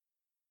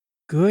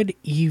Good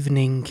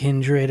evening,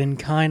 Kindred, and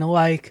kind of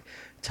like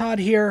Todd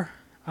here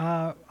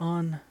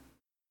on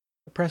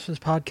the Precious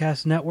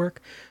Podcast Network.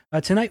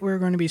 Tonight we're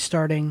going to be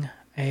starting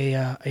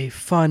a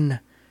fun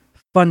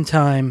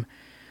time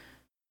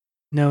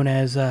known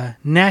as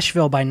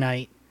Nashville by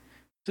Night.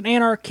 It's an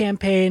Anarch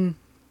campaign,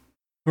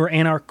 or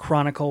Anarch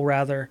Chronicle,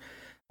 rather.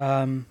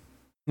 I'm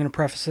going to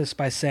preface this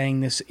by saying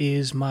this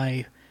is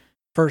my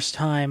first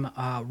time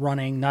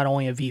running not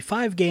only a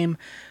V5 game,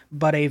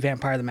 but a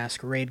Vampire the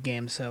Masquerade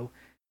game, so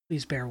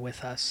please bear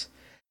with us.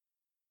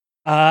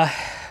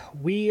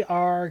 We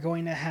are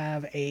going to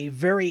have a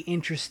very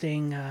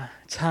interesting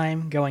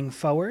time going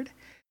forward.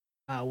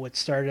 What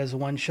started as a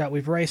one-shot,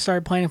 we've already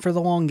started planning for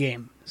the long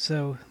game,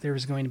 so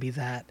there's going to be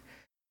that.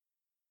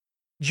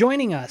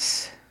 Joining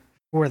us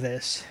for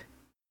this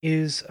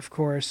is, of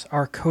course,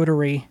 our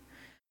coterie.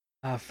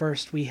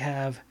 First, we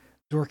have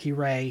Dorky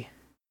Ray.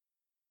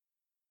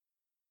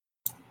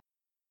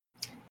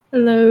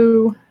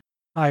 Hello.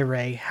 Hi,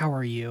 Ray. How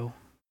are you?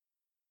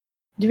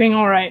 Doing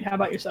all right. How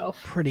about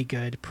yourself? Pretty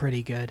good.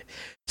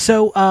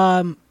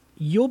 So,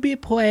 you'll be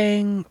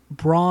playing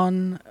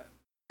Braun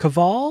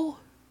Caval?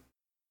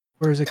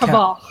 Or is it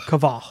Caval?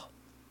 Caval.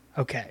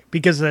 Okay.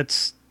 Because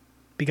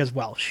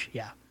Welsh,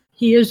 yeah.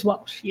 He is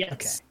Welsh, yes.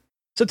 Okay.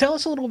 So tell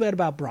us a little bit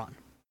about Braun.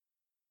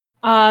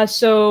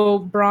 So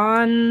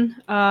Braun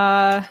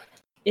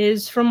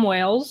is from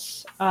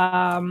Wales.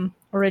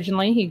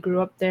 Originally, he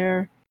grew up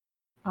there,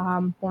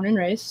 born and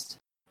raised.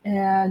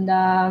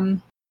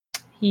 And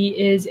he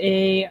is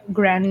a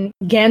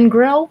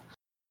Gangrel.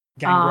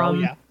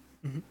 Gangrel, yeah.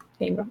 Mm-hmm.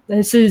 Gangrel.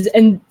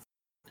 And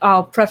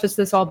I'll preface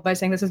this all by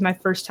saying this is my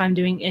first time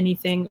doing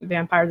anything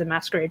Vampire the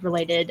Masquerade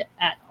related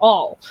at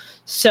all.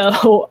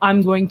 So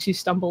I'm going to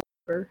stumble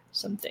over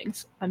some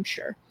things, I'm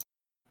sure.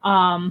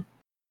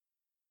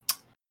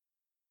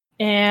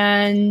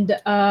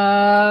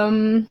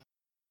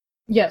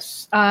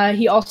 Yes,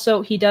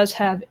 he does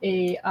have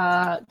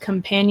a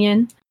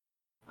companion,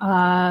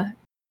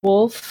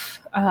 wolf,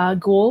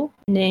 ghoul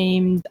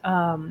named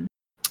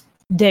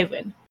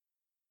Dewin,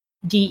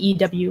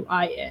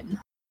 Dewin.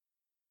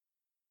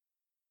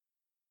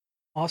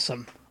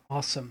 Awesome.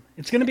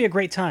 It's going to be a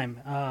great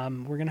time.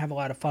 We're going to have a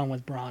lot of fun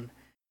with Braun,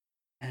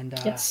 and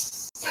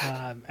yes,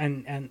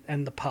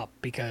 and the pup,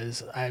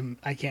 because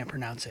I can't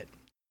pronounce it.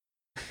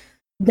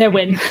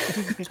 Dewin.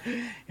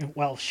 In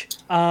Welsh.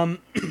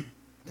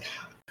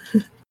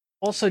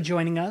 Also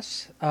joining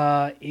us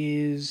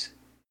is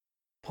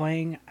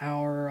playing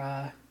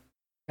our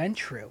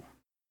Ventrue,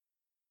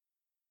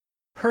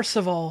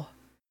 Percival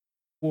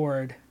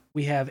Ward.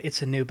 We have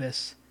It's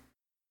Anubis.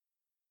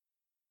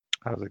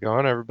 How's it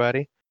going,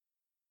 everybody?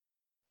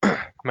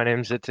 My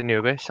name's It's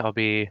Anubis. I'll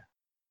be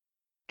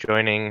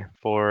joining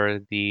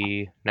for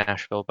the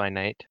Nashville by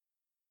Night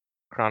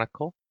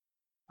Chronicle.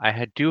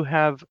 I do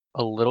have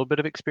a little bit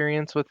of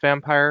experience with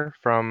Vampire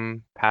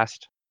from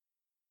past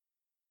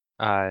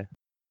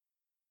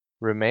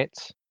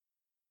roommates,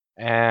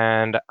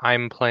 and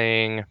I'm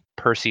playing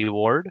Percy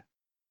Ward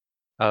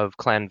of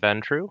Clan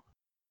Ventrue.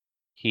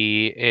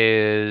 He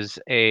is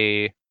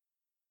a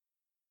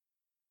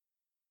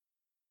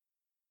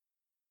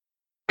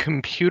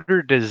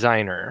computer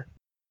designer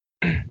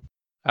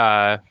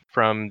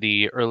from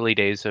the early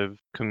days of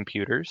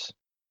computers,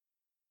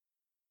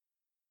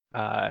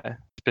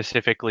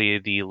 specifically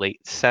the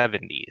late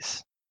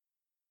 70s.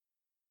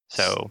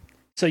 So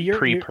you're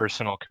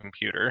pre-personal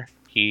computer.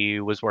 He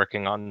was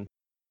working on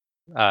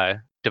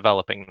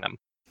developing them.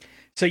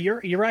 So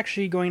you're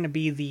actually going to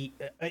be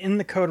in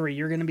the coterie.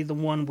 You're going to be the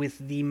one with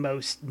the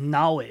most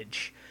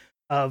knowledge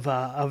of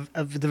the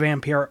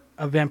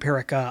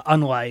vampiric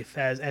unlife,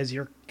 as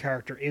your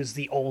character is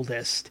the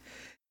oldest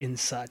in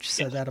such.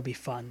 So yes. That'll be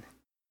fun.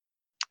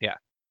 Yeah.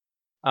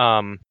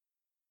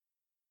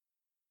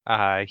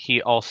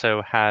 He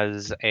also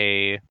has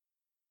a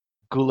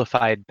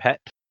ghoulified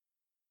pet.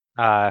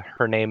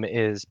 Her name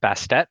is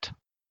Bastet.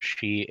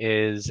 She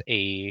is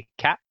a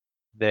cat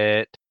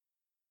that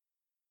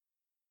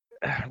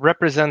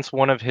represents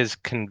one of his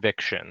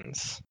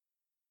convictions,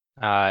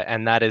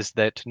 and that is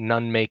that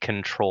none may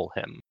control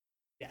him.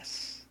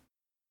 Yes.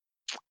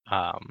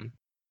 All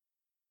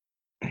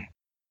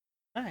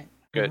right.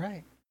 Good.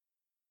 All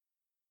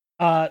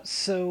right.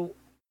 So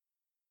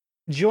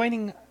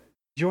joining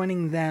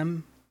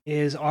them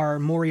is our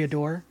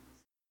Moriador,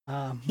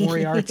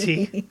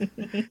 Moriarty.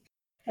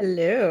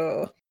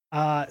 Hello.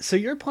 So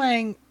you're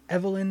playing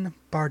Evelyn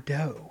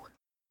Bardot,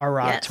 our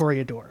yes.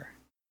 Toreador.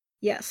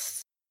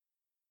 Yes.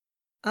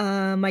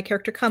 My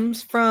character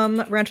comes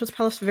from Ranchos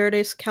Palos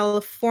Verdes,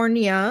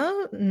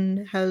 California,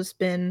 and has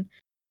been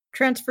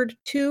transferred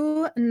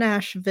to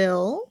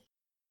Nashville.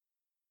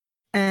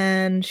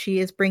 And she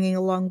is bringing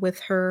along with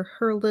her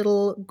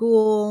little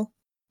ghoul,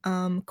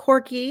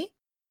 Corky,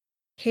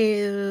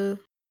 Caden.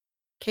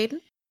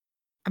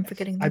 I'm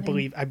forgetting the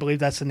name. I believe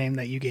that's the name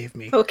that you gave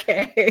me.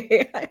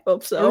 Okay, I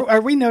hope so.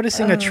 Are we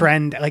noticing a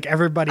trend? Like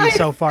everybody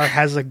so far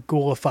has a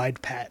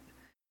ghoulified pet.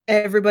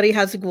 Everybody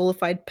has a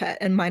ghoulified pet,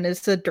 and mine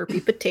is a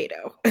derpy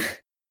potato.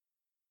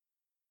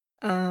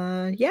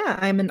 Yeah,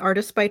 I'm an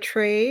artist by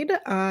trade.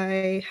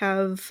 I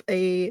have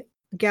a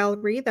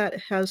gallery that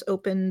has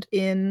opened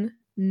in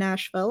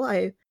Nashville.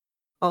 I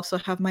also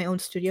have my own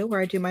studio where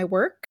I do my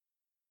work.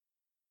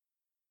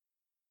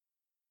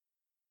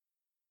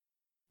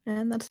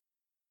 And that's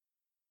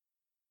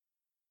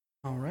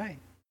All right.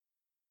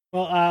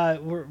 Well,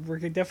 we're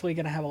definitely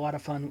gonna have a lot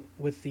of fun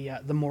with the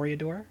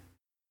Moriador.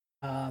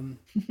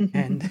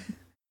 And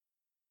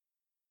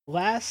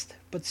last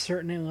but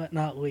certainly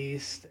not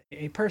least,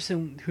 a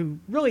person who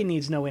really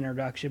needs no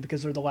introduction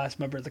because they're the last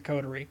member of the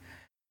coterie.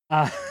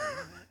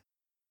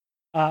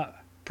 Uh,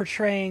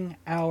 portraying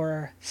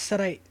our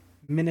Sedite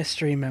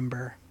ministry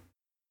member,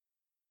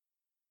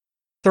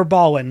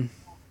 Thurbalin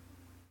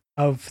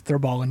of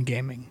Thurbalin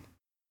Gaming.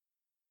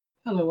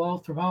 Hello all,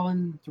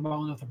 Thurbalin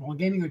of Thurbalin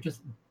Gaming, or just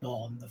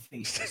Ball in the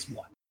Faceless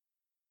One.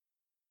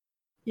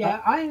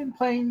 Yeah, I am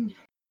playing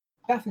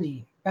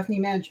Bethany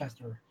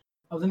Manchester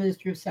of the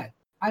Ministry of Set.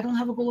 I don't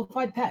have a bona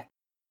fide pet.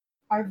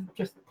 I've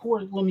just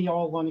poured Limmy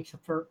all on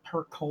except for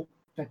her cult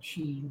that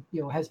she,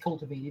 has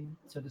cultivated,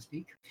 so to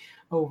speak,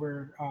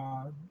 over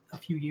a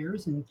few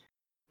years, and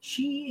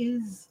she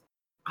is,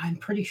 I'm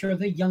pretty sure,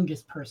 the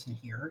youngest person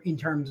here in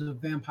terms of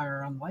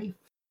Vampire on Life.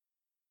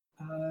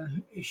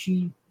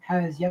 She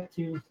has yet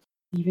to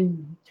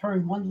even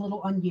turn one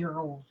little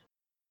year-old,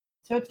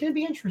 so it's going to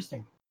be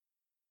interesting.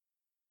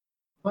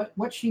 But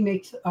what she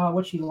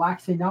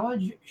lacks in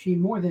knowledge, she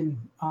more than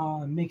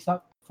makes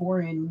up for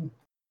in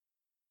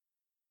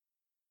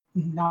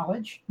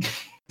knowledge.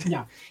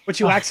 Yeah. What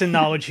she lacks in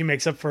knowledge, she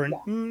makes up for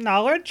in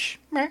knowledge.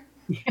 Meh.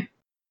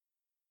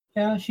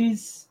 Yeah,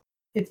 it's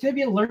going to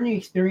be a learning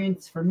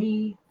experience for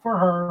me, for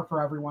her,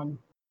 for everyone.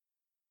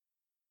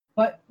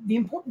 But the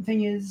important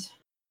thing is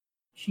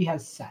she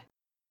has Set.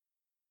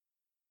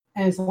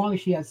 And as long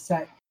as she has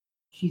Set,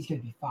 she's going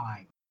to be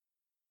fine.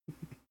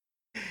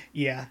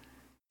 Yeah,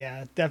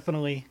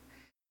 definitely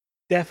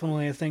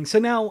a thing. So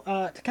now,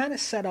 to kind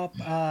of set up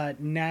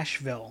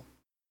Nashville.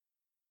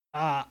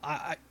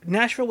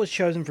 Nashville was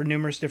chosen for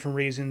numerous different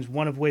reasons,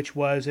 one of which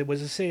was it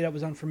was a city that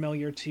was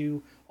unfamiliar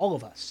to all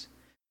of us.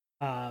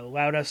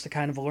 Allowed us to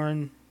kind of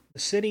learn the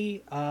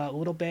city a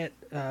little bit,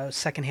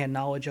 secondhand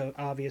knowledge,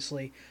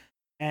 obviously.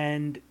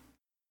 And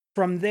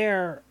from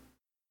there,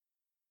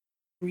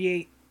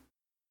 create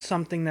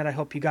something that I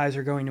hope you guys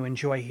are going to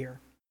enjoy here.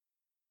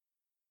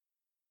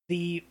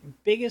 The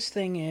biggest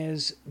thing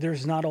is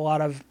there's not a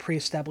lot of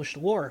pre-established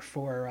lore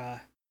for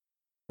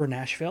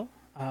Nashville,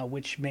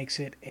 which makes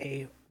it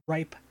a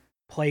ripe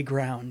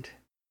playground.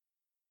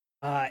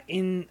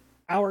 In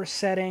our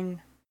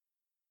setting,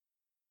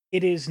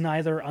 it is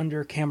neither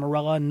under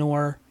Camarilla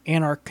nor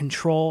Anarch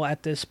control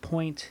at this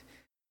point,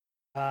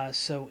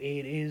 so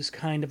it is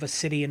kind of a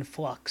city in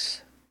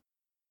flux.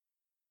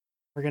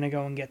 We're going to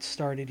go and get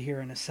started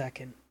here in a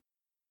second.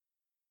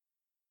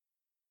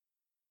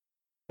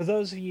 For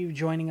those of you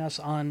joining us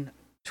on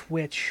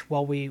Twitch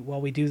while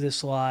we do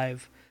this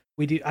live,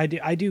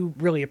 I do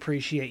really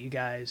appreciate you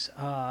guys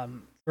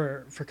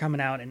for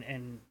coming out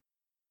and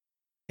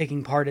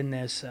taking part in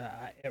this.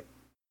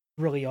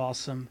 Really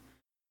awesome.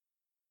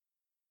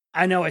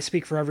 I know I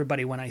speak for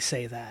everybody when I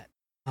say that.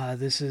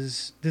 This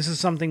is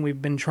something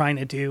we've been trying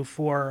to do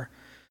for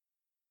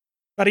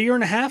about a year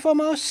and a half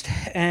almost,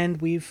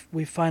 and we've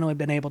finally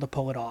been able to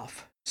pull it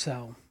off.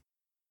 So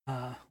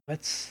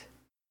let's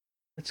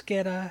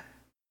get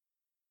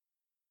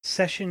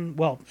session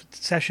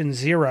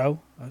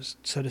 0,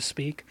 so to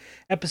speak,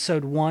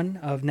 episode 1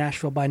 of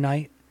Nashville by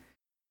Night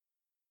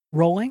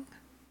rolling.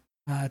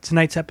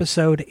 Tonight's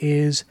episode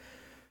is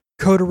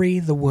Coterie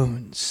the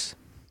Wounds.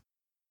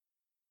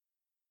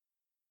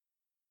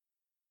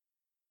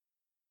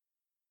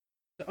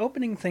 So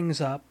opening things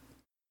up,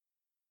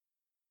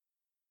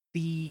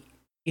 it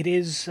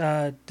is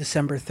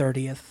December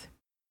 30th.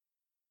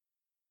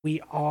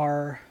 We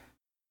are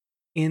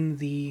in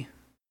the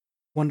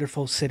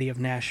wonderful city of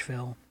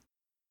Nashville.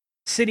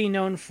 City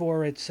known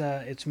for its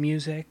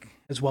music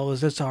as well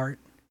as its art.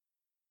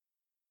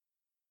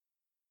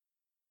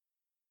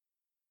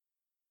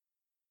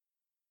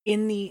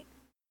 In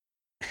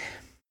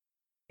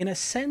a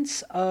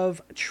sense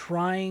of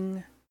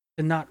trying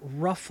to not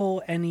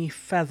ruffle any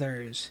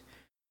feathers,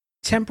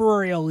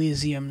 temporary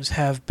Elysiums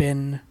have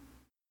been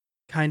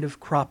kind of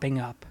cropping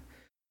up.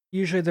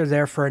 Usually they're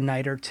there for a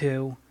night or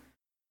two.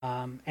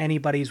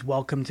 Anybody's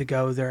welcome to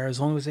go there as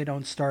long as they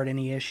don't start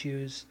any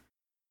issues.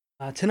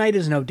 Tonight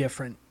is no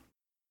different.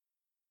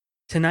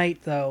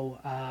 Tonight, though,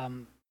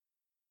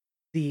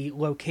 the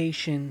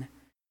location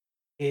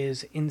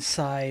is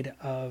inside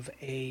of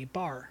a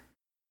bar.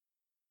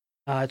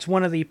 It's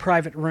one of the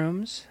private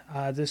rooms.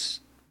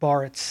 This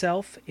bar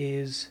itself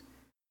is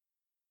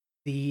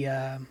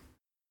the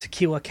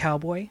Tequila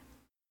Cowboy.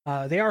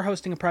 They are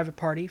hosting a private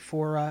party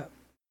for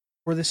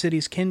the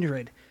city's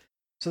kindred.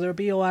 So there'll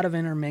be a lot of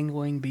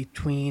intermingling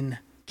between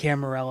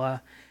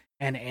Camarilla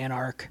and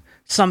Anarch.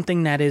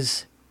 Something that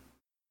is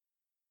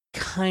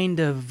kind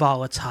of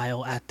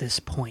volatile at this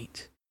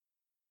point.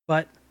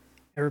 But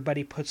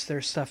everybody puts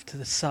their stuff to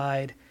the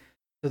side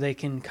so they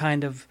can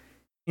kind of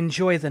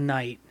enjoy the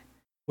night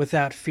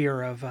without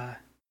fear of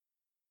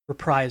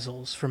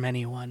reprisals from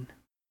anyone.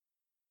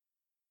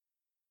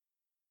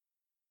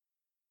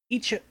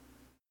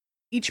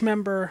 Each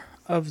member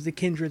of the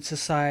Kindred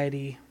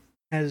Society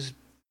has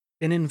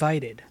been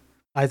invited,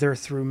 either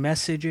through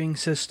messaging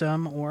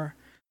system or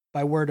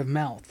by word of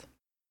mouth.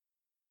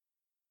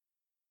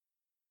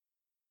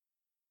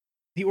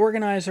 The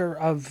organizer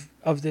of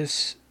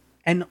this,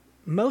 and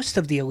most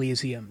of the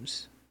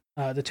Elysiums,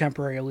 the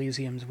temporary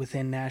Elysiums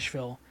within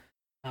Nashville,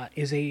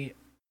 is a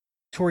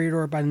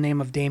toreador by the name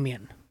of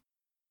Damien.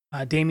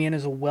 Damien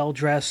is a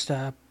well-dressed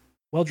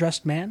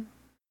man,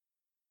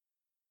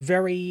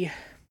 very,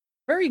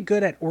 very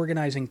good at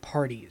organizing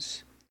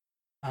parties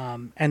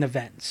and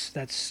events.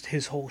 That's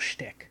his whole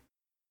shtick.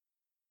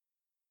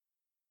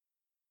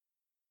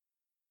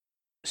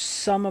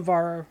 Some of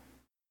our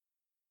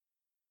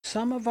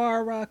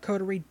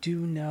coterie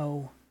do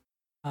know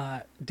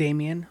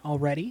Damien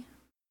already.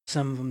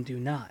 Some of them do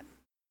not.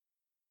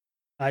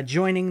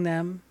 Joining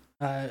them,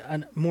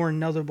 more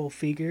notable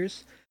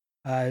figures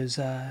is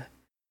a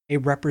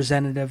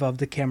representative of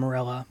the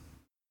Camarilla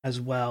as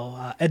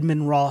well,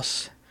 Edmund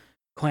Ross,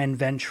 Clan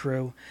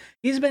Ventru.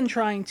 He's been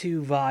trying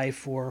to vie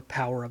for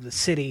power of the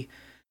city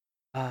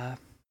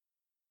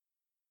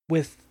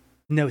with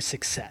no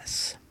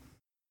success.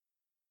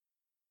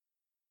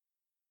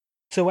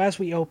 So as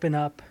we open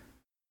up,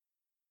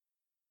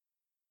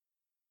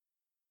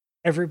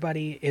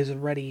 everybody is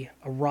already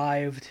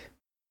arrived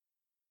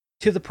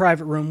to the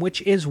private room,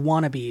 which is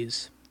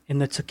Wannabes in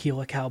the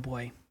Tequila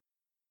Cowboy,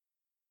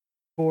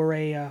 for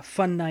a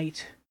fun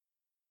night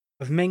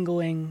of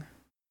mingling,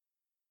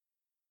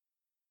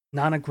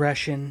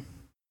 non-aggression,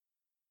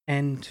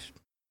 and,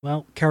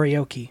 well,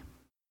 karaoke.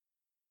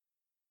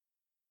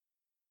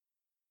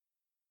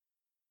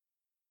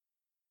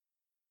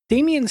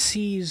 Damien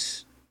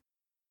sees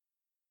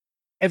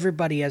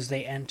everybody as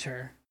they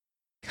enter,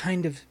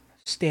 kind of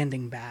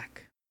standing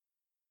back.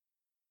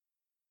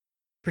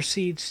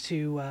 Proceeds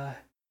to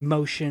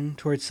motion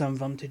towards some of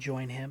them to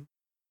join him.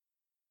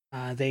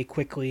 They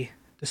quickly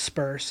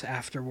disperse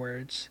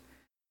afterwards.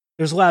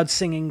 There's loud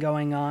singing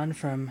going on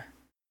from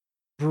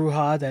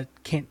Bruja that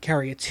can't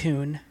carry a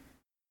tune,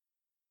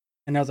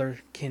 and other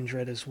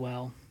kindred as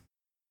well.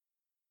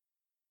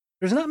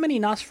 There's not many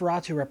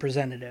Nosferatu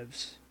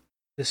representatives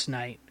this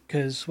night,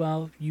 because,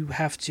 well, you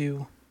have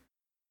to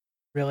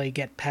really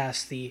get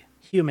past the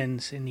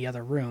humans in the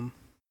other room.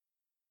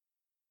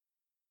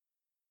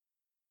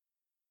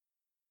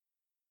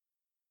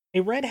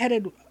 A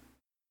red-headed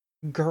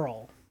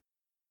girl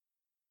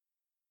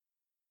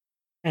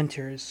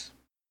enters.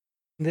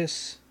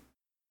 This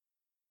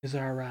is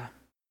our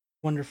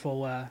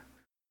wonderful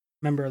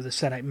member of the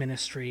Setite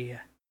Ministry,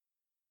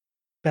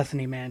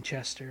 Bethany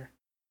Manchester,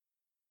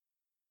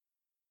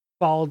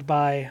 followed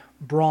by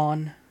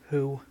Braun,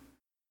 who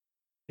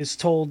is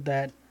told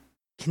that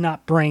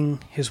cannot bring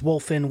his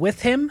wolf in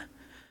with him,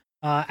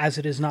 as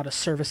it is not a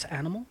service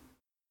animal.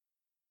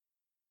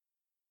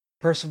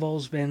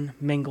 Percival's been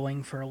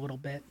mingling for a little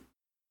bit.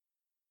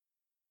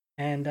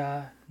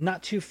 And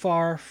not too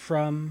far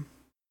from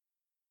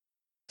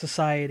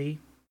society,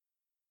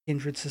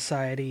 Kindred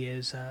Society,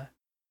 is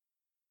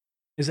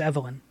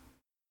Evelyn.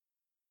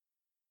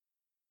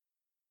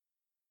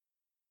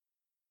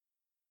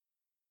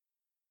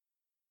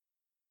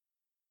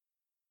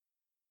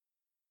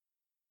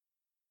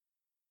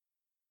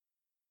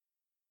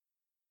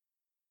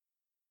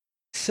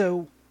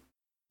 So,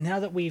 now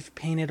that we've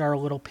painted our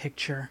little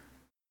picture,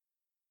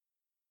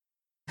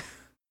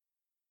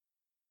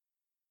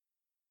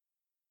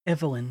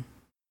 Evelyn,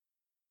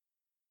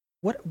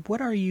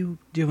 what are you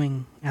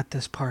doing at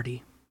this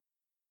party?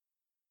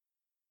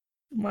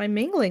 My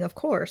mingling, of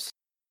course.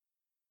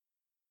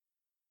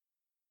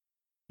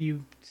 Do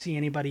you see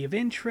anybody of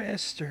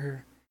interest,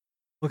 or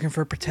looking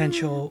for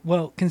potential?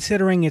 Well,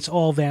 considering it's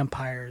all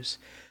vampires,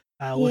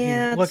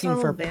 looking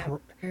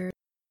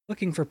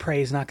for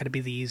prey is not going to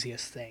be the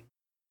easiest thing.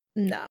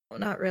 No,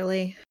 not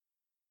really.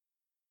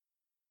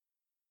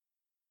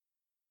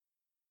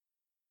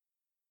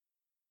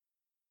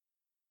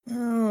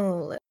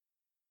 Oh,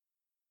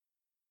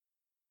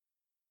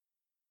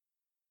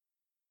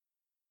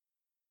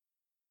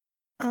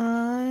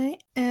 I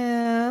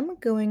am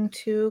going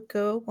to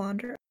go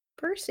wander up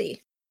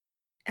Percy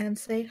and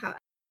say hi.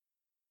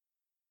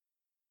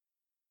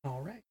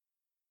 All right.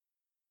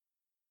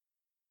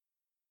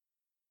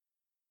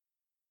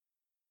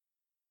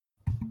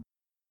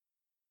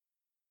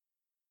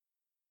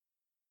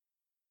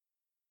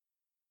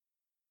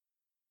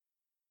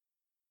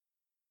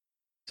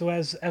 So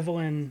as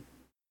Evelyn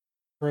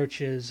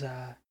approaches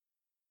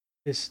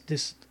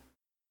this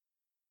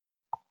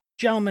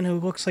gentleman who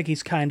looks like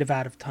he's kind of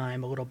out of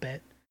time a little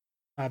bit,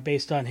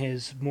 based on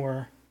his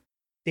more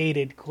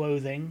dated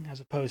clothing as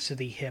opposed to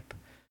the hip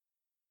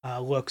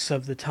looks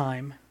of the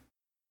time,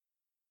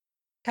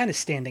 kind of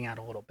standing out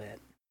a little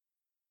bit.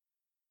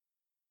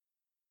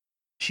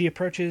 She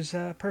approaches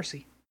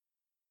Percy.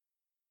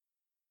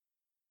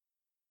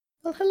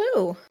 Well,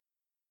 hello.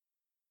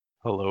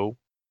 Hello.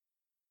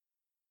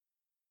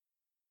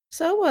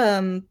 So,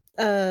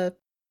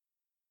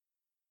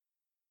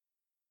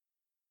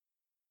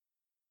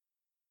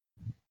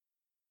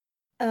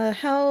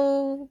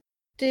 How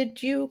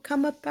did you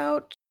come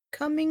about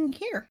coming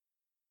here?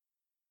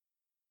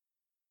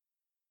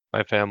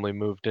 My family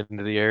moved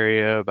into the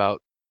area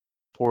about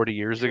 40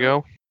 years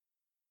ago.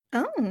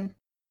 Oh.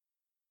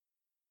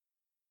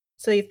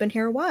 So you've been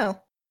here a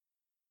while.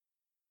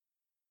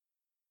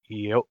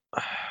 Yep.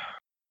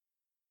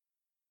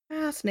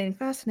 Fascinating,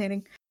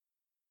 fascinating.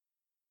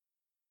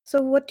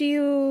 So what do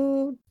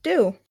you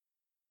do?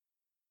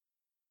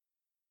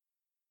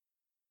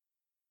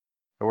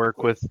 I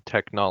work with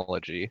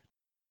technology,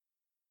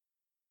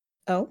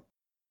 Oh.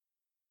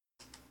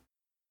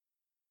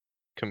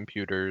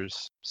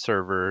 computers,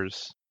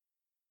 servers.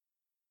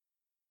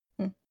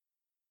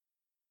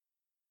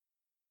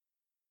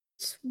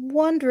 Just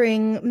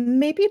wondering,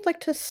 maybe you'd like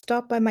to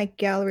stop by my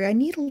gallery. I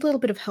need a little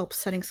bit of help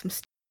setting some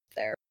stuff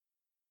there.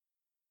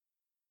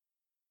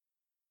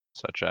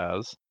 Such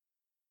as.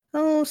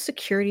 Oh,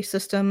 security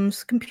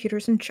systems,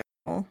 computers in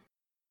general.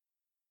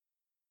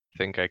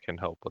 Think I can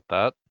help with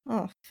that.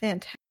 Oh,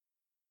 fantastic.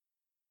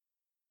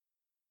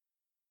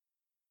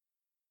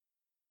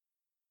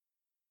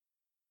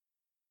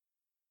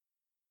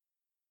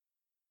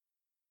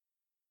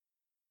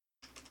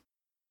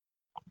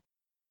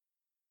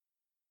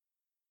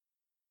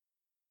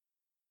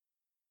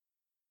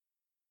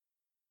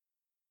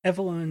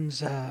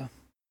 Evelyn's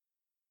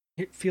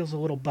it feels a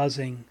little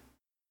buzzing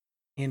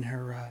in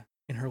her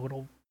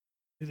little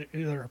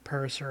either a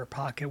purse or a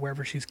pocket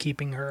wherever she's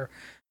keeping her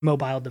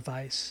mobile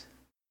device.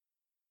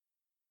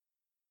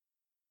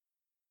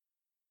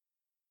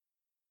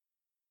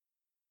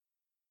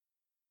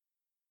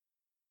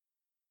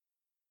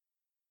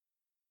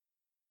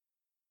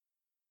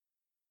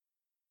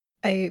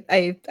 I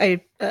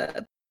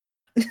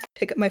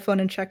pick up my phone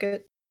and check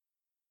it.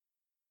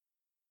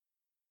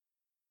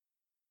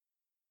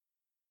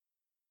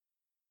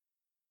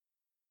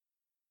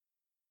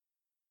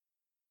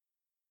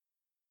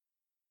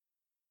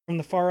 From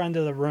the far end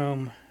of the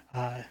room,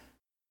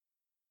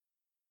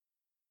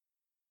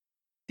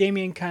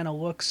 Damien kind of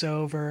looks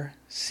over,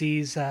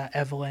 sees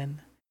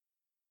Evelyn,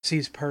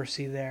 sees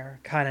Percy there,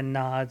 kind of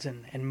nods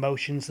and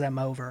motions them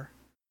over.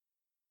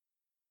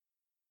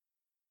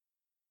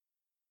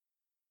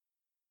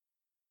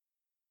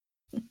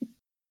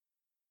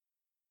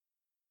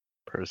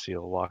 Percy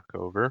will walk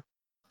over.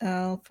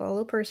 I'll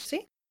follow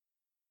Percy.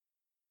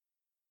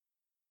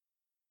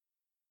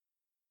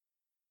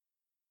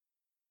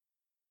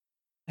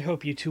 I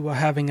hope you two are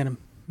having an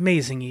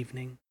amazing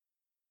evening.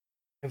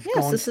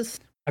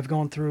 I've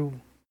gone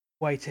through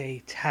quite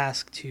a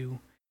task to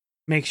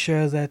make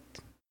sure that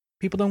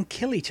people don't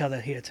kill each other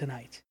here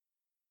tonight.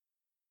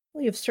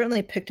 Well, you've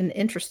certainly picked an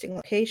interesting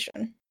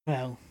location.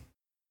 Well,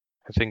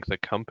 I think the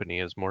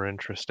company is more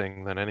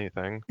interesting than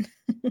anything.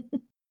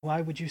 why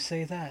would you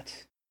say that?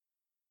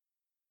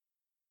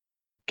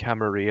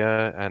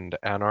 Camarilla and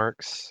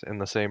Anarchs in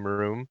the same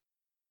room.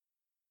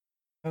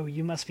 Oh,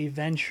 you must be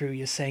Ventrue.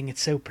 You're saying it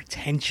so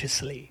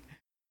pretentiously.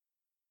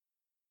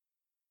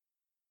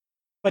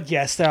 But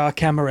yes, there are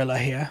Camarilla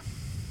here.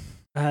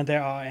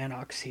 There are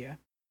Anarchs here.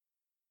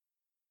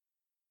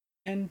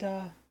 And,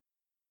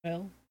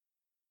 well,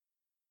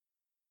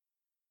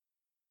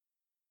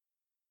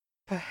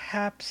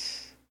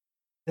 perhaps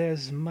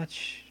there's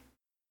much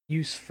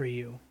use for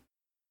you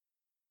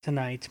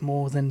tonight,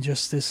 more than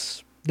just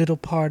this little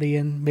party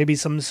and maybe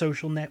some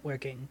social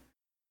networking.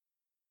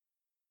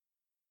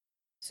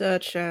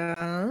 Such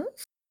as?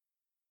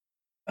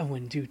 Oh,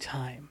 in due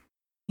time.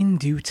 In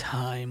due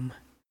time.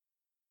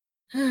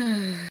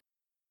 You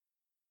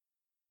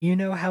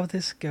know how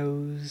this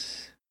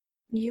goes.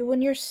 You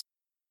and your...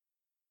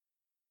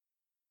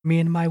 Me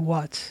and my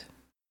what?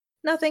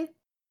 Nothing.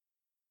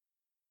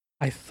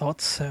 I thought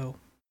so.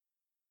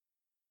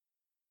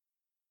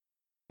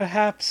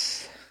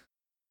 Perhaps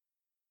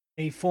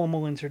a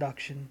formal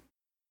introduction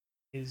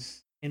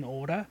is in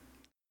order.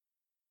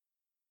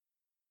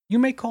 You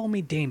may call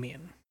me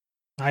Damien.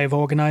 I have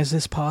organized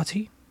this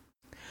party.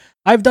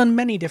 I've done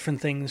many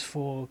different things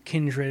for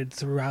Kindred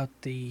throughout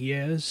the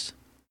years.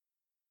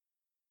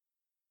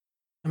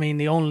 I mean,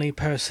 the only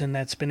person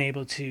that's been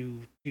able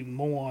to do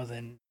more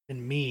than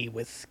me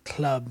with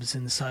clubs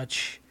and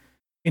such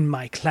in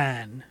my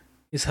clan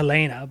is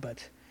Helena,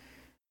 but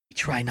we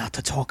try not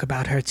to talk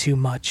about her too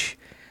much.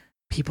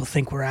 People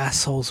think we're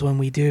assholes when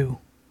we do.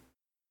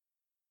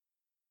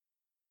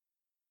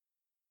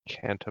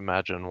 Can't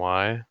imagine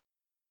why.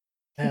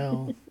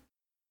 Well,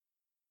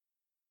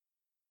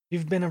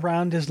 you've been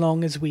around as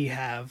long as we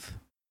have.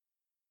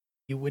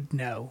 You would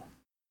know.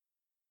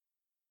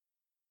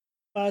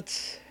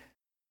 But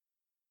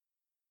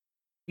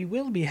we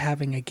will be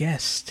having a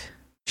guest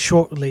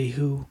shortly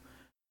who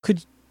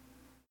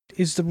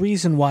is the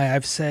reason why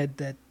I've said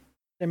that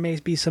there may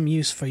be some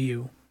use for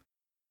you.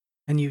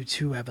 And you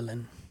too,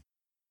 Evelyn.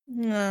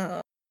 Oh,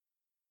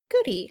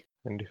 goody.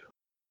 And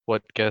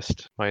what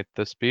guest might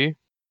this be?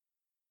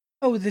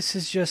 Oh, this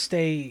is just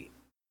a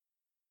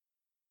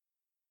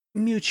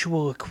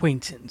mutual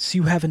acquaintance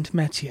you haven't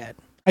met yet.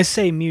 I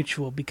say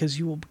mutual because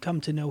you will come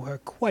to know her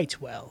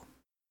quite well.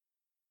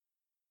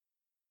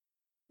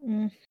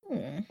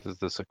 Mhm. Does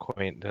this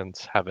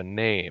acquaintance have a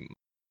name?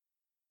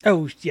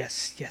 Oh,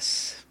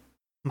 yes.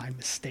 My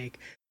mistake.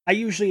 I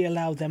usually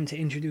allow them to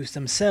introduce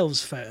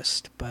themselves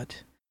first,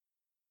 but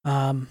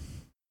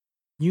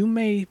you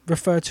may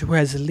refer to her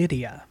as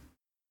Lydia.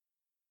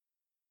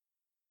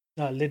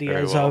 Lydia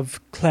Very is well.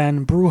 of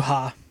Clan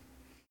Bruja.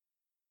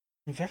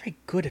 Very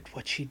good at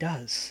what she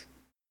does.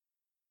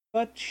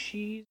 But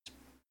she's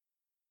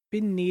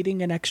been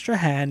needing an extra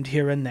hand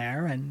here and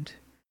there, and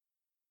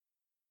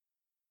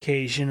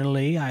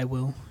occasionally I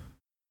will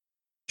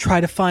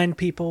try to find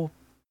people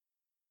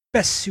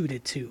best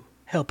suited to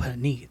help her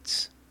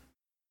needs.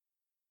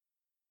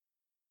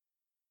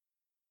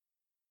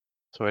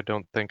 So I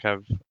don't think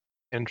I've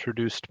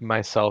introduced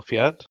myself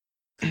yet.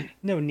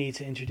 No need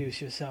to introduce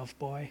yourself,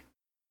 boy.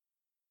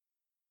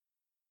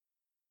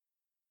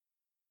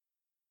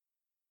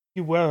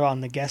 You were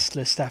on the guest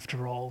list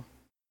after all.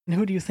 And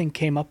who do you think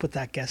came up with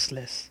that guest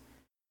list?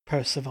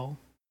 Percival.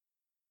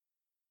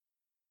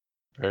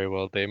 Very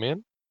well,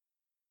 Damien.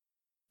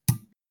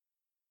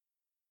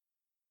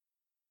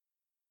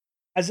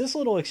 As this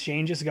little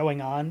exchange is going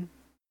on,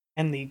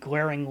 and the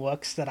glaring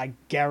looks that I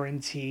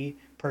guarantee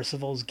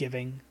Percival's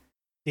giving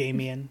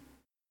Damien,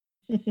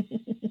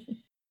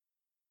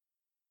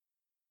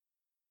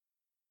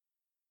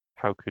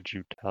 How could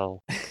you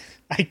tell?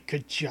 I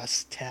could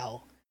just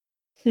tell.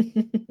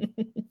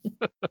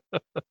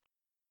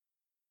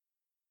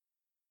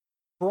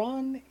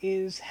 Braun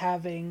is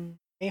having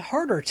a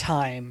harder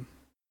time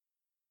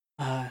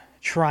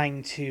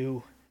trying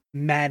to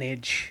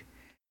manage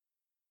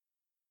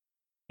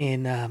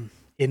in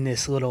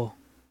this little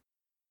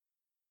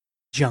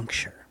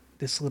juncture,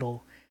 this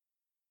little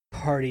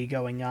party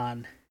going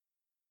on.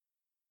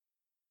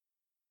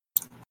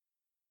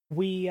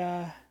 We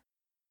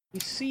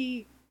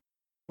see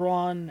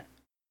Braun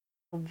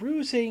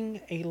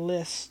perusing a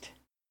list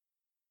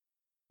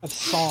of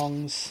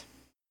songs,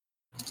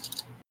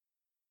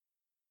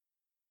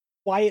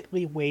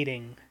 quietly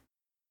waiting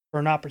for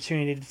an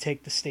opportunity to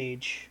take the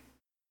stage.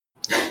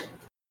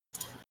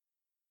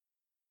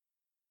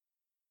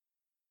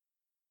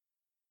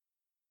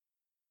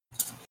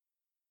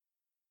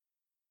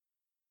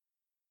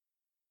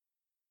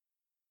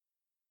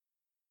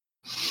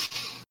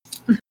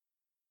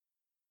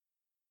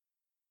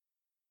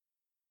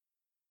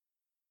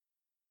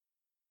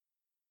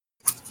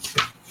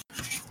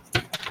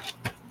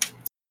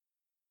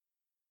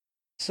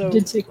 So,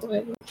 Did say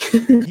quietly.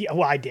 yeah,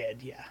 well, I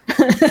did, yeah.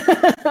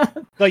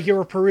 Like you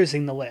were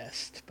perusing the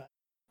list, but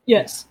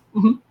Yes.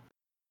 Mhm.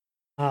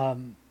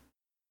 um,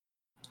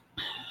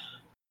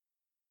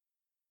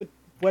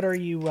 what are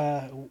you?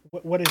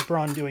 What is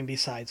Braun doing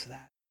besides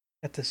that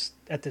at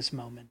this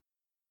moment?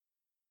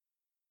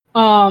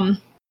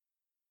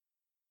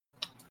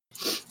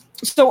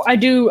 So I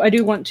do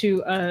want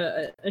to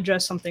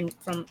address something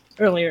from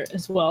earlier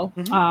as well.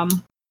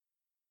 Mhm.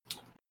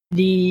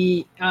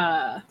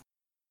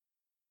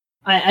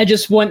 I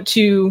just want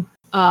to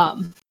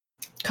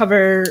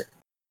cover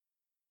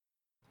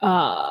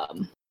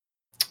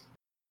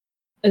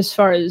as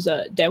far as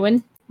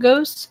Dewin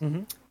goes.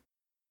 Mhm.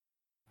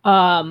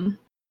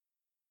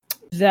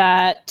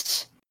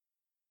 That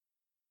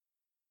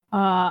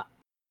I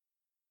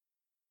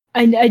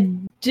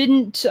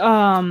didn't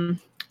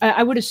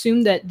I would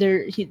assume that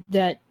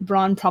that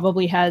Braun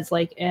probably has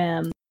like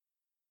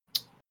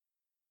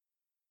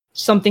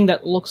something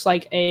that looks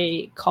like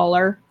a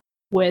collar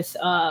with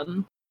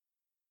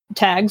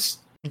tags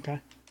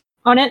Okay.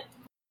 on it,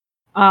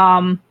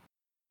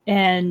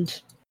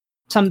 and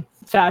some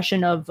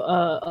fashion of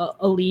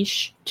a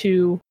leash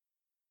to,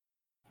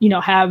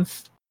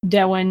 have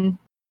Dewin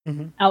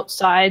Mhm.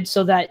 outside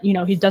so that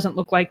he doesn't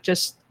look like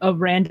just a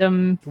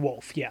random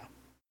Wolf, yeah.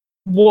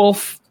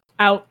 wolf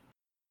out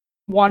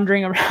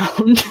wandering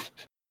around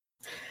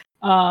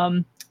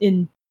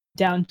in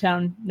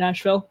downtown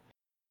Nashville,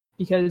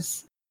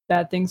 because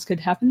bad things could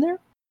happen there.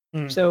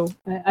 Mm. So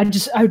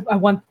I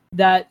want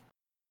that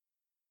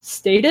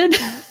stated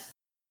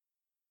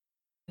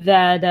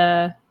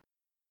that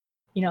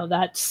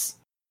that's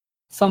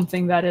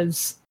something that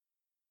has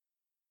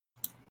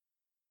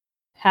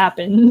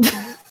happened.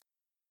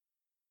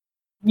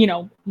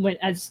 When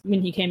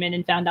he came in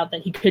and found out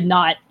that he could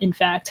not in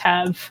fact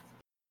have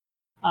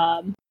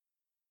an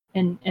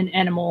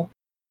animal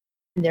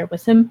in there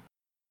with him.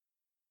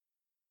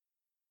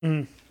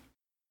 Mm.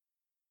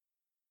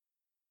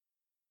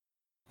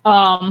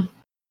 But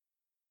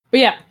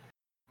yeah.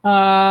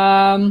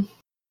 I'm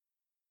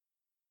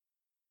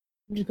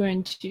just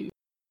going to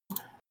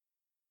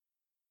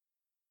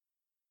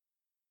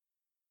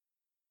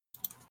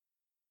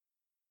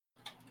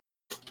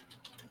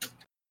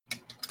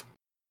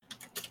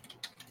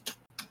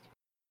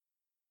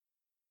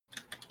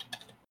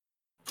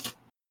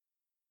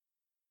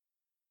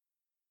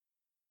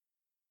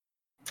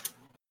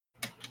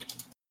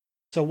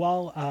So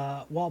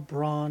while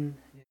Braun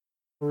is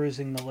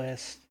perusing the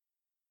list,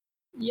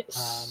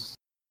 yes.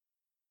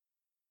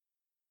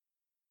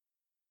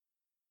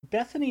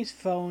 Bethany's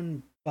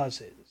phone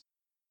buzzes.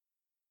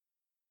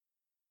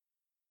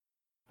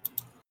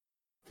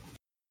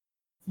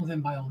 Well,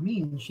 then by all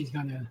means, she's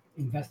going to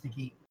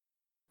investigate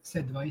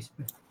said device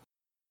with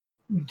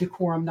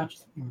decorum, not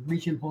just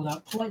reach in, pull it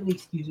out, politely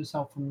excuse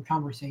herself from the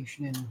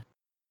conversation and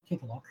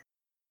take a look.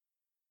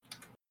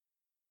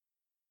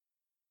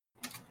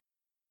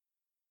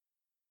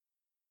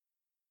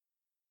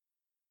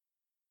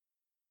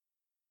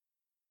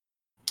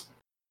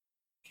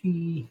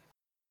 She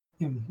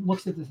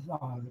looks at this,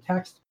 the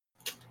text,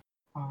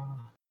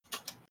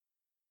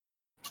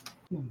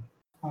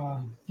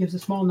 gives a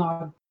small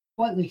nod,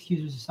 politely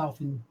excuses herself,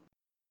 and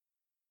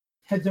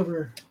heads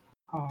over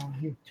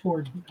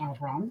toward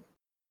Bron.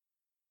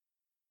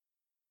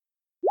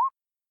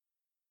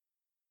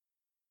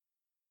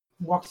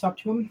 Walks up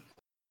to him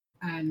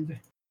and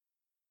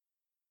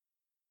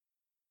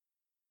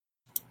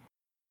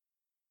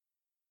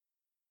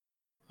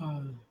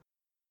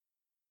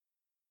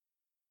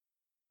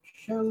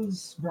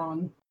shows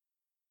Bron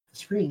the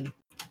screen.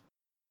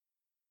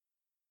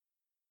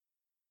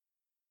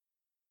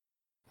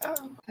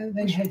 And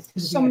then heads to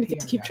the Something VIP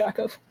to keep area. track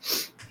of.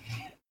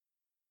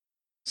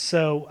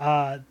 So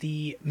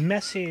the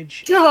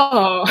message.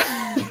 Oh.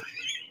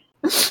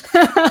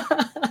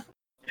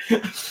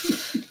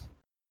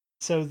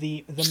 So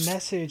the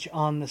message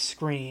on the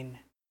screen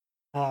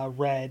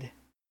read,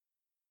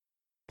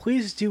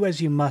 "Please do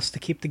as you must to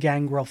keep the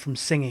gangrel from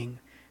singing,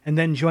 and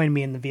then join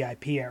me in the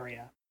VIP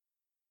area."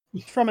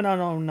 It's from an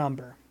unknown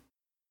number.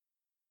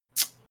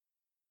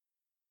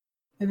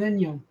 And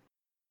then,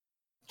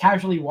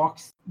 casually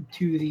walks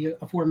to the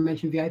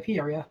aforementioned VIP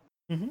area.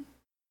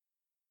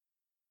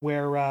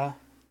 Where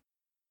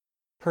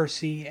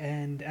Percy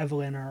and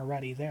Evelyn are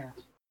already there.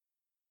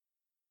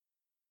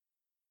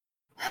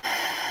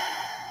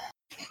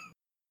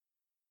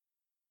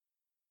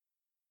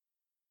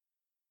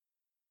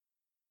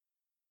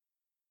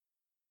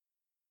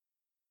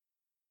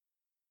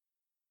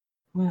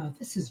 Wow,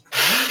 this is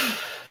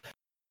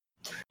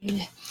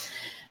great.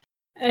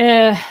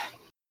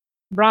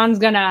 Bron's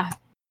gonna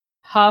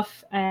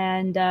huff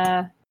and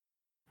I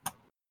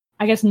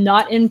guess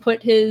not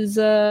input his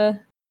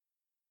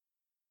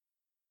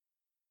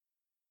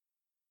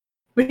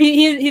but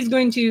he's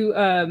going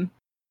to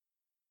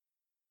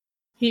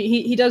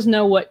he does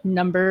know what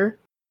number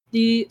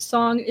the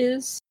song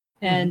is,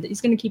 and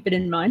he's gonna keep it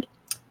in mind.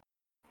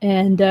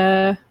 And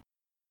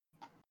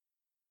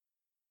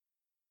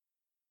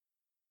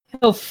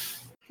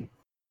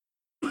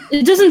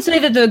it doesn't say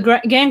that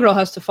the gangrel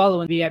has to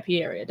follow in the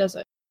VIP area, does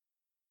it?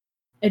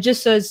 It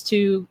just says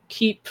to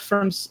keep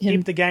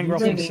the gangrel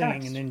from singing.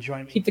 singing and then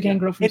join me. Keep the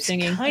gangrel from It's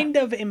singing. kind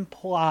of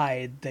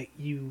implied that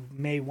you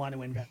may want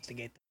to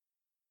investigate.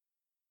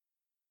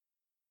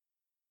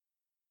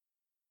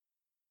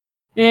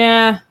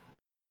 Yeah,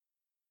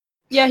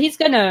 he's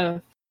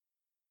gonna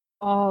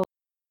all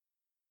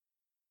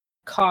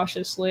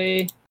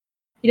cautiously.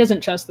 He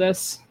doesn't trust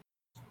this.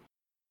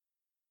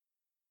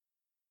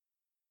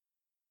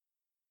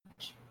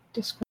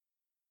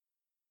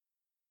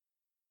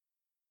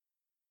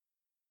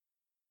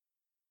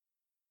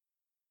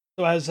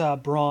 So as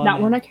Braun,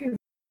 Not one I care.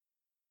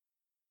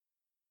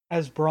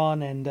 as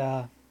Braun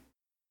and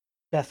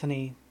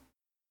Bethany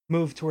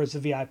move towards the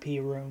VIP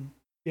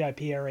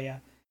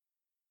area,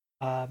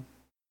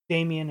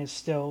 Damien is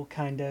still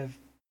kind of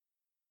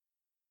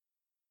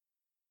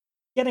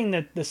getting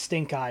the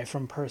stink eye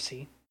from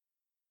Percy.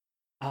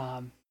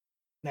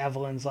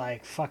 Evelyn's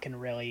like, "Fucking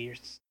really?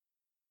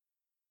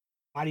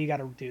 Why do you got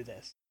to do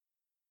this?"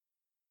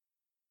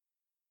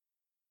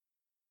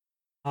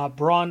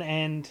 Braun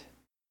and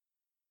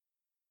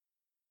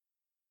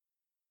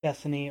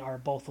Bethany are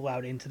both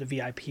allowed into the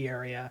VIP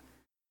area,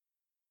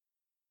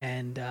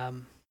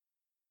 and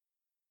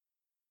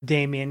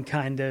Damien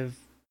kind of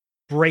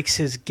breaks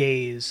his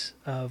gaze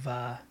of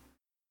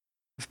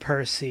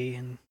Percy,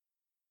 and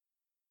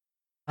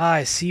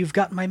I see you've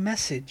got my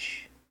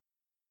message.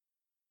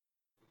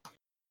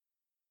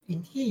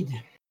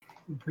 Indeed.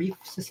 Brief,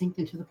 succinct,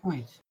 and to the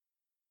point.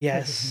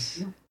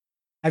 Yes.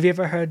 Have you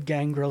ever heard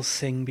gangrels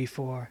sing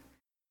before?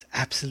 It's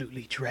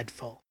absolutely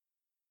dreadful.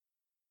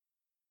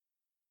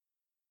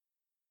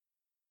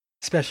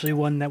 Especially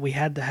one that we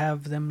had to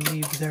have them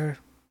leave their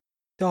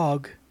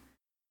dog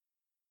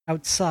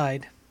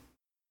outside.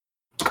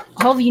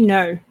 All you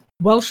know,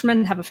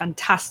 Welshmen have a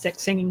fantastic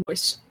singing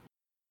voice.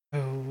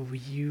 Oh,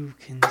 you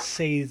can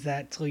say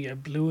that till you're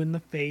blue in the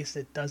face.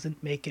 It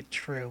doesn't make it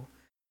true.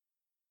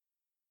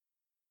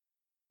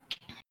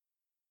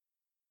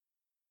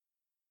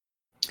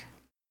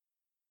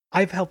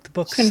 I've helped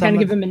book Just gonna kind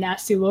of give him a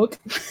nasty look.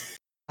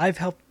 I've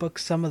helped book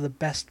some of the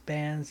best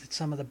bands at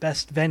some of the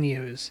best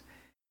venues.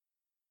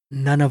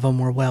 None of them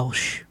were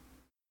Welsh.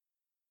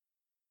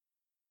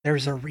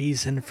 There's a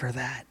reason for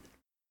that.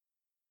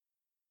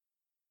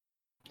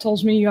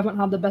 Tells me you haven't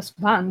had the best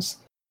bands.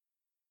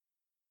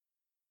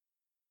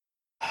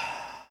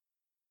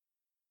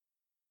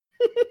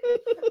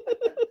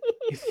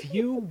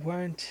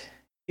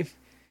 If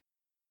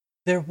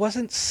there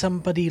wasn't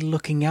somebody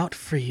looking out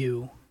for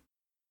you,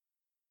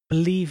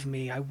 believe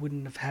me, I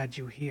wouldn't have had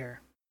you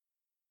here.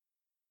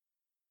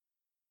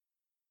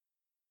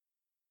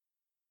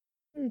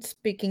 And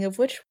speaking of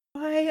which,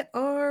 why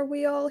are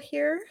we all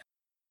here?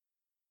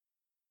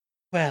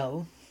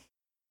 Well,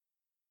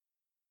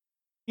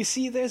 you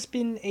see, there's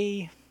been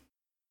a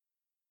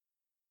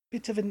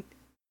bit of an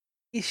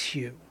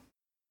issue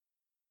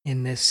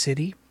in this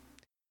city.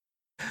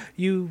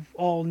 You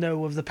all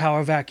know of the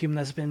power vacuum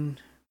that's been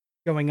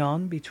going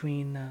on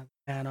between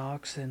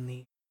Anarchs and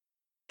the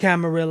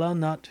Camarilla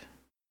not,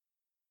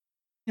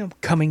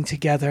 coming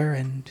together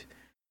and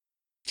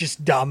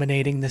just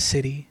dominating the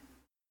city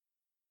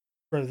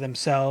for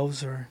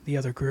themselves or the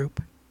other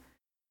group.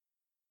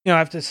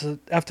 After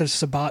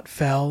Sabat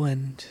fell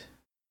and,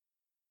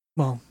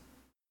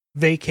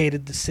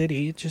 vacated the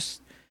city,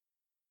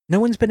 no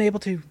one's been able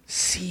to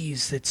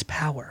seize its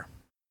power.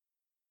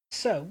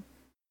 So,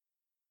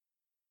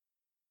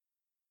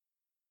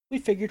 we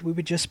figured we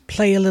would just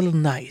play a little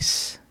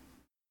nice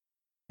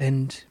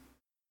and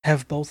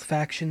have both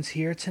factions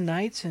here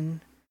tonight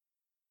and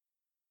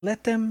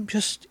let them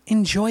just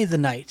enjoy the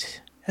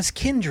night as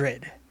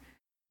kindred,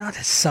 not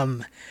as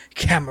some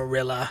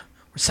Camarilla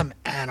or some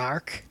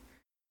Anarch.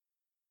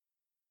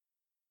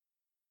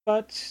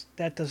 But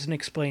that doesn't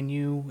explain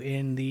you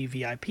in the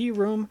VIP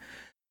room.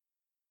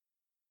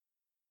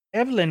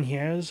 Evelyn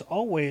here is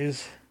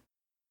always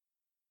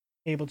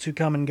able to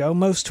come and go.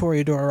 Most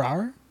Toreador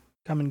are.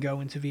 Come and go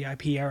into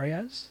VIP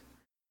areas.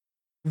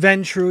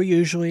 Ventrue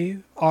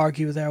usually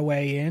argue their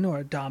way in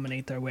or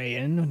dominate their way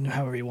in,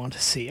 however you want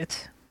to see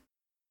it.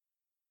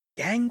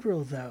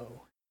 Gangrel,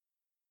 though,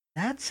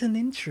 that's an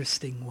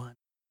interesting one.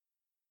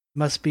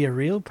 Must be a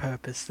real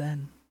purpose,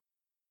 then.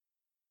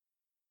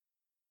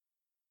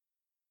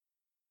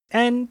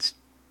 And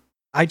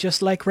I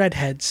just like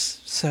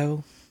redheads,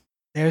 so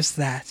there's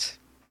that.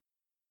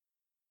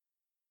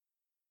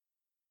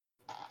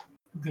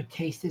 Good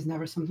taste is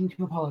never something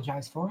to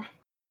apologize for.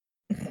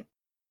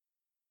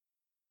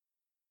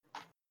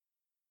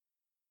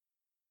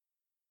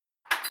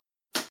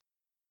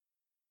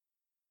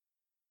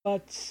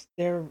 But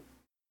there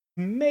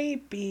may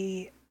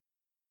be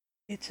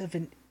a bit of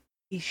an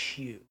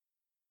issue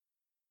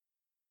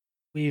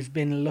we've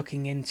been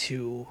looking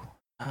into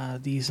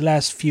these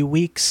last few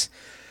weeks.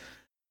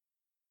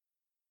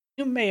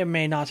 You may or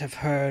may not have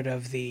heard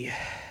of the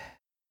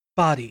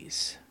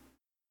bodies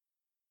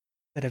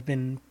that have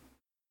been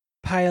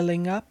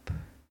piling up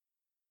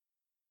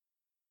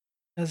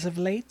as of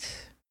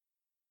late.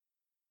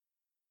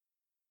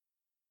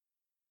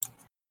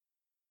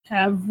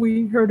 Have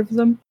we heard of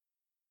them?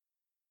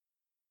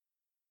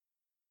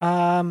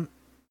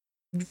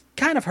 You've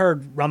kind of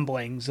heard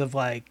rumblings of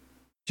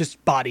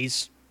just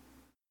bodies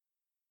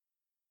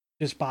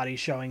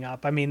showing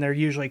up. I mean, they're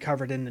usually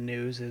covered in the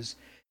news as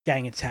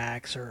gang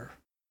attacks or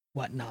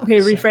whatnot. Okay,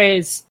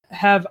 rephrase.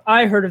 Have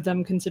I heard of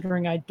them,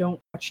 considering I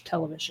don't watch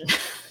television?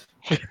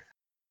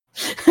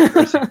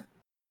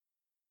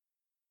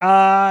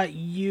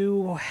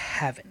 You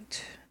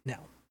haven't. No.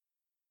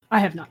 I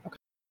have not. Okay.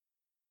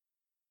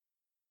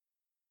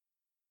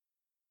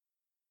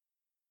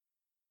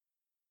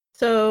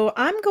 So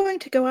I'm going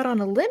to go out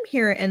on a limb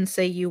here and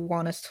say you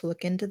want us to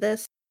look into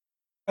this.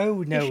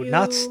 Oh no,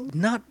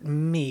 not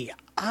me.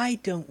 I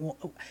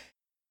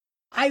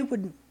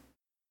wouldn't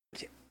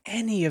put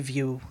any of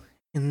you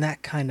in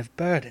that kind of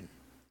burden.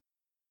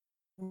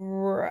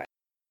 Right.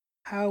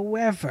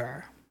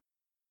 However,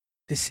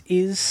 this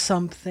is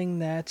something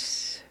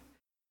that,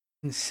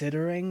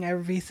 considering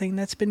everything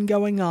that's been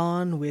going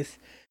on with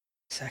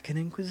Second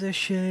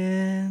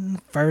Inquisition,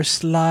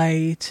 First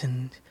Light,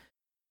 and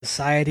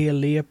Society of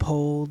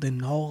Leopold,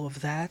 and all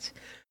of that,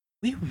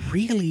 we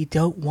really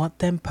don't want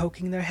them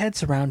poking their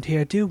heads around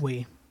here, do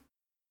we?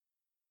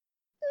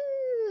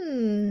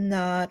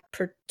 Not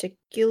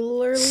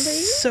particularly.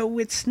 So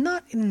it's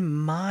not in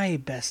my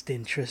best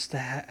interest to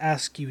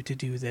ask you to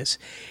do this.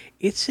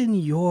 It's in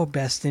your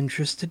best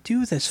interest to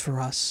do this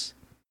for us.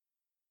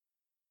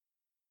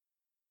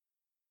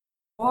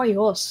 Why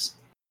us?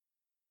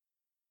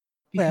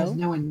 Because Well,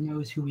 no one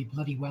knows who we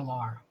bloody well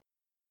are.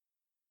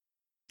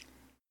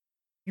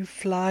 you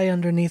fly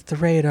underneath the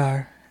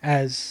radar,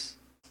 as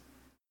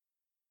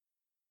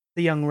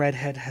the young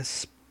redhead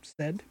has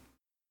said.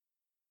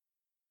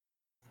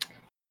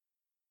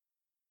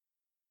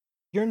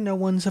 You're no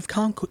one's of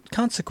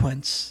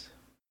consequence.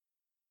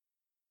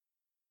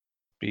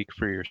 Speak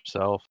for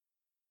yourself.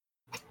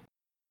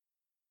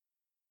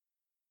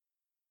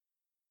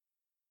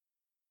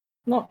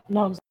 No.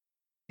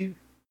 You-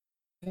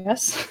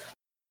 Yes.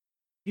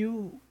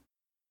 You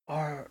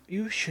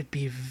should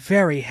be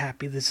very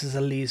happy this is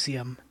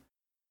Elysium.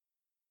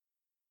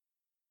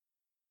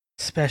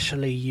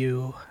 Especially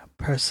you,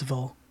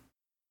 Percival.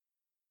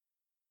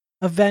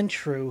 A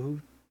Ventrue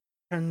who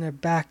turned their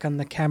back on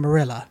the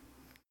Camarilla.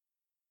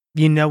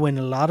 You know, in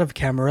a lot of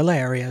Camarilla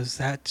areas,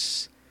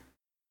 that's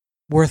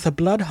worth a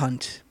blood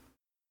hunt.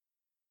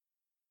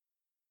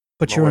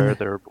 But you're Aware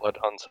there are blood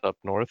hunts up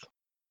north.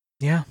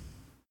 Yeah.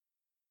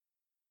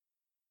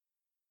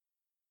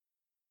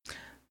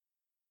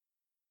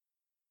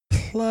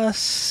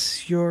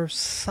 Plus, your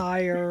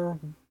sire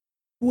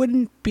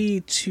wouldn't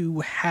be too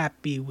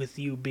happy with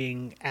you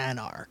being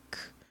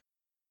Anarch.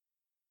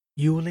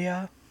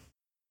 Yulia,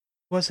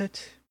 was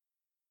it?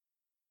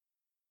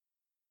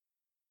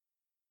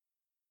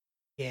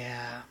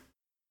 Yeah.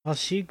 While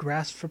she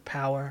grasped for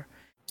power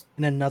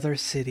in another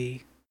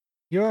city,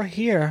 you're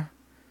here.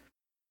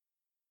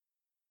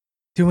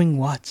 Doing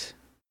what?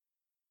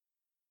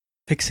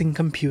 Fixing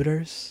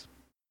computers?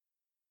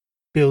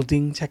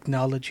 Building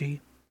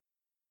technology?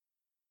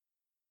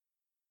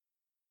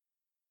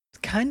 It's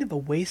kind of a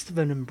waste of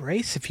an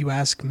embrace, if you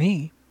ask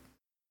me.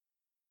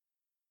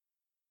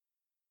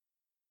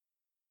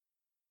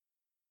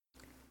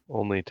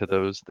 Only to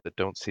those that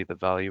don't see the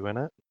value in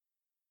it.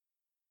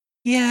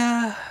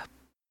 Yeah.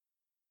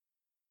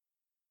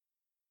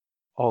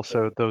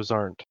 Also, those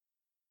aren't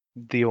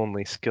the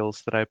only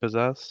skills that I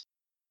possess.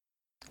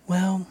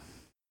 Well,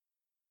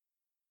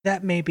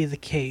 that may be the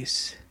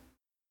case.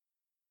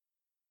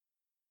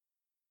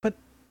 But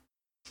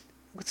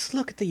let's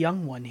look at the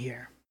young one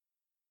here.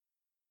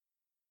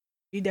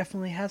 He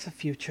definitely has a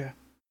future.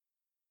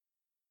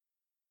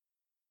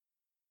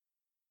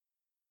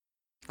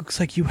 Looks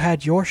like you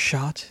had your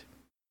shot.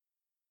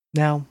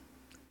 Now,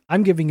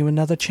 I'm giving you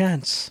another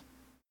chance.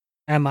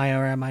 Am I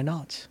or am I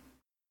not?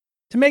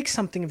 To make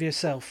something of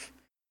yourself.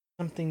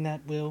 Something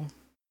that will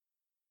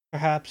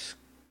perhaps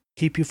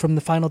keep you from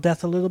the final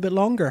death a little bit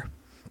longer.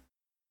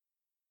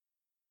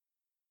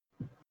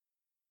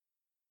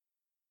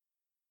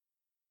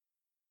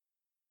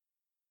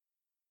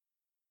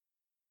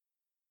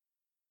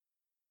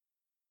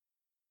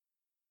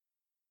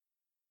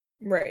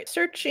 Right.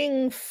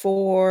 Searching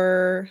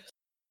for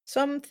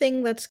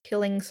something that's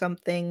killing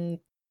something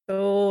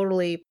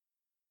totally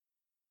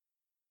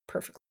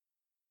perfect.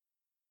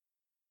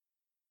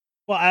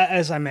 Well,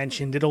 as I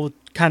mentioned, it'll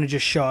kind of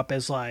just show up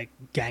as like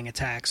gang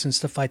attacks and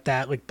stuff like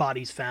that, like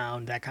bodies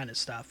found, that kind of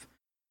stuff.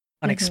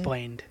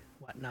 Unexplained,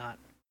 whatnot.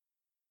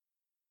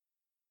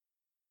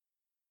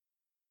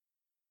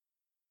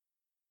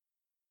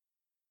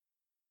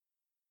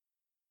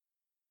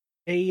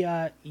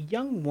 A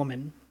young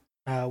woman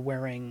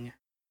wearing,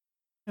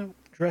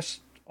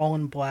 dressed all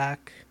in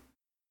black,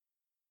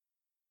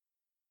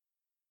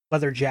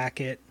 leather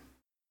jacket,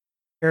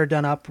 hair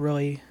done up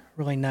really,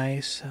 really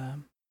nice.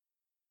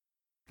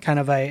 Kind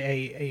of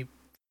a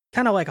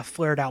kind of like a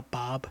flared out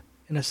bob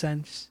in a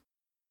sense.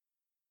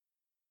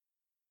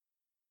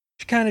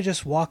 She kind of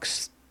just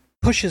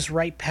pushes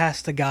right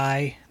past the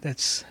guy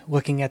that's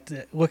looking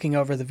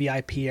over the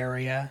VIP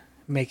area,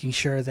 making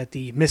sure that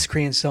the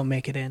miscreants don't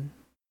make it in.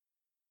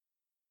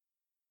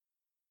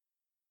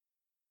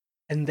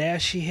 And there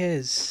she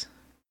is,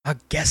 a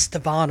guest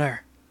of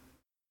honor.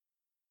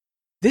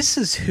 This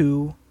is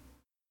who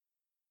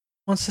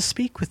wants to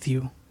speak with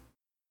you.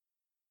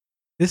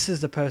 This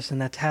is the person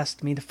that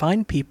tasked me to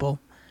find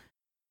people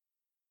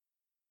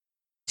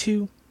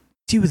to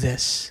do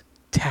this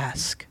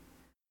task.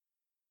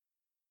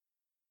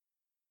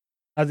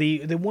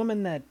 The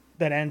woman that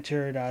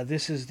entered,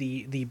 this is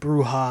the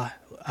Bruja,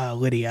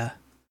 Lydia.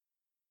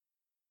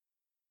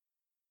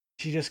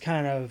 She just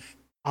kind of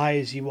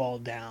eyes you all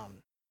down.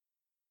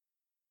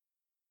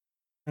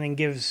 And then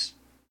gives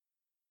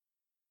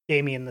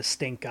Damien the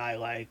stink eye,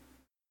 like,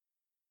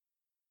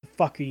 the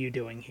fuck are you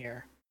doing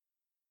here?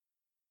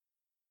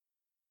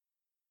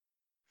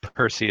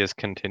 Percy is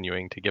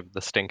continuing to give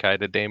the stink eye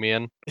to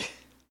Damien.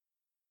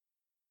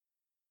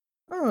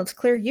 Oh, it's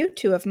clear you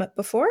two have met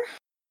before.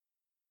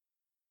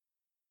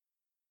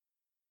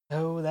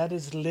 Oh, that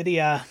is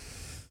Lydia.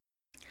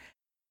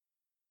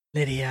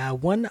 Lydia,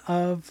 one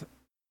of...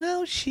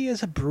 Well, she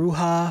is a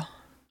Bruja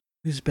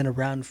who's been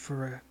around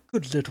for a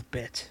good little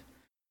bit.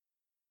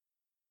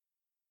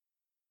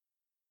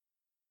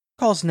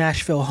 Calls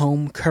Nashville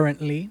home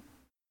currently.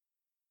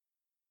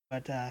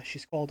 But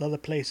she's called other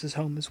places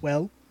home as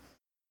well.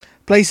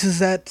 Places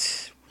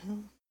that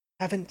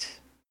haven't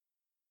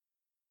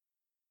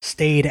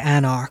stayed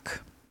anarch,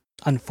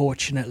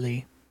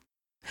 unfortunately.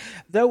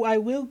 Though I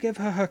will give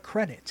her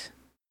credit.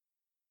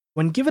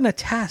 When given a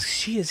task,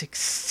 she is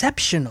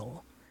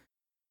exceptional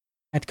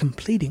at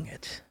completing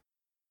it.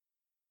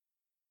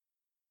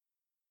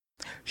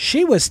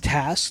 She was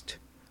tasked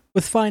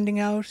with finding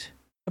out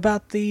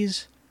about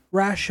these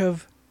rash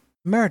of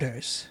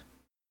murders.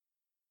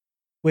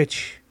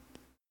 Which,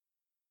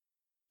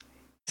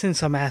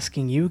 since I'm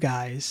asking you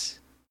guys,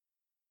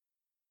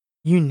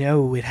 you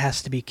know it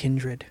has to be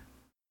Kindred.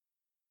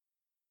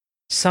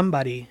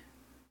 Somebody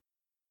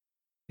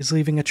is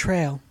leaving a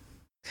trail.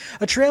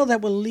 A trail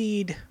that will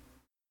lead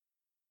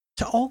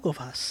to all of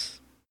us.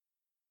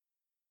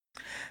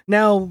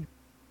 Now,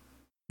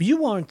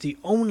 you aren't the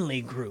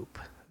only group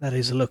that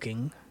is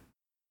looking.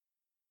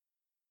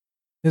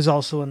 There's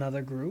also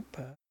another group.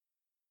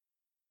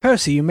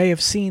 Percy, you may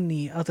have seen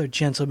the other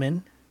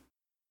gentleman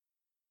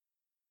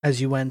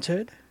as you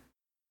entered.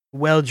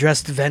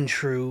 Well-dressed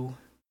Ventrue.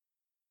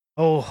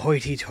 Oh,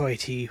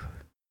 hoity-toity.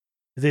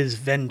 With his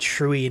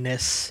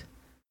Ventruiness.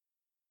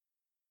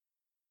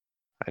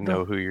 I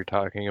know who you're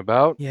talking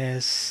about.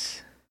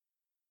 Yes.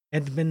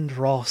 Edmund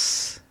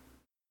Ross.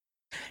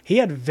 He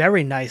had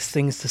very nice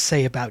things to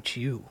say about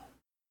you.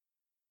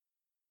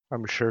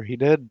 I'm sure he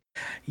did.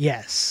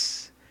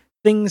 Yes.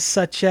 Things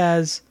such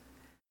as,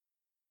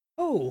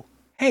 "Oh,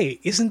 hey,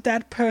 isn't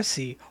that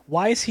Percy?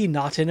 Why is he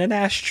not in an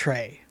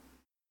ashtray?"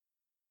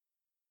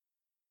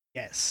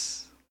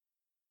 Yes.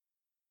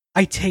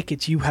 I take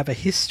it you have a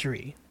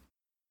history.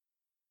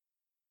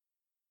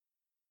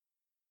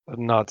 A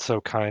not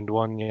so kind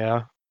one,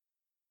 yeah.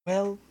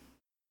 Well,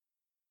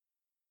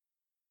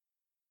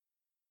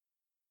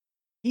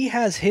 he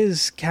has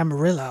his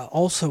Camarilla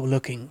also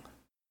looking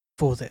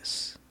for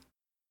this.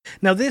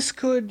 Now, this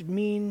could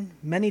mean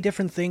many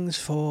different things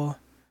for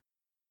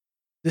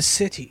the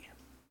city.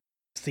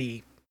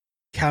 The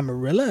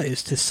Camarilla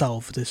is to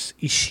solve this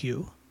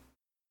issue.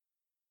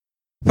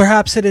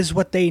 Perhaps it is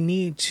what they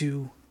need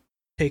to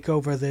take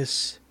over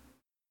this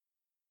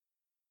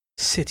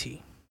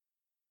city.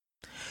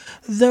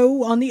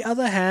 Though, on the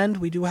other hand,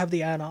 we do have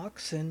the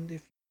Anox, and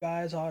if you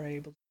guys are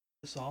able to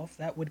pull this off,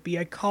 that would be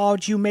a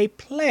card you may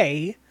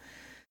play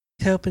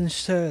to help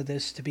ensure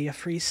this to be a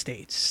free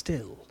state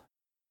still.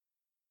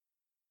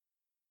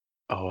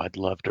 Oh, I'd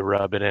love to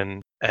rub it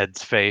in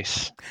Ed's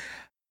face.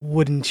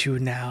 Wouldn't you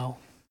now?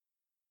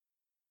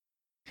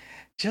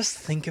 Just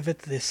think of it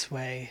this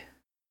way.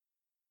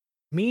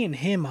 Me and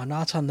him are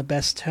not on the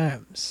best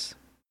terms.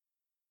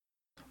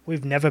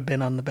 We've never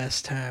been on the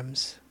best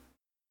terms.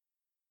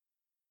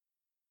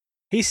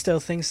 He still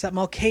thinks that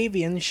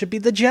Malkavians should be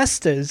the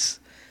jesters,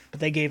 but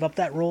they gave up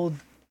that role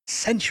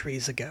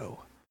centuries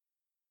ago.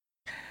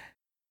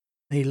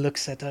 He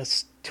looks at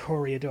us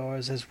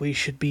Toreadors as we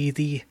should be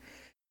the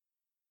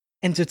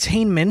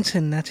entertainment,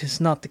 and that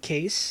is not the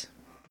case.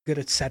 Good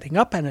at setting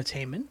up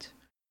entertainment,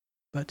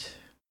 but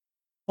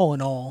all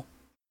in all,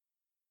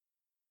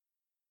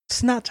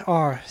 it's not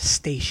our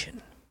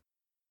station.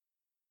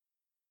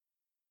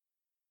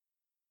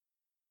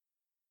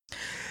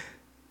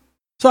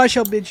 So I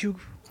shall bid you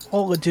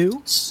all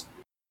adieu. So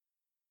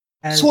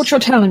what you're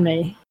telling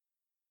me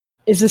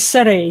is the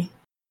city,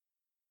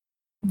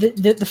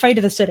 the fate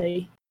of the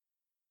city,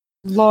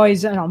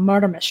 lies in a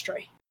murder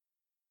mystery.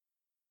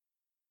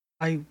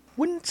 I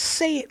wouldn't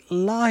say it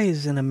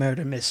lies in a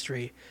murder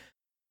mystery.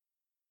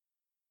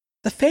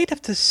 The fate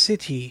of the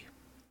city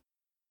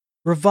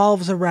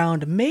revolves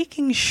around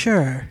making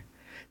sure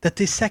that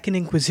the Second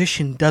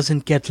Inquisition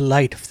doesn't get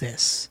light of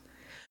this.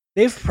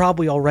 They've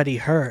probably already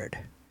heard.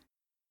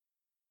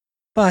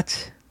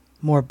 But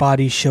more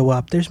bodies show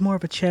up, there's more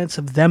of a chance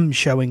of them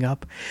showing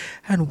up,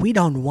 and we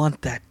don't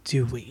want that,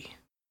 do we?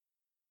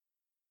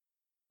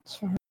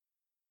 Sorry.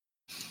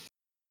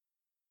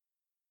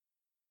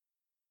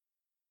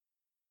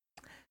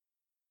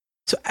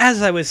 So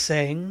as I was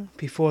saying,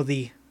 before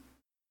the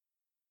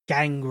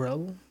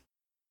gangrel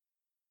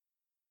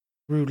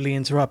rudely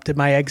interrupted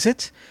my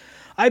exit,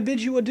 I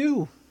bid you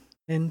adieu,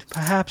 and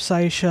perhaps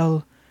I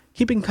shall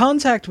keep in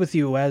contact with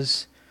you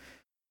as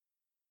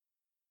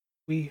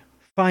we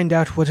find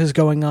out what is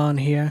going on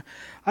here.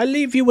 I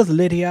leave you with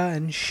Lydia,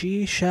 and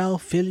she shall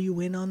fill you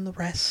in on the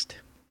rest.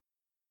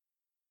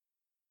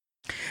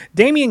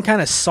 Damien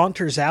kind of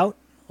saunters out,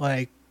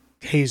 like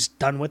he's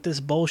done with this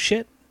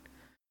bullshit,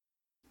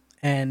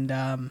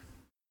 and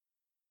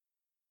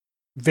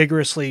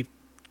vigorously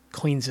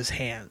cleans his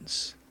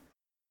hands.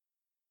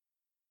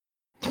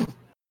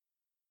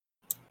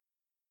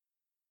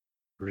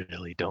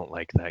 Really don't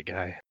like that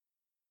guy.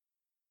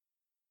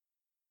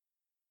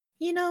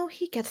 You know,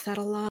 he gets that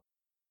a lot.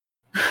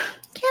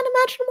 Can't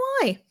imagine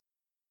why.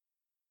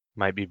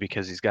 Might be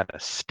because he's got a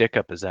stick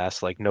up his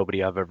ass like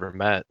nobody I've ever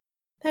met.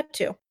 That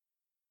too.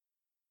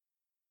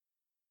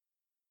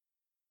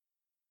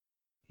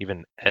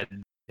 Even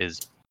Ed is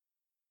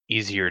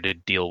easier to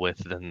deal with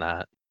than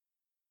that.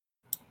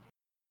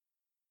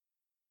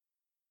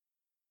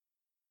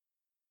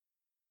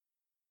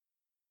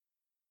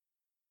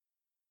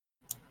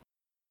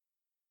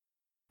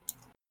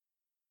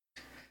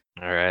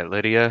 All right,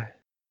 Lydia.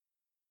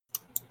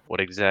 What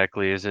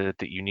exactly is it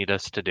that you need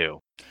us to do?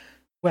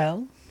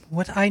 Well,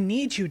 what I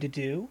need you to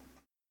do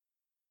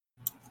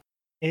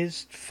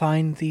is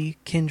find the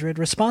kindred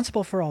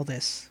responsible for all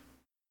this.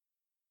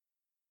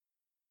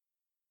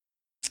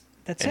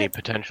 That's Any it.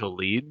 potential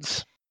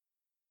leads?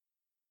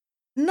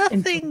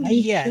 Nothing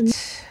Information.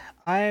 yet.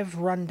 I've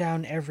run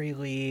down every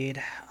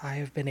lead I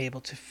have been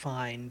able to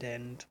find,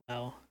 and,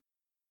 well,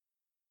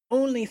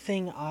 only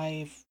thing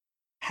I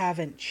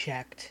haven't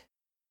checked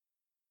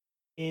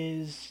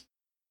is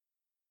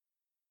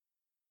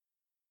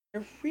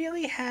I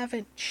really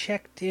haven't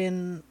checked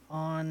in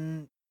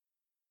on.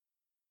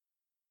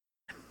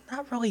 I'm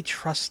not really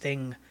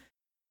trusting.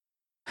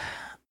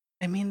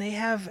 I mean, they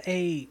have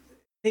a.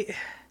 They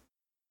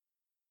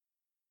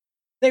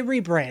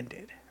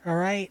rebranded,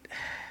 alright?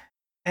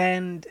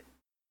 And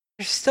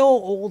there's still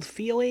old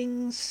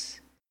feelings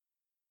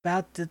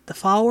about the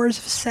followers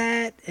of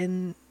Sat,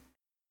 and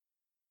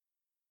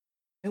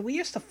we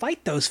used to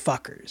fight those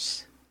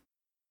fuckers.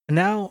 And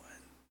now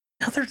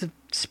they're the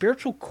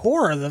spiritual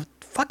core of the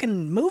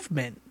fucking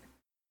movement.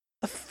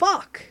 The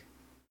fuck?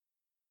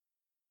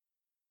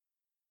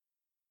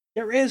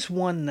 There is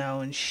one,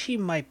 though, and she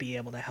might be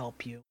able to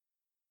help you.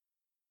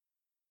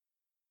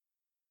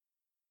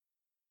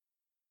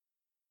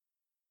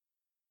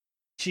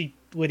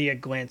 Lydia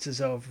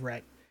glances over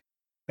at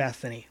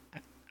Bethany.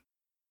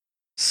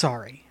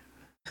 Sorry.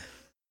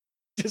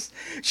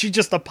 She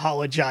just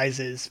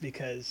apologizes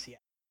because, yeah,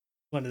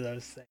 one of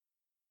those things.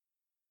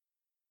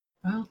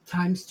 Well,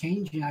 times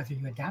change, and either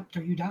you adapt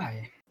or you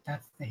die.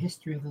 That's the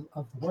history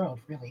of the world,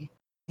 really.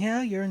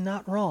 Yeah, you're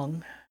not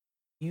wrong.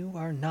 You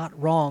are not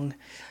wrong.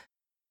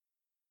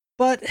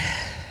 But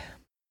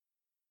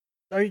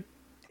are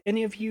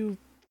any of you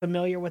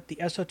familiar with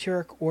the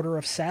Esoteric Order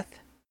of Seth?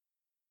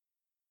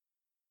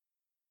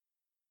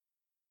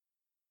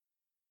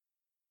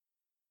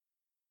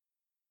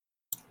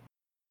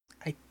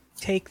 I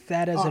take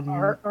that as a...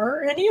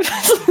 Are any of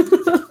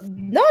us?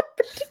 Not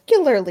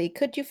particularly.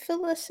 Could you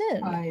fill us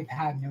in? I've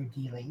had no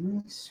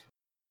dealings.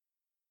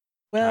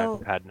 I Well,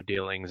 haven't had no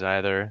dealings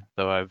either,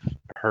 though I've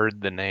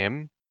heard the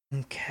name.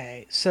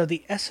 okay. So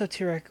the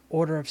Esoteric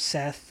Order of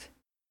Seth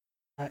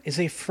is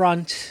a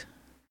front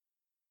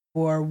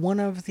for one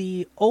of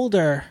the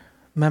older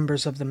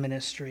members of the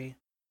ministry,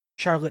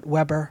 Charlotte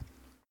Weber.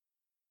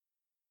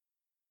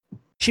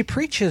 She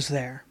preaches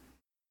there.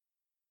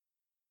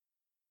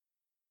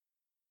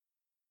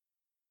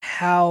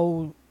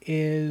 How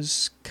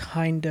is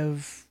kind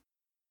of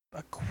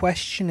a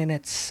question in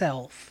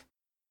itself,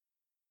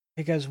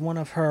 because one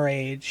of her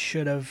age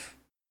should have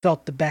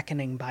felt the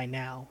beckoning by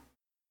now.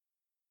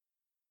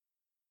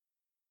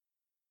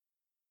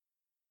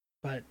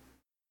 But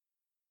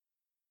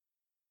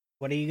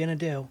what are you gonna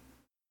do?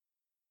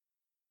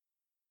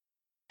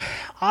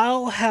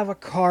 I'll have a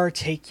car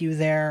take you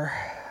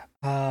there.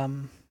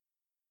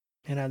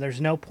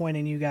 There's no point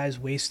in you guys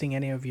wasting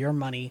any of your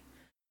money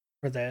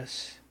for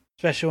this.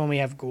 Especially when we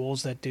have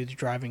ghouls that do the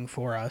driving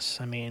for us.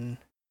 I mean,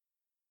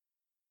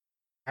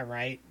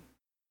 alright.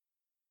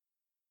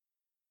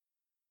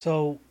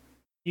 So,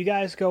 you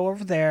guys go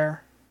over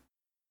there.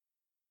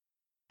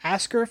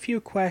 Ask her a few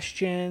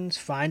questions.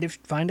 Find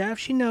out if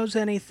she knows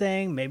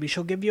anything. Maybe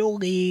she'll give you a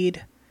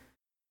lead.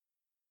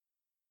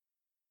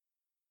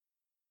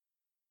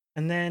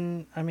 And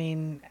then, I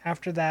mean,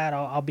 after that,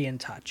 I'll be in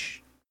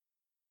touch.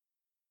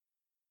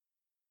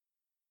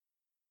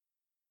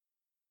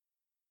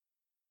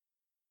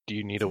 Do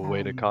you need a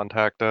way to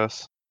contact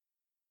us?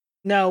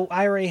 No,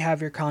 I already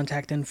have your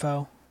contact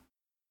info.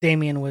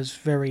 Damien was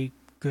very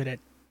good at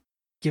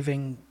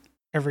giving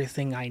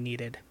everything I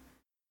needed.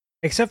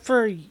 Except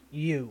for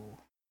you,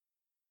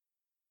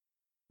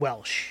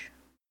 Welsh.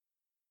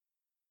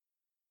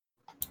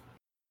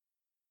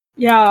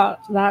 Yeah,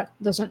 that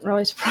doesn't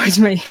really surprise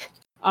me.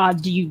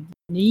 Do you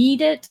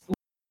need it?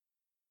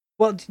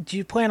 Well, do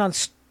you plan on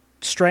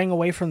straying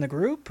away from the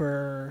group,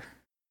 or...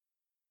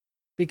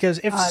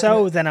 Because if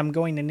so, then I'm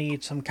going to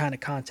need some kind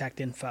of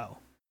contact info.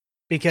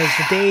 Because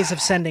the days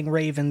of sending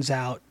ravens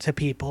out to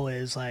people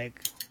is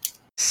like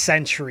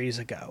centuries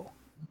ago.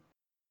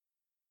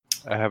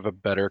 I have a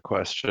better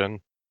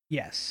question.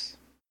 Yes.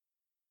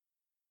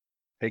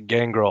 Hey,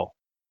 Gangrel,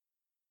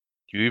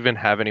 do you even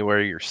have anywhere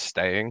you're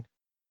staying?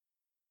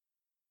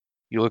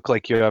 You look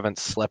like you haven't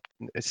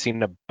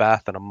seen a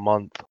bath in a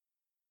month.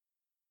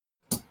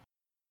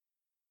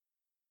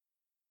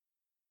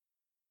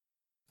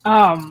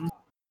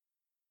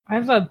 I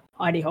have a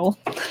hidey hole.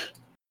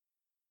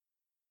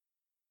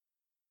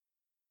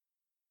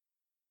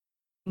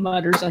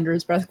 Mutters under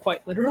his breath,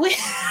 quite literally.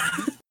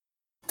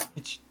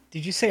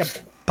 Did you say a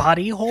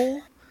body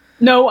hole?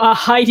 No, a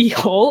hidey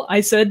hole.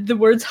 I said the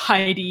words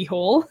hidey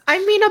hole.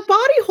 I mean, a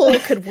body hole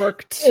could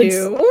work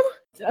too.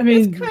 I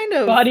mean, it's kind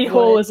of body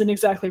hole isn't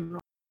exactly wrong.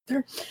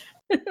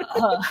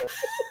 Alright,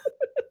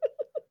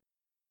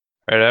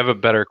 I have a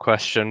better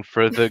question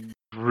for the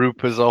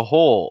group as a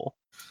whole.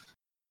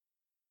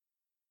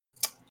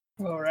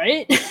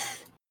 Alright.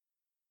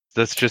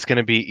 That's just going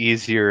to be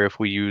easier if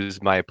we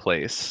use my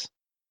place.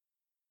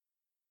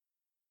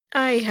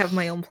 I have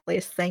my own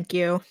place, thank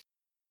you.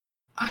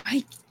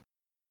 I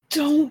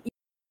don't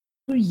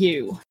know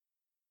you.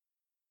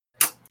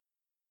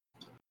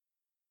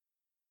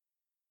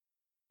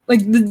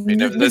 Like, I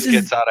mean, if this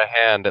gets out of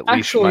hand, at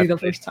least my the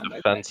place first time is I've met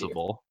you.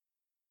 defensible.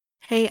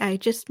 Hey, I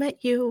just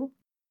met you,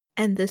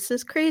 and this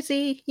is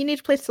crazy. You need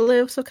a place to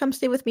live, so come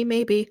stay with me,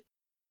 maybe.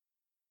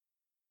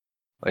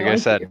 Like I I like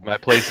said, you. my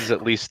place is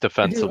at least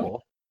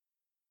defensible.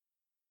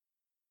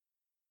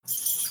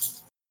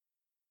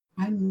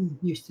 I'm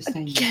used to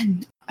saying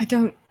Again, I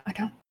don't.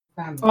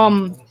 family,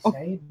 Um, I would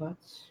say, but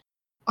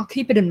I'll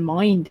keep it in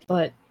mind,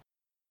 but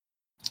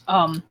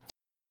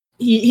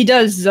he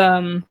does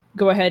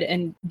go ahead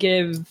and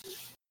give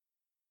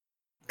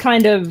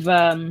kind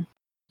of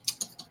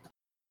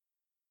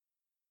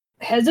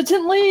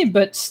hesitantly,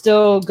 but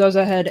still goes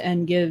ahead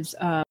and gives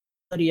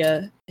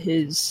Lydia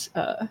his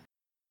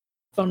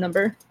phone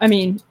number. I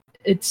mean,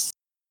 it's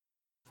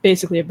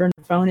basically a burner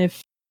phone.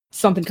 If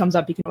something comes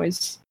up, you can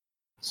always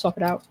swap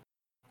it out.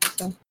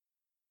 So.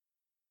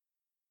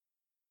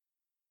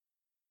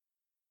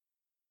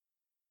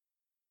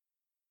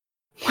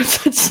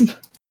 What's that?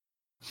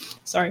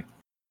 Sorry.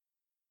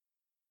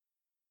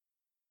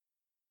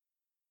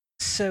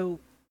 So,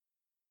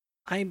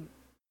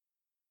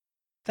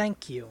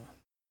 thank you.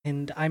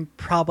 And I'm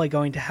probably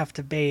going to have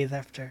to bathe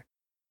after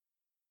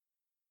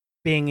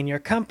being in your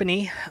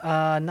company.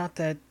 Not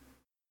that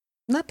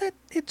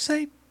it's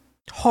a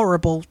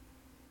horrible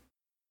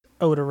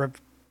odor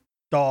of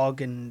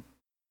dog and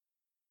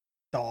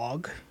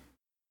dog,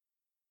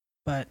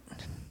 but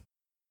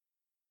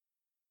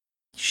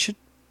you should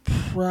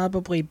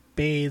probably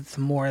bathe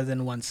more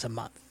than once a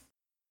month.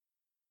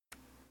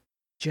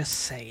 Just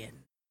saying.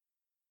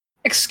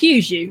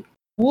 Excuse you.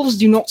 Wolves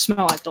do not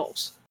smell like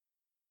dogs.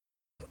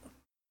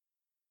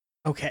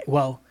 Okay,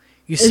 well,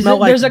 you smell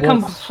like There's a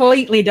wolf.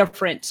 completely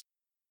difference.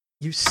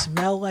 You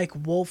smell like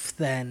wolf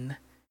then,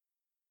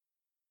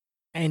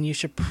 and you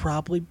should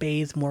probably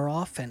bathe more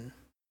often.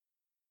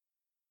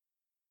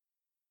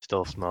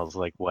 Still smells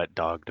like wet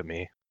dog to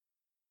me.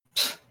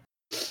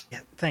 Yeah,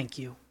 thank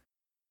you.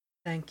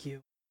 Thank you.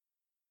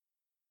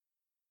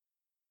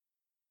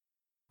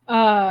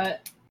 Are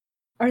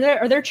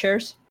there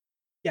chairs?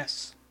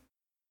 Yes.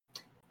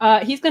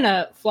 He's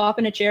gonna flop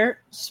in a chair,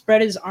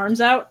 spread his arms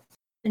out,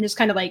 and just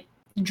kind of like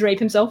drape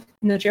himself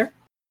in the chair.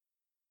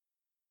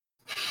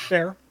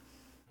 Fair.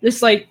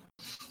 Just like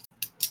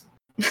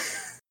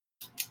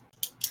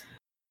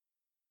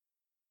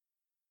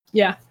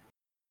yeah.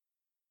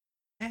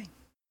 Okay.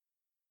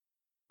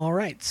 All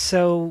right.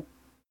 So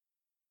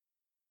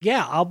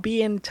yeah, I'll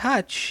be in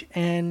touch,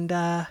 and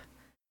there'll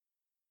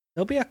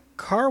be a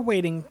car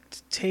waiting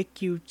to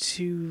take you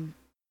to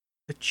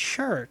the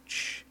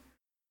church,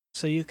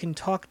 so you can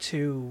talk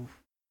to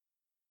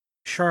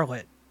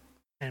Charlotte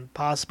and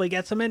possibly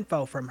get some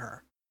info from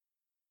her.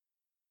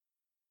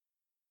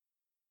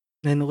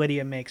 Then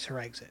Lydia makes her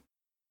exit.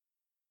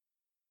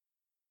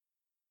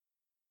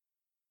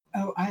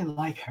 Oh, I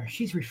like her.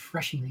 She's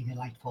refreshingly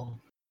delightful.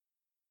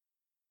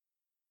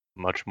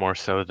 Much more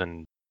so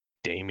than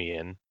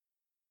Damien.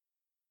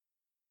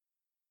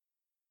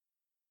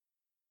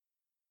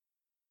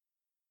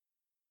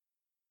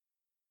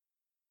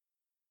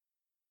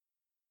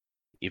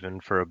 Even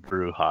for a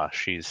Bruja,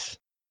 she's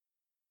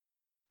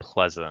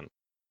pleasant.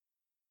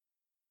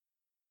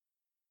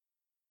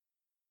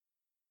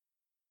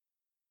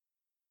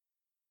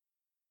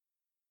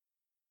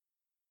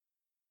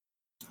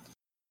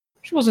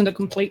 She wasn't a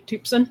complete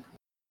Toopson.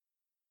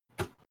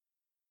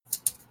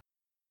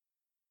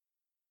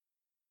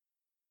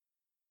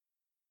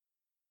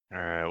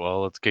 Alright,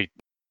 well, let's get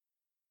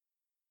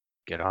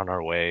on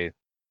our way.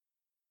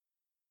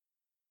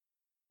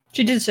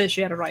 She did say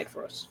she had a ride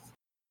for us.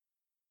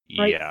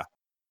 Right.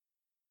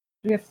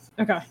 Yeah.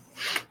 Okay.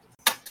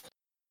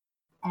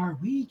 Are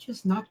we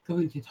just not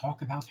going to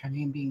talk about her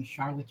name being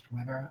Charlotte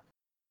forever?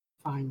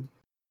 Fine.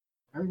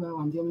 Very well.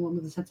 I'm the only one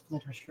with a sense of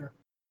literature.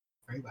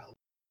 Very well.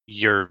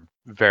 You're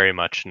very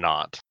much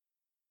not.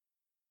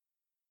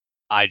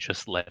 I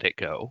just let it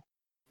go.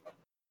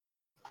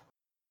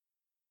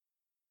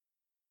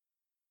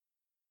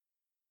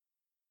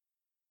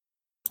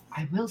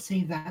 I will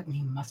say that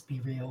name must be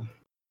real.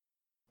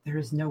 There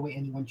is no way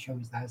anyone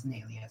chose that as an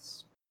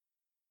alias.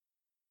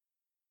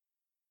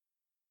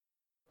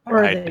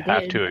 Or I'd they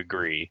have did. to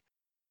agree.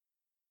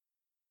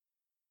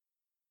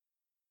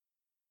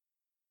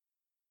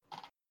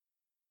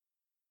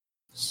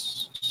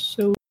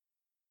 So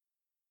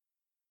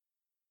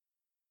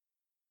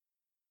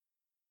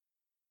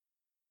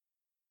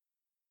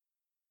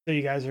So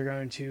you guys are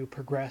going to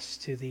progress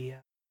to the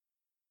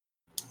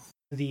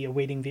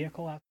awaiting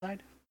vehicle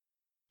outside?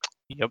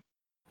 Yep.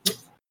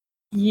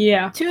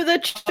 yeah, To the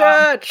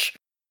church.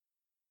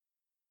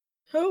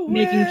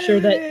 making sure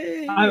that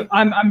Away!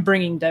 I'm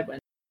bringing Deadwind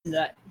in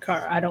that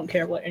car. I don't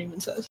care what anyone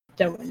says.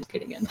 Deadwind is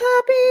getting in.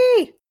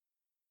 Puppy.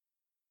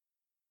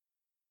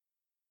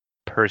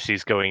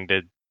 Percy's going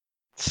to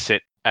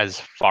sit as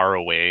far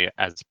away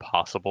as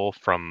possible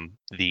from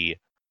the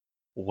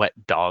wet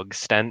dog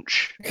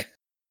stench.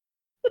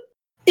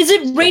 Is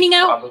it raining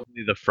out?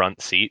 Probably the front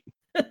seat.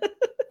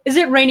 Is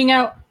it raining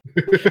out?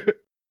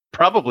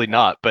 Probably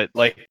not, but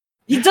like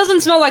He doesn't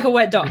smell like a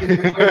wet dog.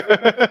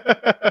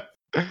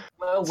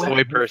 Well, it's the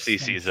way Percy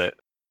sees it.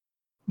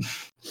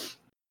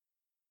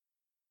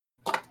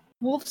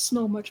 Wolves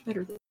smell much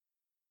better than.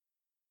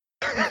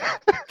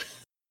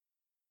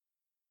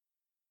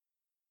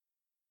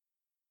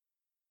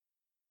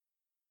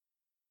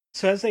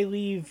 So as they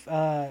leave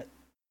the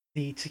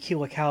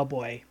Tequila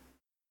Cowboy,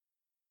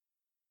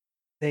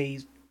 they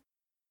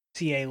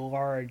see a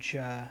large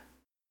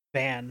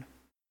van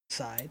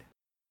outside,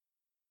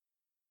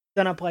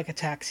 done up like a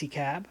taxi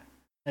cab.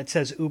 It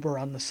says Uber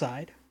on the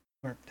side,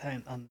 or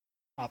on the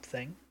top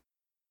thing.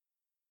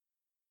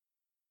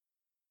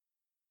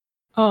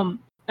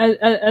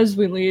 As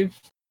we leave,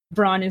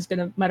 Braun is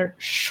gonna mutter,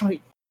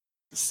 "Shite,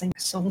 sing a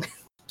song."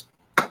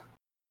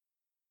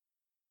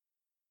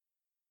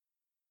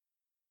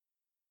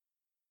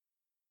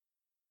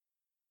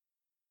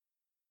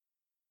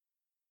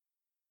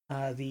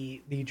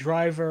 The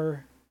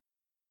driver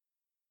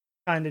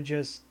kind of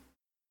just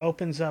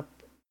opens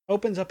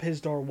up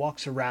his door,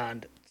 walks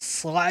around,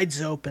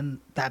 slides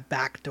open that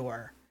back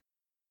door,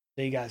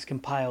 so you guys can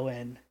pile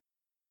in.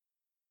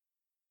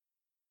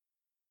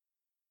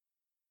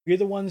 You're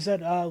the ones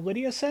that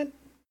Lydia sent?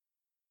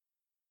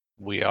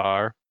 We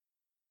are.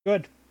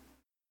 Good.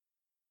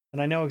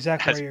 and I know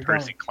exactly As where you're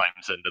Percy going.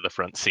 climbs into the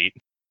front seat.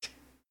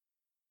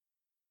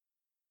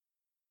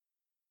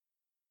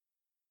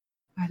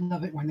 I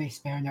love it when they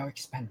spare no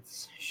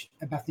expense.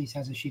 Bethany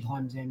says as she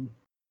climbs in.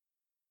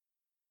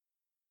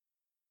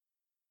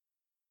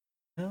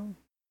 No.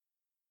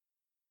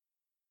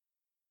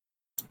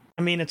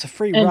 I mean, it's a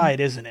free And- ride,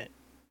 isn't it?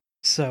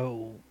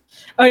 So,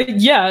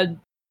 Yeah,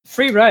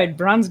 free ride.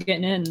 Bron's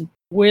getting in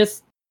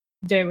with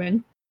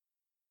Daywin.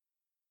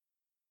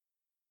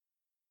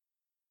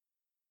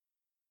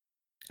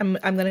 I'm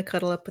gonna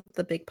cuddle up with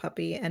the big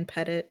puppy and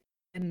pet it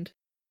and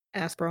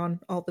ask Braun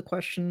all the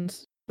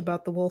questions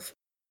about the wolf.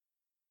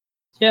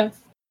 Yeah,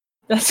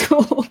 that's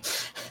cool.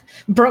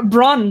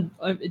 Bron,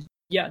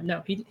 yeah,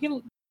 no, he.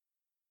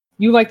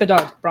 You like the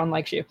dog. Bron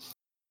likes you.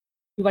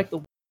 You like the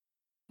wolf,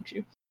 likes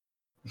you.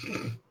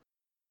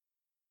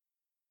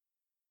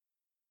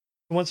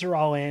 once they're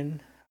all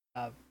in,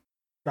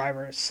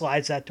 driver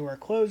slides that door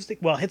closed.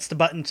 Well, hits the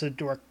button so the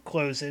door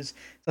closes.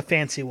 It's a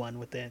fancy one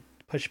with the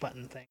push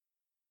button thing.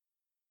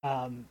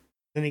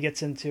 Then he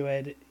gets into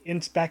it,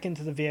 back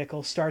into the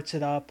vehicle, starts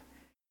it up,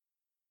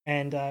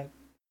 and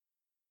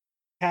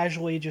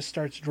casually just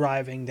starts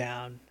driving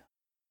down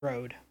the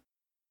road.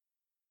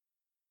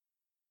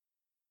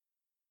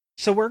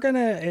 So we're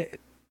gonna,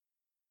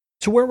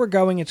 to where we're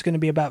going, it's gonna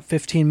be about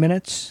 15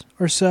 minutes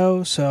or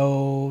so.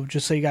 So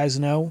just so you guys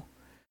know.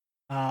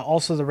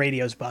 Also, the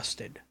radio's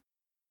busted.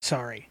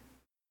 Sorry.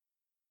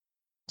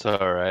 It's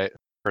alright.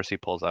 Percy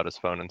pulls out his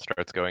phone and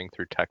starts going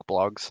through tech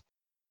blogs.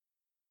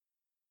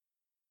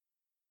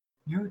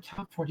 You're a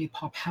top 40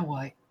 pop. How will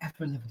I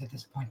ever live with the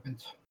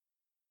disappointment?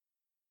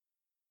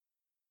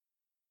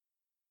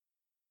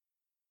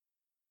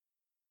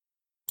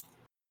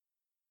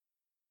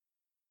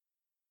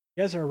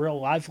 You guys are a real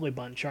lively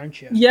bunch,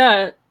 aren't you?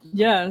 Yeah,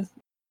 yeah.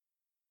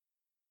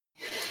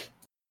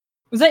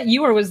 Was that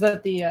you or was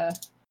that the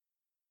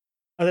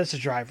Oh, that's a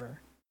driver.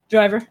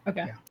 driver?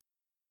 Okay. Yeah.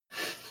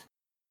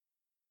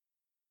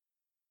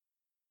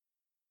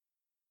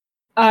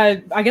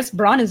 I guess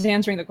Bron is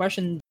answering the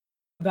question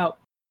about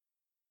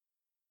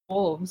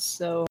wolves,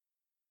 so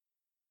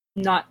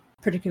not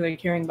particularly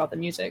caring about the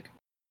music.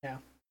 Yeah.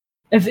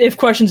 If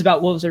questions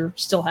about wolves are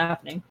still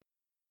happening.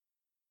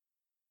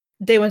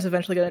 Daywin's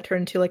eventually gonna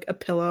turn into like a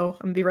pillow.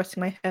 I'm gonna be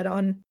resting my head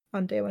on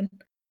Daywin.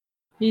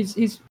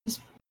 He's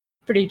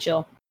pretty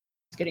chill.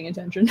 He's getting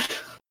attention.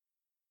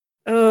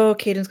 Oh,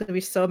 Caden's gonna be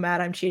so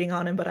mad I'm cheating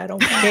on him, but I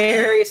don't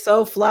care. He's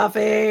so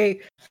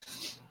fluffy.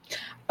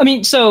 I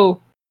mean,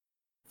 so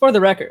for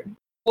the record,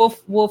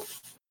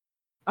 wolf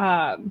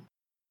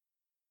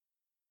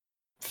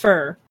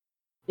fur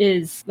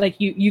is like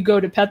you go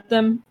to pet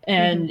them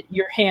and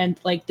your hand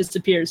like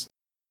disappears.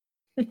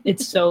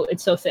 It's so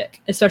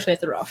thick, especially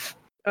at the rough.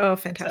 Oh,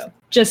 fantastic.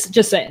 So,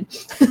 just saying.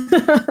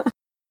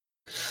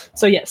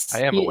 So yes,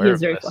 I am he aware is of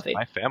very this. fluffy.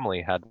 My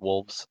family had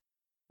wolves.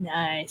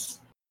 Nice.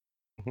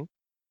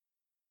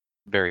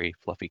 Very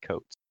fluffy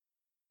coats.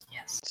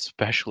 Yes.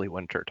 Especially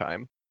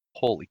wintertime.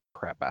 Holy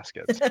crap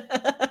baskets.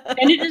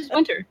 And it is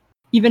winter.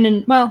 Even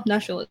in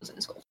Nashville isn't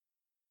as cold.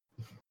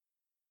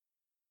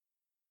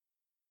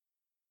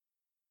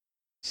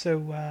 So,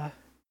 you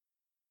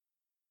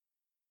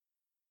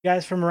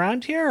guys from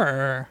around here,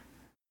 or?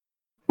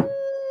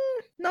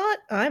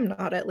 I'm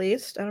not at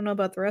least. I don't know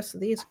about the rest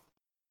of these.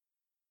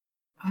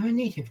 I'm a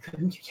native,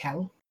 couldn't you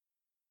tell?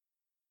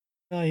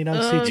 Oh, you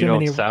don't see You too don't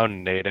many.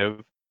 sound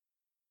native.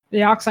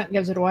 The accent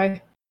gives it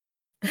away.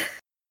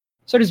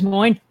 So does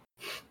Moyne.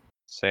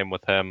 Same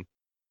with him.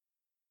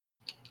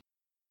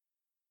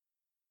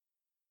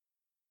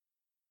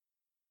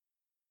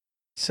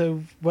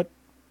 So, what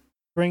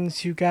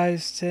brings you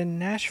guys to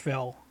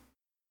Nashville?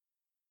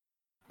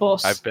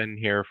 Boss. I've been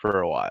here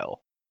for a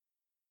while.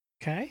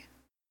 Okay.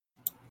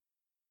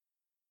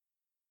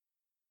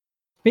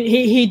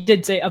 He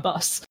did say a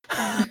bus.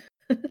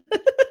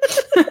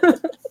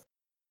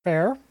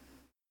 Fair.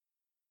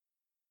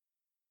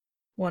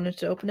 Wanted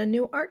to open a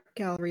new art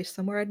gallery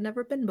somewhere I'd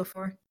never been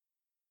before.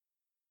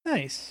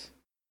 Nice.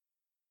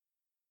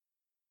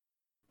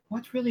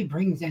 What really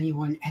brings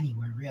anyone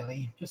anywhere,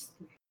 really? Just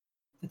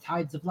the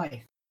tides of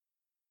life.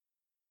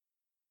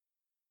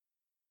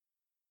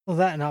 Well,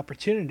 that an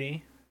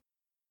opportunity.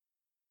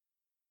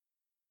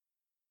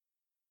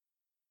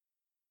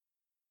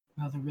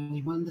 Well, they're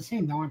really one and the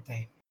same, though, aren't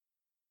they?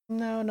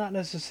 No, not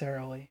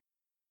necessarily.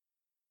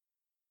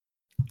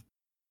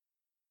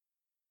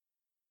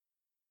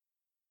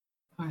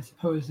 I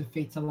suppose the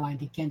fates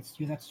aligned against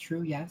you, that's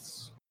true,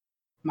 yes.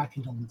 My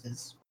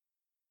condolences.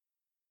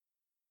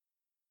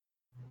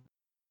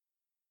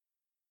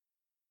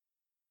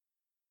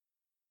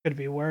 Could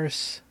be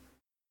worse.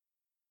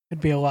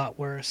 Could be a lot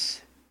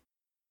worse.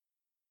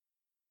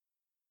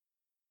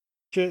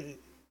 Should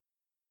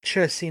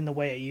have seen the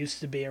way it used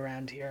to be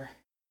around here.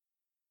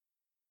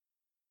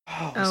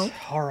 Oh, it was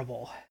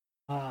horrible.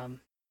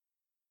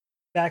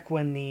 Back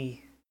when the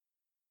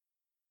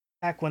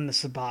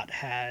Sabbat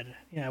had,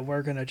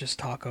 we're gonna just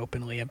talk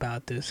openly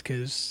about this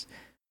because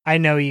I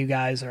know you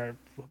guys are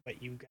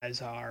what you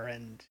guys are,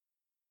 and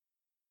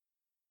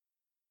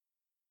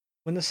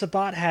when the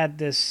Sabbat had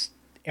this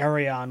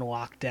area on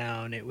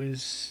lockdown, it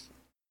was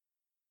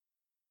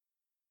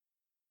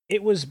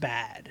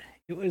bad.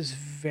 It was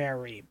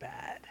very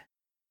bad.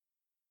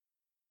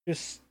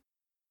 Just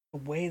the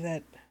way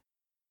that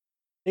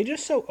they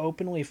just so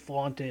openly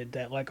flaunted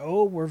that, like,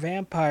 oh, we're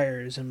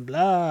vampires and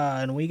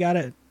blah, and we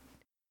gotta.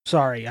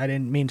 Sorry, I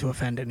didn't mean to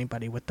offend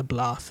anybody with the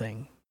blah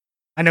thing.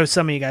 I know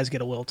some of you guys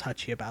get a little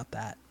touchy about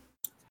that.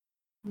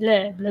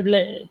 Blah, blah,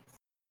 blah.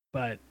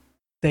 But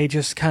they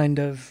just kind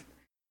of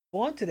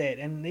wanted it,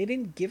 and they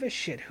didn't give a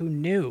shit who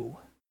knew.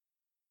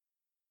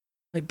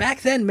 Like,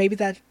 back then, maybe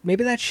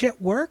that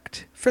shit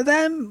worked for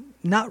them.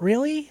 Not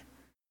really.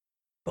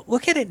 But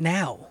look at it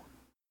now.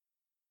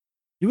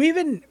 You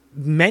even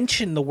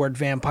mention the word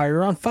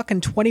vampire on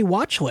fucking 20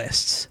 watch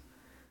lists.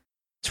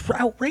 It's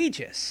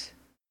outrageous.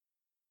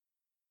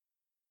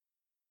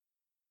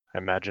 I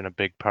imagine a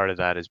big part of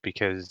that is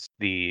because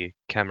the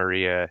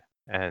Camarilla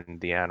and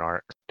the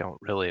Anarchs don't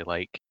really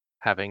like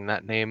having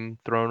that name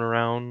thrown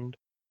around,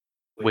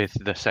 with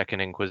the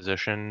Second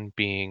Inquisition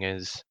being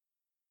as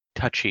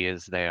touchy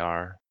as they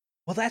are.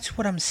 Well, that's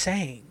what I'm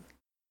saying.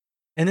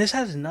 And this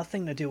has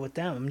nothing to do with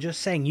them. I'm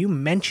just saying, you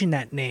mention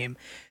that name,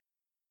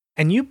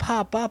 and you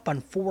pop up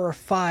on 4 or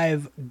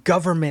 5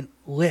 government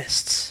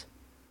lists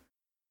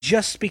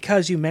just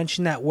because you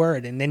mention that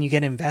word, and then you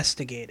get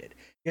investigated.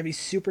 You gotta be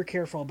super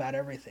careful about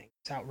everything.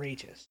 It's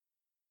outrageous.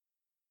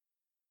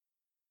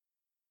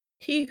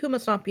 He who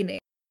must not be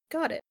named.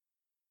 Got it.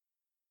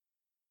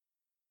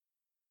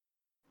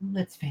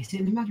 Let's face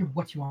it, no matter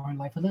what you are in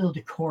life, a little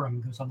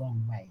decorum goes a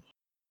long way.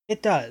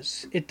 It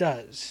does. It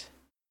does.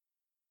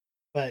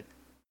 But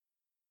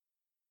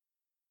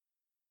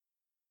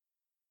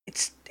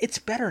it's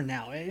better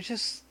now. It's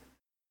just,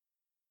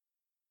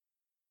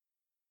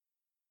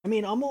 I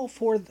mean, I'm all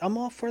for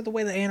the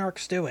way the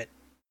Anarchs do it.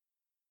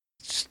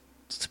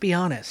 Let's be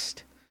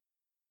honest.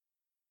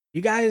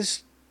 You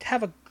guys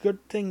have a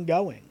good thing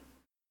going.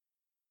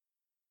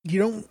 You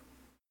don't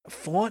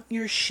flaunt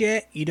your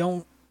shit. You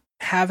don't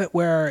have it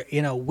where,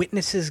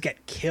 witnesses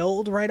get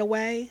killed right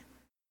away.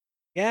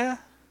 Yeah?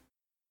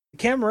 The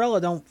Camarilla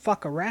don't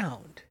fuck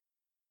around.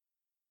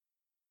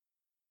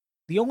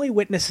 The only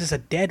witness is a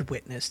dead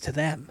witness to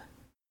them.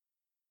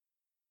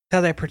 That's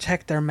how they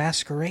protect their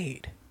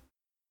masquerade.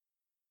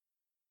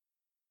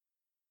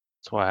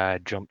 That's why I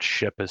jumped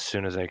ship as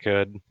soon as I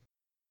could.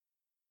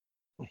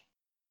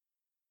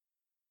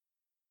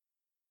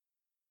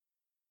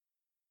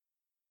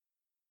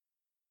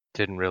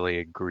 Didn't really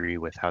agree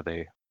with how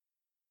they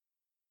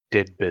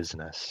did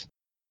business.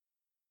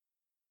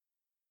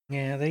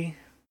 Yeah, they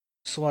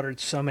slaughtered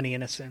so many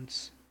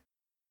innocents.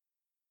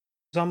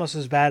 It's almost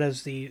as bad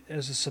as the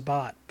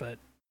Sabbat, but at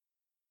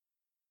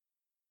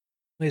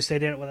least they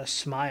did it with a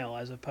smile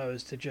as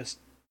opposed to just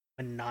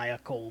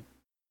maniacal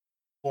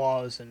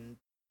claws and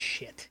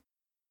shit.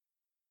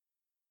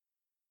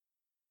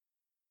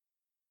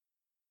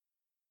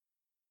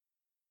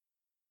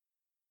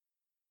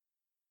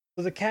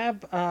 So the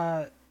cab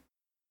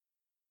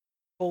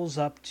pulls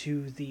up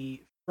to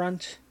the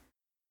front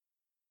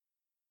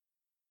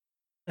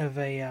of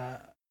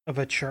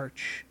a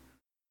church.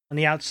 On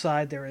the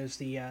outside, there is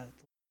the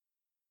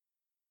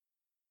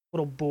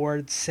little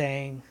board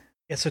saying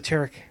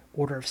Esoteric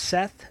Order of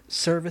Seth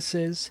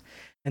services,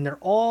 and they're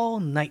all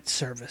night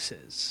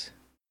services.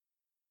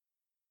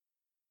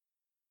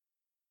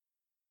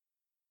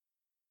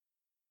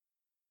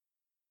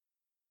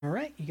 All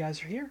right, you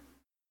guys are here.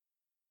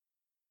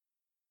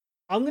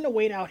 I'm going to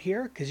wait out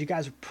here because you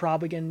guys are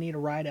probably going to need a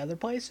ride other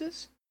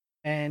places,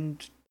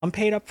 and I'm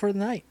paid up for the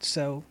night,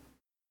 so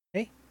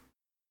hey,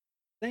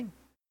 thing.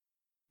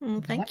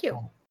 Thank you.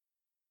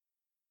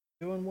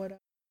 Doing what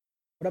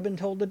I've been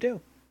told to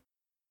do.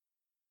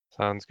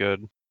 Sounds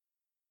good.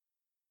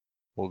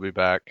 We'll be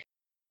back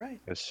Right.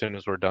 as soon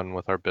as we're done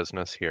with our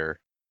business here.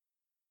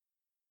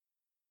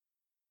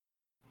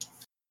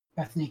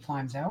 Bethany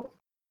climbs out.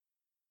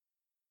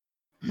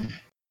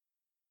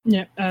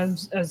 Yep.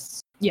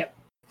 Yep.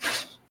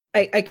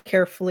 I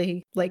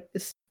carefully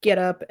just get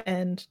up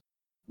and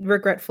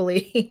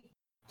regretfully,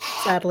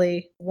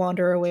 sadly,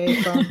 wander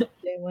away from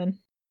Daywin.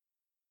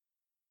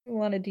 I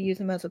wanted to use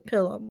him as a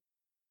pillow.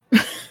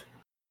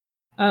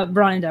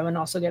 Brian and Devin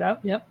also get out.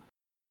 Yep.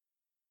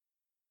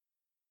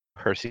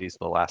 Percy's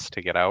the last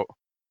to get out.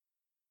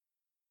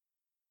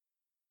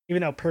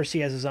 Even though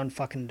Percy has his own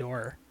fucking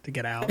door to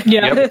get out.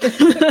 Yeah.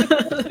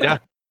 Yeah.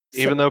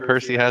 Even though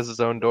Percy has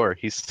his own door,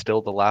 he's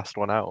still the last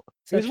one out.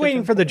 He was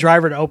waiting for the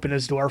driver to open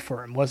his door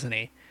for him, wasn't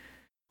he?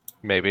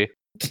 Maybe.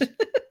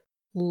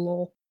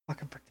 Lol.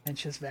 Fucking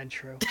pretentious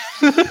Ventru.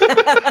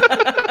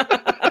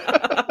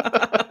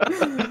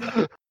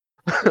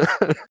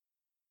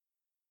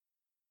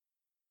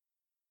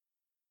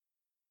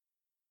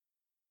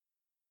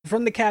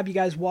 From the cab, you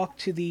guys walk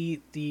to the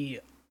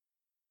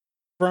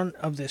front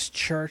of this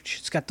church.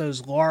 It's got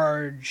those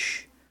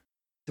large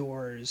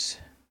doors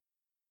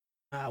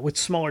with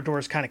smaller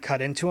doors kind of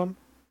cut into them.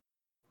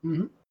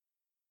 Mm-hmm.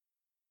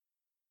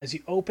 As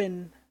you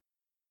open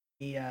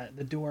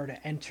the door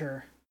to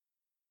enter,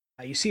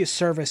 you see a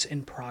service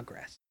in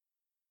progress.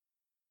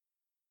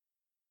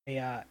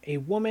 a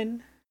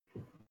woman,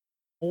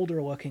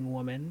 older looking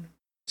woman,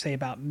 say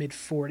about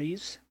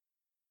mid-40s,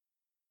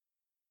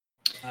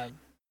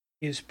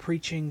 is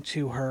preaching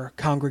to her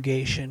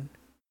congregation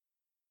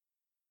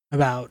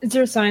about... Is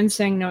there a sign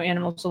saying no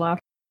animals allowed?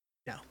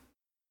 No.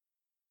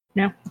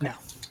 No? No.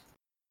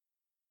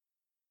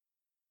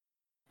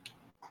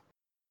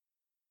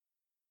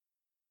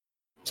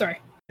 Sorry.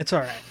 It's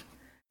all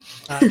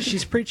right.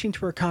 She's preaching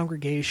to her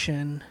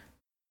congregation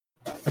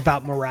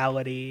about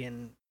morality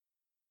and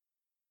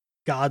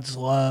God's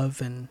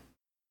love, and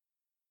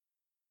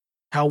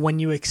how when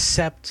you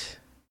accept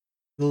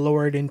the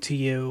Lord into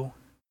you,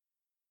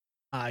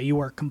 you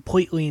are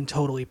completely and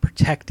totally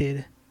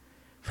protected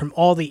from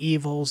all the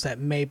evils that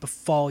may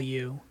befall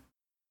you.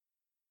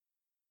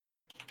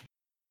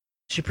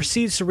 She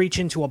proceeds to reach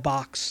into a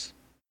box,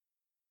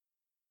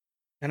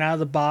 and out of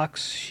the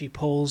box she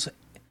pulls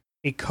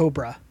a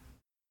cobra.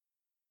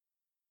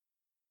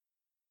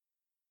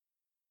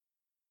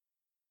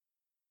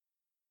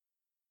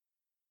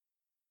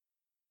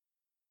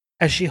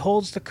 As she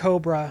holds the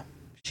cobra,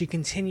 she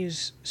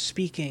continues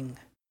speaking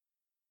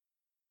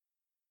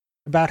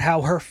about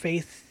how her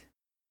faith,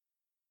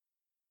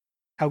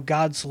 how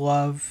God's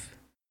love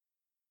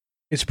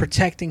is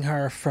protecting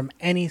her from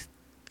any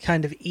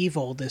kind of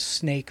evil this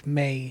snake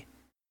may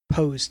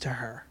pose to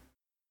her.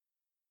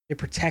 It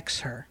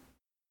protects her.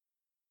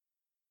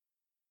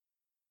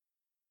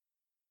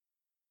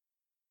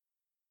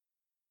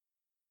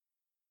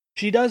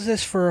 She does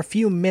this for a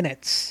few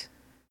minutes.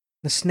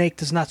 The snake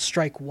does not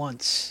strike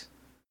once.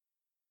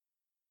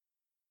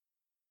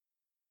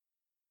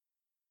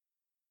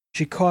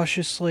 She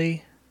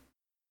cautiously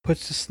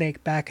puts the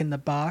snake back in the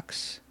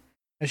box.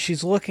 As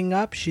she's looking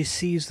up, she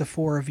sees the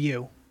four of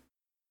you.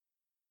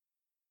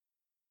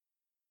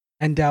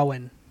 And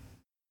Delwyn.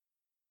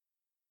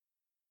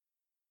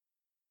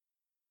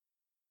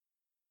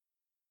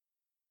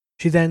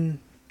 She then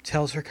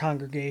tells her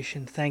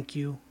congregation, thank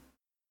you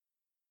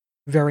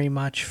very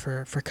much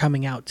for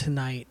coming out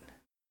tonight.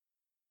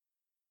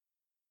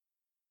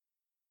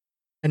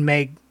 And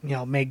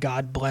may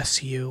God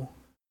bless you.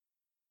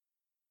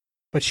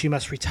 But she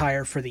must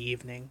retire for the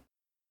evening.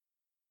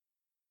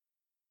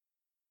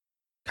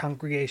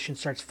 Congregation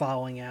starts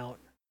following out.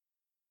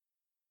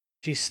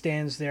 She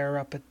stands there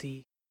up at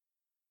the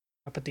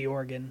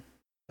organ,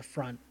 the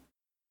front,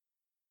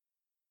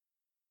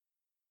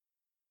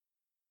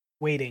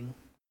 waiting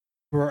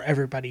for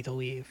everybody to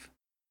leave.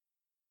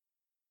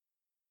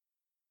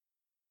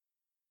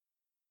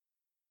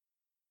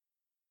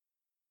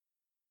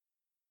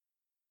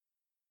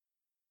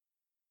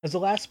 As the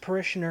last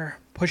parishioner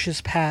pushes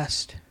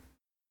past,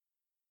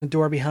 the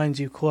door behind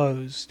you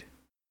closed.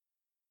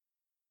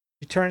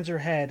 She turns her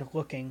head,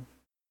 looking.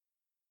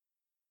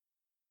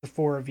 The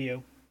four of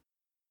you.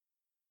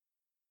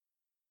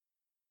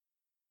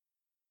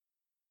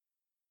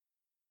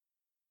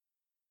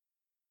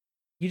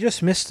 You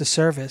just missed the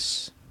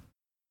service,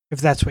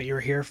 if that's what you were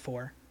here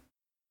for.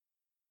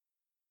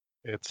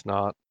 It's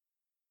not.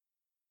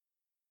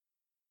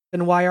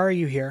 Then why are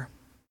you here?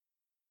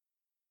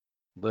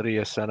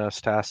 Lydia sent us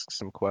to ask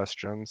some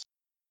questions.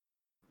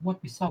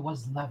 What we saw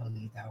was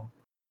lovely, though.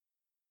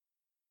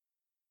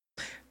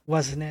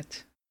 Wasn't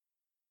it?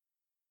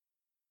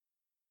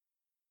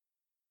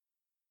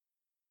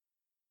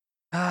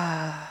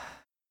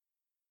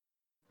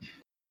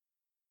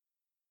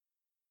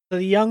 The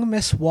young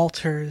Miss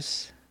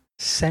Walters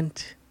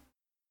sent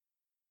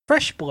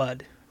fresh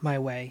blood my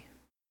way.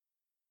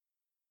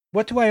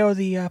 What do I owe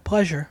the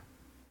pleasure?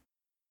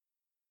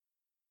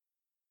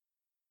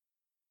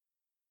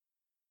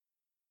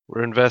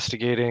 We're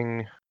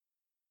investigating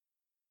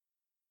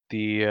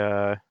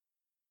the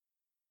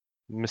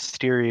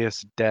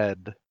mysterious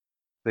dead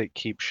that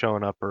keep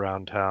showing up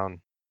around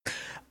town.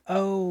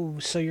 Oh,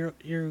 so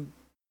you're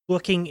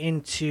looking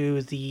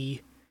into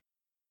the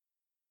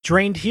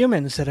drained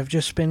humans that have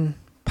just been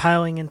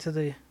piling into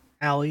the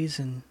alleys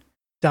and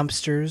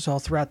dumpsters all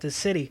throughout this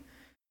city.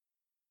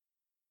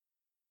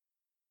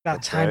 About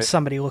That's time right.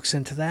 somebody looks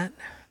into that.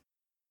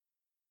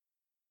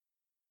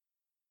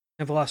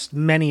 I've lost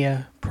many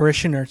a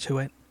parishioner to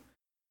it.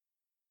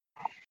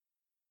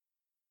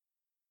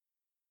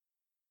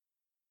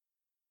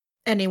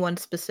 Anyone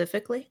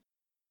specifically?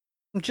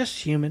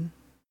 Just human.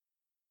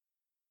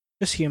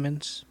 Just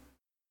humans.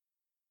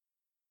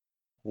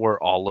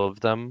 Were all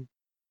of them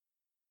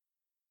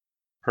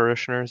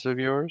parishioners of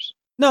yours?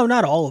 No,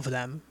 not all of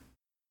them.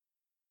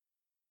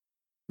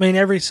 I mean,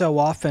 every so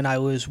often I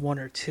lose one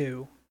or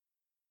two,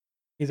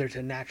 either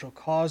to natural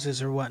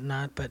causes or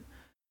whatnot, but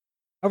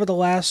over the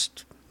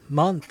last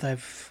month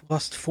I've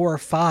lost 4 or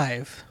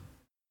 5.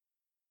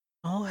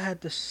 All had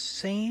the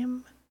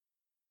same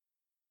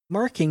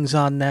markings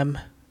on them.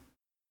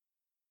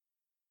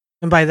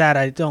 And by that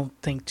I don't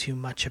think too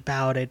much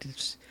about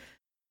it.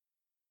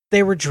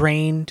 They were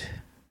drained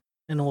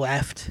and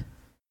left.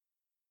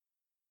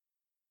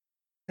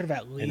 Could have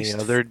at least...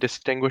 Any other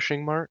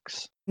distinguishing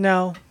marks?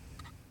 No.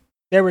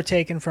 They were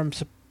taken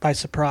by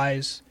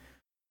surprise.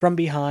 From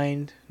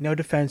behind. No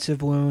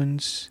defensive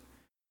wounds.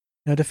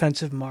 No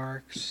defensive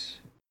marks.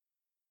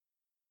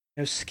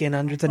 No skin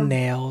under the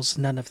nails,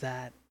 none of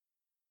that.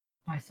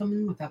 By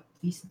someone without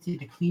decency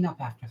to clean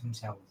up after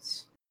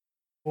themselves.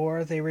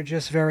 Or they were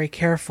just very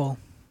careful.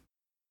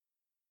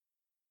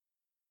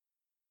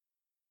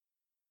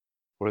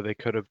 Or they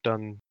could have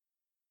done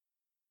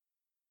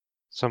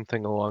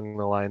something along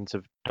the lines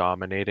of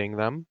dominating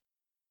them.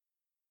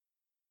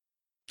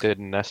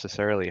 Didn't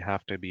necessarily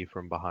have to be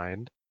from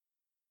behind.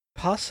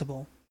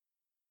 Possible.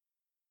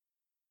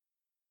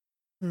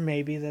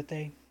 Maybe that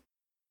they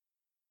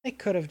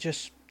could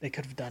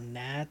have done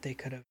that. They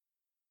could have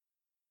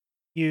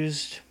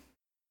used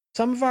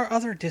some of our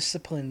other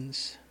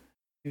disciplines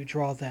to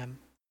draw them.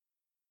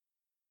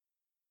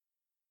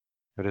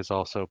 It is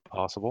also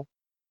possible.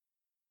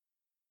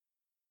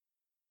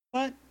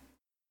 But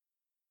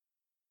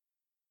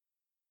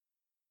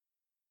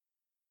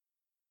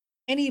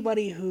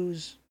anybody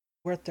who's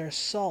worth their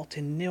salt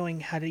in knowing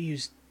how to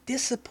use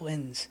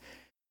disciplines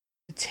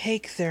to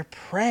take their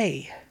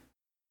prey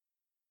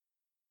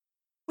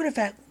would have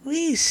at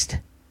least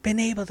been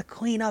able to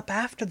clean up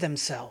after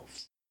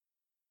themselves.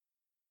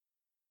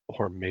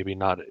 Or maybe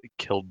not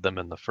killed them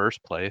in the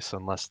first place,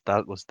 unless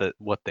that was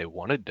what they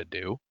wanted to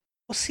do.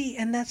 Well, see,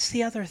 and that's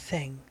the other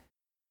thing.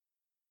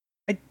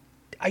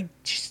 I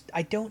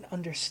don't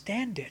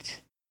understand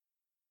it.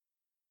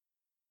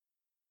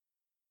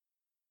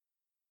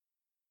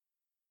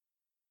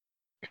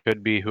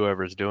 Could be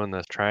whoever's doing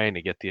this trying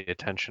to get the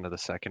attention of the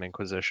Second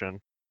Inquisition.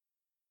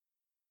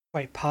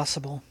 Quite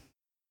possible.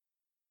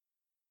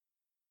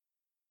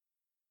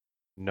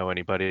 Know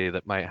anybody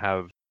that might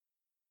have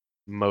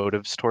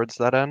motives towards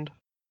that end?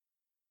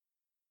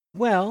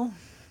 Well,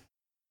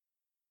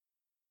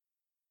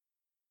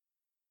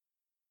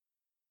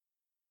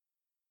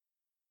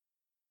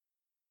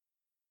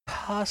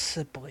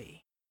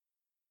 possibly.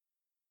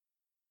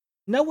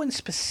 No one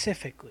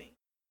specifically.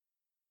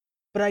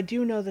 But I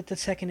do know that the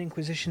Second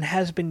Inquisition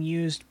has been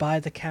used by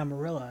the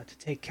Camarilla to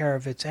take care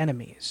of its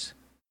enemies.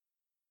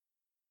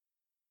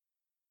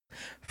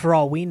 For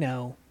all we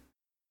know,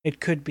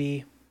 it could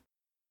be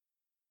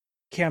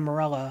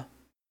Camarilla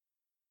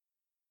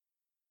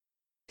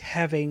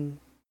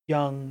having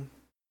young,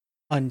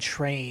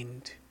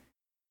 untrained,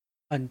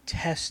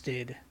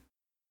 untested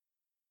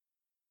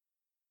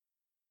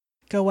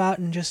go out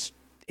and just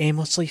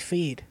aimlessly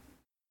feed.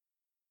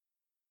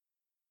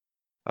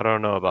 I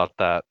don't know about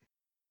that.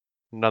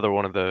 Another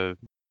one of the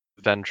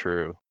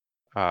Ventrue,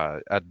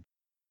 Edmund?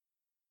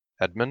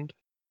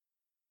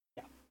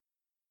 Yeah.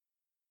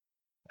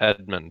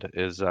 Edmund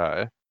is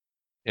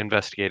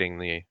investigating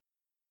the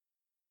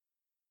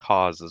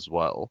cause as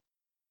well.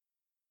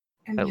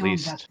 And At beyond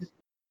least,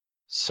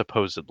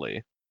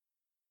 supposedly.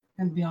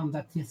 And beyond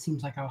that, it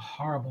seems like a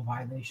horrible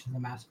violation of the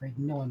Masquerade.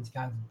 No one's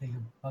got as big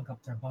a bug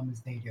up their bum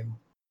as they do.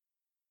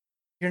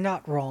 You're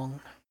not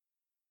wrong.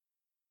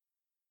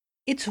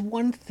 It's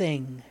one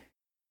thing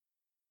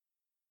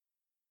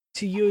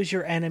to use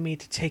your enemy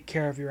to take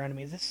care of your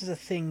enemy. This is a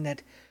thing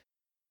that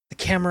the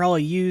Camarilla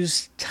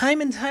used time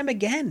and time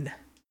again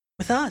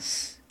with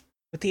us,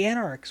 with the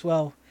Anarchs.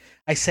 Well,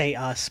 I say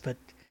us, but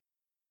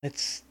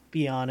let's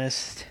be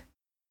honest.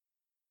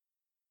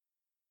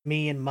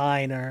 Me and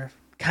mine are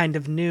kind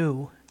of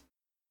new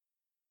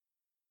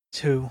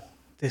to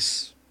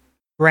this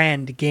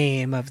grand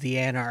game of the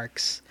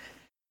Anarchs.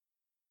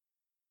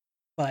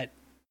 But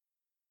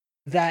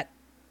that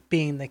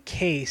being the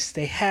case,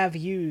 the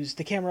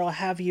Camarilla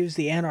have used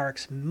the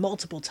Anarchs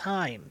multiple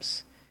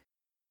times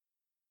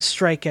to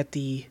strike at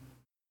the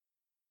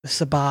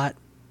Sabbat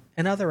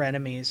and other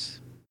enemies.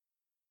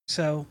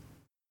 So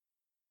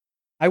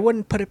I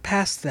wouldn't put it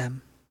past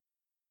them.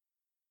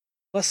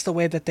 Plus the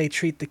way that they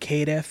treat the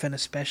Caitiff and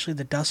especially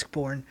the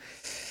Duskborn.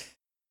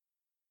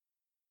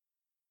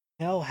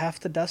 Hell, half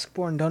the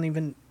Duskborn don't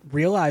even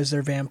realize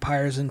they're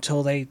vampires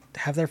until they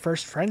have their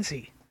first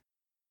frenzy.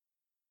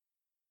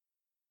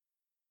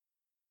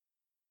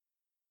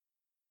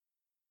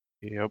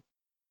 Yep.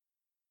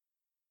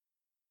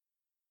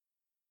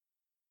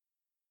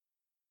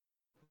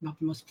 Not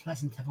the most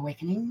pleasant of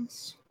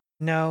awakenings.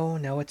 No,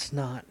 it's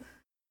not.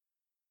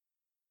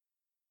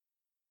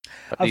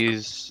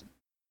 These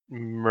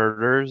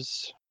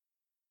murders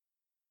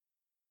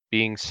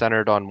being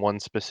centered on one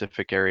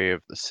specific area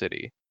of the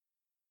city.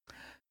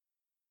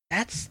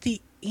 That's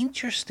the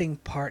interesting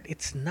part.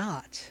 It's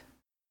not.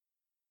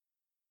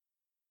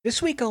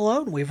 This week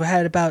alone, we've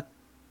had about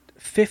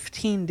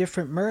 15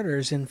 different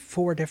murders in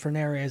 4 different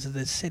areas of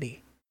the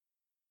city.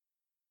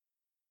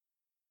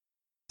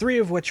 3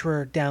 of which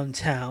were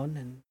downtown,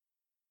 and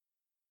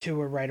 2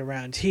 were right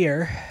around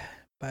here,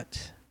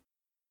 but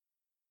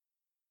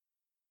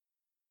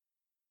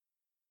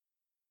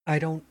I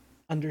don't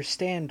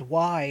understand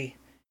why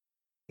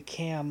the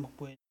Cam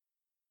would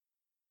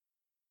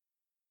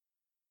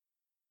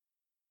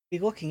be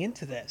looking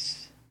into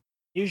this.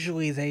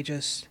 Usually they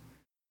just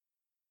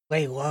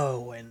lay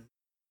low and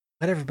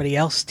let everybody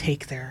else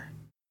take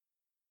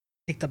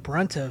the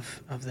brunt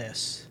of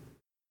this.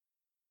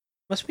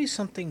 Must be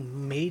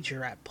something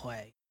major at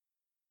play.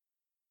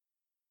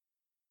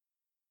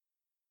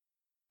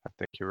 I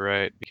think you're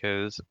right,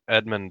 because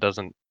Edmund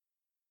doesn't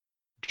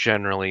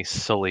generally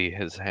sully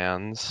his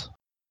hands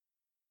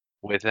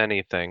with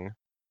anything.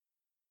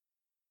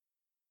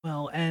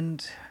 Well,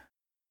 and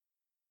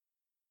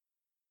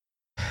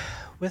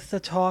with the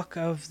talk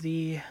of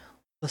the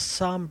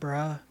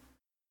Sombra,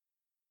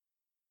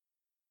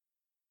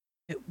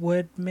 it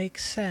would make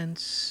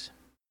sense.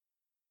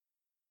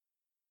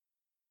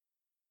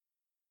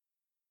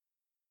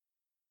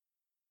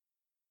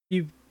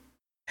 You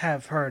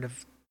have heard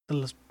of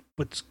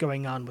what's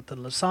going on with the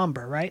La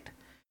Sombra, right?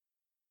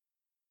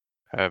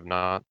 I have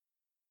not.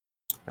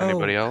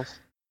 Anybody Oh. else?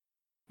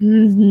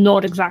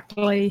 Not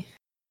exactly.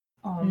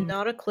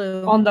 Not a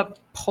clue. On the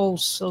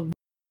pulse of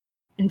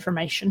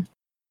information.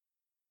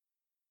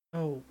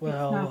 Oh, It's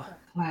well. not a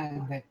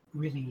clan that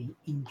really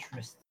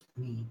interests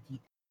me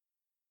deeply.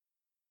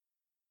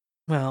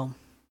 Well,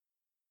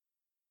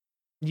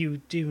 you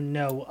do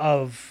know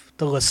of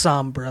the La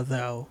Sombra,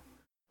 though.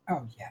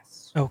 Oh,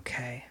 yes.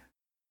 Okay.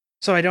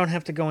 So I don't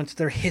have to go into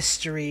their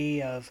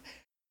history of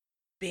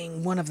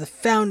being one of the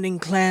founding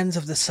clans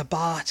of the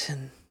Sabbat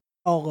and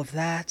all of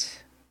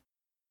that.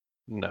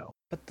 No.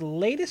 But the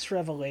latest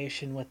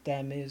revelation with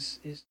them is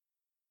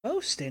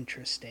most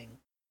interesting.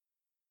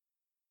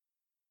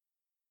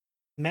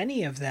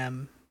 Many of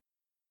them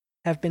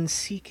have been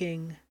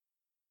seeking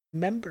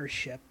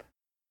membership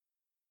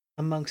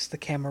amongst the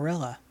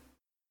Camarilla.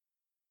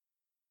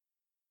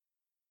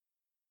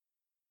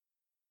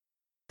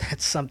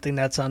 That's something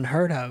that's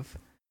unheard of.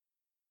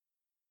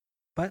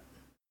 But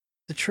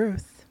the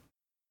truth.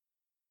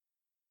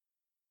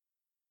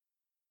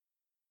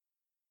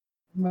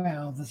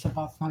 Well, the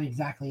Sabbath's not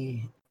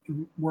exactly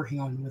working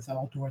on with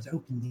all doors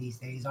open these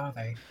days, are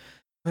they?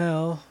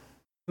 Well,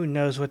 who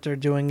knows what they're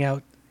doing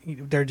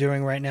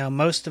right now.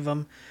 Most of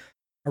them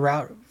are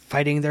out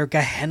fighting their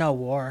Gehenna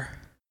war.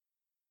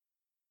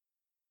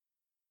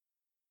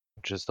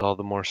 Which is all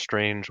the more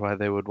strange why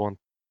they would want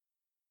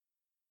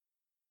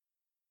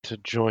to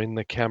join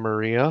the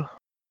Camarilla.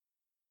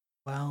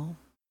 Well,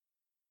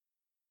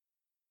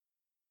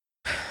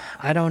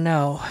 I don't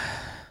know.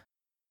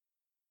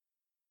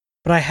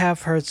 But I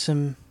have heard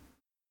some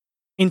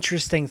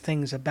interesting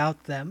things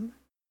about them.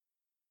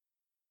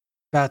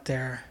 About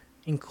their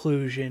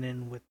inclusion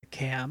in with the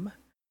Cam.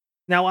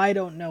 Now, I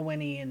don't know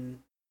any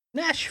in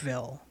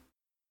Nashville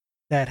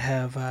that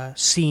have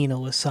seen a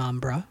La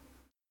Sombra.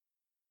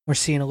 Or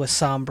seen a La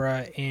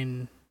Sombra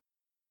in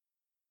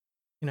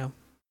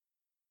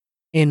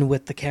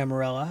with the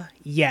Camarilla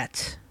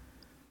yet.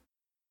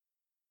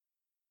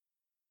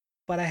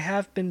 But I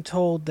have been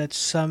told that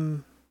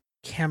some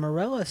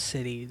Camarilla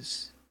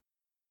cities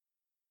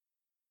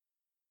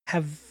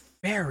have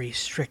very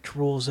strict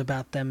rules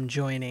about them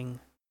joining,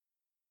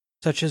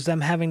 such as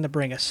them having to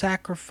bring a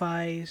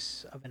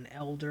sacrifice of an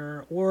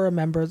elder or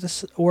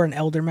an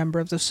elder member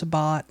of the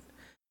Sabbat.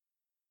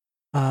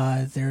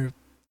 They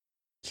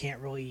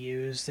can't really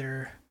use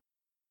their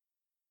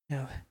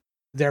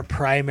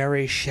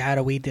primary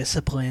shadowy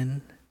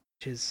discipline,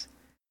 which is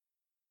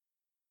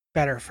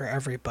better for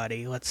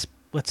everybody. Let's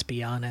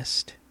be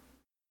honest.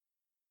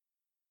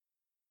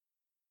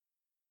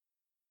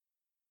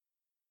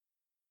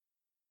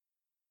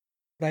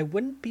 But I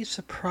wouldn't be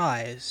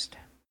surprised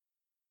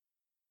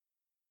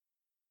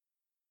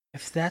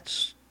if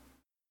that's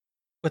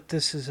what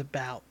this is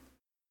about.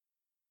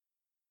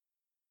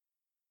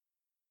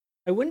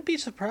 I wouldn't be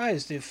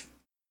surprised if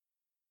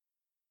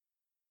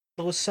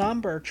the La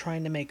Sombra are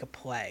trying to make a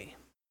play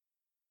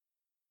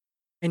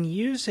and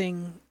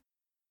using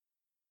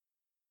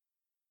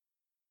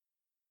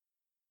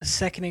a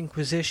Second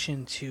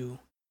Inquisition to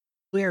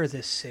clear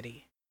this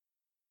city.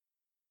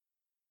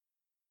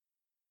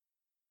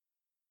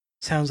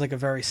 Sounds like a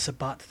very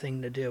Sabbat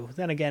thing to do.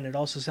 Then again, it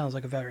also sounds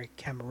like a very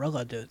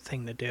Camarilla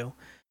thing to do.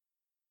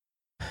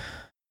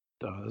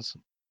 Does.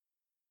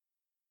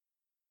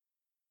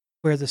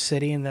 Clear the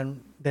city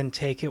and then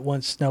take it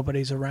once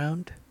nobody's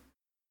around.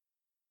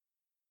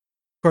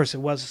 Of course,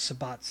 it was a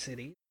Sabbat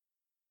city.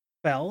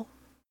 Fell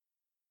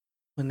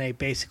when they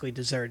basically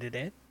deserted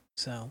it.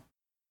 So,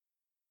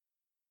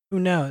 who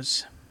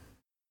knows?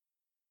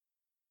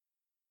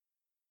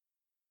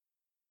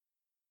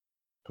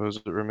 Suppose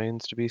it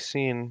remains to be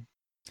seen.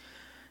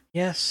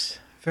 Yes,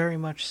 very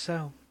much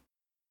so.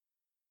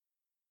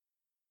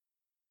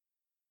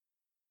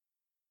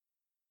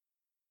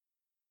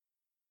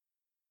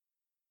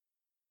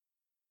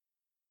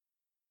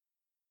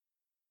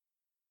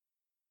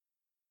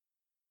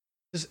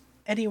 Does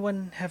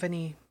anyone have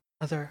any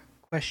other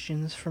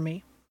questions for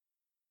me?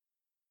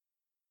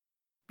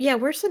 Yeah,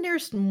 where's the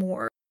nearest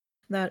morgue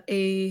that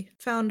a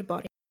found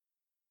body?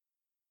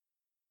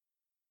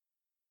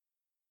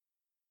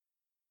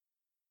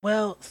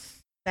 Well,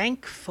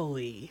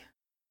 thankfully,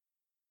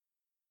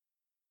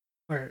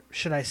 or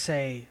should I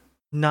say,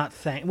 not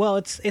thank. Well,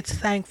 it's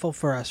thankful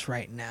for us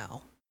right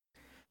now.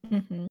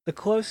 Mm-hmm. The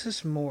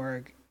closest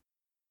morgue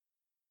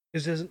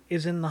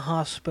is in the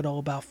hospital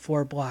about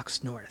 4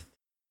 blocks north.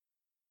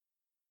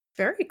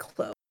 Very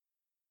close.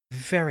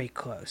 Very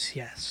close,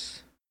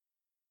 yes.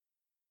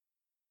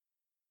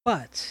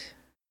 But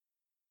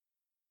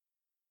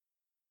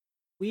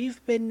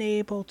we've been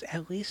able to,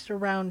 at least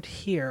around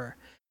here,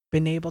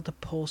 been able to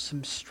pull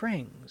some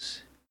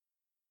strings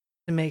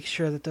to make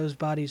sure that those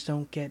bodies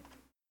don't get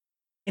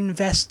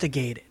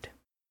investigated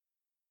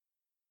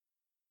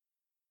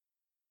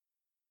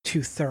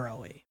too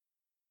thoroughly.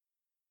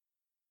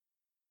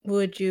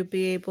 Would you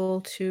be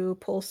able to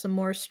pull some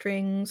more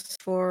strings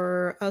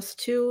for us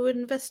to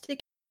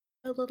investigate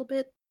a little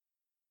bit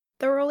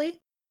thoroughly?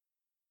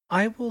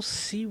 I will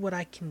see what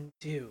I can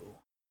do.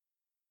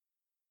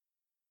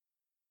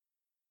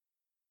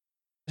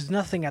 There's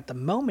nothing at the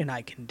moment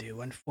I can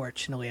do,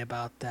 unfortunately,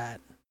 about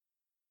that.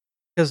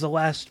 Because the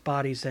last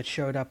bodies that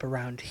showed up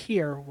around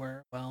here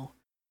were, well,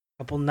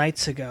 a couple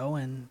nights ago,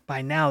 and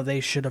by now they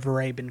should have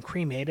already been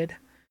cremated.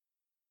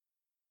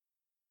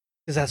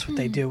 Because that's what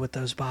they do with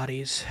those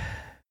bodies.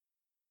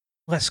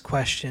 Less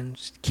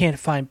questions. Can't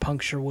find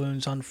puncture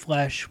wounds on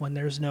flesh when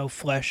there's no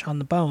flesh on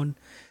the bone.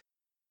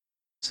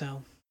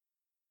 So,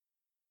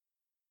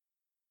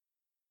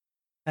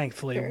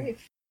 thankfully.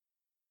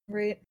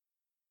 Right.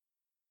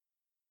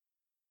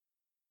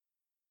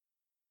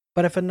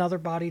 But if another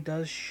body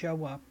does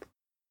show up,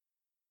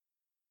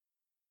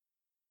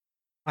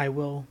 I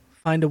will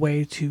find a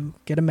way to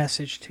get a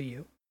message to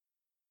you.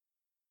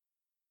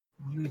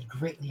 We would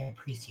greatly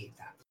appreciate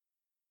that.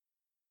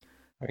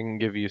 I can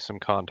give you some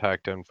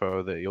contact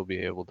info that you'll be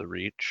able to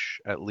reach,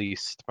 at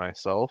least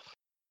myself.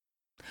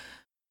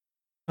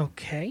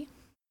 Okay,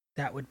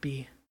 that would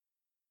be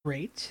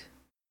great.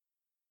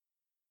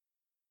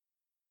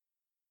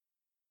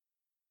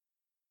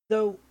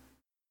 Though,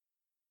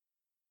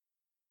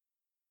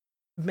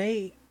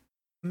 may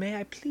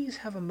I please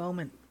have a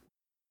moment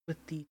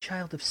with the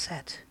Child of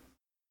Set?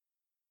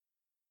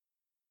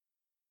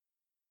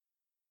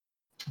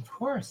 Of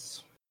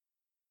course.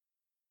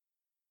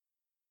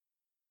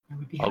 I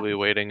would be I'll be happy.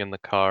 waiting in the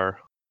car.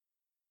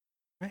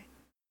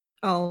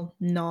 I'll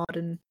nod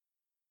and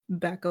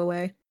back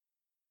away.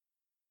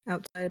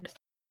 Outside.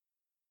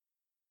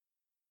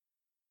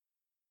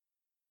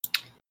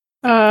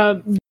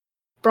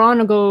 Braun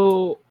will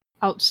go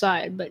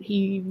outside, but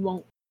he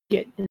won't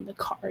get in the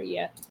car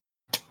yet.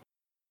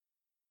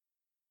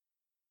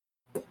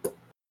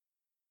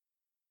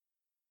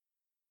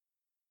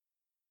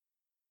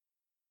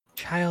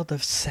 Child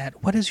of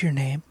Set, what is your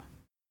name?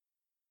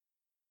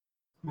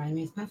 My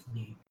name is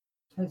Bethany.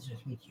 Pleasure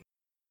to meet you.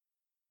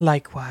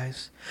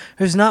 Likewise.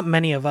 There's not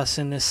many of us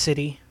in this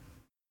city.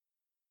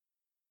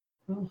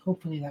 Well,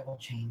 hopefully that will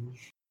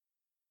change.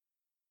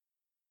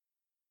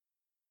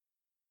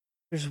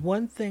 There's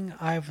one thing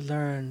I've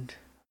learned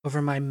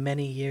over my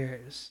many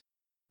years,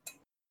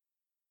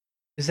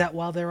 is that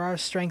while there are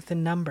strength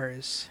in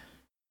numbers,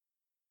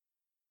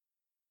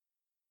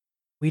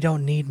 we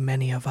don't need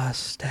many of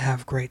us to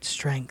have great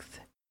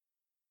strength.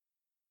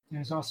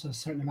 There's also a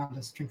certain amount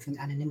of strength in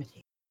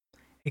anonymity.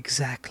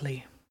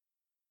 Exactly.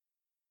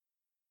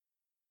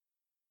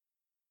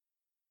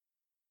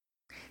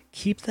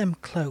 Keep them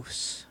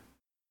close.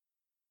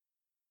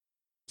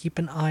 Keep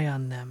an eye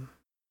on them.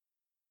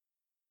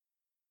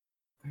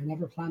 I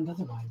never planned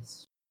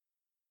otherwise.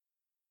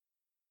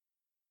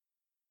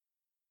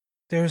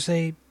 There's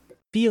a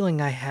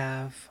feeling I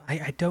have,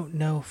 I don't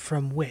know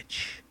from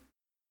which,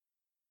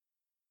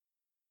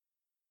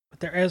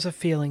 but there is a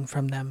feeling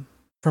from them,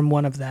 from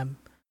one of them,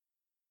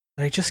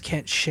 that I just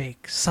can't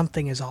shake.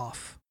 Something is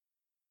off.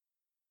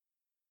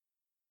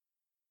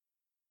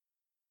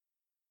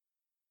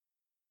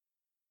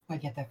 I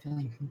get that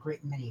feeling from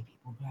great many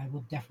people, but I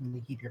will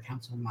definitely keep your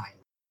counsel in mind.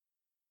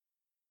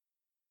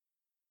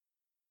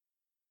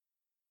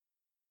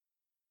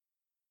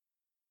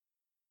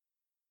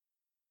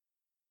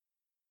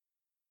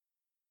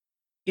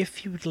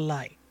 If you'd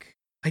like,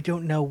 I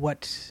don't know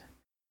what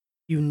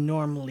you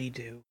normally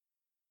do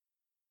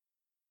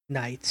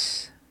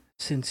nights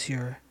since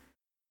your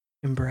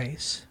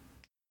embrace,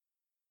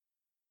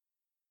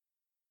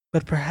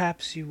 but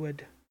perhaps you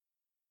would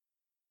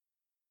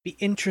be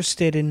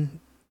interested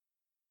in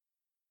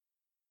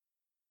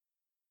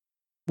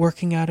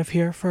working out of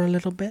here for a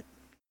little bit.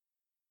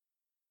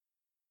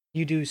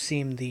 You do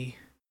seem the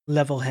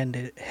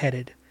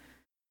level-headed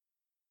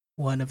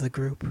one of the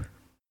group.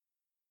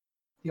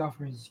 The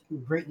offer is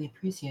greatly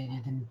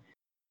appreciated, and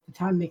the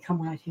time may come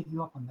when I take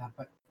you up on that,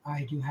 but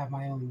I do have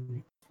my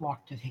own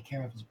flock to take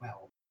care of as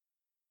well.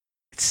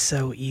 It's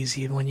so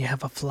easy when you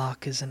have a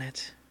flock, isn't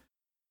it?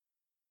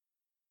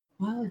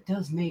 Well, it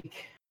does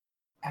make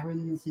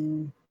errands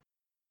and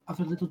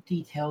other little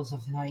details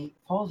of the night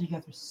fall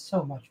together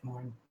so much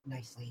more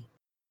nicely,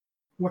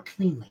 more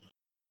cleanly.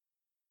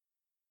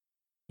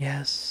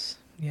 Yes,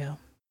 yeah.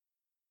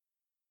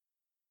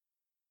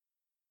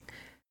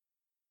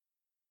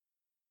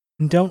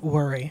 And don't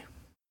worry.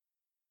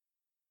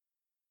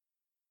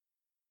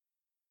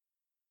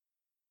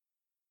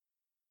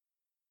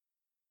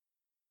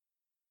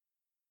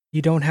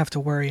 You don't have to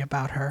worry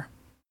about her.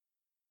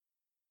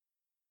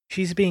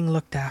 She's being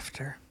looked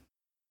after.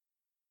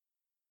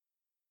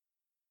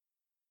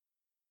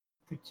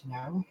 Good to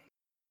know.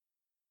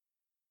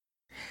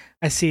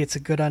 I see it's a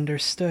good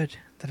understood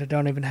that I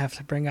don't even have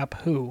to bring up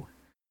who.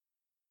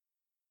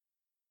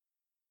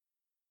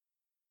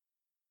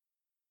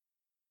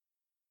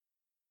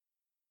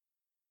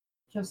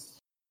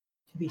 Just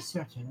to be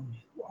certain,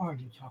 who are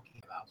you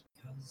talking about?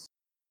 Because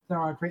there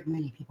are a great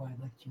many people I'd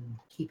like to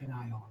keep an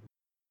eye on.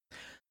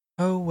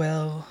 Oh,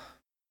 well.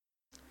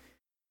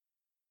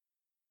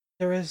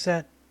 There is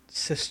that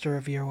sister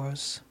of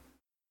yours.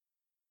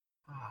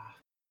 Ah,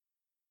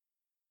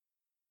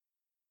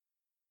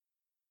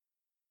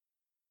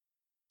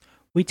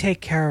 We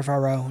take care of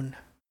our own.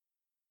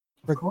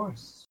 of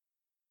course.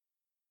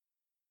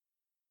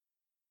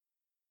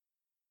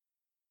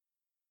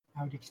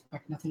 I would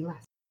expect nothing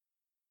less.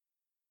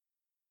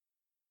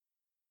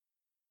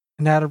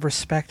 And out of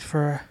respect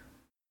for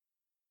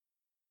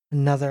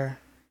another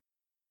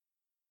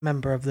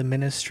member of the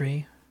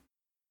ministry,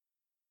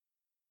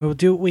 we'll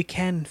do what we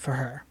can for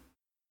her.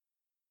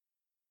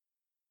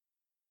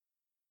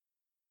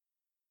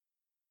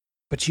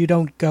 But you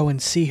don't go and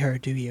see her,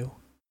 do you?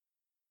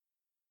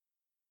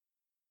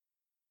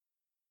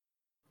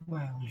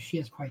 Well, she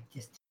is quite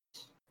distant,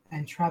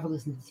 and travel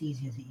isn't as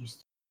easy as it used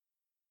to.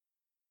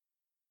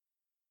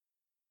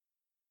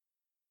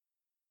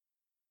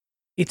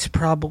 It's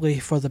probably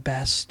for the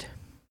best.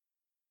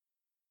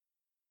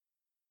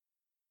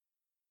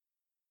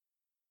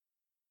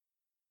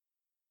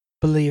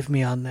 Believe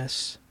me on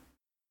this.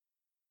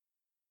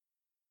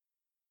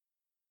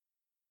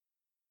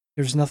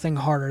 There's nothing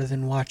harder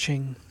than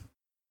watching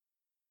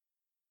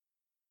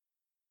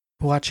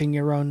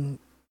your own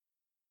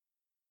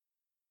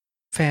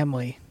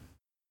family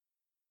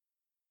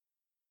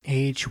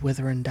age,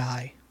 wither, and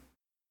die.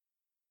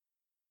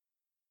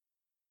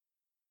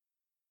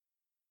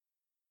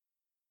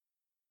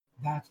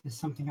 That is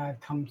something I've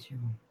come to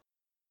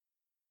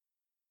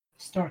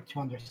start to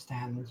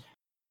understand.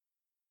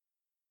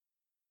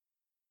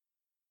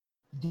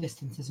 The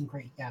distance isn't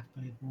great yet,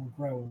 but it will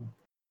grow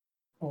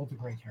all the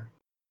greater.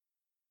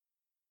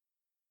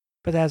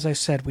 But as I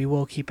said, we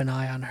will keep an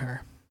eye on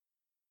her.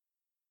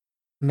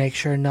 Make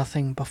sure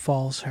nothing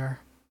befalls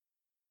her.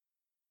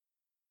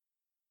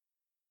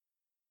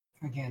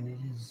 Again,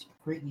 it is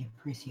greatly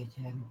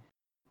appreciated, and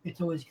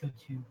it's always good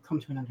to come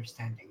to an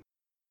understanding.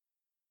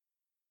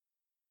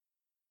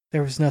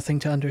 There was nothing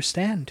to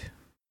understand.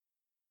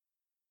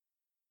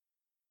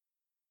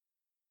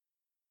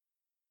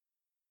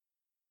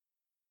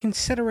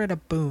 Consider it a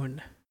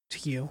boon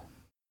to you,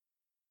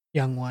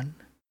 young one.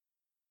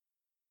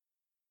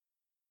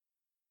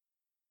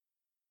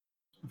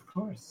 Of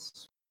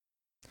course.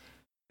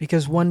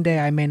 Because one day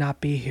I may not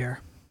be here.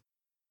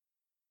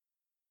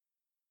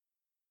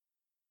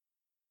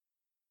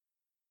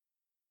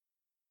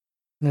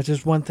 And if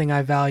there's one thing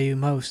I value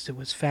most, it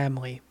was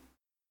family.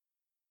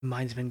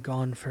 Mine's been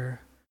gone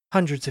for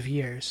hundreds of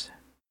years.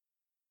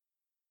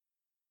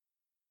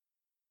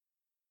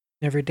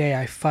 Every day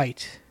I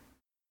fight.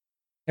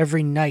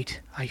 Every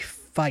night I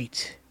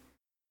fight.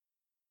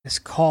 This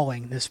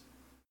calling, this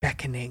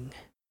beckoning.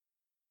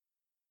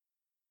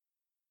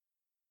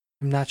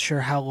 I'm not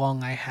sure how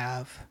long I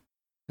have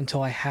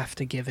until I have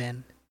to give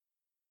in.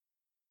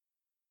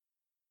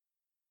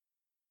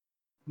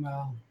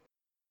 Well,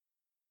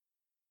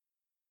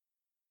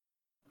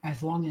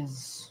 as long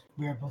as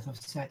we're both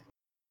upset,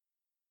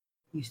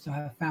 you still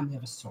have a family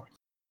of a sort.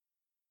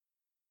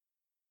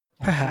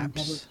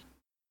 Perhaps.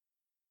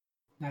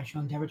 I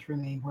shall endeavor to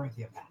remain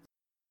worthy of that.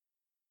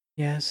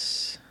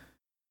 Yes.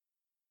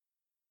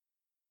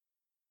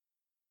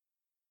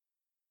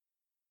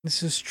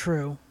 This is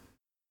true.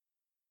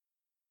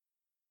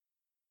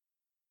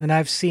 And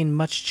I've seen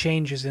much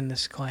changes in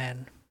this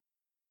clan.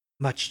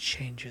 Much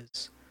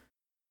changes.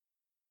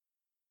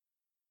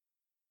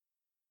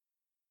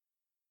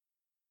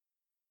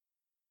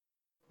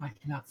 I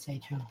cannot say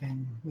to have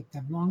been with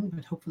them long,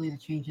 but hopefully the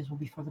changes will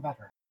be for the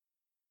better.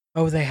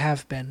 Oh, they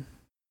have been.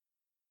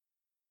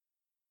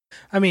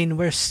 I mean,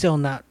 we're still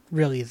not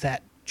really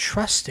that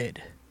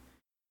trusted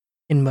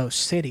in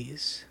most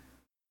cities.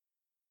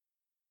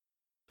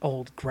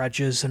 Old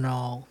grudges and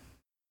all.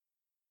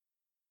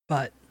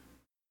 But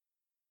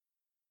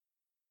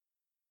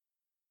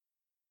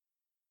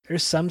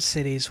there's some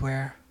cities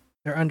where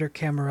they're under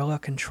Camarilla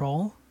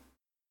control,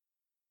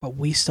 but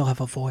we still have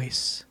a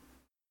voice.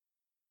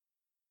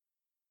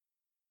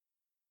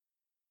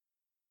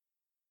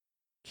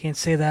 Can't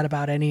say that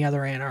about any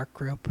other Anarch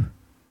group.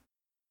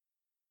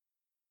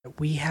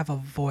 We have a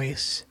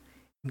voice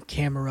in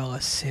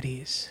Camarilla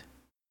cities.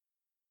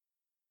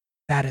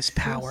 That is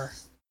power.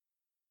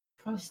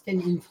 Trust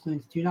and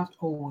influence do not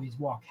always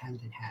walk hand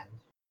in hand.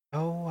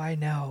 Oh, I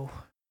know.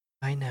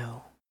 I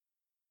know.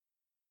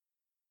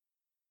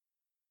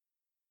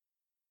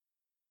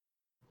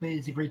 But it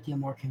is a great deal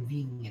more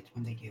convenient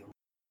when they do.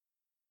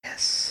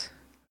 Yes,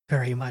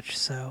 very much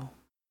so.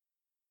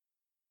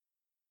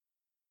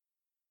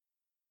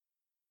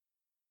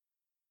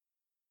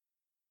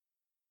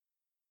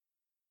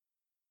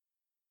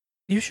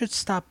 You should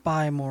stop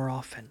by more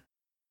often.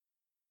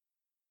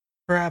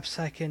 Perhaps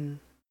I can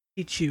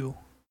teach you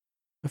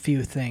a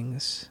few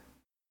things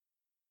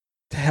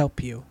to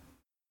help you.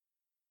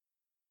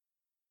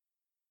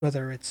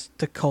 Whether it's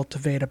to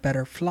cultivate a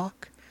better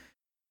flock,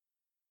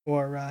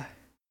 or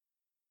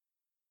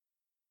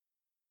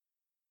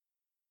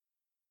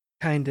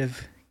kind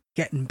of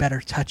get in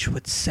better touch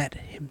with Set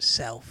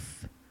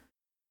himself.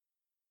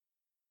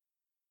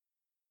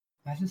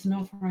 That is an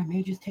offer I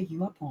may just take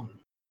you up on.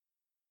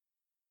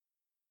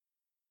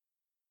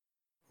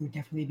 It would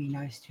definitely be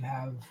nice to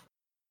have,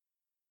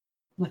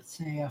 let's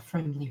say, a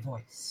friendly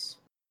voice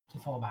to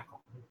fall back on.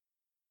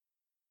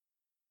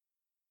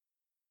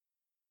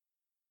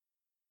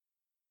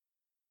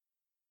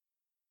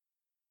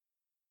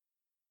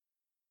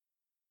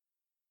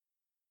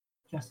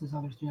 Just as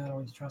others do not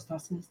always trust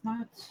us, it's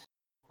not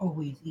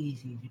always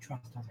easy to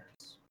trust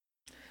others.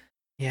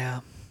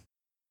 Yeah,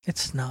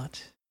 it's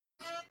not.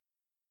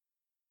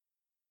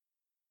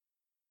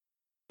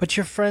 But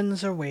your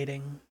friends are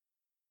waiting,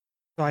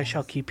 so I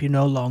shall keep you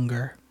no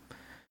longer.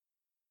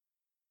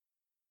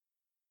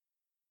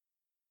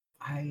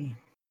 I,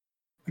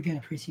 again,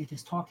 appreciate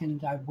this talk,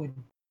 and I would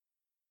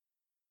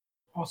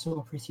also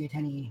appreciate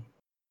any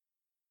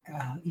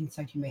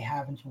insight you may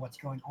have into what's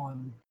going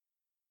on,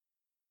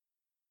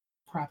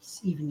 perhaps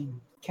even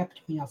kept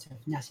between us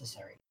if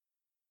necessary.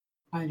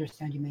 I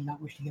understand you may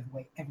not wish to give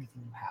away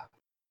everything you have.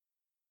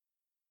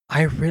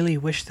 I really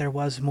wish there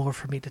was more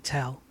for me to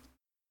tell.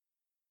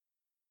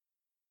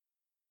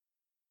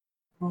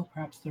 Well,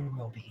 perhaps there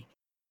will be.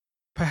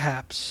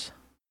 Perhaps.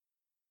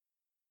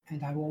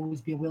 And I will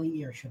always be a willing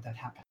ear should that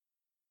happen.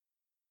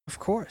 Of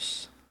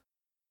course.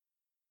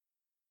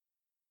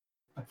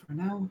 But for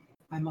now,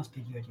 I must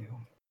bid you adieu.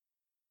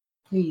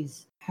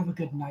 Please have a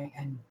good night.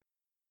 And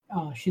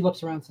she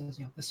looks around and says,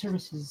 the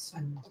services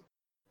and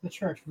the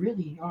church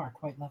really are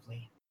quite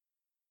lovely.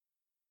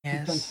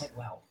 You've done Yes. quite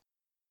well.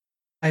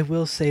 I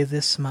will say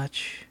this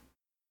much.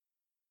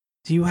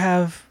 Do you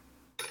have...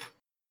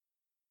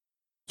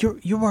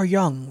 You are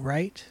young,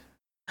 right?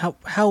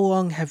 How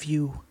long have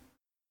you...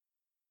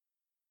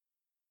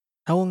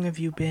 How long have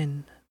you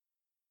been?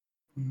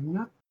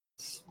 Not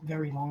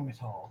very long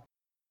at all.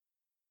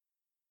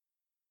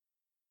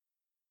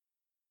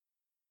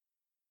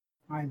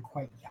 I'm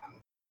quite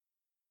young.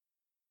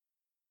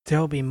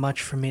 There'll be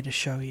much for me to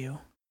show you.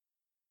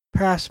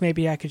 Perhaps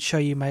maybe I could show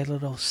you my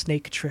little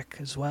snake trick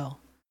as well.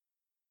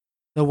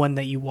 The one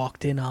that you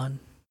walked in on.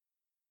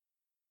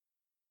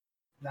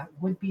 That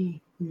would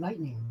be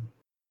enlightening.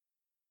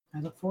 I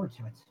look forward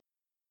to it.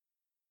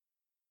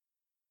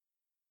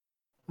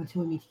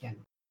 Until we meet again.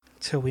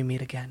 Till we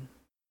meet again.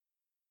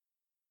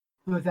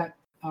 With that,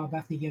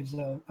 Bethany gives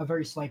a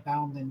very slight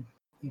bound, and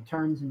he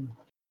turns and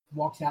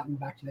walks out and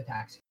back to the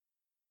taxi.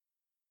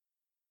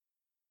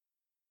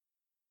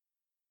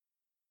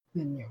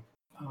 Then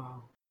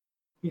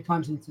he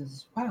climbs in and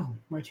says, "Wow,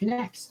 where to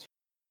next?"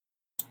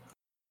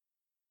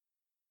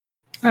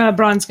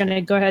 Braun's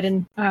gonna go ahead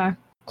and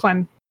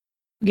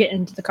get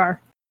into the car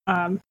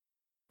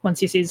once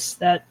he sees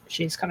that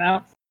she's come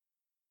out.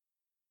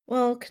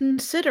 Well,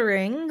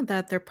 considering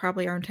that there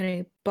probably aren't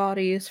any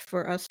bodies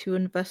for us to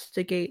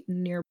investigate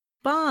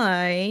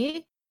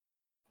nearby,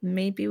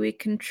 maybe we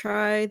can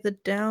try the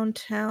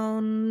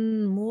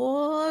downtown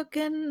morgue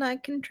and I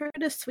can try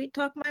to sweet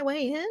talk my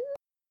way in?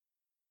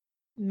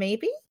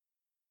 Maybe?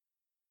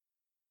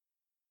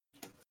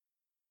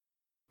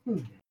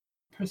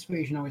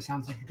 Persuasion always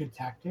sounds like a good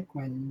tactic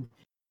when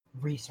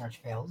research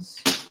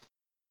fails.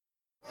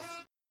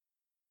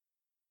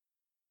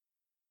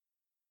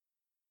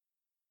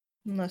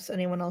 Unless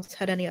anyone else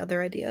had any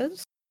other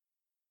ideas.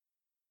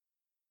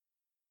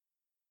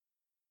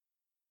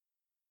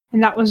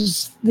 And that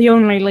was the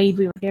only lead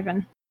we were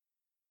given.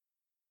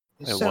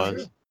 It So-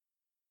 was.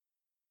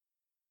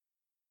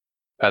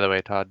 By the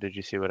way, Todd, did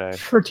you see what I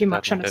Pretty said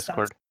much in on a step.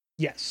 Discord?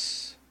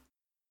 Yes.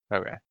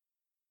 Okay.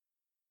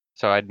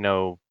 So I'd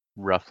know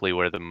roughly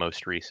where the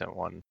most recent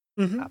one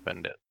Mm-hmm.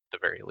 happened at the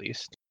very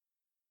least.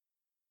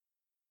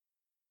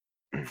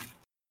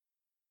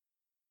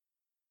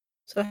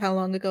 So how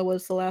long ago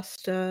was the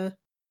last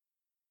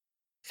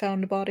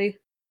found body?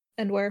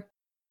 And where?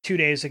 2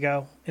 days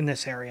ago in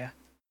this area.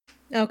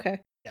 Okay.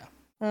 Yeah.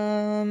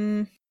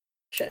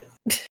 Shit.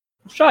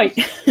 Right.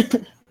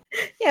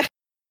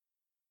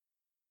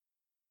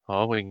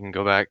 Well, we can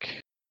go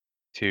back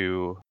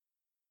to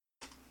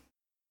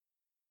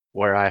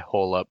where I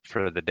hole up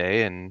for the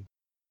day and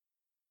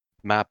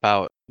map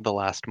out the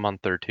last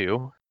month or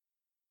two.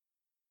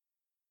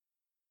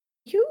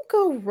 You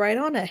go right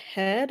on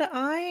ahead.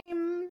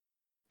 I'm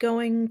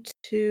going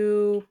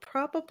to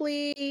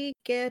probably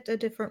get a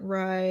different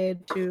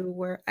ride to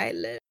where I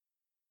live.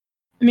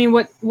 I mean,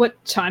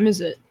 what time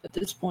is it at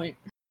this point?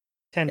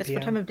 10 Guess what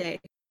p.m. time of day?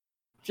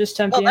 Just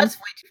 10 Oh, p.m. that's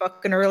way too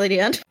fucking early to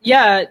end.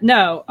 Yeah,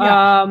 no.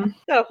 Yeah.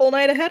 Got a whole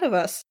night ahead of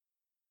us.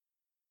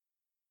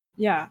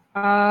 Yeah.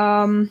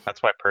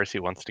 That's why Percy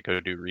wants to go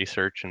do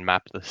research and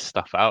map this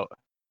stuff out.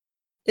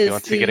 He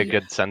wants to get a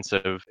good sense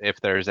of if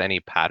there's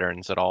any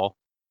patterns at all.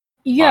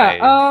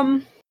 Yeah.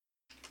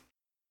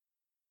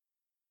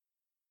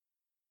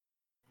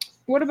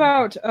 What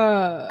about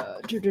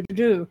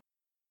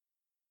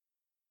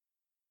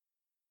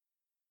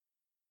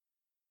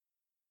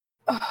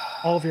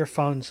All of your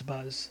phones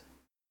buzz.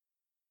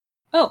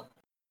 Oh.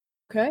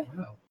 Okay.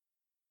 Wow.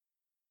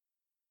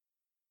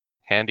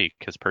 handy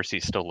because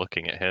Percy's still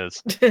looking at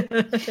his.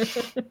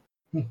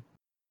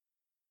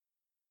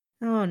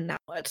 Oh, now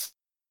what?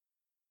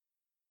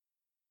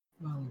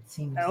 Well, it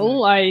seems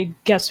Well, I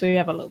guess we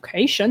have a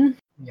location.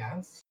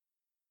 yes.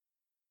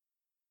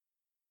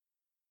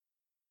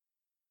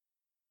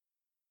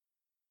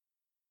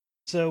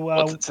 So,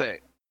 What's it say?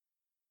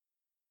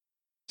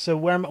 so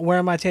where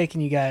am I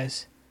taking you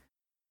guys?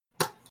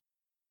 That's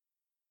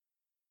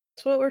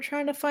what we're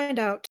trying to find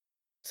out.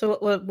 So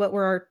what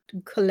were our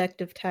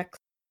collective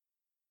texts?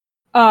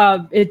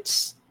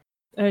 It's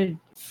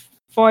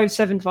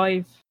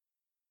 575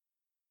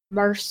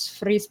 Merce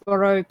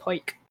Freesboro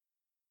Pike.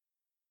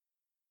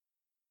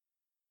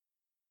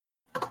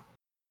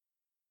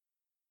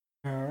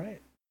 All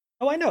right.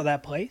 Oh, I know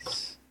that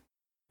place.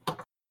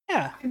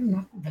 Yeah, I'm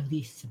not the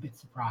least a bit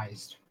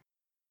surprised.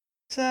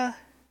 it's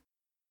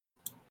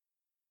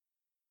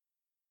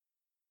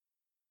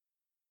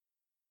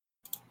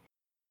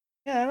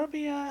yeah,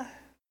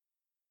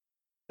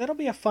 that'll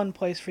be a fun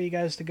place for you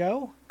guys to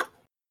go.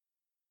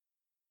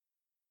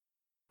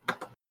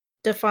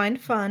 Define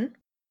fun.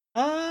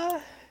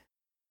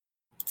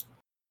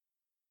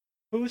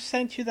 Who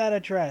sent you that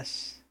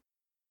address?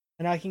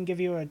 And I can give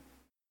you a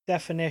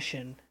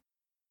definition.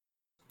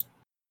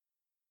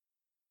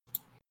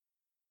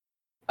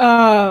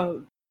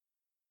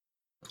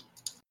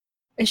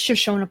 It's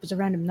just showing up as a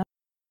random number.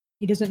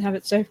 He doesn't have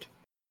it saved.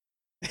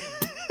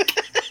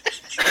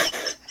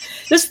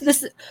 This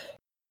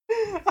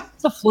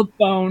it's a flip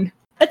phone.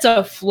 It's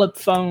a flip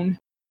phone.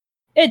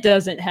 It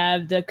doesn't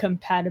have the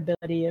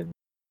compatibility of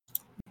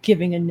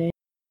giving a name.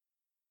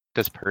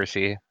 Does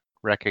Percy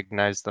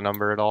recognize the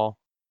number at all?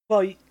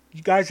 Well, you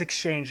guys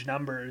exchange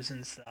numbers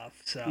and stuff,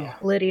 so Yeah.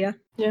 Lydia.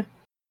 He-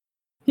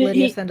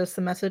 Lydia he- sent us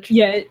the message.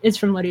 Yeah, it's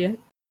from Lydia.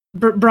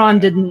 Braun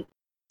didn't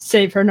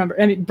save her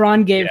number. I mean,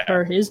 Braun gave Yeah.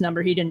 her his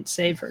number. He didn't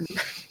save her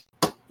number.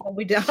 Well,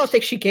 I don't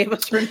think she gave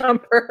us her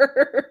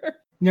number.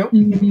 Nope.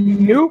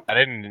 Nope. I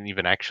didn't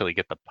even actually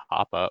get the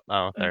pop-up.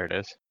 Oh, there it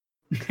is.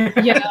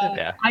 Yeah,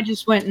 Yeah. I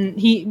just went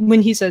and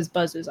when he says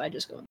buzzes, I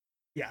just go.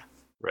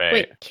 Right.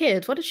 Wait,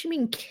 kids? What does she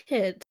mean,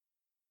 kids?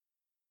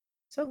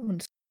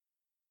 Someone's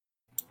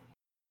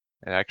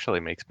It actually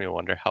makes me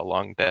wonder how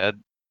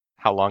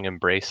long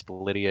embraced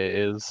Lydia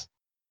is.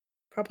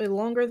 probably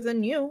longer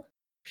than you.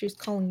 She's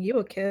calling you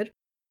a kid.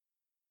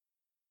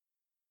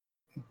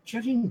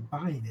 Judging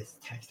by this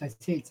text,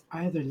 I'd say it's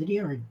either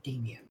Lydia or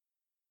Damien.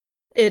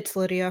 It's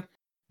Lydia.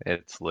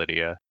 It's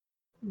Lydia.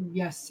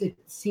 Yes, it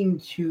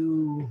seemed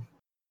to.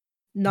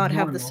 Not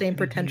have the Normal same to be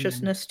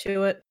pretentiousness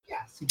to it.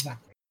 Yes,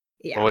 exactly.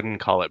 I Yeah.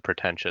 wouldn't call it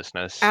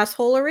pretentiousness.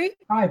 Assholery?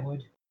 I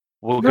would.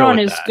 We'll go Braun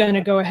with is that.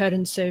 gonna go ahead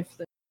and save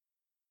the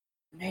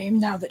name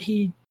now that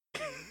he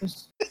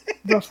knows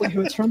roughly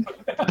who it's from.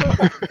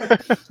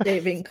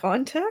 Saving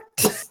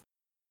contact?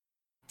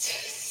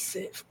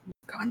 Save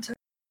contact.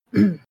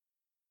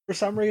 for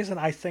some reason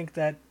I think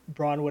that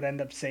Braun would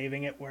end up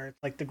saving it where it's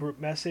like the group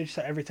message,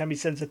 so every time he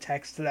sends a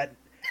text to that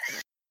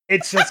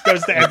it just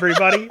goes to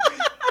everybody.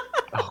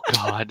 Oh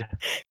God.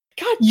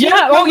 God,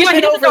 Yeah. Oh, yeah.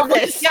 He get doesn't over know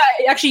this. yeah.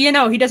 Actually,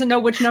 he doesn't know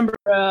which number.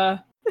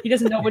 He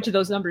doesn't know which of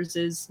those numbers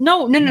is.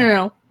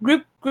 No.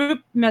 Group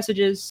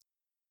messages.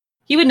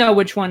 He would know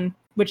which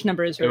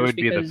number is hers. It would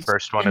be the because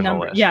first one the in the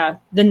number, list. Yeah,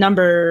 the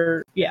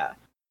number. Yeah.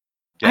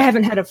 Yeah. I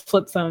haven't had a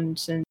flip phone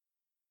since.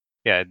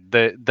 Yeah,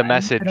 the I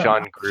message don't know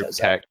on if it group shows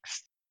up.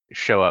 text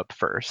show up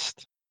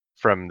first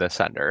from the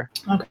sender.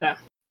 Okay.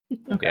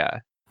 Okay. Yeah.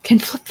 Can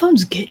flip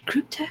phones get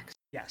group text?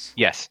 Yes.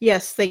 Yes.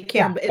 Yes, they can,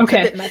 Yeah. but it's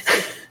Okay. a bit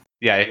messy.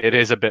 Yeah, it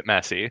is a bit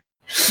messy.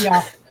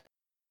 Yeah.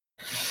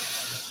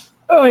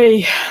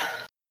 Oi.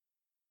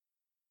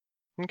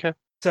 Okay.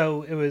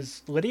 So it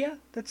was Lydia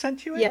that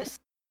sent you it? Yes,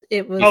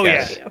 it was. Oh,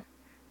 yeah. Lydia.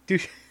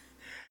 Dude.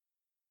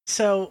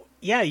 So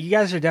yeah, you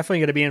guys are definitely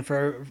going to be in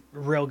for a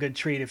real good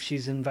treat if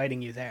she's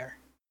inviting you there.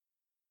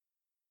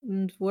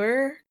 And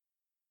where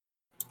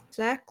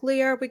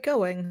exactly are we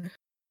going?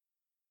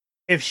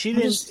 If she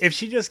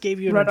just gave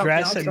you an Right off the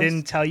address and outskirts.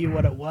 didn't tell you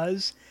what it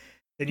was,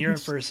 then you're in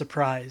for a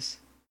surprise.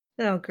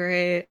 Oh,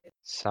 great.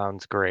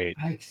 Sounds great.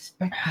 I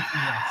expect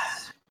nothing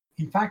less.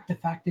 In fact, the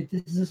fact that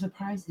this is a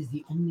surprise is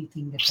the only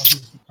thing that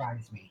doesn't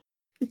surprise me.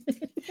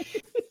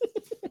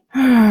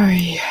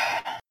 Oi.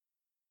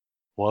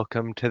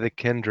 Welcome to the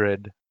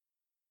Kindred.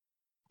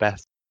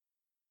 Beth.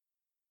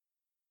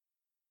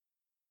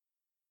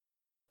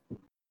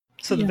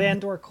 So the Yeah. van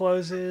door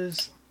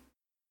closes,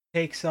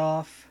 takes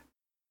off,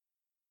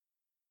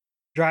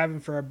 driving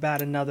for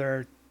about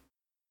another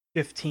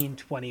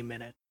 15-20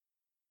 minutes.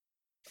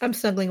 I'm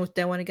snuggling with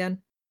Dewan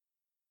again.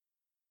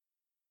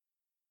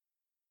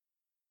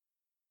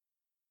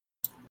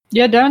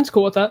 Yeah, Darren's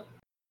cool with that.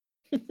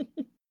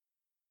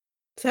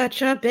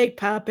 Such a big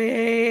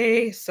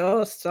puppy,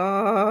 so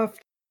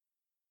soft.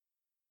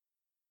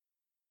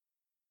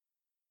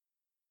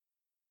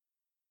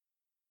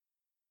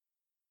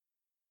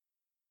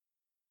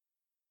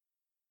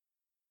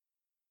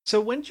 So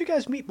when did you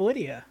guys meet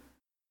Lydia?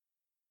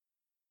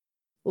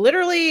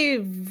 Literally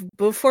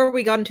before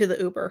we got into the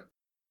Uber.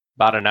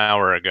 About an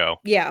hour ago.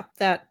 Yeah,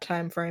 that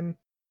time frame.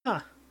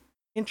 Huh.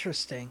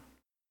 Interesting.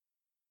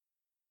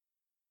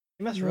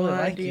 You must really No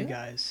like you idea.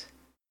 guys.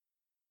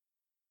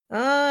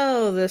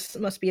 Oh, this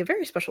must be a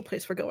very special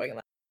place for going.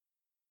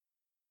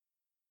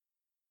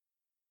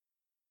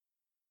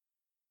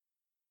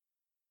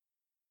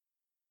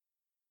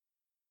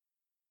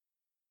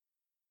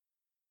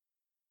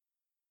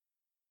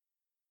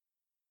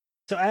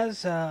 So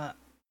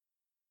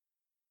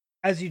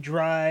as you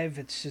drive,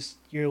 it's just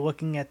you're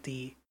looking at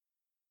the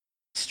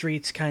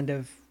streets kind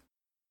of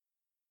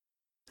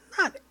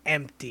not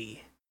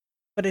empty,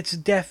 but it's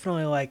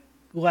definitely like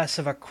less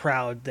of a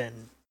crowd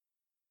than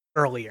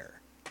earlier.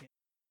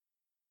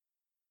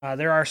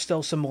 There are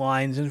still some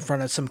lines in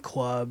front of some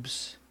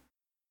clubs,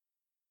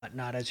 but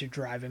not as you're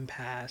driving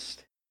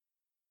past.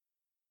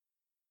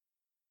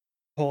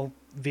 Whole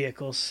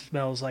vehicle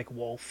smells like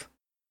wolf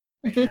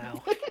right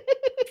now.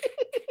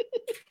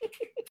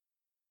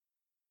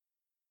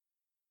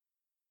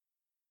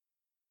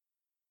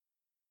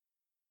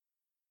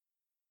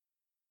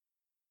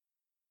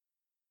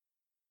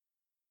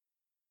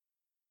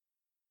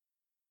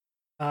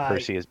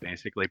 Percy is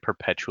basically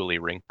perpetually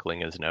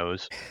wrinkling his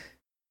nose.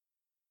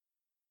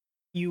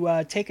 You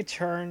take a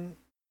turn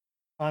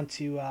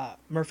onto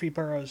Murphy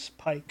Burroughs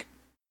Pike.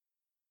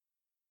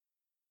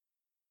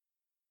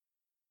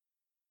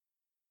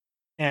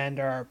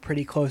 And are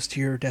pretty close to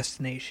your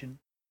destination.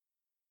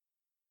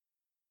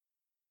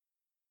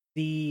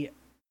 The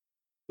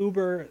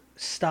Uber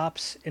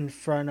stops in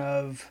front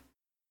of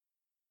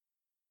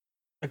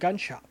a gun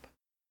shop.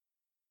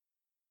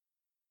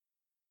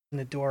 And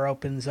the door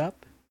opens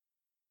up.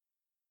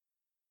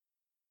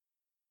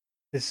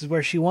 This is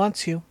where she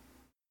wants you.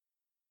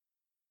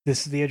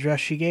 This is the address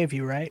she gave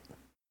you, right?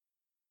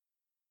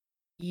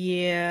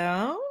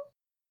 Yeah.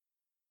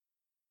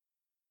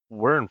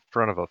 We're in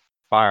front of a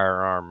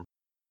firearm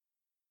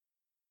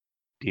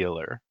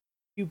dealer.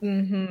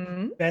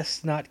 Mm-hmm.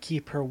 Best not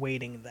keep her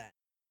waiting then.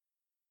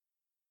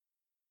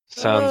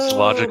 Sounds Oh,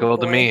 logical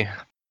to boy. me.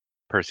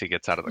 Percy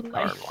gets out of the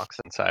car and Nice. walks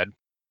inside.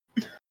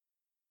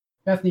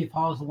 Bethany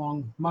follows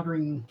along,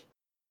 muttering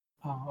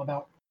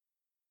about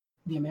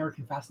the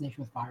American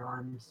fascination with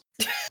firearms.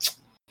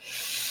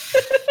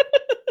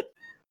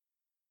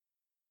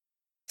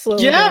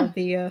 Slowly Yeah. down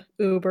the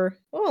Uber.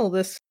 Oh,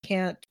 this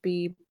can't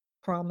be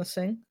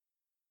promising.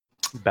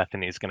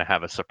 Bethany's gonna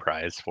have a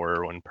surprise for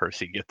her when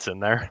Percy gets in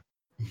there.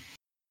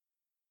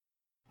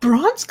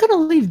 Braun's gonna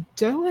leave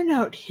Dylan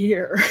out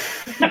here.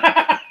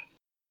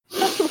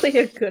 Probably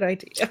a good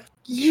idea.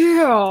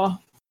 Yeah.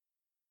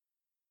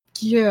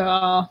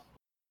 Yeah.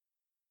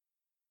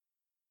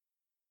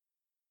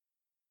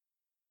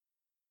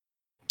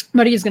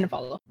 But he's gonna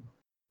follow.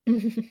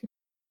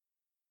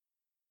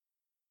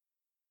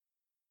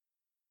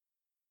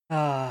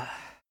 Uh,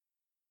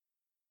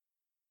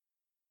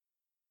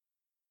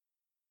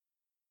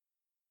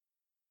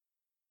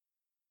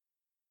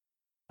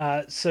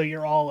 so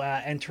you're all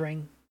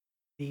entering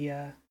the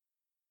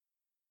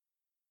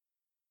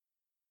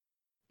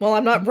Well,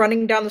 I'm not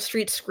running down the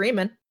street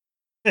screaming.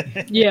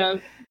 Yeah.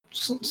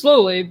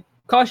 Slowly,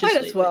 cautiously.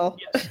 Might as well.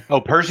 Yes. Oh,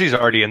 Percy's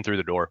already in through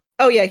the door.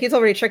 Oh yeah, he's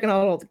already checking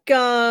out all the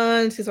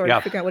guns. He's already Yeah.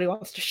 figuring out what he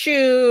wants to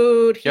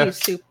shoot. He's Yeah.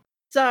 super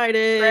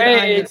excited. Great.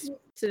 I'm just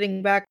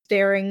sitting back,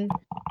 staring,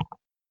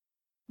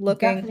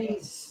 looking.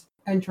 Bethany's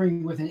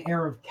entering with an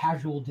air of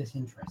casual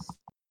disinterest.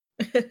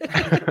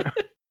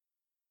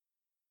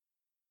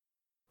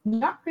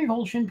 Not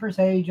revulsion per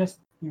se, just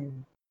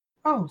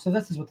oh, so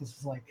this is what this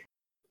is like.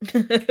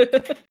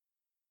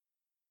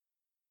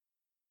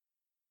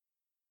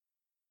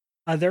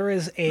 there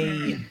is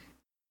a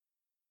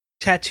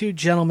tattooed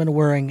gentleman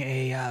wearing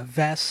a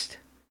vest,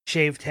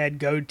 shaved head,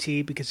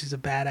 goatee because he's a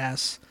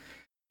badass.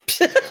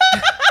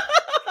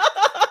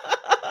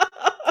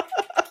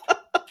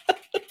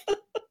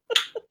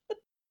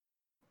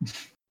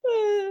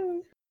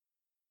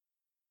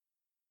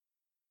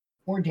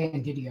 Or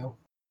Dan Didio.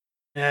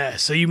 Yeah,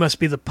 so you must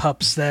be the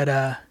pups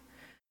that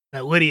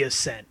Lydia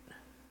sent.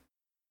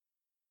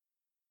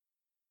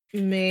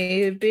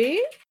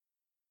 Maybe.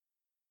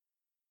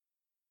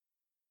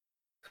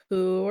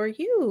 Who are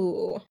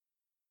you?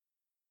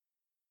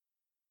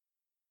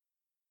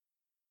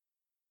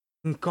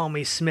 You can call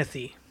me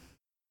Smithy.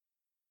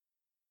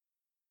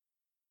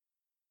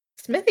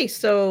 Smithy.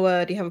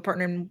 So, do you have a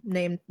partner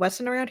named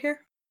Weston around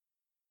here?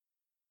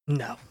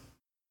 No,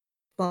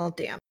 Well,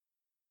 damn.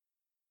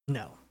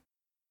 no.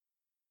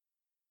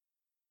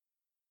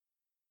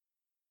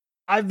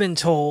 I've been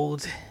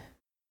told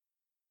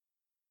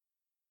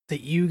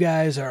that you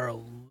guys are a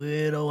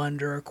little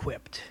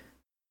under-equipped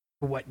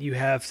for what you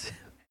have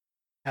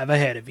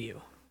ahead of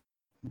you.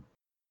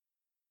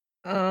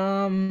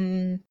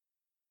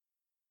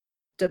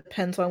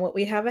 Depends on what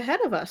we have ahead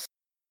of us.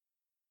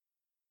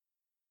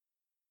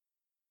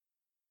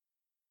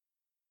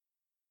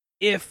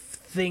 If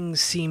things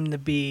seem to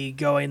be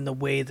going the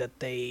way that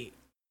they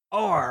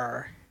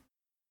are,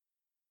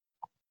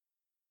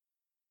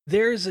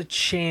 there's a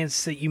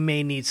chance that you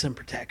may need some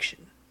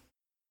protection.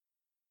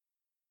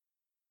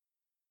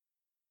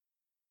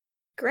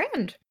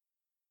 Grand.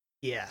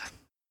 Yeah.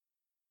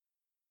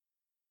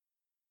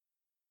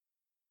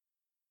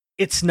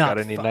 It's not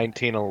Got any fun.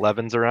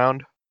 1911s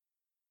around?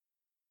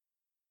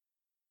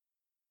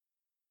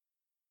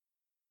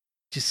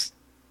 Just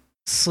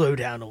slow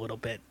down a little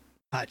bit,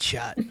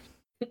 hotshot.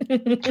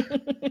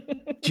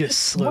 Just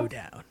slow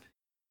down.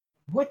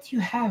 What do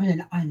you have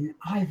in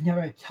I've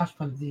never touched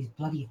one of these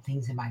bloody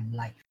things in my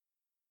life.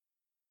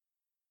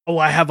 Oh,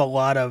 I have a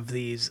lot of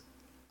these.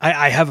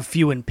 I have a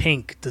few in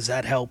pink. Does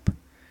that help?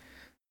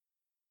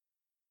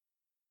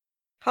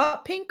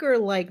 Hot pink or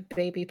like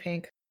baby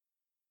pink?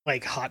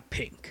 Like hot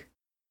pink.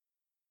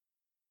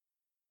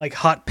 Like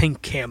hot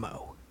pink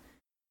camo.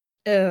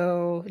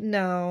 Oh,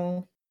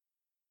 no.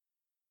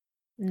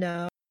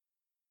 No.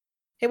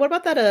 Hey, what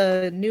about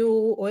that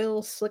new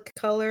oil slick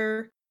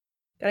color?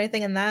 Got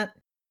anything in that?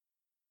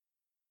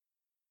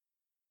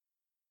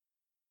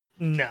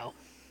 No.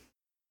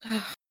 All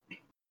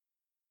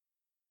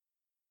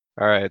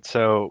right,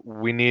 so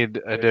we need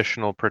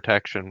additional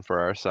protection for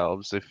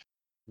ourselves if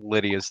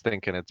Lydia's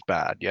thinking it's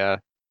bad, yeah?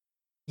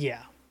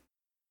 Yeah.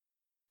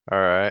 All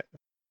right.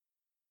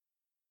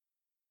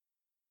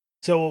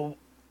 So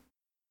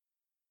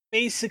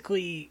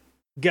basically,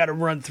 got to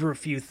run through a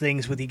few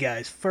things with you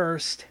guys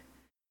first.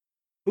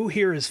 Who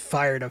here has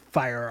fired a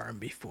firearm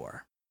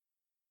before?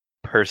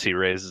 Percy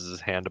raises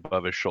his hand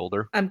above his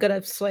shoulder. I'm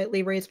gonna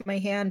slightly raise my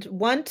hand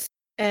once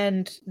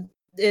and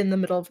in the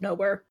middle of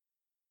nowhere.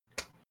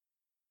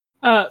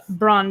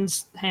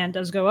 Braun's hand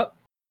does go up.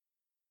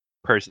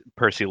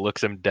 Percy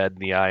looks him dead in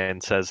the eye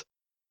and says,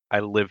 I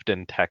lived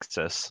in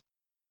Texas.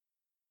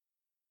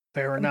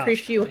 Fair I'm enough.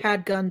 pretty sure you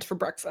had guns for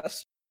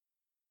breakfast.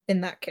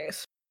 In that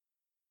case.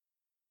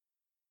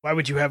 Why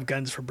would you have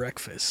guns for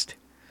breakfast?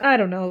 I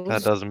don't know.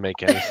 That doesn't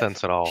make any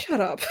sense at all. Shut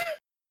up.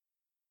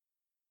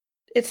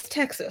 It's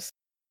Texas.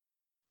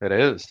 It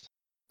is.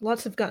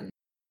 Lots of guns.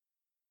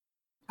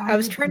 I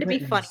was trying to be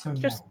funny. So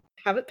Just no.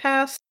 have it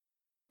pass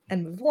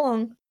and move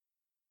along.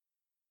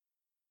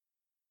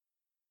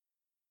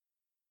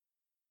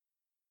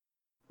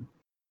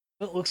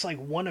 It looks like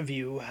one of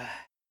you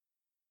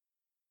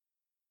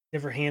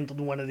never handled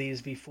one of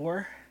these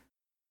before.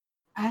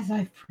 As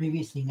I've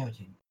previously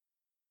noted.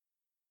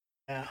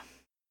 Yeah.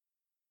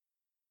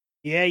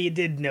 Yeah, you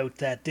did note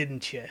that,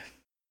 didn't you?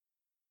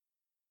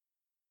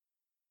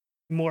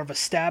 More of a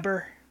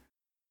stabber?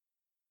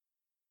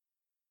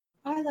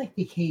 I like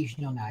the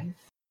occasional knife.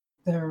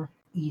 They're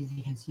easy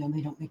to conceal and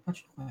they don't make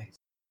much noise.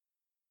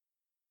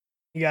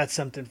 You got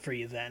something for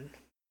you then.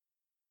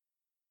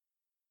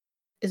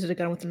 Is it a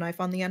gun with a knife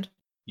on the end?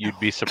 You'd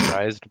be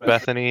surprised,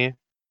 Bethany,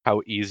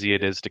 how easy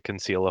it is to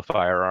conceal a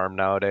firearm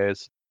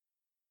nowadays.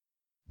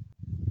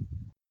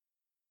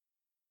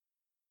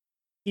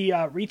 He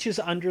reaches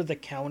under the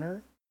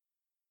counter,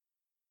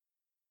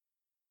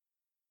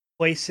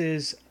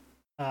 places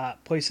a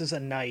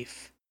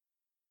knife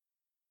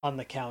on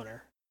the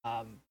counter.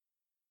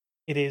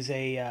 It is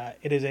a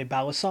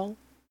balisong.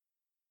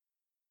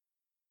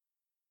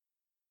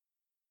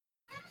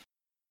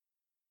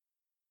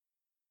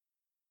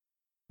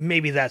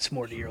 Maybe that's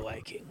more to your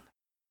liking.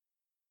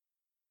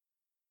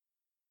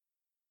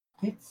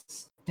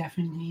 It's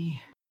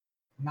definitely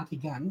not a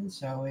gun,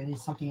 so it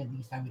is something at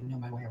least I would know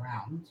my way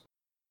around.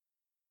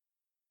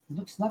 It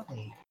looks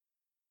lovely.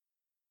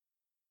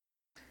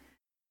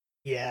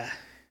 Yeah.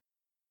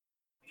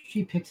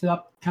 She picks it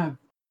up, kind of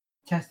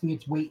testing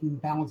its weight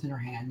and balance in her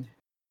hand.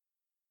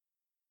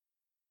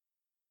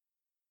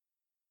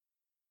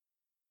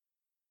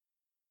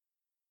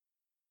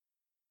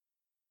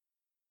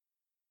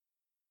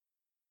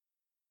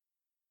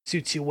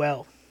 Suits you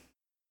well.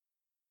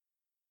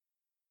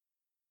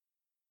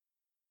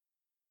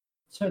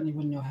 Certainly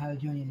wouldn't know how to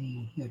do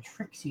any of the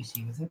tricks you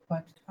see with it,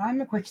 but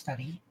I'm a quick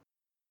study.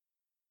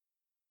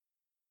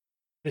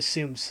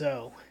 Assume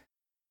so.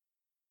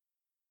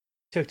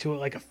 Took to it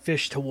like a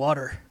fish to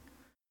water.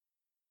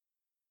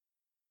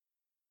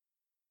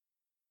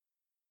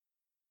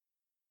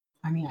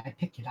 I mean, I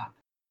picked it up.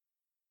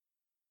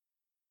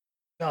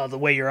 Oh, the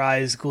way your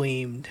eyes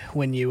gleamed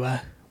when you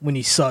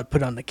saw it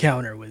put on the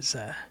counter was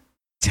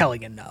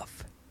telling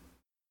enough.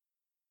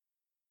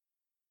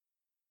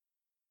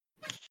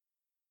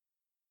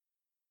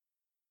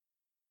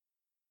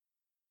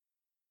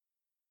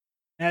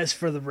 As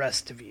for the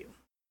rest of you,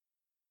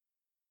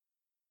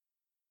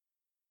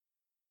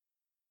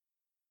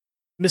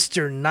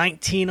 Mr.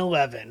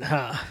 1911,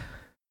 huh?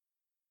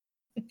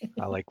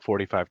 I like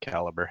 45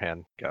 caliber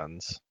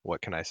handguns.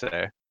 What can I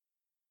say?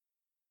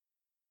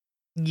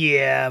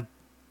 Yeah.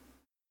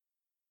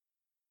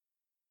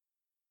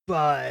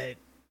 But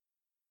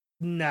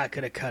not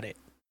gonna cut it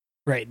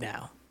right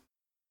now.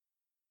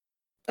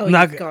 Oh,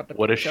 Not you've g- got to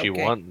What be is she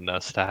joking. wanting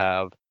us to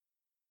have?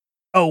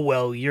 Oh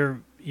well,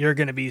 you're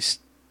gonna be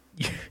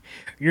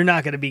you're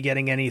not gonna be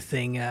getting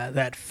anything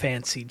that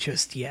fancy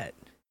just yet.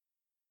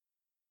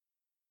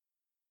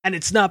 And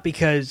it's not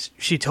because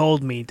she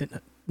told me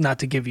not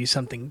to give you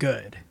something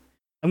good.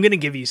 I'm gonna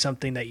give you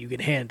something that you can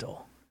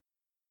handle.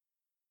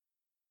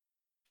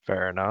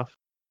 Fair enough.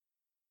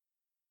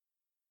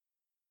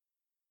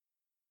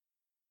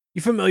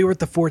 You familiar with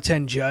the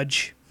 410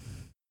 Judge?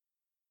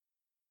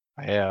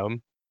 I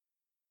am.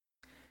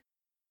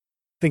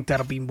 think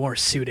that'll be more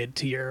suited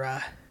to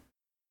your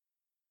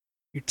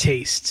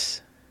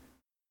tastes.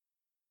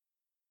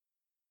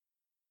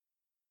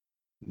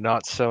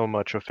 Not so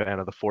much a fan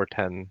of the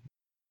 410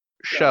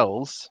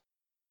 shells,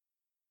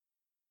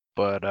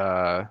 but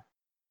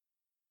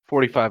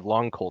 45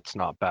 long Colt's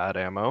not bad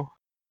ammo.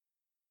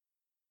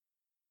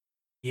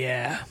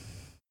 Yeah.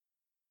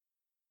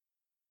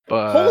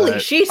 But Holy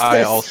Jesus.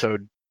 I also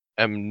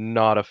am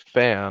not a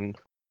fan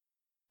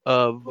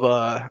of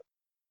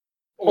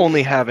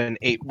only having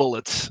 8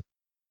 bullets.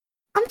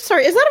 I'm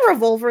sorry, is that a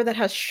revolver that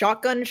has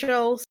shotgun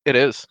shells? It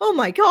is. Oh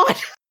my god.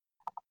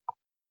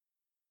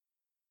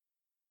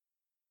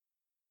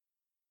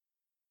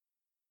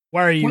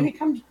 Why are When you it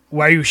comes,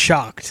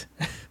 shocked?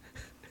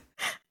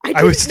 I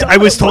didn't was know I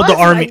what was it told to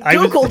was, arm and you. I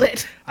googled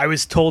it. I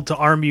was told to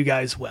arm you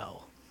guys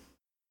well.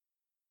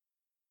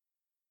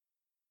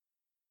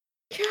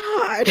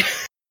 God.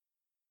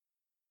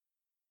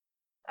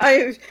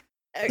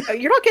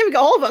 You're not giving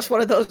all of us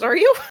one of those, are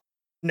you?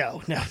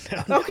 No.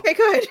 Okay,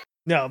 good.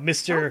 No, I don't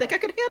Mr. think I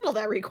can handle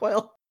that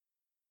recoil.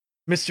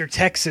 Mr.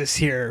 Texas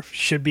here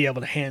should be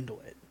able to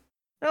handle it.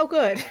 Oh,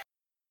 good.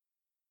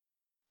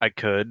 I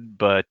could,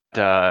 but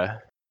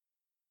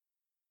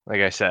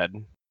like I said,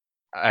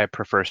 I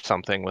prefer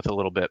something with a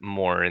little bit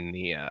more in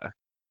the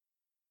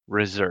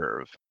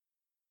reserve.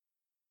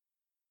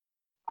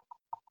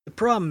 The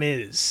problem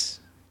is,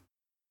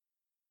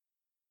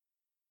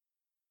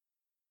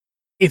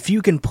 if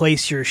you can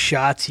place your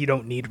shots, you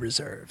don't need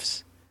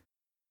reserves.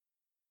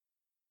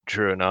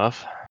 True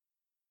enough.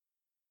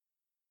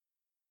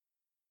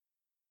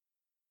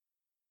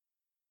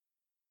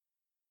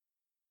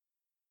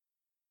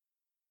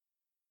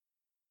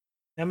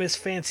 Now, Miss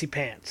Fancy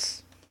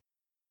Pants.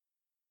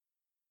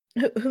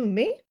 Who,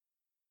 me?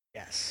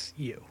 Yes,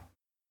 you.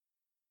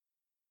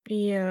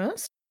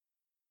 Yes.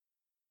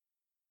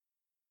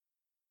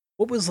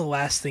 What was the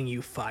last thing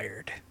you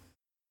fired?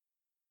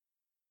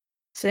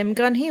 Same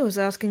gun he was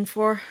asking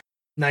for.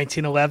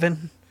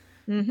 1911?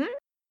 Mm-hmm.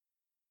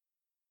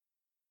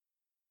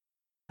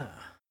 Huh.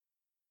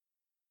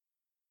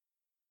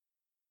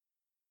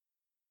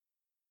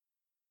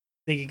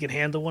 Think you can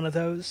handle one of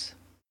those?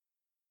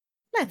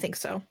 I think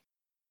so.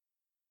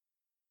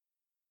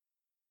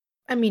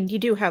 I mean, you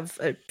do have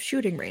a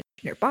shooting range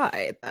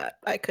nearby that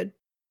I could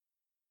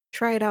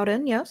try it out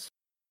in, yes?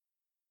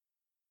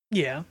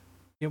 Yeah,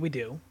 we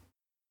do.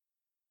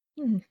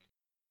 At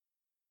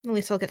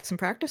least I'll get some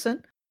practice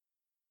in.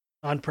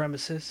 On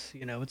premises,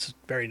 it's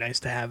very nice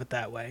to have it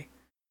that way.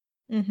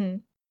 Mm-hmm.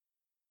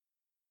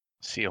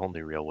 It's the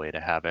only real way to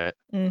have it.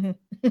 Mm-hmm.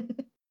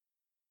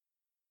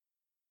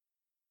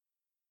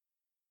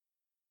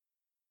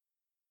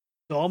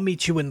 So I'll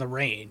meet you in the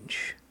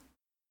range,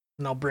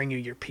 and I'll bring you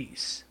your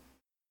piece.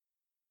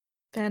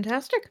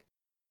 Fantastic.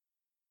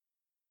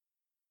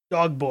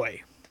 Dog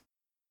boy.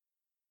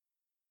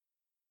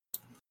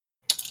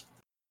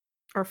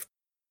 Or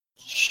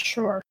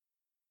Sure.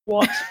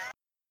 What?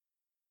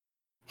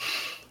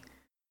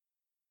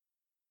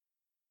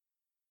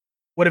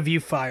 What have you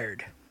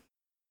fired?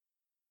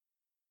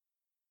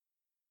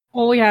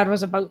 All we had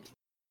was about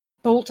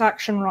bolt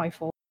action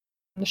rifle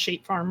and the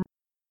sheep farm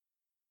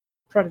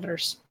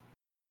predators.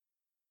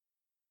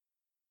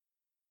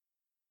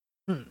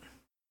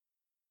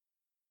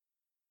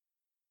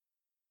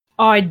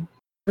 I'd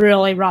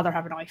really rather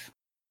have a knife,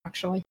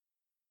 actually.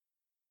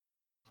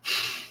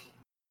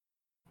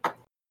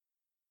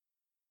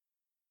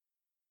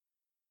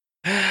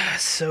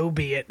 So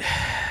be it.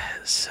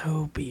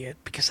 So be it.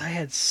 Because I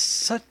had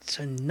such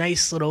a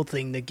nice little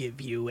thing to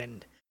give you,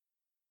 and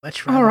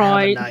much rather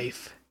have a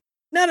knife.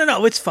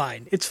 No, it's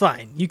fine. It's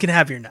fine. You can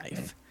have your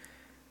knife.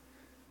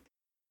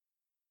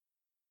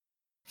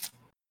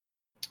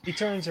 He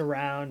turns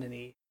around and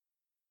he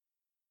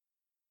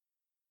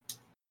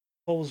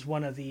pulls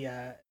one of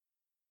the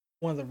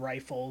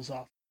rifles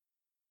off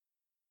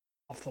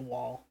the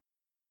wall.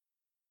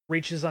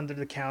 Reaches under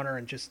the counter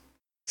and just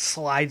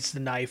slides the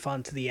knife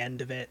onto the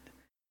end of it.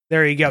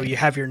 There you go. You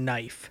have your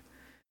knife.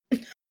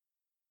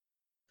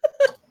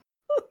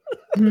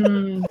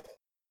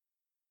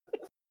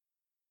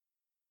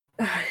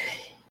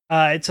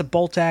 It's a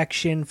bolt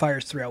action,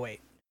 fires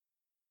 308.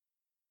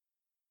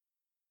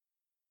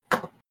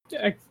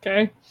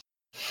 Okay.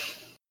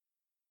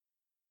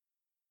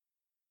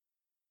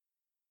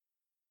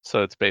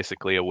 So it's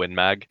basically a Win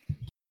Mag.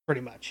 Pretty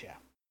much, yeah.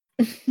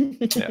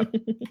 Yeah.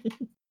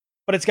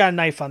 But it's got a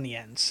knife on the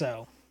end,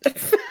 so.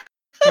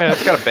 Yeah,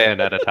 it's got a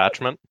bayonet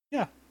attachment.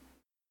 Yeah.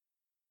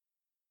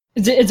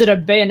 Is it a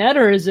bayonet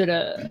or is it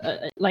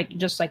a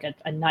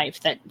knife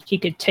that he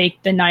could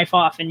take the knife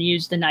off and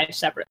use the knife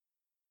separate?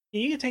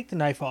 You can take the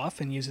knife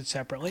off and use it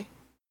separately.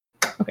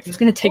 Okay, he's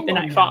gonna take the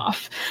knife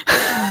off.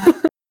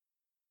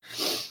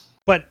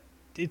 But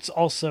it's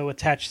also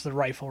attached to the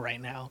rifle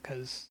right now,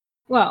 because...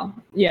 Well,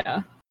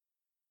 yeah.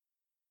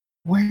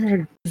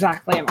 Where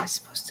exactly am I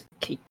supposed to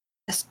keep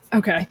this?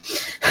 Okay.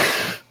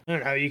 I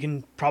don't know, you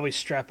can probably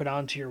strap it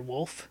onto your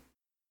wolf.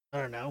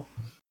 I don't know.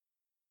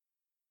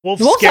 The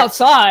wolf's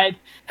outside.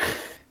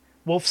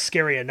 Wolf's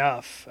scary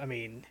enough. I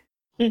mean...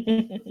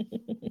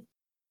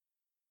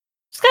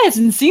 guy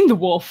hasn't seen the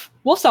wolf.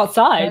 Wolf's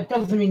outside. That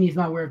doesn't mean he's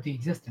not aware of the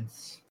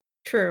existence.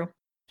 True.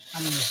 I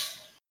mean,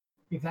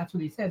 if that's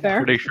what he said.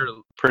 Fair.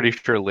 Pretty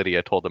sure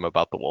Lydia told him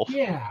about the wolf.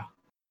 Yeah.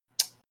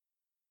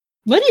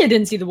 Lydia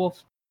didn't see the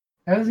wolf.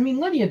 That doesn't mean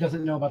Lydia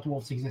doesn't know about the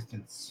wolf's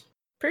existence.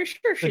 Pretty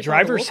sure she The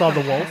driver saw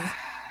the wolf.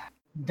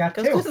 That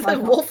too. Because the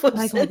wolf was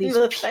Like all in these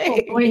the people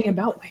thing. pointing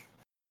about like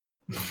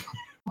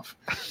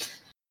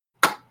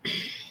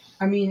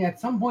I mean, at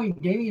some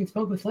point, Damien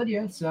spoke with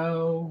Lydia,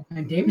 so...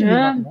 And Damien knew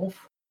Yeah. about the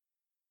wolf.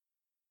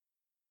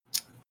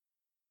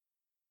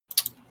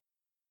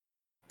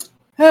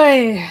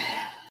 hey.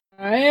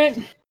 Alright.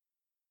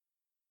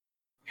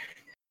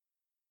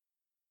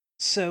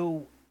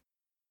 So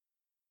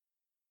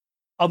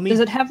I'll meet. Does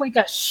it have like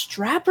a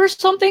strap or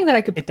something that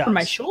I could It put on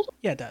my does. shoulder?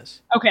 Yeah, it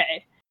does.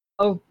 Okay.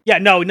 Oh, Yeah,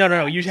 no.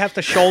 You have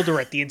to shoulder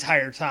it the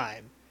entire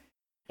time.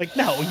 Like,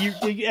 no,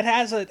 it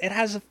has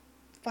a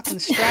fucking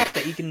strap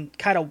that you can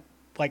kind of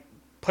like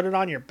put it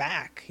on your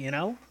back. You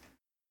know?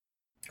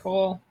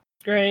 cool.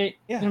 Great.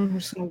 Yeah. I'm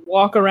just gonna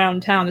walk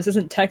around town. This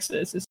isn't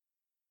Texas. It's...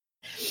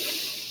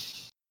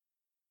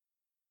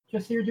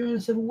 Just here doing a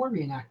Civil War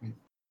reenactment.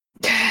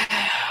 Bloody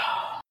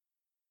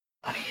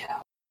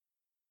hell.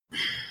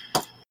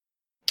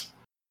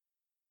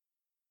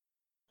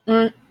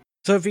 Alright.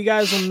 So if you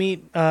guys will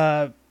meet,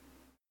 you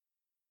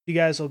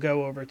guys will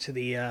go over to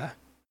the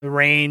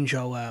range.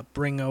 I'll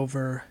bring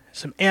over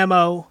some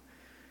ammo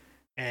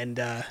and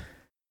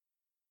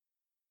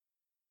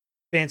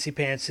Fancy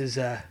Pants'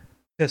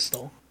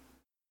 pistol.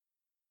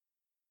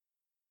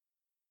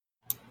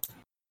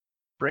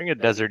 Bring a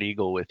Desert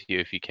Eagle with you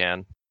if you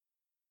can.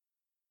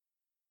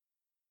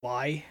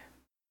 Why?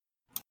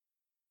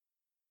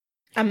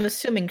 I'm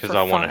assuming Because for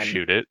I want to fun.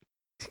 shoot it.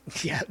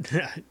 Yeah,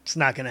 it's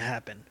not gonna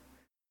happen.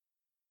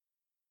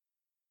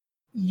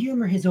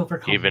 Humor his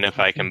overconfidence. Even if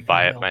I can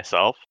buy it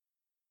myself.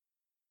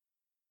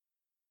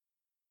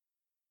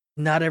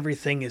 Not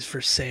everything is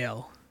for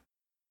sale.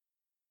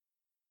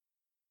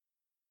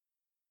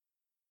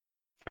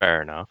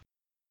 Fair enough.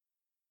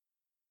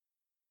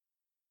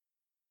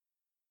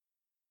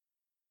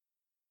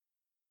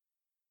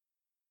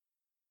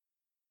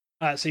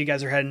 So you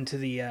guys are heading to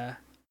the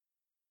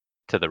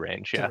To the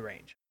range, yeah.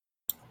 range.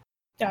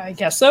 I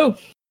guess so.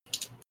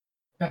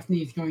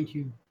 Bethany is going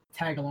to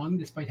tag along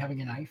despite having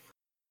a knife.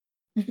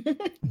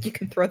 You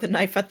can throw the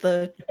knife at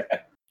the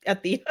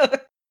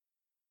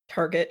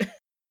target.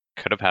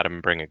 Could have had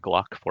him bring a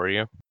Glock for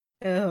you.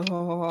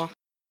 Oh.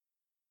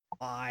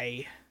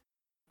 Why?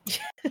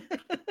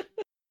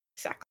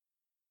 Exactly.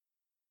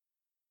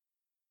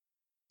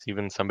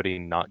 Even somebody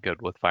not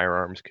good with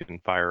firearms can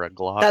fire a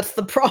Glock. That's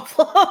the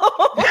problem.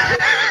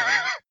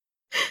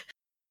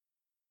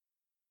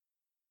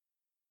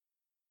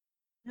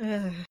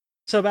 Ugh.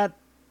 So about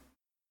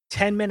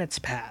 10 minutes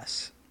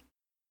pass,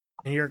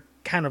 and you're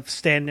kind of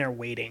standing there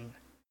waiting.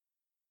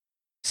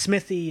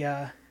 Smithy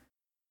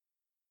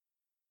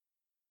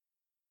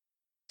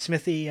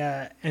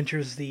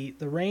enters the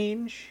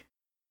range.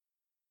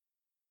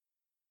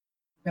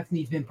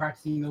 Bethany's been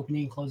practicing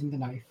opening and closing the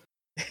knife.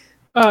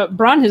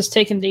 Bron has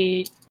taken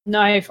the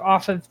knife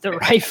off of the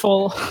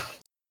rifle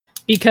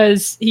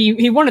because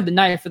he wanted the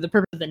knife for the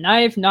purpose of the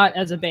knife, not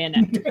as a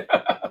bayonet.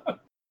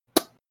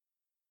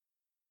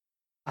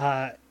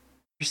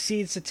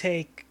 Proceeds to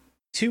take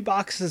 2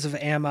 boxes of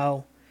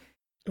ammo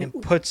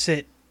and puts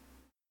it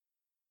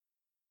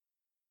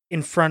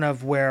in front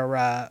of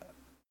where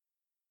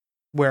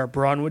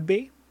Braun would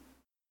be.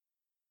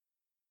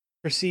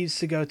 Proceeds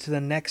to go to the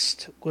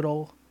next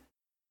little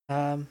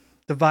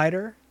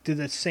divider, do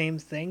the same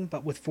thing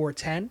but with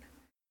 410.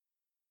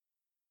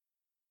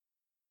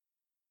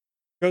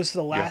 Goes to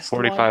the You have last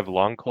 45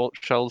 long Colt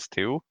shells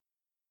too?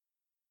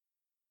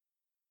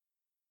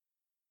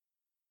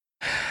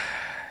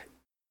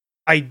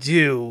 I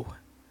do,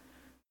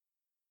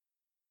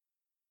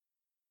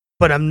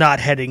 but I'm not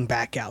heading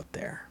back out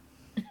there.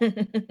 I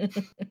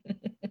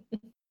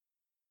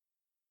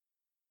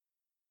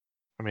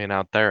mean,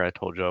 out there, I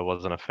told you I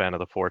wasn't a fan of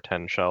the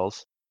 410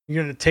 shells.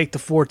 You're gonna take the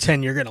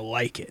 410. You're gonna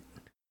like it.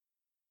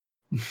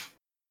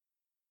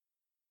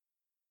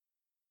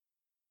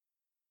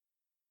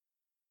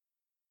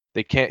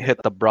 They can't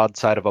hit the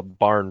broadside of a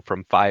barn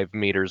from 5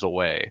 meters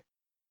away.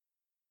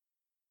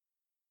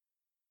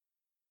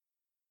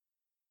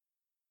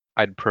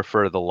 I'd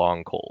prefer the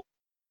long Colt.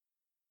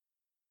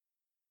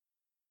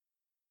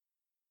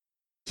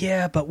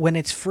 Yeah, but when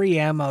it's free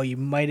ammo, you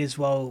might as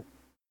well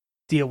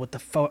deal with the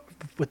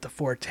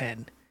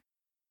 410.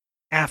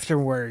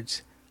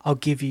 Afterwards, I'll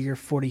give you your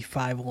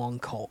 45 long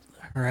Colt.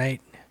 All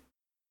right.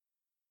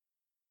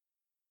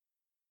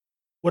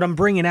 What I'm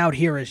bringing out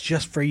here is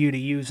just for you to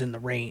use in the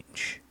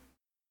range.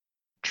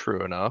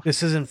 True enough.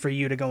 This isn't for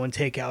you to go and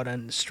take out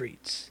on the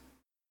streets.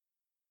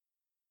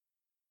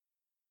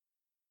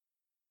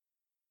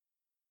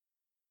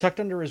 Tucked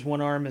under his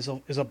one arm is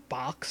a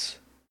box.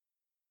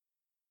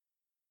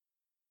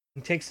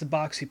 He takes the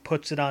box, he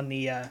puts it on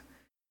the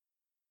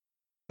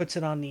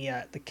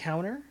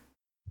counter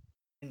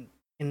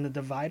in the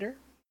divider.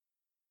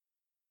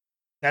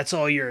 That's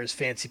all yours,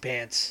 Fancy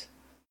Pants.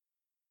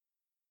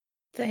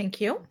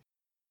 Thank you.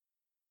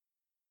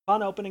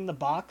 On opening the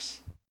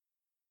box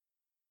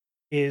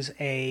is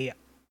a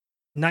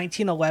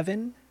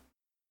 1911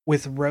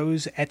 with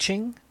rose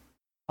etching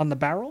on the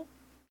barrel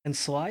and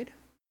slide.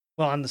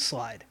 Well, on the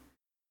slide.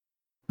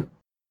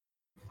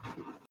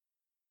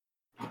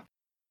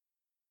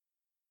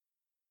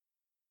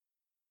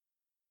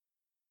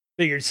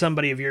 Figured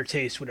somebody of your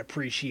taste would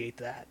appreciate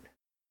that.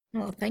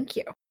 Well, thank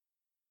you.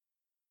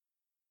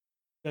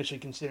 Especially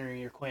considering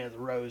your clan of the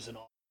rose and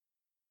all.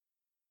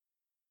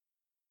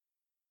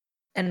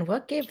 And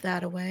what gave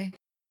that away?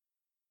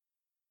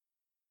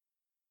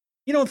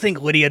 You don't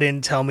think Lydia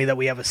didn't tell me that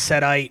we have a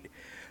Setite,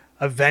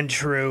 a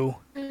Ventru,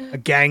 a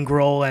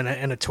Gangrel, and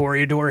a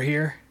Toreador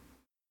here?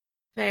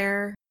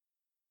 Fair.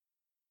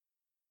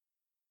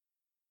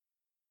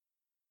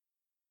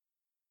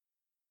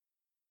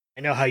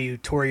 I know how you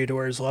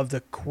Toreadors love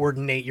to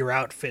coordinate your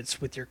outfits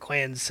with your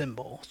clan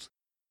symbols.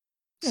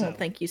 Well,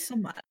 thank you so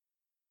much.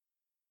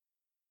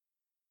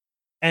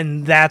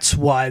 And that's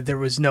why there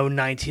was no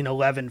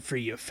 1911 for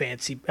you,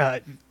 fancy,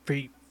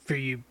 for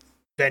you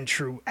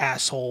Ventru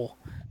asshole.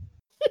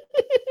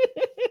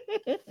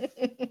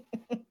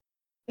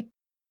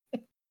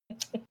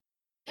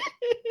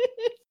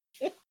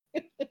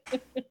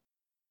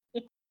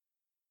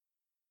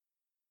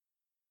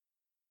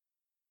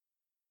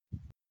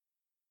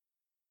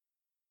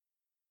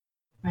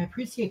 I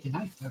appreciate the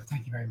knife, though.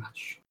 Thank you very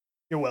much.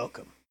 You're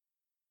welcome.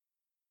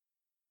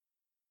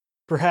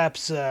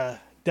 Perhaps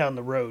down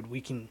the road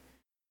we can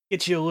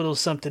get you a little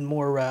something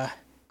more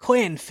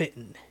clan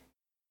fitting.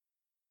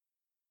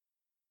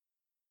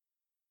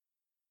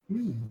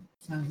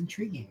 Sounds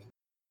intriguing.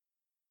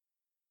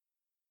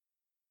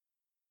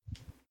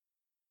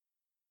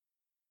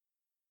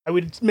 I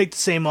would make the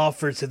same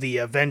offer to the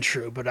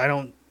Ventru, but I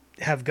don't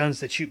have guns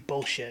that shoot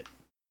bullshit.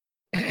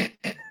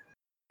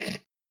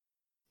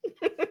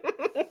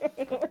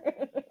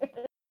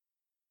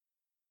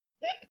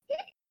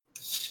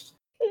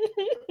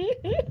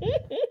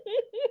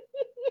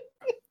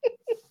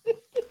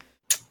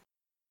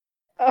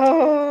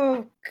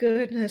 Oh,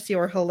 goodness,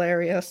 you're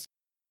hilarious.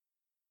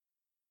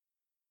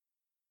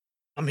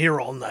 I'm here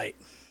all night.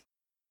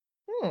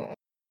 Oh.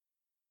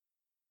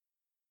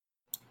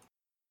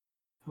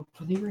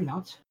 Hopefully we're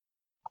not.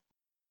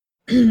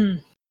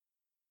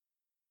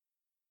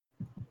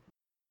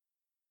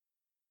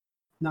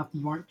 Not that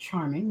you aren't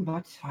charming,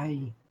 but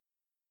I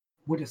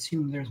would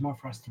assume there's more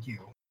for us to do.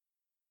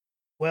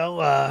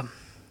 Well,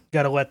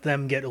 gotta let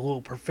them get a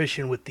little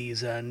proficient with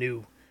these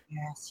new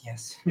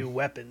Yes. new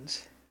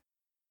weapons.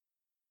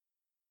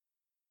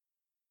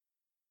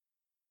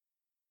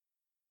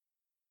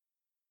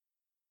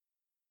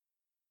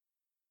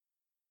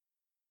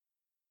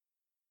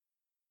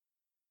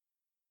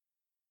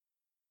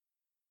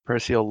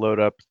 Percy will load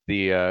up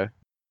the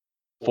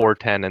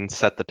 410 and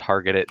set the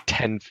target at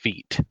 10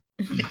 feet.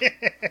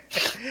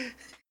 Because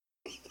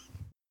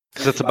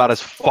it's about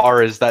as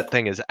far as that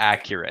thing is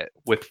accurate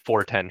with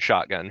 410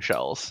 shotgun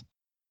shells.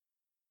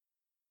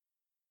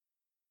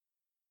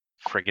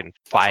 Friggin'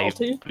 5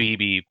 Salty.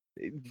 BB.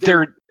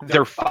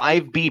 They're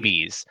 5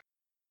 BBs,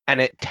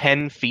 and at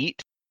 10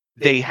 feet,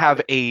 they have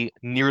a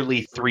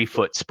nearly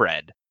 3-foot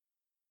spread.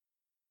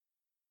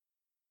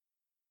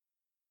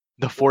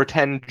 The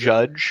 410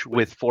 Judge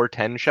with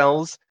 410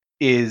 shells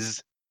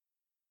is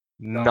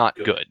not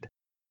good.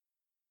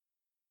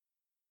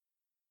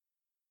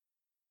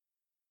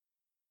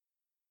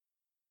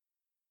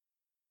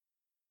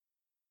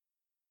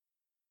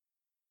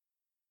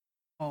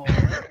 Oh.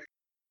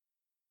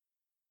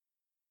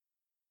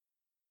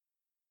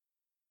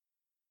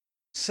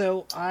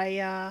 So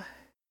I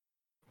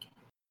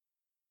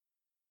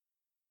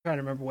trying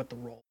to remember what the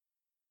roll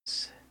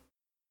is.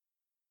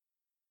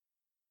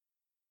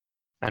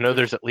 I know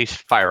there's at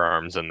least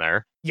firearms in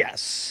there.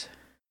 Yes.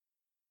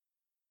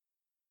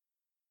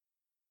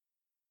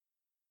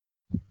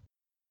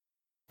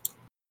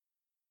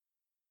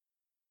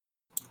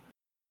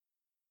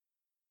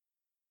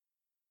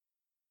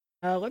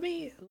 Let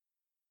me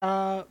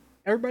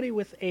everybody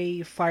with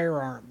a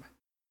firearm.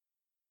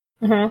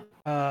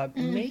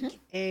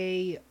 Make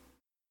a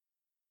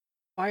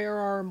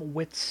firearm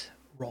wits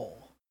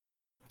roll.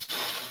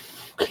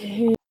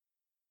 Okay.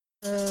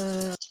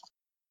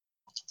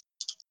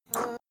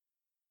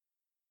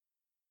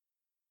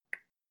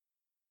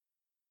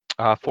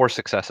 4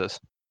 successes.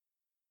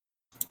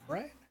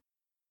 Right?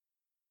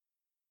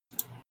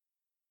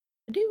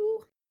 I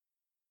do.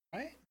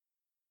 Right?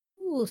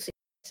 Ooh,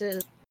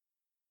 sixes.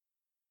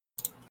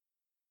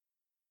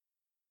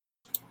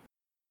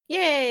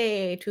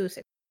 Yay, 2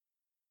 6.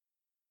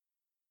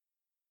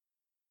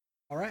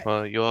 All right.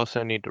 Well, you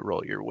also need to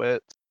roll your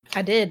wits.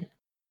 I did.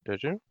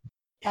 Did you?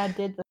 I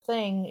did the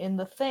thing, and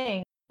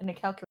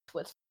it calculates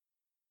what's.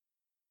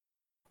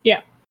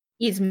 Yeah.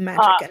 He's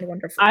magic and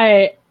wonderful.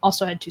 I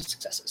also had 2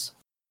 successes.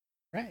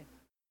 Right.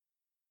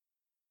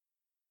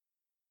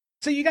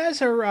 So you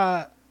guys are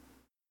I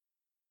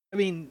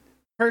mean,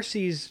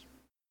 Percy's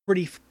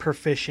pretty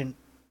proficient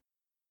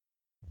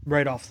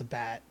right off the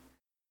bat.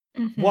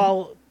 Mhm.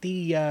 While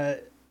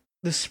the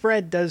the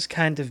spread does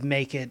kind of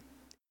make it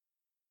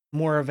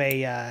more of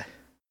a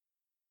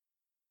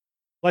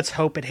let's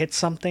hope it hits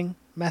something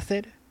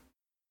method.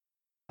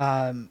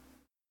 Um,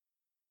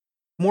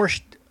 more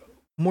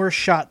more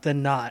shot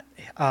than not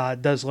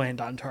does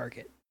land on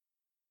target.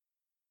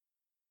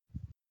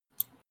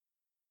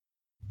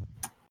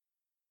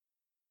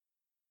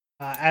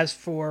 As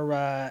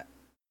for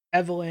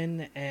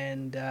Evelyn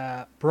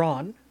and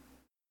Braun,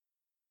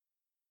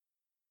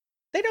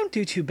 they don't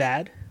do too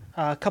bad.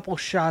 A couple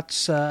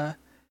shots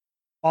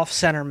off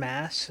center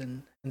mass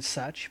and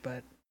such,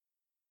 but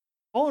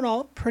all in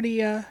all, pretty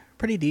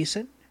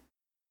decent.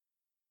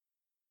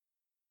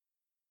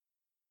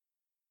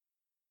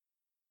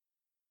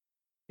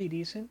 Pretty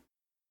decent.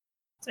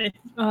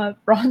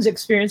 Ron's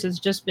experience has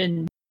just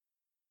been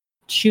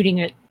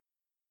shooting at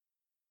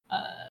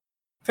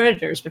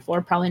predators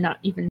before, probably not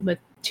even with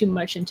too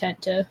much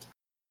intent to.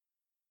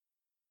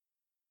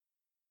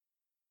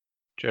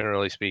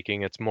 Generally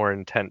speaking, it's more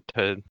intent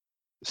to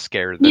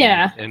scare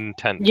than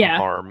intent to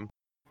harm.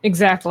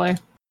 Exactly.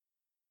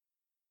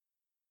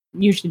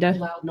 Usually does.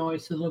 Loud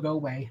noise, so it'll go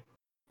away.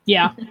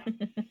 Yeah.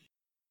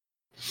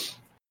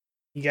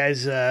 You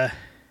guys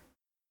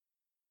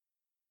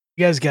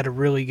got a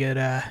really good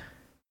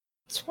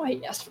That's why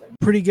I asked for a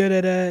pretty good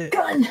at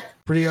gun.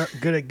 Pretty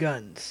good at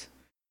guns.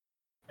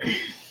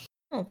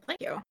 Oh,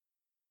 thank you.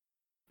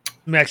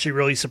 I'm actually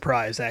really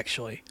surprised,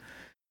 actually.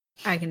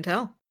 I can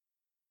tell.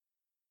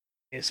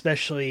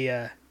 Especially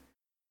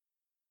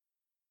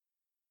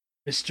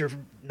Mr.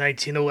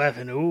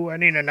 1911. Ooh, I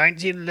need a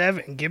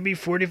 1911. Give me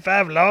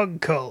 45 long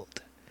Colt.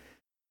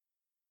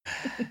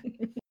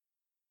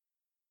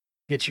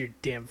 Get your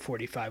damn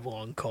 45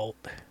 long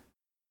Colt.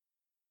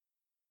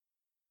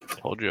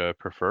 Told you I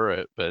prefer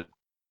it, but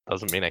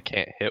doesn't mean I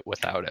can't hit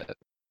without it.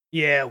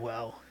 Yeah,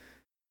 well.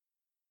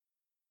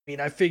 I mean,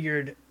 I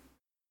figured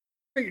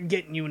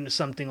getting you into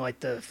something like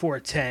the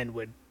 410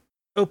 would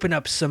open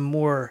up some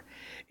more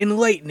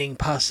enlightening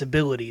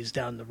possibilities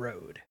down the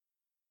road.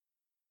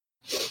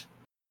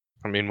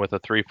 I mean, with a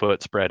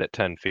 3-foot spread at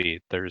 10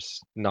 feet, there's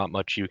not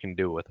much you can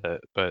do with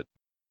it, but...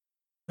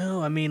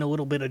 Well, I mean, a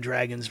little bit of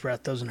dragon's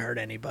breath doesn't hurt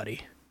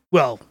anybody.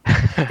 Well,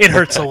 it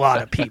hurts a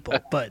lot of people,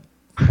 but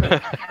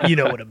you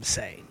know what I'm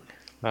saying.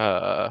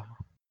 That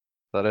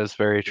is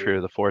very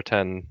true. The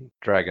 410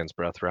 dragon's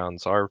breath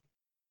rounds are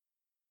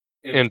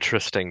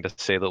interesting, to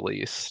say the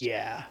least.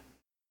 Yeah.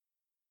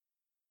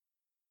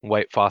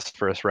 White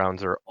phosphorus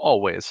rounds are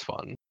always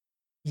fun.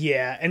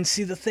 Yeah, and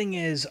see, the thing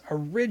is,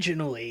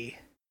 originally,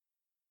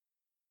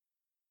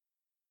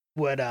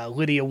 what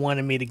Lydia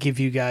wanted me to give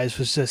you guys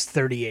was just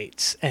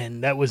 38s,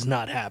 and that was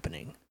not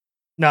happening.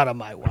 Not on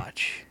my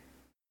watch.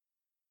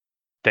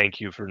 Thank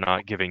you for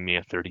not giving me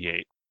a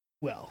 38.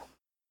 Well,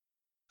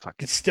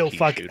 Fucking it's still pea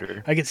fucking.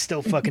 shooter. I could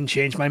still fucking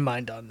change my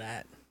mind on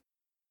that.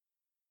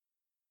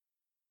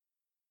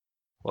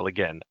 Well,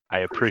 again, I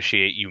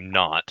appreciate you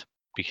not,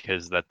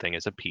 because that thing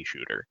is a pea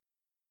shooter.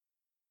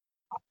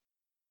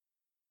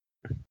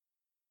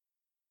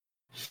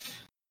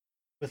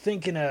 But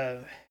thinking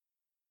of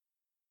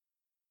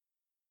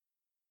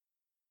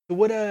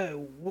what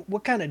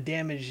kind of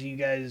damage are you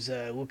guys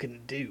looking to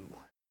do?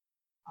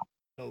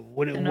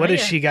 What has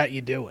she got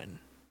you doing?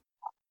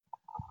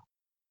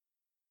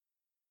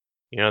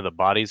 You know the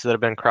bodies that have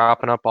been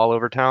cropping up all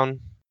over town?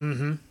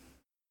 Mm-hmm.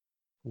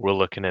 We're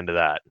looking into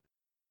that.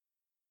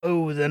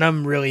 Oh, then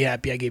I'm really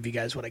happy I gave you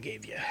guys what I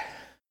gave you.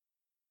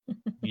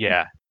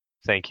 Yeah,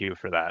 thank you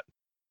for that.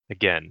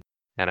 Again,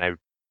 and I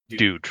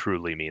do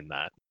truly mean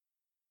that.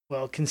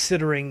 Well,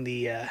 considering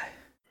the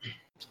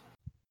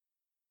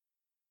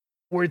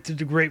word through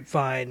the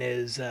grapevine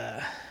is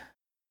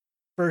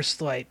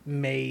First Light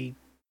may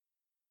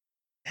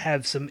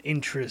have some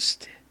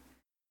interest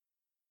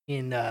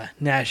in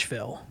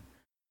Nashville.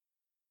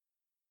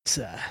 It's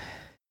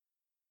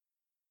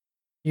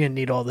you're gonna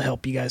need all the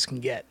help you guys can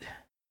get.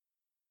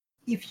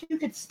 If you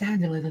could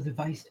stand a little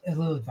advice,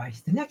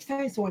 the next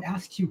time someone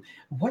asks you,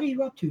 what are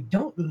you up to?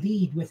 Don't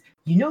lead with,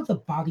 you know, the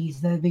bodies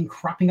that have been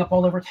cropping up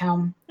all over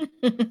town?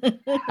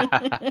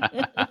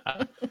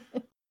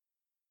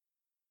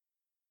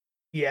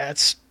 Yeah,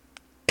 it's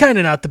kind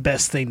of not the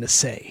best thing to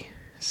say,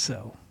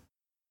 so.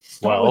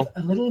 Start with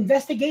a little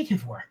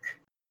investigative work.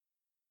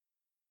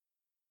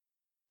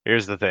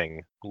 Here's the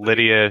thing.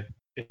 Lydia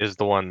is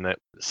the one that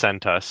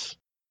sent us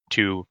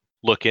to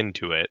look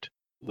into it.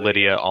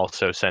 Lydia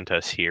also sent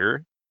us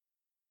here.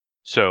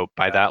 So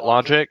by that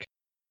logic,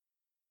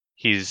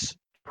 he's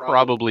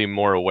probably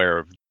more aware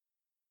of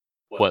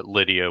what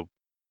Lydia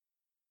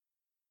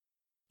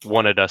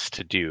wanted us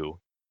to do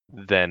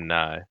than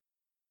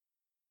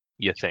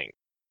you think.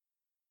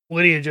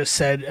 Lydia just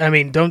said, I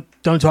mean, don't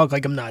talk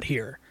like I'm not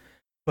here.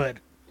 But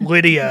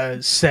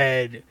Lydia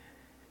said,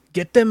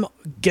 get them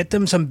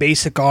some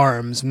basic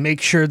arms,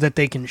 make sure that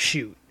they can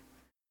shoot.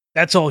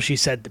 That's all she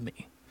said to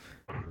me.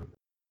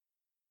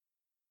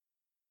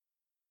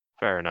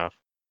 Fair enough.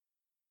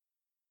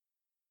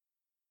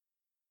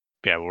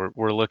 Yeah,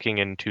 we're looking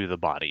into the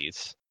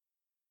bodies.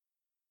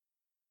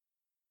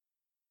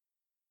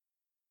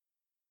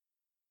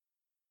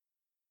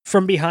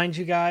 From behind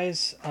you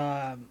guys,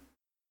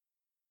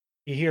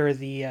 you hear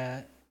the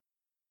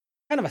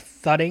kind of a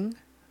thudding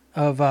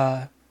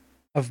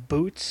of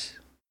boots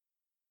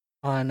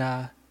on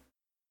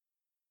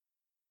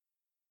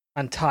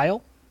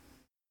tile.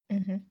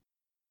 Mm-hmm.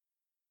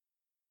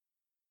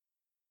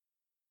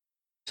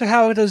 So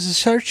how does the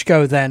search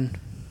go then?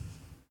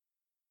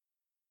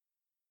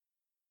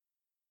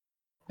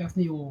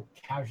 Bethany will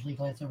casually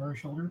glance over her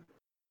shoulder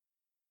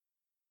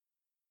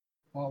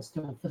while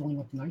still fiddling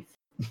with the knife.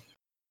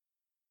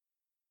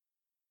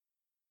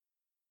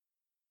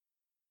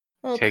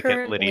 Well, Take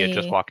it, Lydia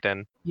just walked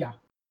in. Yeah.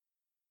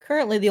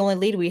 Currently, the only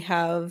lead we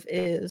have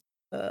is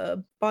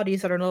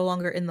bodies that are no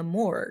longer in the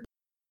morgue.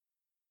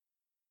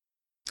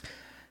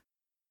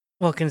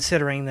 Well,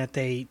 considering that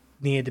they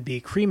needed to be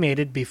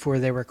cremated before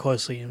they were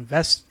closely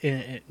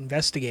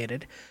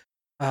investigated,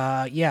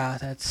 yeah,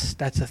 that's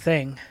a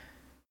thing.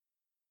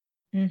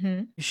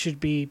 Mm-hmm. You should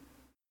be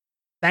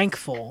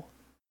thankful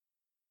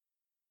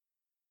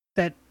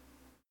that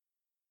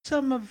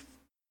some of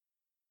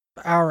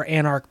our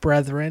Anarch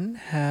brethren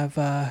have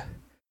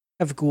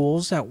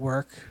ghouls that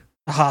work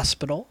the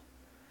hospital.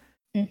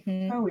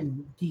 Mm-hmm. Oh,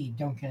 indeed,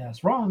 don't get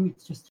us wrong.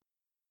 It's just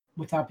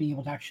without being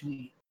able to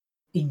actually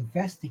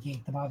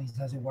investigate the bodies,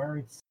 as it were,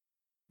 it's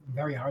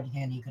very hard to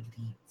get any good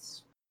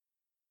leads.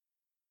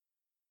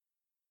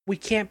 We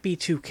can't be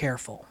too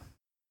careful.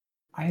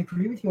 I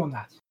agree with you on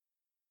that.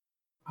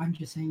 I'm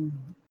just saying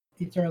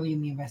it's early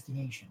in the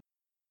investigation.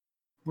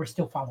 We're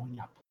still following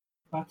up.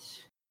 But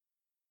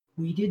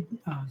we did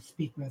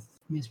speak with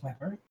Ms.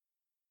 Weber,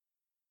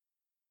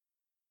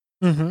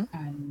 Mm-hmm.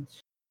 and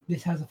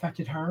this has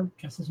affected her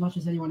just as much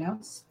as anyone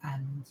else,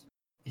 and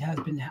it has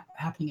been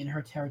happening in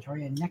her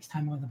territory, and next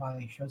time one of the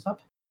bodies shows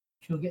up,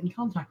 she'll get in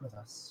contact with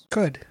us.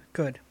 Good.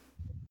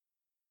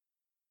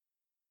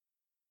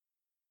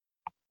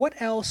 What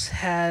else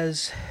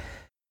have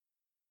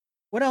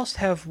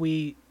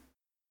we...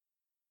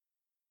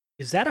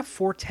 Is that a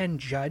 410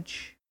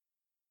 judge?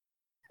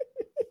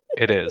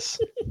 It is.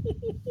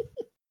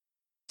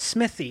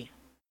 Smithy.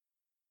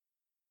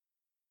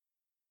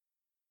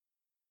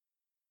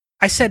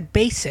 I said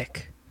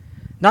basic,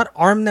 not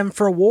arm them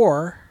for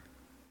war.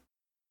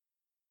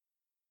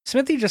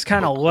 Smithy just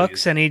kind of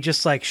looks and he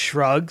just like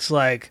shrugs,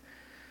 like,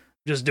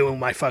 just doing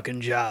my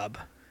fucking job.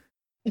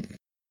 If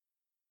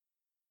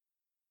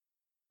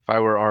I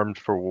were armed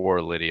for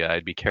war, Lydia,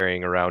 I'd be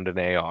carrying around an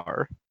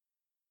AR.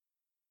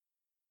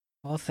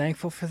 Well,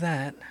 thankful for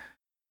that.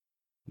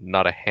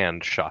 Not a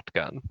hand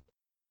shotgun.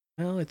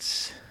 Well,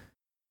 it's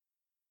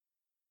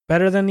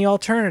better than the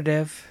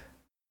alternative.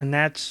 And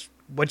that's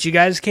what you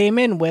guys came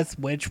in with,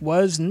 which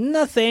was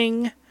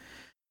nothing.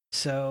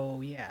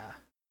 So, yeah.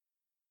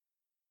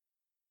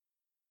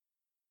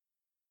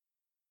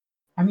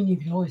 I mean, you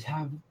could always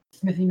have...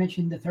 Smithy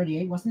mentioned the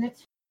 38, wasn't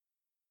it?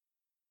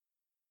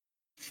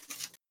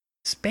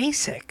 It's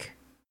basic.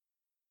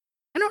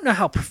 I don't know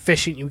how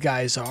proficient you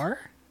guys are.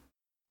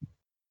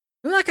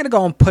 I'm not going to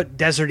go and put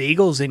Desert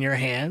Eagles in your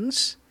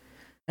hands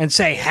and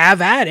say,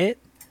 have at it.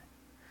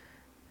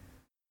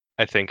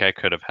 I think I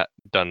could have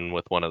done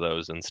with one of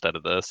those instead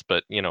of this,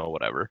 but, you know,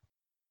 whatever.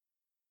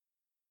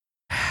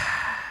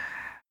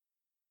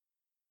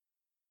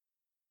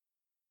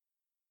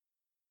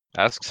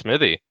 Ask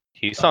Smithy.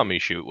 He saw me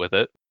shoot with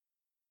it.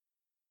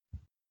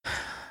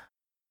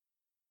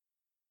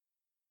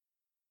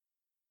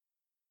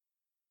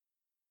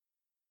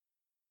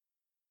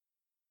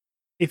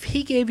 If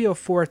he gave you a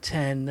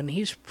 410, then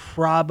he's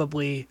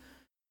probably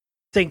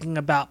thinking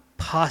about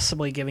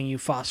possibly giving you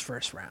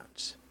phosphorus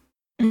rounds.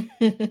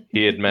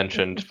 He had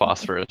mentioned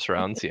phosphorus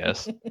rounds,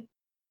 yes.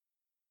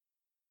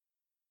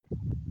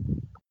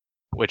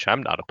 Which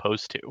I'm not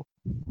opposed to.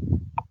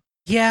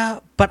 Yeah,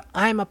 but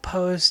I'm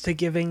opposed to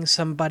giving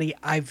somebody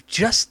I've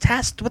just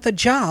tasked with a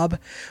job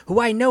who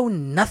I know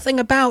nothing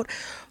about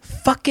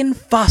fucking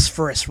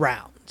phosphorus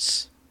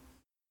rounds.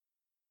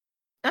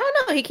 I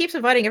don't know. He keeps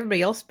inviting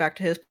everybody else back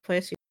to his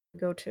place. You can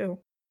go too.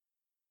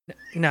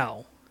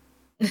 No.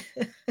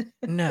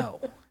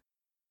 No.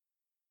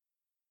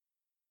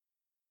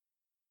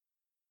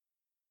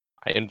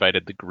 I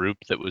invited the group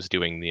that was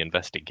doing the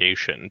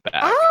investigation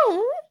back.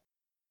 Oh!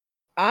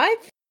 I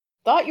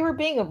thought you were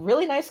being a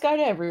really nice guy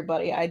to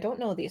everybody. I don't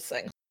know these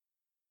things.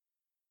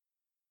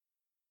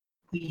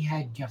 We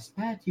had just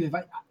met.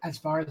 As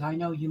far as I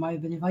know, you might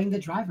have been inviting the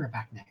driver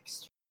back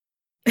next.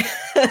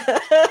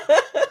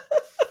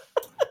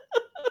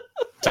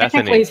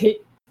 Technically,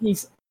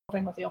 he's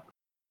helping with the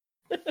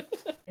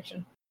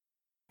operation.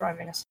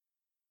 Driving us.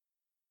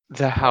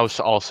 The house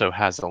also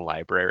has a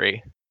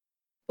library.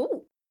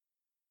 Ooh.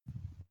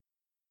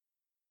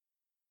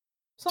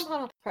 Somehow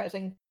not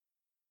surprising.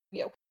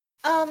 Yo.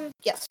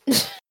 Yes.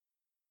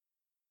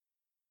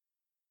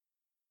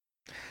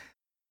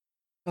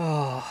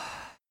 Oh.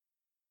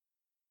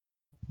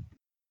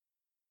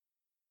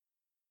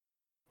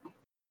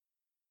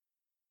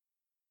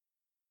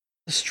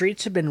 The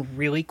streets have been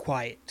really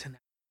quiet tonight.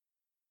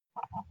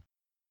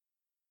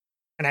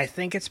 And I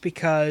think it's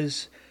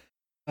because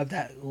of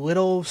that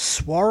little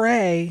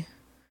soiree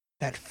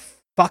that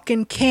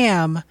fucking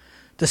cam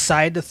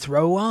decided to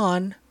throw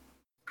on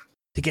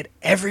to get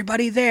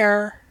everybody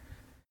there.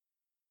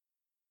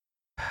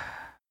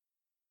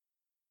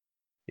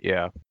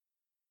 Yeah.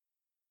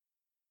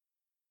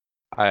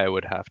 I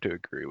would have to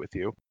agree with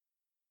you.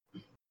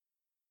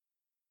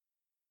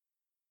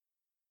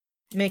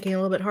 Making it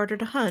a little bit harder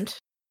to hunt.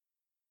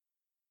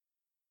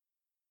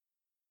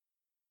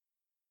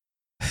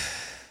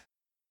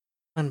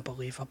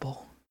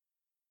 Unbelievable.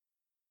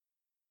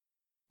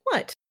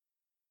 What?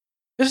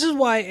 This is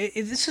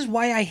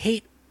why I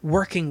hate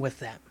working with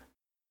them.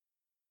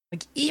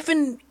 Like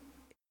even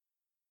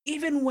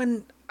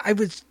when I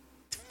was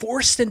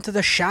forced into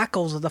the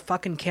shackles of the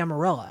fucking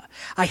Camarilla,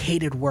 I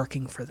hated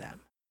working for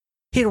them.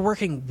 Hated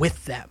working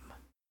with them.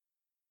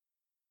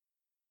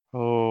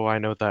 Oh, I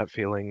know that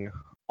feeling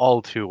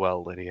all too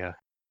well, Lydia.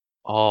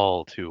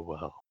 All too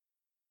well.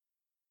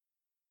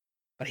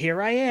 But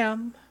here I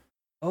am.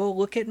 Oh,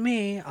 look at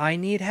me. I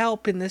need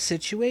help in this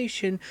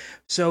situation.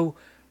 So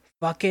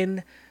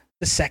fucking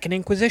the Second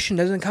Inquisition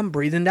doesn't come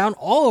breathing down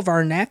all of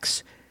our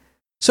necks.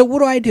 So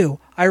what do?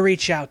 I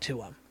reach out to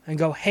them and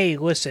go, hey,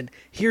 listen,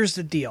 here's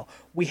the deal.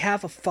 We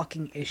have a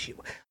fucking issue.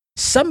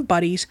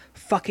 Somebody's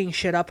fucking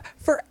shit up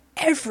for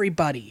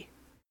everybody.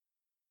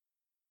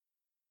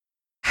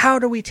 How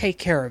do we take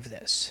care of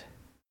this?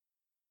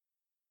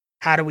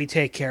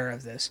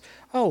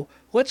 Oh,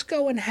 let's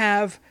go and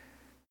have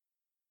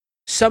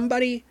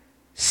somebody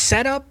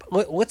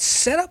let's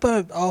set up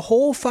a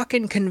whole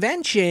fucking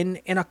convention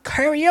in a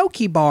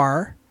karaoke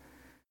bar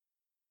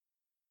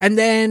and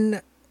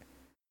then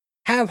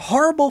have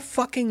horrible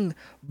fucking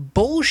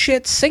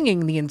bullshit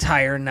singing the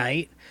entire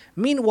night.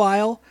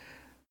 Meanwhile,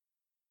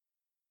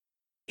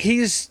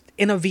 he's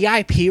in a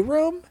VIP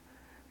room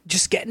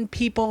just getting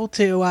people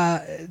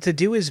to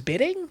do his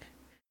bidding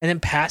and then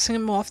passing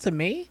him off to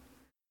me.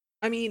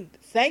 I mean,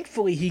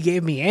 thankfully he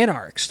gave me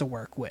anarchs to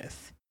work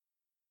with.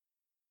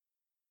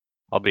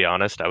 I'll be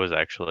honest, I was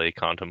actually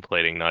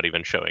contemplating not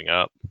even showing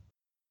up.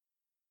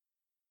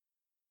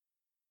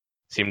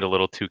 Seemed a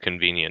little too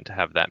convenient to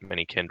have that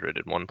many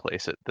kindred in one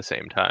place at the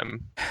same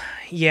time.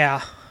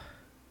 Yeah.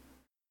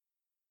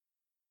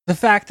 The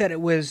fact that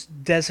it was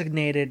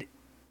designated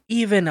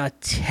even a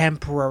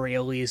temporary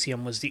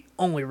Elysium was the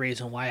only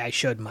reason why I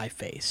showed my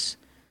face.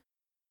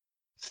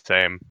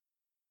 Same.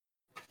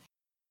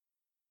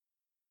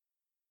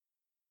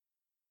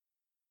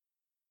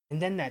 And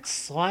then that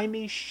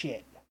slimy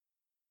shit.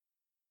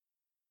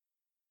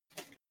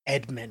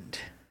 Edmund.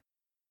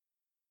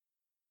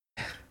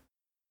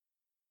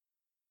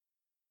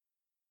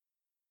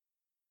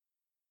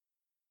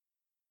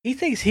 He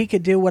thinks he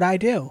could do what I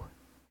do.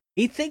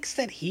 He thinks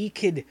that he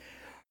could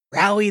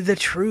rally the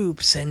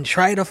troops and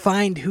try to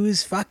find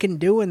who's fucking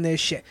doing this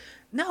shit.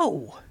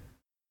 No.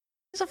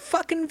 He's a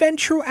fucking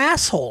Ventrue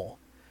asshole.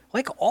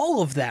 Like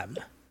all of them.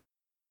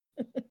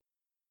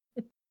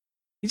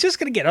 He's just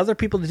gonna get other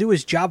people to do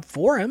his job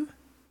for him.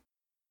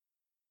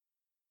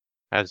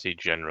 As he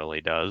generally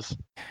does.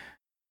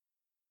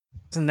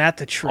 Isn't that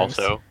the truth?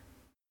 Also,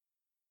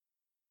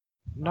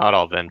 not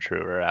all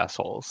Ventrue are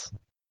assholes.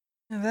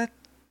 That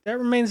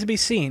remains to be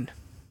seen.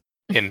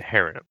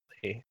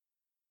 Inherently.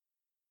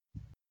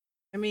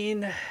 I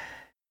mean,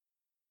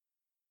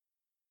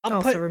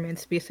 Also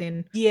remains to be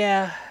seen.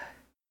 Yeah.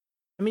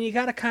 I mean, you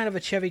got a kind of a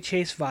Chevy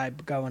Chase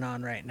vibe going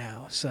on right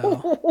now,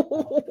 so.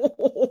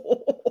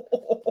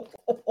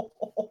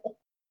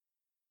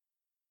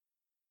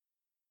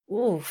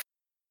 Oof.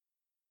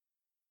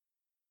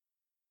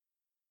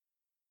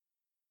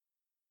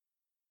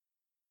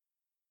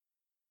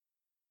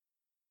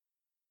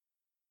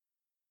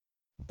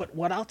 But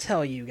what I'll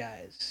tell you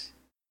guys,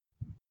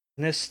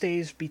 and this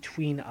stays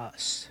between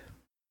us,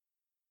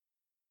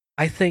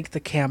 I think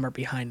the camera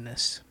behind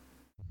this.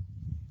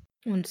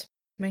 Wouldn't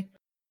me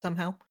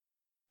somehow.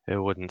 It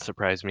wouldn't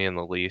surprise me in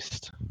the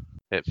least.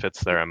 It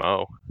fits their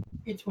MO.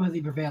 It's one of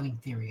the prevailing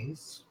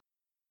theories.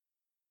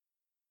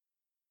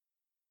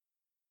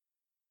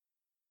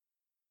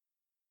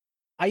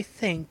 I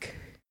think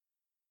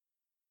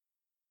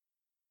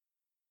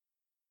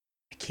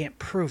I can't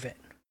prove it,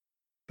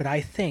 but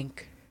I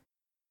think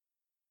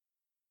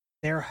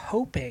they're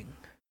hoping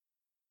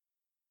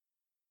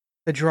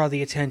to draw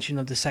the attention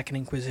of the Second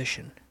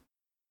Inquisition.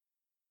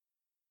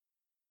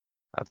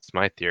 That's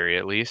my theory,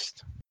 at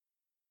least.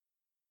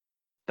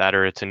 That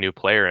or it's a new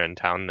player in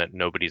town that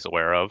nobody's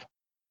aware of.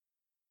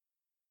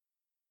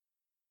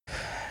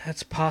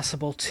 That's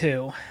possible,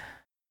 too. Of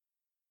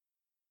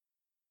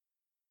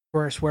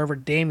course, wherever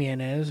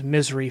Damien is,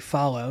 misery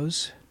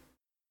follows.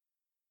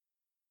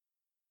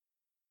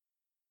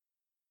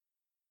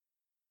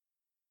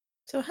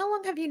 So how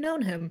long have you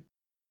known him?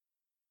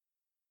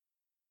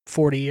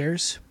 40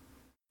 years.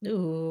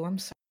 Ooh, I'm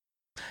sorry.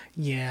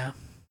 Yeah.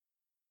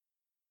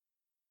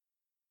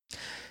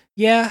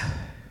 Yeah.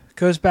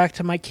 Goes back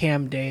to my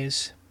cam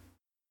days.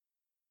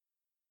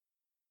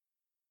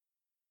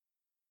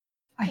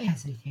 I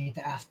hesitate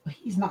to ask, but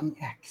he's not an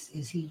ex,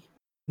 is he?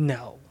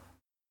 No.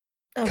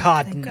 Oh,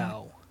 God, thank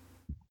no.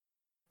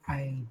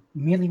 I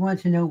merely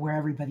wanted to know where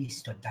everybody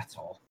stood, that's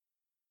all.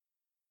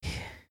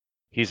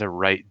 He's a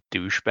right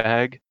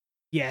douchebag.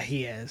 Yeah,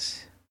 he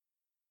is.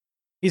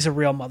 He's a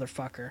real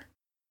motherfucker.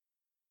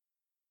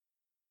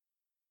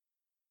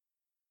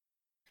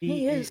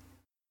 He is.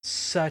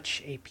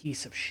 Such a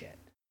piece of shit.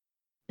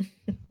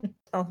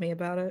 Tell me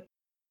about it.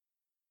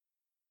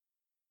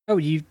 Oh,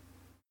 you.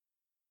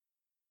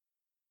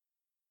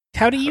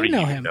 How do you How do know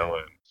you him? know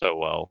him so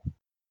well?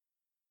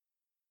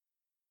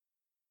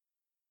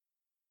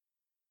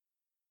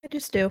 I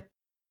just do.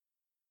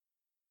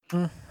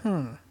 Hmm.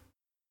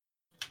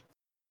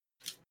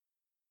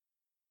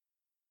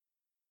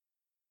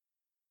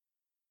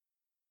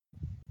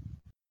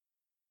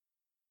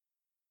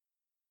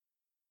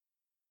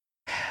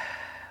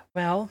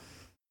 Well,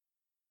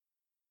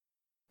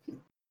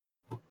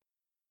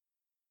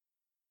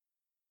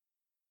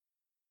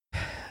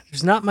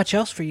 there's not much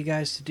else for you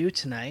guys to do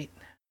tonight.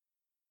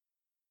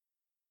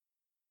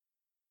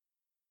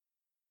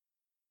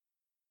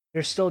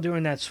 They're still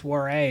doing that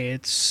soiree.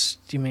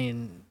 You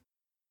mean,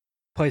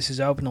 place is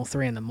open till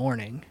 3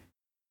 a.m.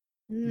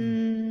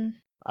 Mm,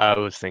 I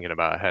was thinking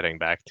about heading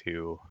back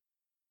to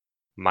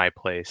my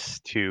place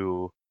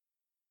to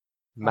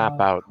map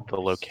Of out the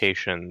course.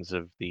 locations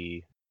of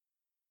the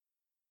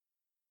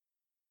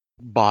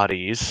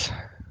bodies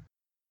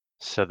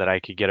so that I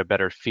could get a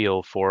better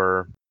feel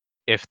for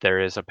if there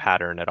is a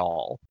pattern at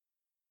all.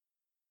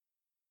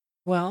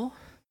 Well,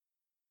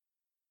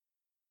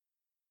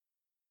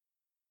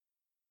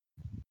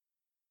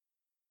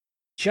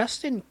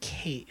 just in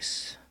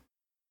case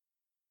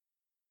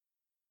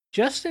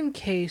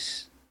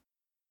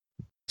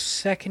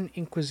Second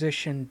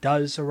Inquisition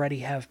does already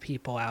have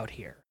people out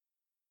here,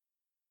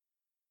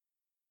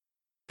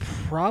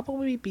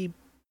 probably be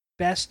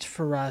best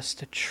for us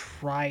to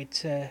try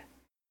to,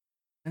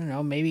 I don't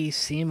know, maybe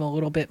seem a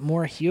little bit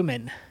more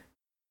human.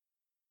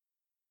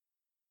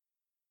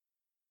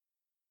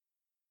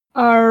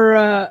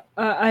 I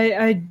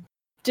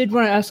did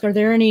want to ask, are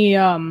there any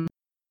of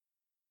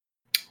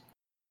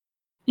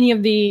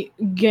the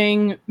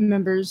gang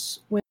members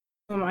with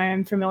whom I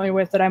am familiar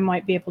with that I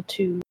might be able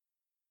to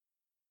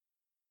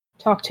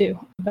talk to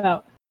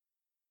about?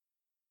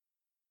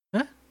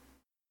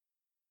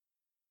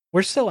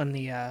 We're still in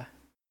the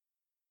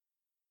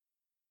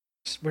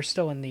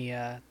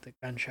the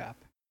gun shop.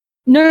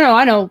 No,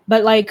 I know,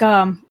 but like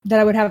that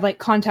I would have like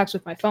contacts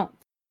with my phone,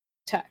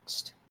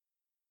 text.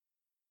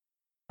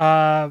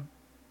 I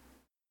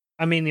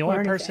mean, the Or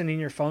only person anything. in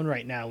your phone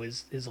right now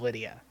is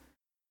Lydia.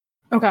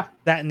 Okay.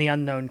 That and the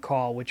unknown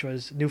call, which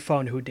was new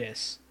phone, who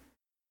dis?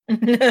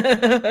 Okay.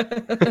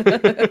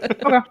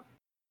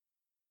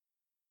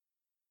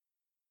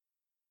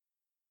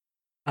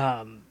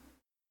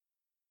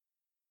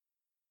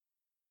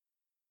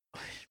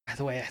 By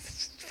the way,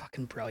 it's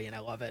fucking brilliant. I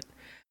love it.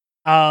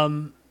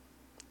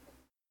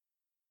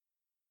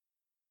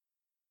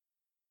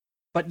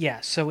 But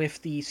yeah, so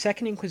if the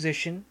Second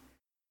Inquisition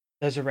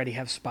does already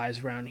have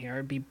spies around here,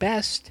 it'd be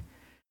best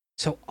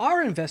so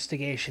our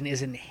investigation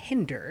isn't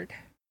hindered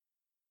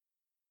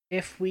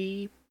if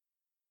we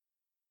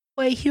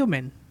play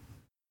human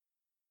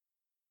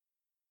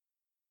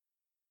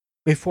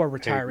before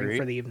retiring agree.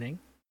 for the evening.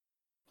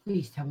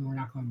 Please tell me we're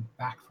not going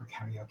back for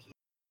karaoke.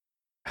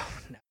 Oh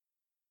no.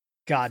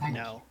 God, Thank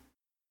no. you.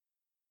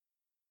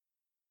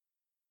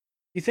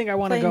 You think I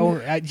want to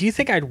go? Do you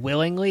think I'd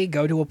willingly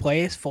go to a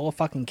place full of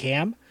fucking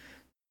cam?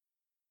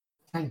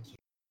 Thank you.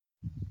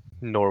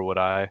 Nor would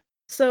I,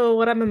 So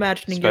what I'm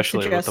imagining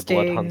especially you're with the blood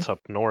suggesting hunts up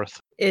north.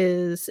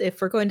 is if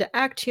we're going to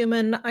act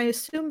human, I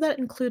assume that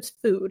includes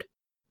food.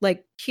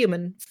 Like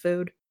human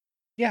food.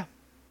 Yeah.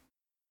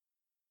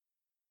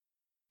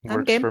 I'm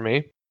Works game. for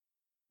me.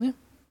 How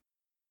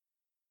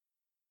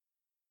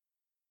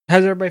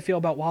does everybody feel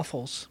about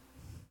waffles?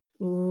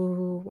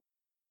 Ooh.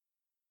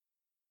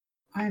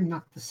 I am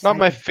not the Not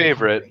my slightest bit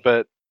favorite, hungry.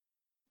 but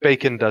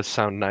bacon does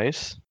sound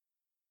nice.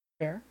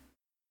 Fair.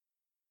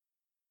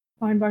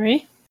 Fine by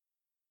me.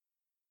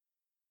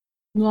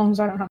 As long as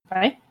I don't have to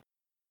pay.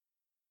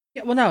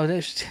 Yeah. Well,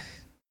 no.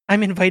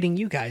 I'm inviting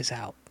you guys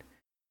out.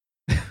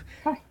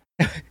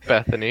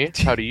 Bethany,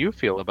 how do you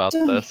feel about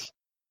this?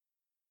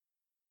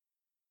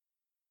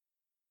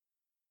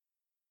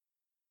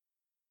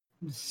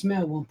 The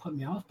smell won't put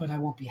me off, but I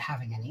won't be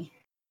having any.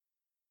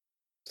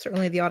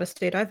 Certainly the oddest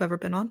date I've ever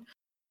been on.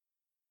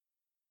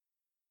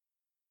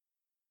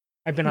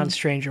 I've been on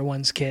Stranger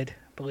Ones, kid.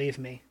 Believe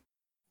me.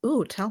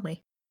 Ooh, tell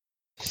me.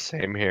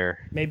 Same here.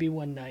 Maybe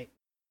one night.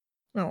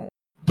 Oh.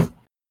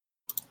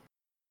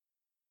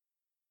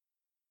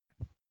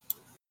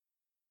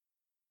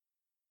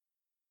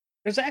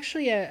 There's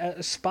actually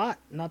a spot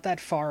not that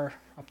far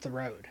up the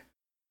road.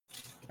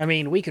 I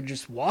mean, we could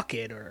just walk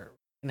it or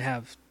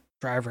have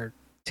driver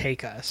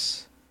take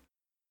us.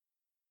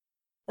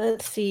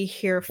 Let's see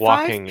here.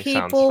 Walking 5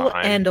 sounds people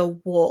fine. and a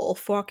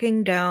wolf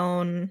walking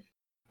down.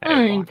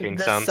 Hey, walking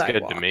the sounds good to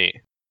sidewalk.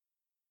 me.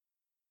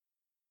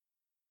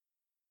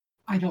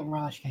 I don't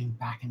relish getting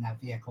back in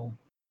that vehicle.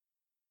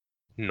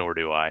 Nor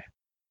do I.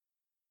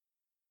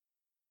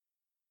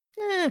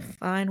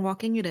 Fine,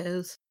 walking it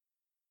is.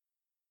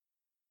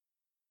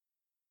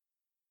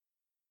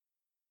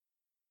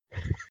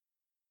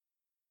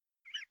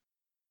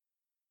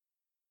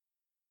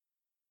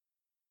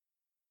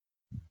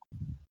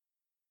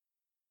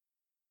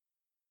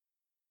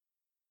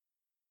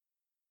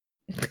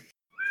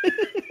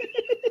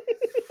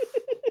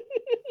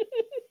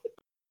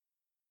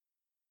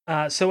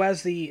 So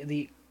as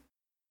the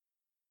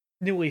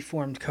newly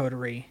formed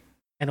coterie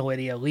and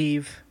Lydia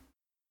leave,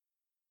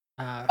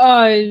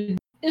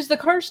 Is the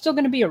car still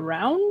going to be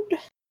around?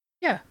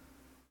 Yeah.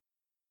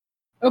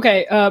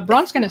 Okay,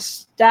 Bron's going to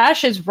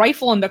stash his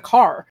rifle in the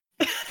car.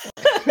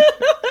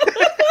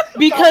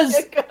 Because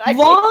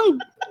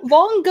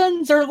long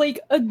guns are like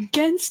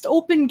against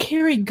open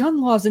carry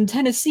gun laws in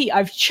Tennessee.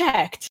 I've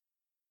checked.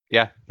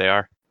 Yeah, they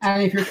are.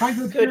 And if you're trying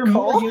to Good appear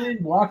more call.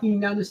 human, walking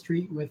down the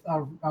street with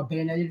a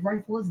bayoneted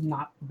rifle is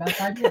not the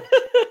best idea.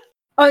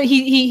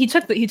 He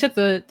took the It's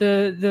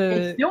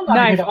still not a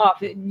knife good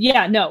off.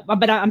 Yeah, no,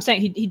 but I'm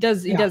saying he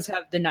does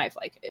have the knife.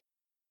 Like,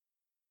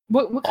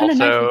 what kind of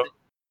knife Also, is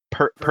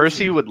it?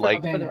 Percy would For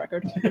like. For the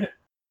record.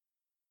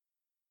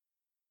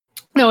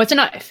 No, it's a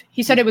knife.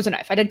 He said it was a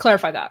knife. I did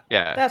clarify that.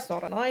 Yeah, That's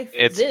not a knife.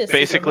 it's This is a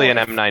basically an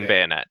knife. M9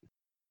 bayonet.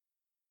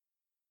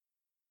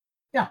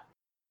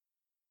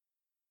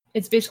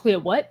 It's basically a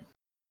what?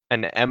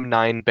 An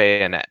M9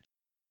 bayonet.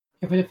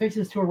 If it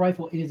affixes to a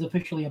rifle, it is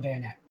officially a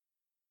bayonet.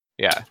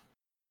 Yeah.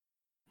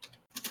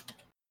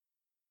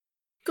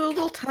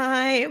 Google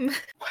time.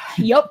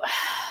 Yup.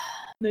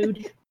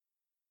 Mood.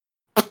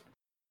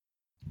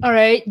 All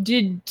right.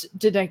 Did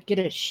I get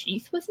a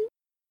sheath with it?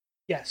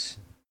 yes.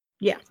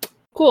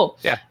 Cool.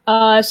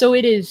 Yeah. So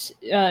it is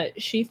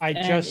sheath I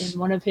and just- in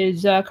one of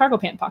his cargo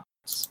pant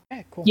pockets.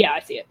 Yeah, cool. Yeah, I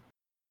see it.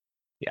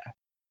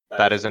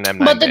 That is an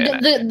M9 But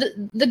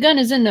bayonet. the gun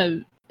is in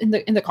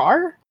the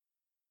car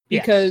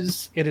Yes,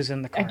 because it is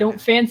in the car. I don't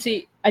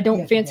fancy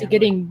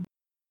getting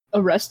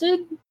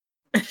arrested.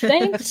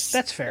 Thanks.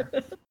 That's fair.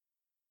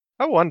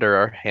 I wonder,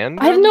 are handguns?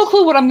 I have no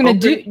clue what I'm gonna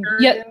do open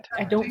carry yet. in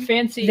I don't Tennessee?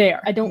 fancy. There.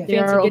 I don't Yeah, they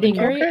fancy are getting open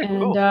carry, carry. and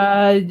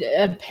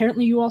Cool.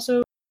 apparently you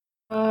also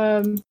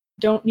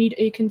don't need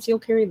a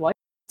concealed carry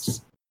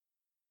license.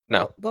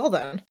 No. Well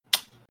then.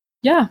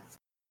 Yeah,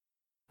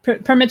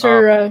 permits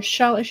are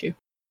shall issue.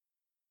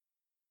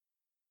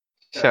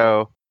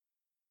 So,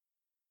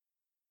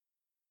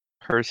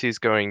 Percy's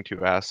going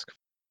to ask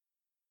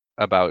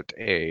about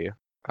a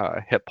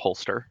hip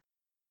holster.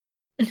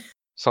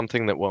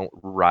 Something that won't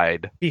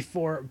ride.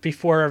 Before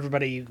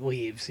everybody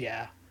leaves,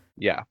 yeah.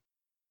 Yeah.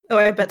 Oh,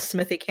 I bet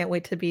Smithy can't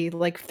wait to be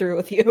like through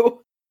with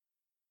you.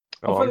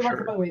 Oh, for I'm the record,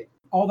 sure. by the way,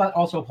 all that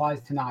also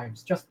applies to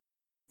knives, just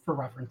for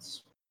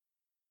reference.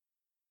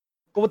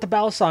 But with the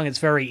battle song, it's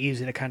very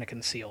easy to kind of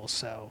conceal.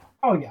 So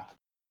Oh yeah,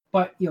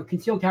 but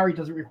concealed carry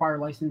doesn't require a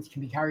license;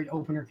 can be carried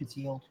open or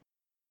concealed.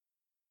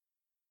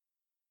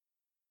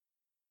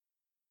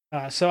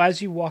 so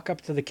as you walk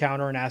up to the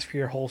counter and ask for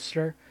your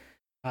holster,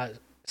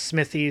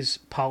 Smithy's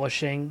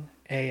polishing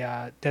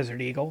a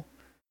Desert Eagle.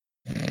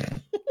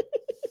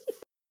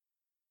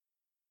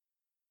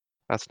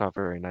 That's not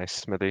very nice,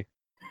 Smithy.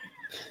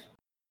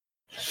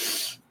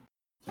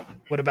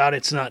 What about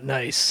it's not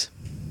nice?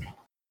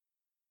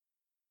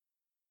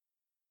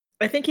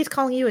 I think he's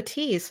calling you a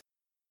tease.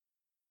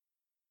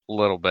 A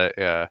little bit,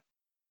 yeah.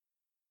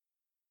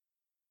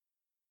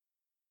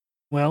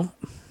 Well,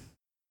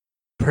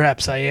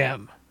 perhaps I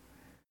am.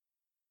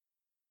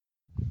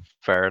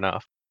 Fair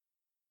enough.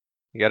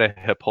 You got a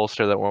hip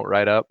holster that won't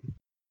ride up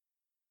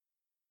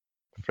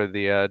for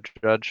the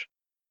judge?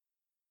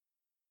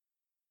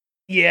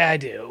 Yeah, I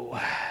do.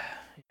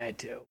 I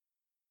do.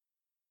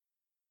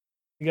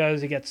 He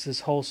goes, he gets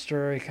his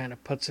holster, he kind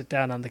of puts it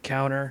down on the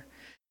counter.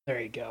 There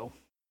you go.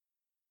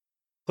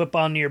 Clip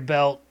onto your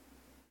belt.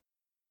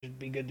 Should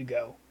be good to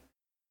go.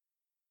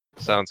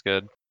 Sounds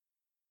good.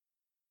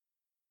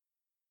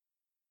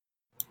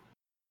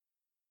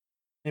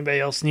 Anybody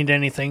else need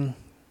anything?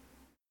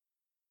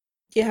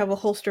 Do you have a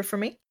holster for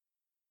me?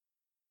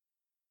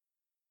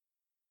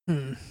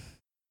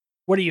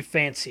 What are you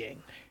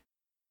fancying?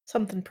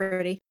 Something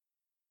pretty.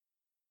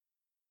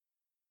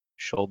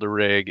 Shoulder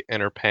rig,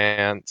 inner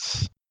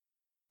pants.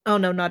 Oh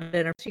no, not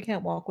dinner. You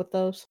can't walk with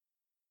those.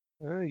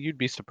 You'd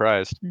be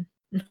surprised.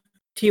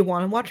 Do you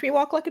want to watch me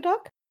walk like a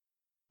duck?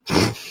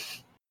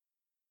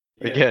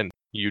 Again,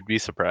 you'd be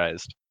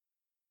surprised.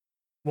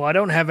 Well, I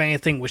don't have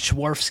anything with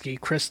Swarovski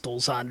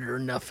crystals on it or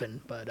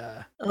nothing,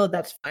 but Oh,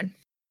 that's fine.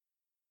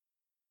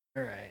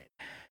 all right.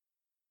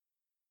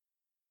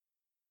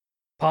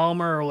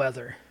 Polymer or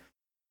leather?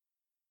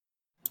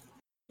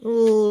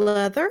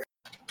 Leather?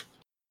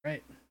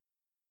 Right.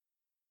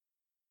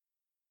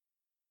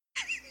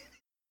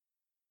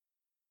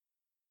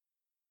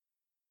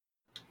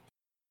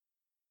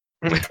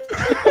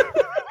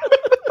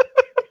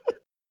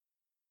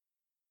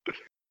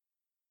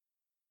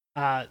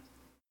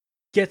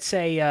 Gets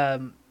a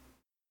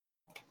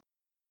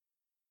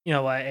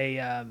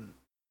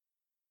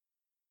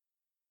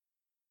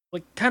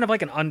like kind of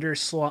like an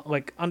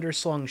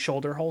underslung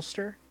shoulder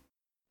holster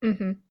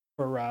Mm-hmm.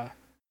 for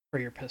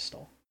your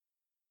pistol.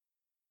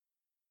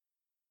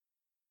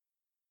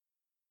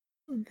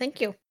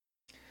 Thank you.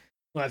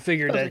 Well, I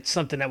figured Okay. that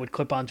something that would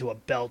clip onto a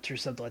belt or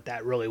something like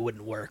that really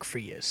wouldn't work for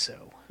you,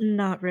 so.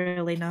 Not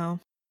really, no.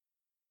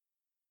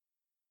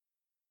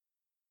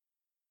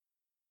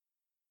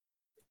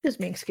 Gives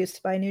me an excuse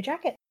to buy a new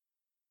jacket.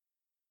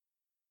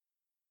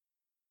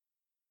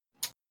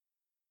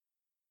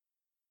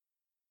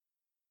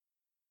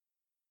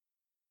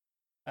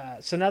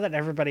 So now that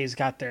everybody's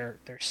got their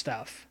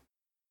stuff,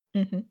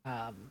 Mhm.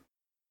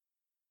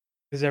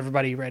 is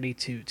everybody ready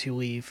to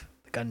leave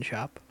the gun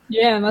shop?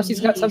 Yeah, unless he's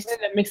got Yes. something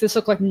that makes this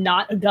look like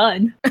not a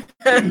gun,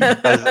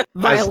 As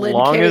Violin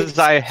long case. as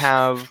I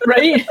have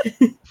right?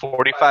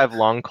 45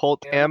 long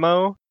Colt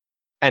ammo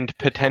and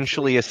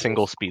potentially a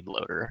single speed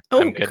loader,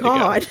 Oh I'm good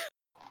God! to go.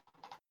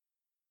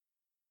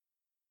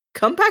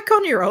 Come back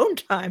on your own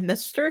time,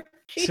 Mister.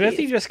 Jeez.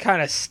 Smithy just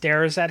kind of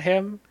stares at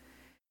him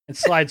and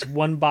slides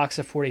one box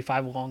of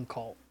 45 long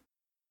Colt.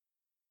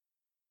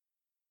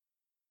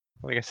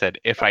 Like I said,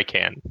 if I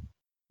can,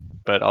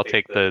 but I'll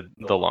take the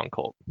long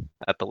Colt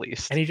at the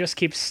least. And he just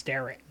keeps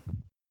staring.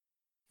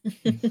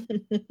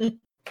 Bethany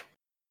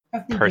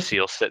Percy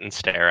will sit and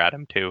stare at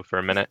him too for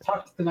a minute.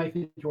 tucked the knife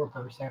into her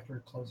purse after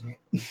closing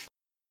it.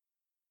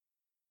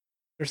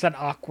 There's that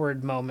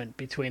awkward moment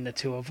between the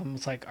two of them.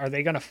 It's like, are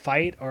they going to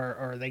fight or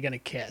are they going to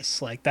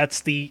kiss? Like, that's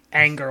the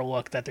anger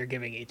look that they're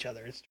giving each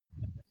other.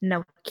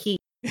 No key.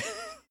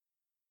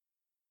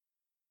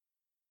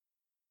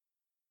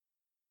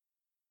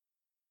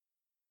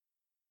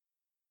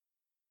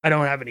 I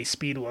don't have any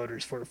speed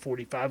loaders for a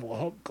 45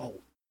 long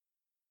Colt.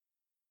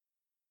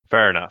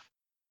 Fair enough.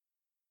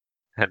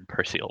 And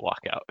Percy will walk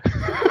out.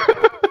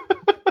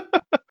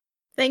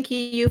 Thank you.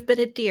 You've been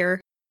a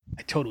dear.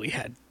 I totally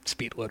had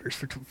speed loaders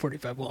for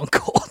 45 long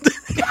Colt.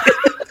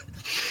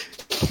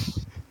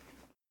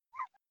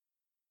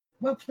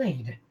 Well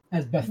played.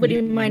 As Bethany Would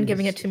you mind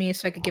giving it leaves. to me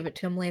so I could give it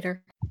to him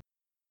later?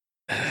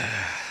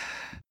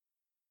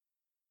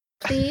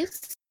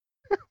 Please.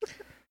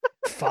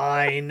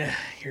 Fine.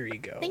 Here you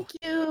go. Thank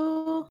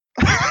you.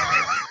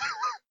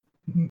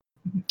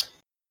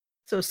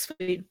 So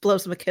sweet.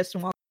 Blows him a kiss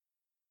and walks.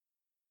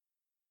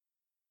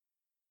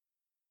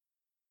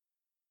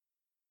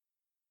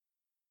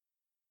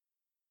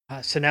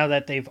 So now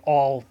that they've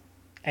all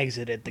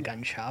exited the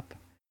gun shop,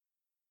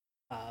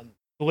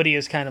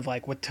 Lydia's kind of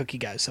like, what took you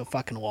guys so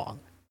fucking long?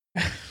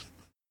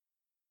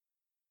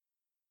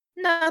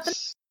 Nothing.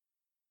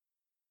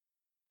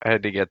 I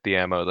had to get the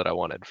ammo that I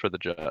wanted for the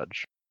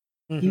judge.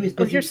 He was Oh,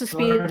 busy here's the speed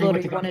flirting with loader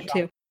the you gun wanted shop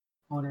to.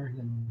 owner,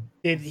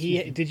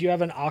 and Did you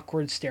have an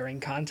awkward staring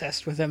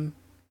contest with him?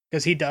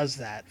 Because he does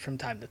that from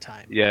time to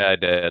time. Yeah, I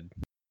did.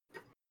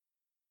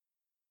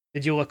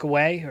 Did you look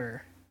away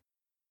or?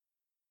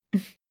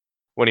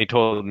 When he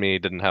told me he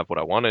didn't have what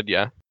I wanted,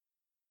 yeah.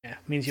 Yeah,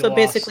 means you So lost.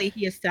 basically,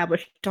 he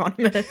established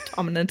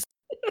dominance.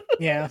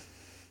 Yeah.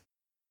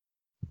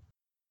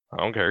 I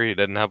don't care. He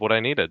didn't have what I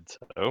needed,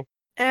 so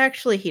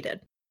Actually, he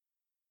did.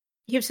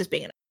 He was just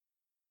being an.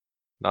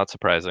 not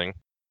surprising.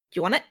 Do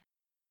you want it?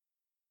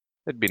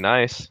 It'd be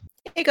nice.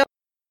 Here you go.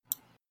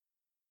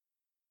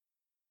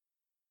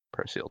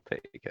 Percy will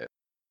take it.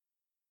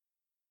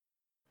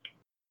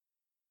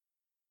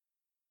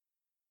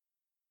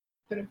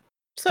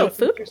 So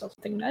food. Make yourself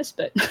something nice,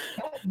 but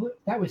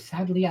that was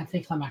sadly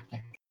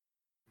anticlimactic.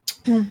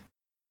 So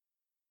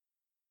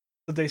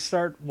they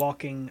start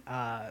walking.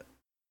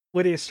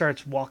 Lydia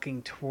starts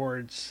walking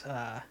towards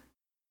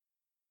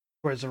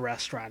the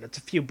restaurant. It's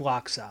a few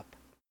blocks up.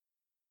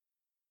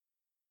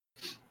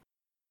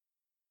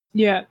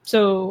 yeah.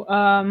 So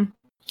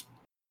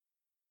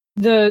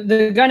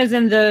the gun is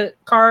in the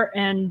car,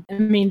 and I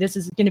mean this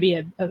is going to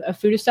be a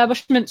food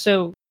establishment,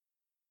 so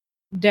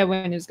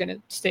Devin is going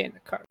to stay in the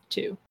car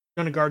too.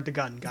 Gonna guard the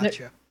gun.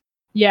 Gotcha.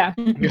 Yeah,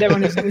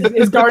 Devin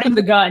is guarding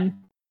the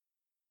gun.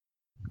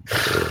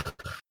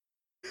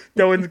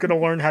 Dylan's gonna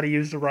learn how to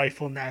use the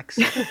rifle next.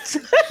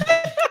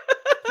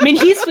 I mean,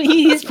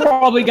 he's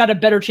probably got a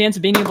better chance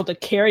of being able to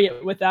carry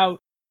it without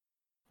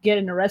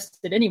getting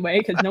arrested anyway,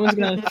 because no one's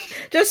gonna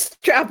Just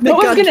strap the no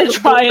one's gun gonna to the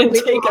try and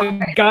wheel. take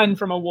a gun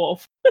from a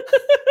wolf.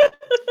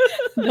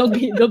 they'll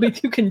be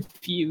too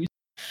confused.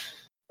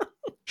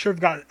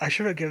 I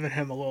should have given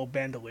him a little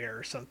bandolier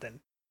or something.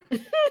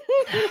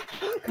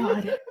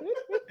 God.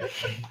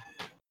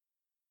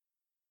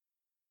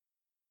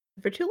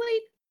 For too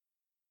late.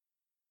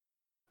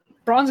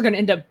 Braun's gonna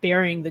end up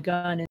burying the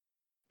gun.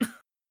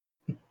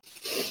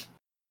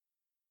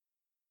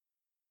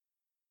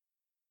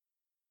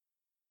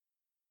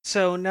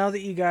 So now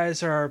that you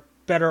guys are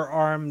better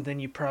armed than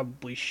you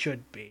probably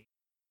should be,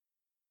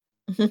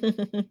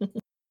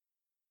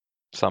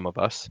 Some of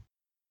us.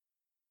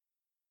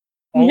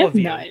 We all have of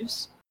you.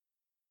 knives.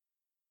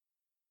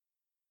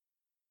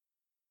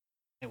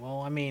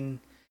 Well, I mean,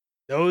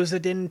 those that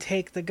didn't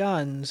take the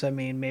guns. I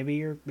mean, maybe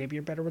you're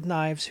better with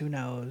knives. Who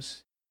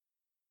knows?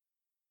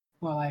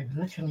 Well, I've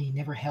literally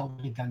never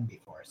held a gun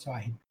before, so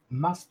I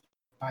must,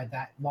 by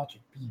that logic,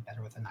 be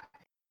better with a knife,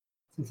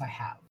 since I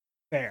have.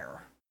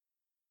 Fair.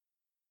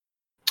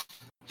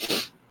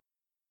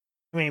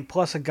 I mean,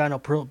 plus a gun will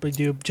probably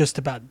do just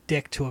about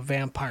dick to a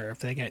vampire if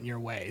they get in your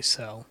way.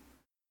 So,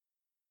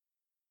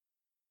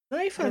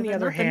 knife, on Better the than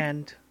other nothing.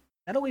 hand,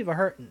 that'll leave a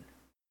hurting.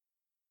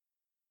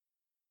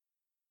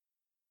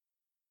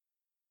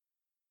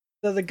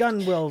 So the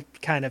gun will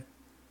kind of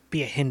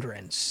be a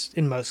hindrance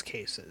in most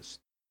cases,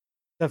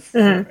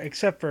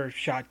 except for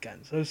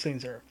shotguns.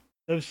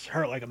 Those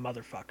hurt like a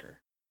motherfucker.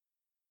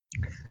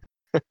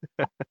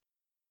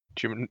 Did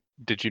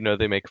Did you know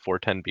they make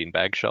 410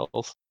 beanbag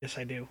shells? Yes,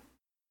 I do.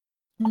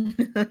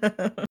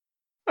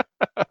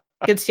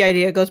 Gets the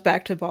idea, goes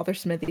back to bother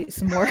Smithy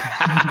some more.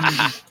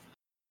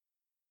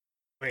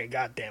 Wait,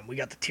 goddamn, we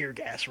got the tear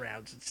gas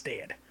rounds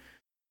instead.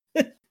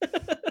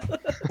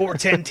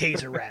 410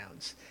 taser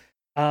rounds.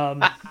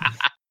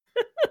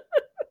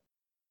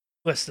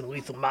 Less than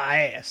lethal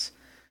my ass.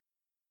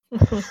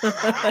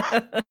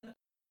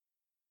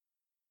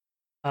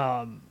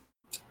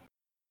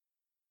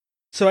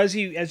 So as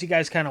you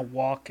guys kind of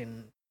walk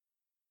and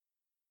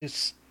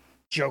just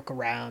joke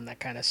around, that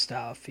kind of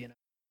stuff, you know,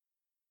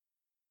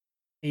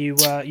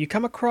 you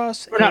come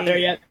across. We're not there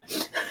yet.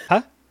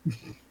 Huh?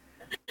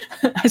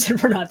 I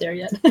said we're not there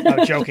yet.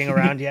 Oh, joking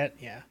around yet?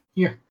 Yeah.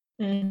 Yeah.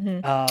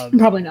 Mhm.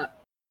 Probably not.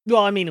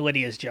 Well, I mean,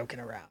 Lydia's joking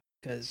around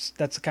because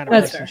that's the kind of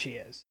That's person fair. she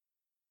is.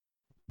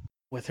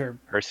 With her,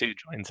 Percy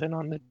joins in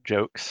on the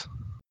jokes.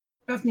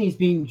 Bethany's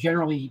being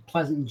generally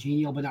pleasant and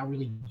genial, but not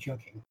really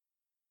joking.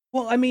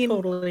 well, I mean,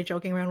 Totally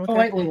joking around with her.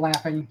 Politely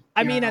laughing.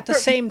 I mean, yeah. at the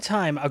same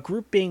time, a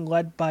group being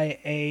led by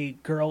a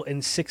girl in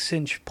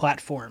 6-inch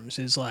platforms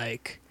is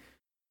like,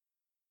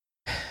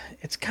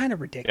 it's kind of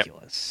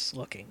ridiculous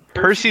looking.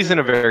 Percy's in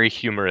a very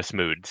humorous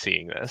mood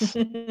seeing this.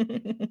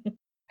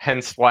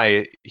 Hence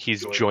why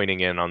he's joining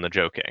in on the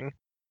joking.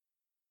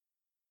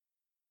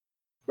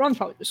 Ron's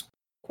probably just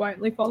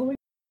quietly following.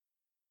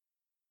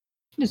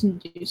 He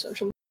doesn't do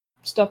social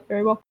stuff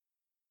very well.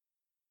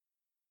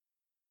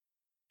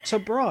 So,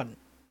 Braun,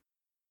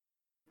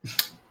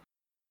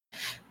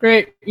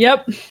 Great.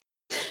 Yep.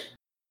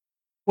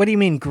 what do you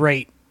mean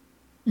great?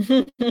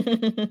 You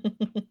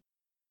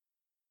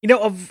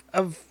know,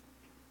 of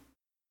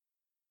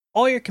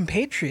all your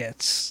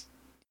compatriots,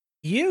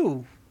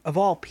 you, of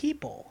all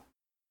people,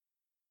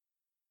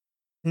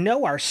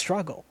 know our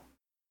struggle.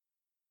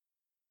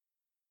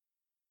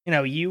 You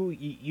know,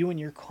 you and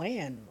your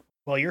clan,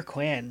 well, your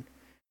clan,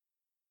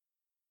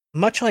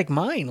 much like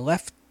mine,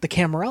 left the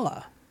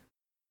Camarilla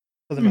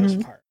for the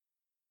most part.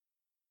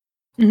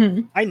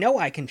 Mm-hmm. I know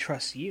I can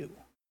trust you.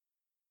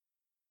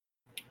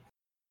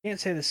 Can't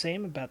say the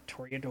same about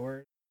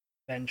Toreador,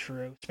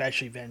 Ventrue,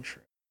 especially Ventrue.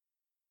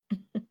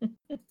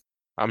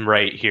 I'm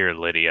right here,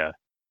 Lydia.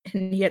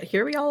 And yet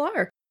here we all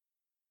are.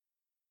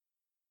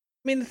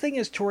 I mean, the thing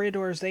is,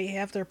 Toreadors, they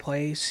have their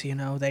place. You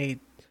know, they're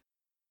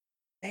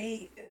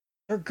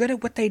good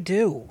at what they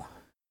do.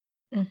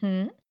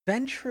 Mm-hmm.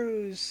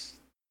 Ventrues,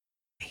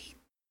 they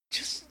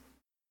just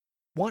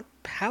want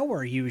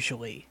power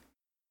usually.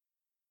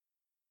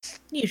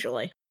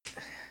 Usually.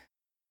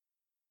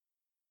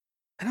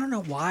 I don't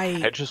know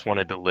why. I just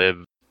wanted to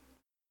live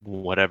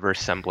whatever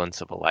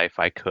semblance of a life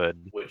I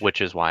could,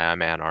 which is why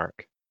I'm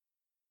Anarch.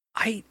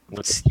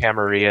 With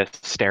Camarilla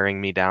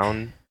staring me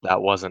down,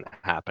 that wasn't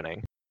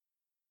happening.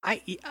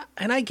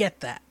 I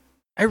get that.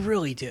 I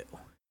really do.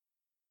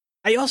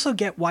 I also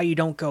get why you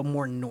don't go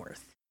more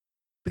north.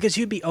 Because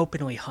you'd be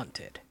openly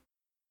hunted.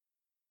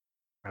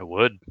 I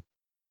would.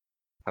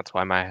 That's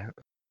why my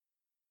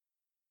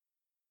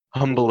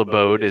humble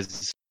abode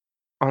is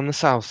on the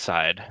south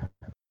side.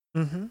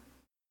 Mm-hmm.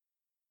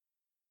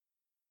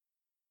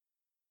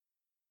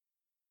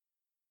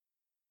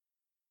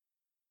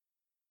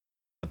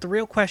 But the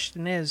real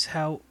question is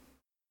how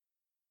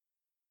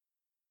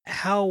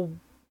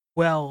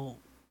well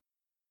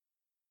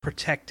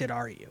protected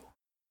are you?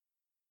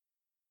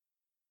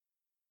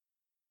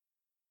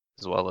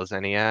 As well as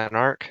any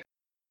Anarch.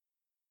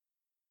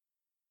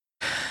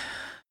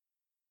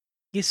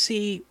 You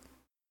see,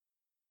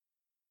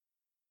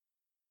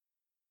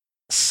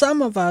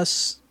 some of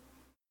us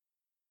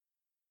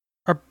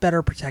are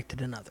better protected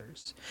than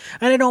others.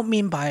 And I don't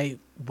mean by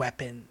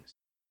weapons.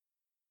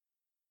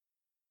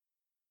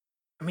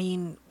 I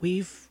mean,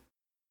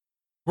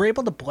 we're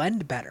able to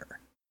blend better.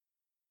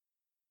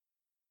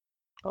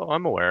 Oh,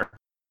 I'm aware.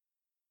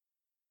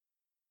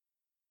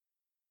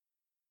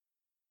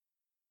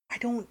 I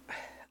don't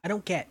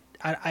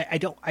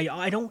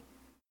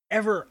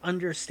ever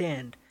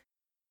understand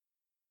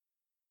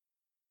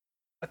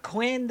a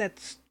clan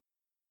that's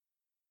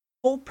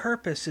whole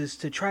purpose is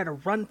to try to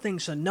run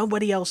things so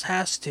nobody else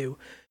has to,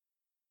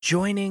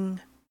 joining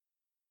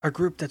a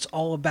group that's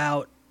all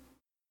about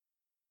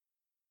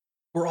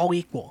we're all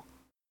equal.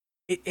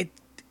 It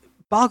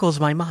boggles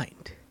my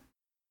mind.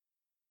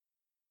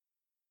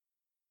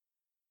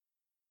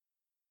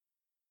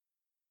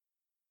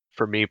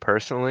 For me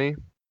personally,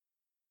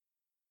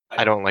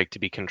 I don't like to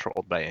be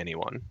controlled by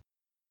anyone.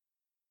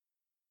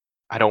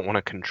 I don't want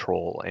to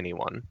control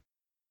anyone.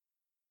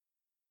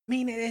 I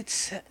mean,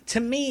 it's to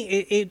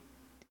me,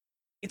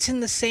 it's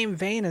in the same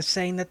vein as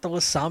saying that the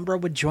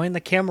Lasombra would join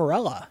the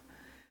Camarilla.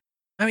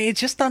 I mean,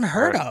 it's just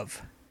unheard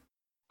of.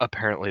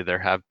 Apparently, there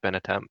have been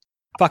attempts.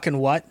 Fucking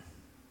what?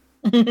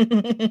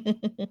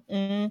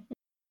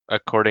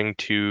 According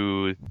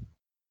to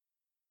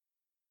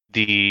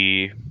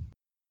the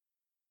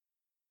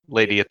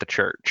lady at the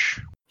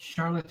church.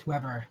 Charlotte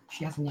Weber.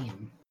 She has a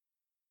name.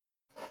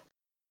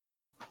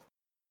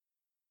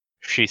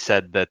 She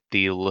said that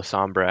the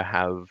Lasombra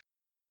have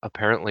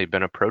apparently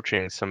been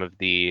approaching some of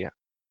the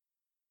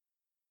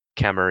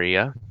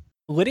Camarilla.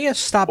 Lydia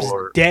stops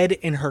Or- dead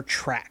in her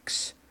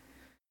tracks.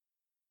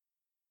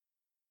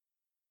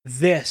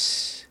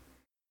 This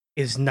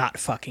is not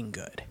fucking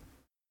good.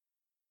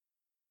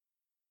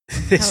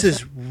 This How's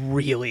is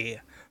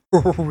really,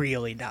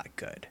 really not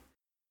good.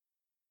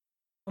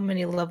 How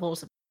many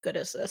levels of good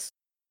is this?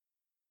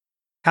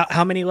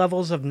 How many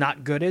levels of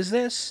not good is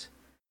this?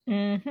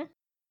 Mm-hmm.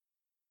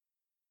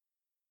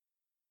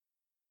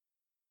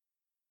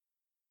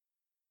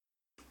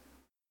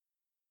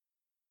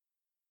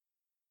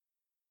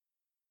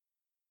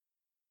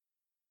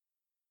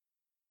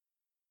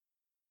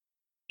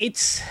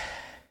 It's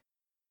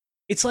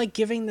like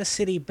giving the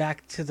city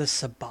back to the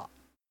Sabbat.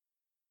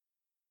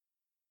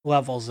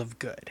 Levels of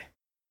good.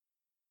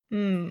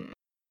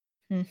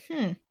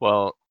 Mm-hmm.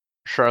 Well,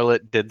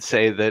 Charlotte did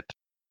say that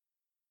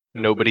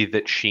nobody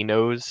that she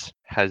knows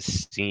has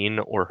seen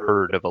or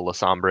heard of a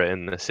Lasombra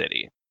in the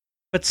city.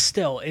 But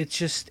still, it's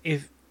just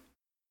if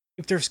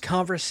there's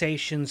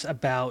conversations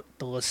about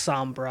the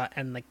Lasombra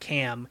and the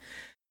Cam,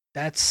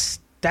 that's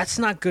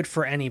not good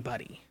for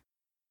anybody.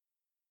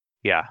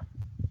 Yeah.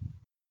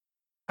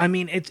 I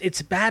mean,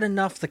 it's bad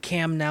enough the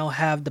Cam now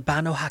have the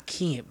Banu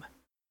Hakim.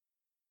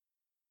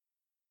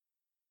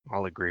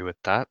 I'll agree with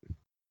that.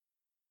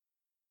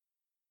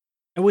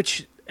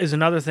 Which is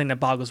another thing that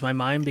boggles my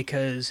mind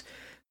because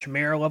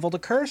Tremere leveled a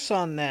curse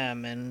on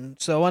them and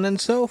so on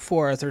and so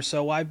forth, or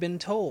so I've been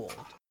told.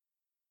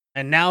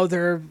 And now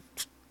they're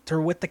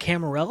with the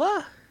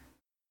Camarilla?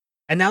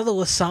 And now the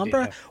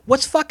Lasombra? Yeah.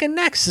 What's fucking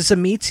next? Is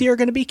Amicia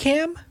going to be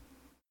Cam?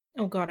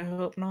 Oh god, I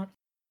hope not.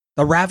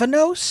 The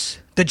Ravanos?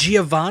 The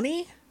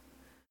Giovanni?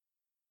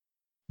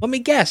 Let me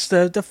guess,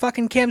 the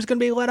fucking Cam's going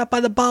to be led up by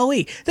the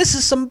Bali. This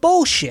is some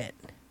bullshit.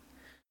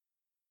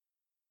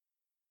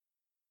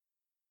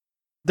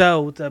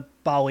 Though the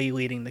Bali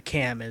leading the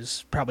Cam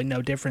is probably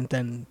no different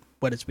than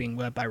what it's being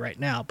led by right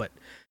now, but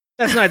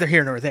that's neither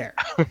here nor there.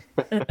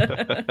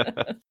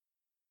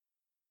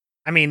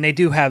 I mean, they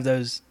do have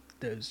those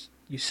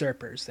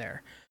usurpers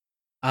there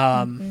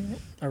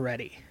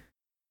already.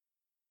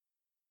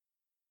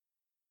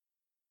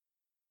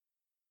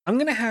 I'm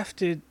gonna have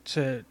to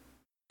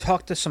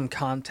talk to some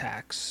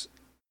contacts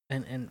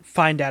and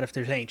find out if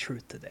there's any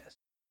truth to this.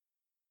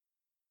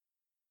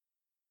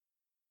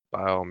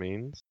 By all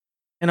means.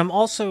 And I'm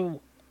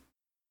also...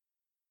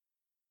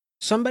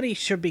 Somebody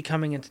should be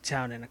coming into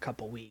town in a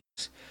couple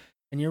weeks,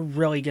 and you're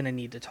really gonna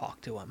need to talk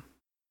to him.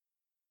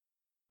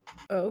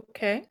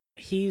 Okay.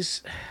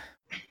 He's...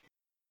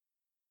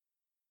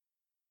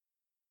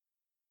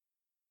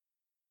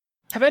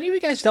 Have any of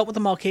you guys dealt with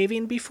the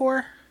Malkavian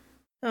before?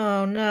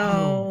 Oh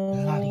no.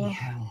 Oh, bloody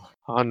hell.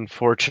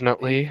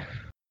 Unfortunately.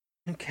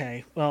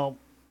 Okay, well,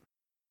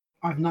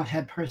 I've not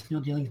had personal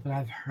dealings, but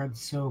I've heard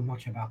so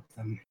much about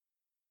them.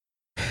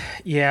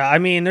 yeah, I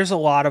mean, there's a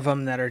lot of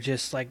them that are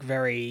just like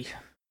very...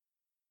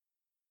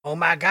 Oh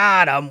my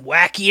god, I'm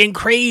wacky and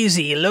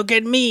crazy, look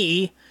at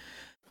me!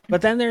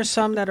 But then there's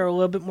some that are a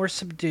little bit more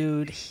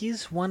subdued.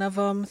 He's one of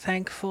them,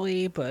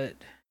 thankfully, but...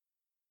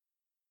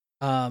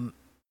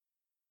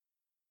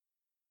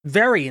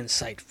 Very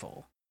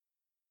insightful.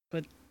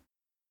 But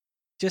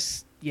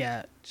just,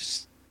 yeah,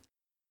 just...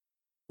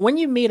 When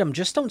you meet him,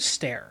 just don't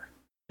stare.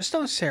 Just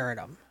don't stare at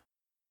him.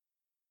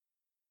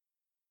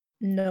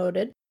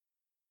 Noted.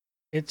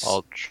 It's...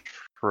 I'll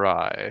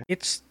try.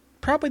 It's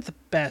probably the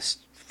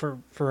best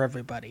for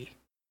everybody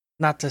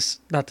not to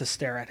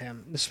stare at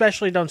him.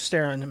 Especially don't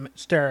stare at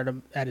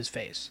him at his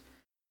face.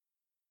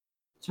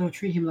 So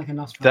treat him like a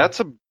Nostradamus.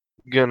 That's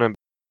gonna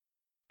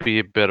be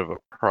a bit of a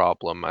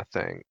problem, I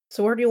think.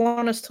 So where do you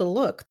want us to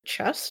look?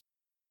 Chest?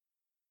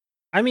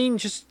 I mean,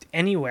 just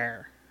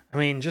anywhere. I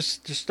mean,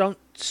 just don't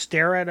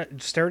stare at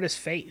his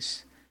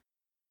face.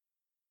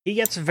 He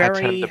gets I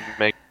very... tend to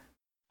make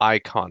eye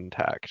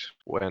contact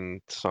when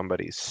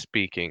somebody's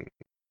speaking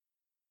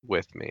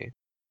with me.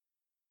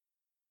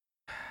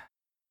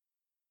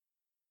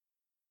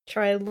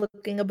 Try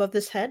looking above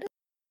his head?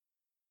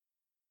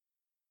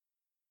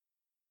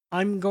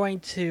 I'm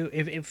going to,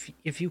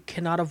 if you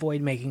cannot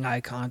avoid making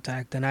eye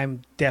contact, then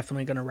I'm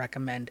definitely going to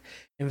recommend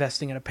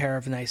investing in a pair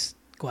of nice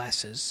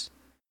glasses.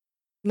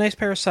 Nice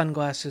pair of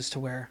sunglasses to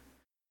wear.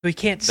 So he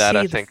can't That see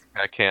I think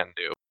I can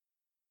do.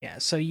 Yeah,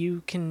 so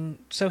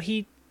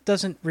he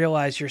doesn't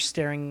realize you're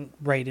staring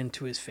right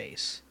into his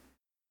face.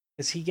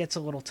 Because he gets a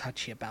little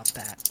touchy about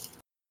that.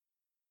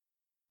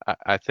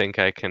 I think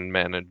I can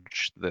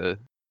manage the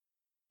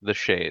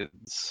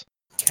shades.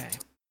 Okay,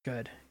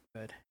 good.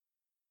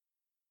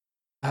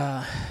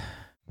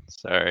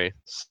 Sorry,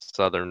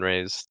 Southern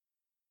raised.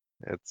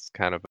 It's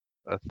kind of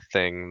a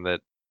thing that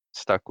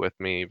stuck with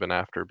me even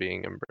after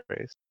being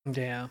embraced.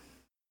 Yeah.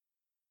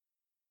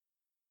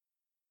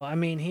 Well, I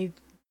mean,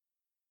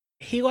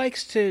 he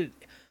likes to...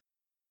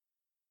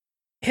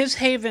 His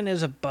haven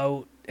is a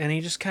boat, and he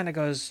just kind of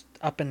goes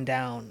up and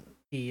down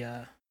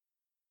the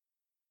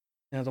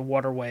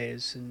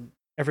waterways, and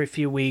every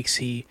few weeks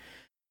he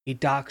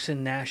docks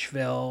in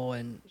Nashville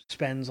and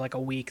spends like a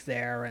week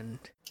there, and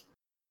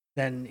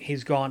then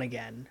he's gone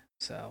again.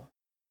 So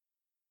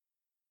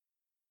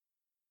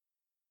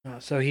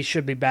So he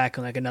should be back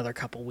in like another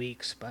couple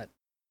weeks, but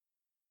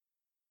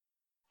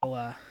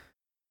well,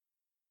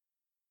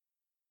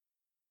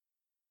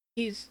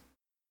 he's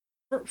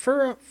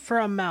for a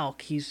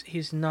Malk,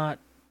 he's not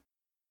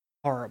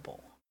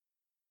horrible.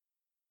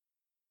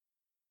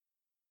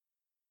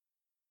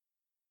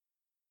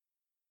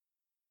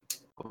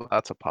 Well,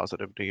 that's a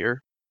positive to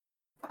hear.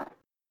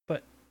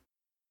 But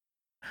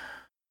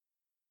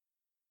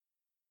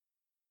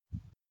I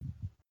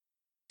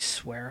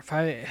swear,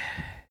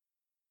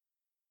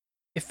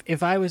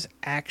 if I was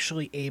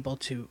actually able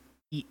to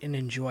eat and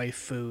enjoy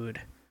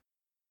food,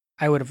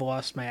 I would have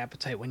lost my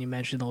appetite when you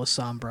mentioned the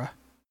Lasombra.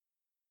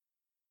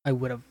 I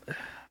would have.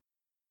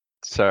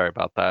 Sorry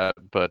about that,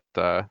 but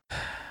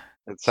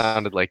it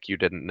sounded like you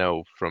didn't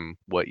know from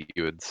what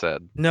you had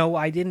said. No,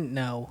 I didn't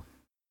know.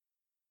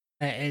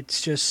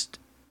 It's just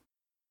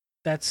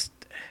that's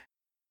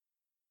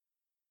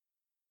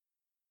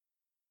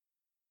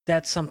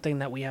something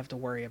that we have to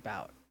worry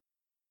about,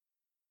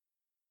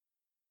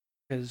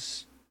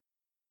 because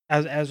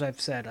as I've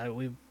said,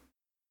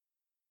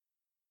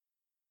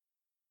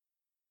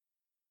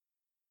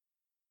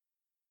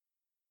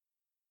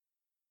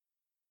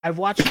 I've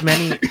watched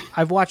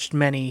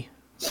many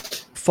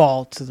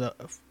fall to the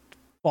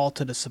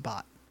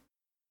Sabbat.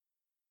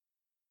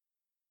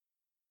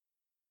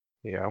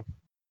 Yeah.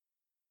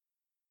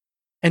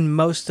 And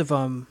most of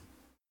them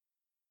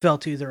fell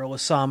to either a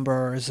Lasombra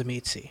or a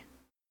Tzimisce.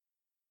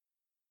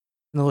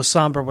 And the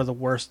Lasombra were the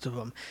worst of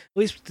them. At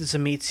least with the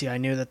Tzimisce, I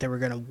knew that they were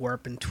going to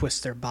warp and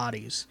twist their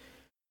bodies.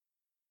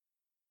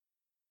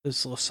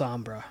 This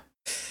Lasombra.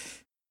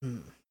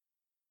 And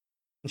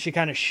she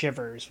kind of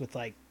shivers with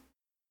like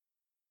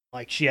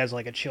she has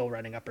like a chill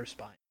running up her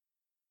spine.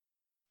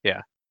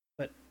 Yeah.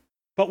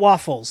 But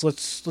waffles.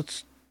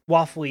 Let's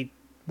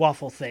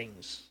waffle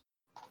things.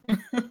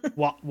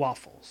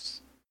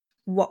 Waffles.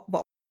 What?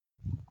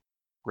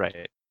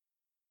 Right.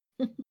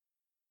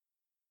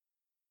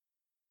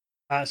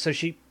 So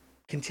she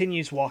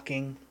continues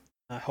walking,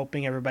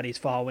 hoping everybody's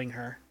following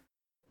her.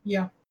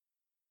 Yeah.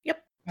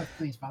 Yep.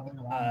 Please following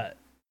along.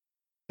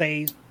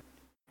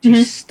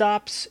 She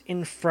stops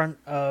in front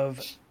of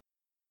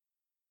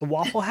the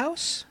Waffle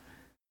House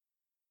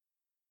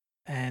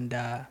and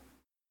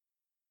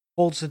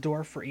holds the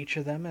door for each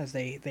of them as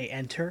they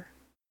enter.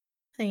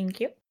 Thank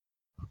you.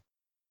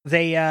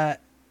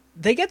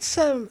 They get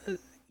some,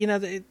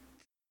 the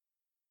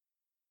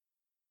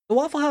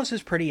Waffle House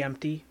is pretty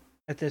empty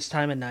at this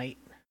time of night.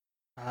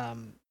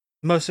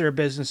 Most of their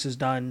business is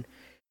done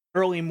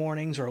early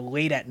mornings or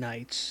late at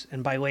nights,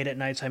 and by late at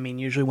nights I mean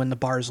usually when the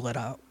bar's lit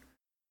up.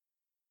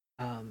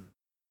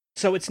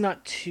 So it's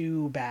not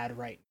too bad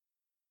right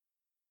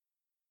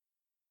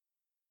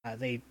now.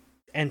 They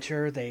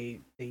enter, they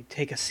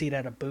take a seat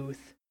at a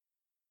booth,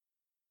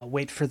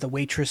 wait for the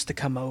waitress to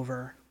come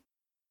over,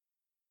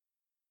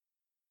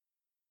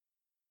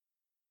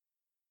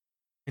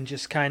 and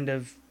just kind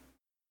of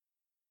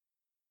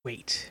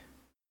wait,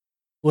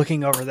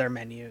 looking over their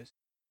menus.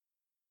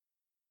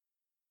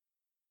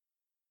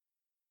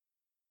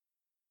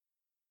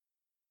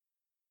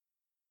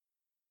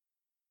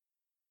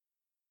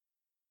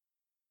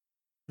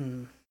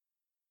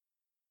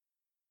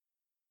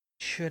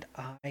 Should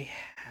I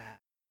have?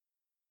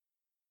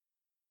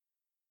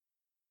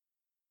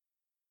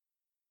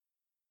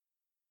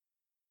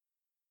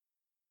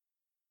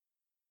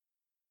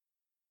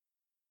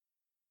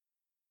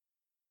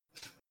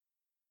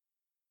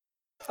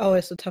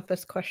 Always the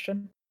toughest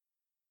question.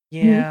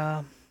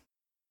 Yeah.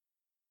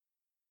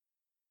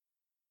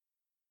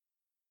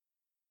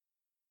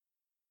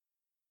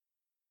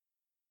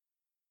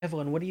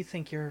 Evelyn, what do you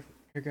think you're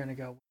gonna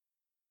go?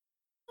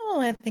 Oh,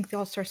 I think the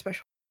All-Star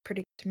Special is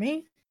pretty good to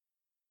me.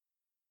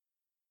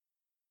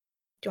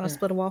 Do you want to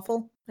split a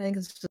waffle? I think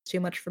it's just too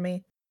much for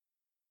me.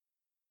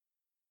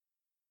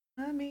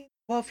 I mean,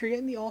 well, if you're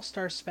getting the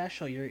All-Star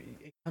Special,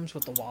 it comes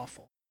with the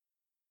waffle.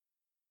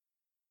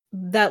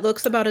 That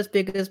looks about as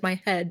big as my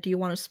head. Do you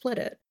want to split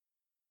it?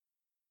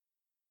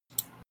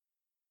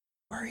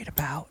 Worried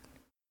about?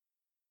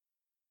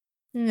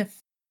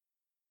 If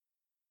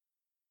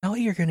Not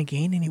like you're gonna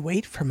gain any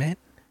weight from it.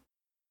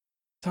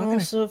 It's all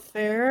also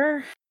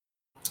fair.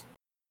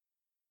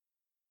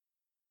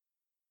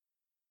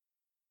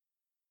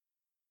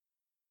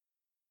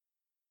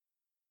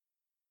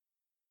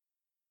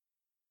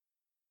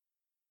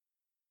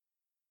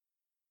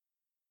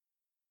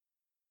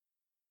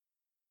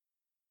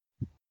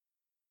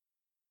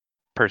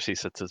 Percy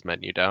sets his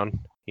menu down.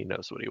 He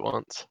knows what he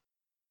wants.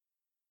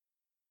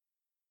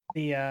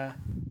 The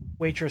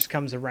waitress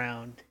comes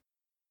around.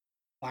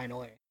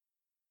 Finally.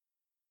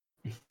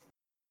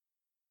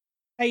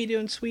 How you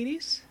doing,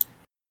 sweeties?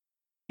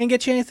 Can I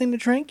get you anything to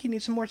drink? You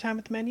need some more time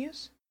at the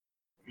menus?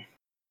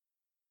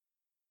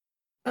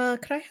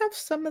 Could I have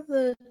some of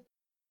the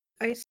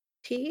iced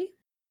tea,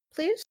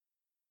 please?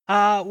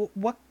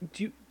 What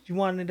do you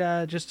want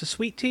it just a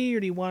sweet tea,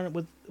 or do you want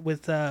it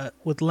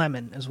with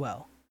lemon as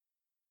well?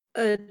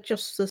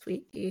 Just the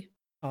sweet tea.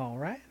 All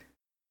right.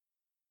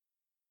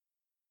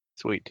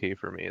 Sweet tea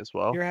for me as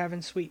well. You're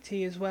having sweet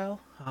tea as well?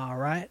 All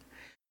right.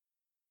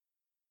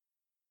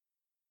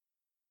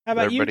 How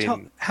about you?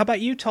 Everybody- How about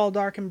you, tall,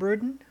 dark, and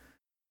brooding?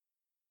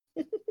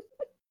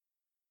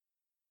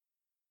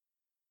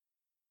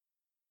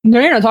 No,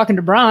 you're not talking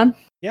to Bron.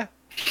 Yeah.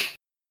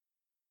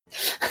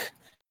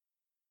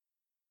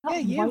 Oh, Yeah,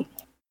 you. white.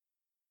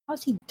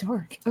 How's he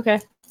dark? Okay.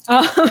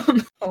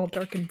 All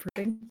dark and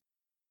brooding.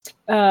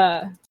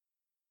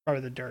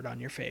 Probably the dirt on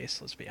your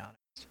face. Let's be honest.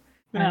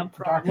 Yeah, And dark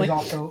probably. is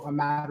also a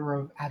matter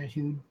of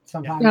attitude.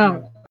 Sometimes Yeah. you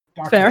know,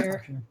 dark Fair.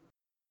 expression.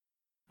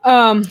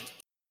 The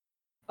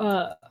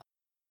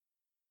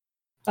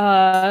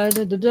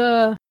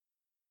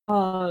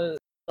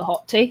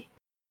hot tea.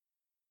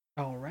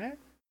 All right.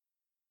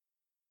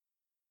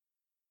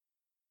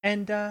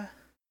 And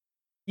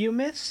you,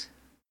 miss?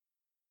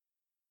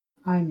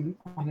 I'm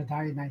on a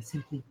diet and I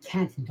simply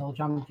can't indulge.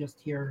 I'm just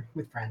here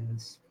with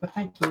friends. But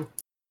thank you.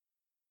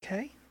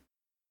 Okay.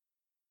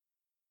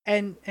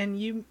 And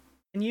you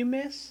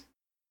miss?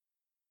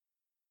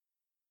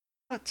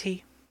 Hot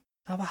tea.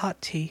 I'll have a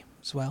hot tea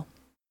as well.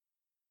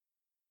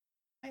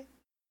 Okay.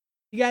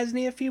 You guys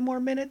need a few more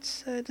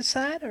minutes to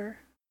decide, or?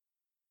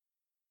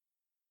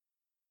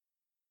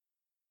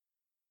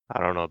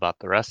 I don't know about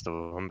the rest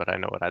of them, but I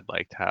know what I'd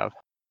like to have.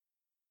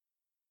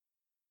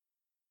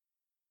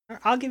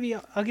 I'll give you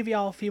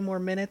all a few more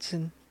minutes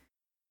and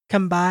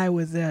come by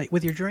with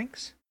your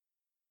drinks.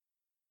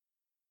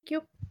 Thank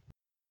you.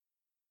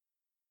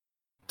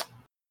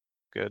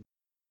 Good.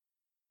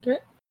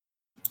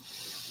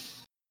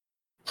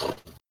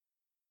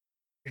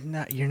 You're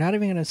not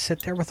even gonna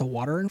sit there with a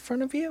water in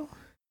front of you?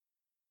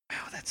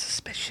 Wow, that's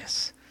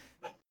suspicious.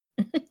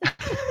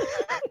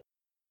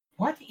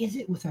 What is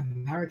it with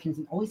Americans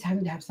and always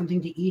having to have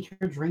something to eat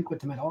or drink with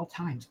them at all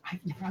times?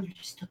 I've never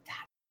understood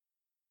that.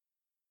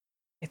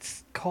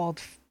 It's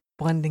called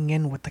blending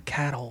in with the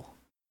cattle.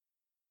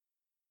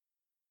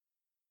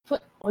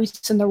 Put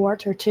ice in the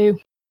water too.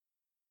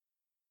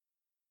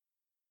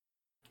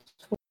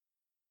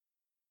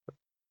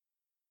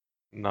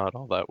 Not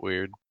all that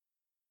weird.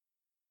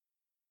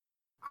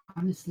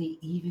 Honestly,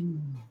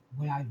 even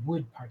when I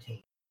would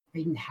partake, I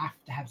didn't have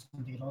to have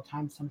something at all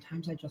times.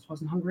 Sometimes I just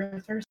wasn't hungry or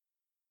thirsty.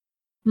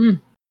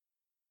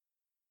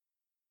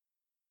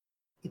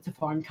 It's a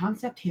foreign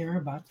concept here,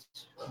 but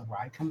where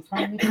I come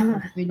from, it's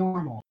perfectly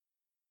normal.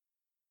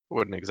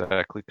 Wouldn't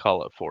exactly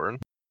call it foreign.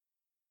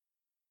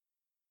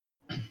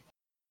 I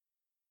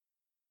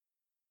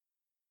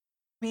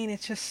mean,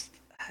 it's just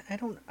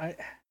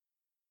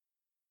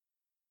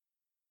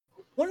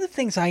one of the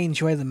things I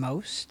enjoy the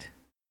most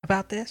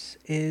about this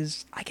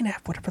is I can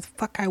have whatever the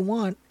fuck I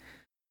want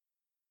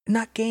and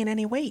not gain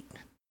any weight.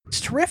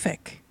 It's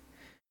terrific.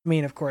 I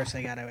mean, of course,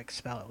 I got to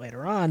expel it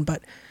later on,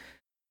 but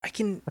I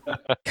can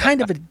kind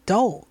of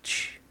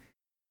indulge.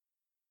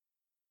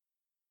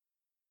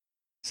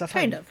 Stuff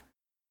Kind of.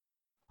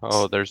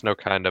 Oh, there's no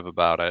kind of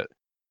about it.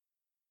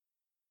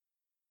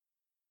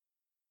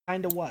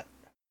 Kind of what?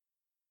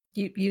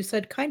 You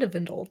said kind of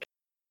indulge.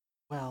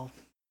 Well,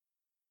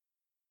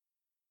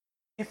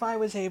 if I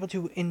was able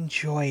to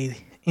enjoy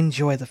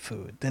the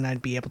food, then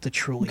I'd be able to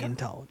truly Okay.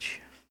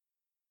 indulge.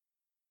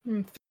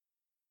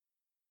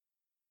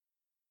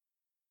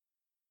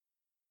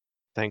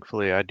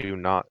 Thankfully, I do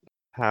not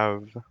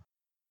have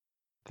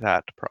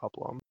that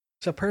problem.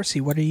 So, Percy,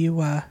 what are you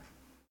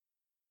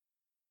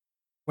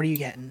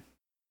getting?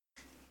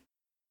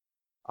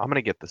 I'm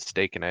gonna get the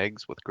steak and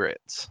eggs with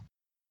grits.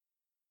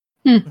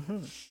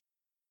 Mm-hmm.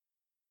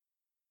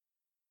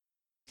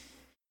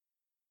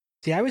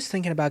 See, I was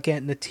thinking about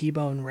getting the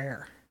T-bone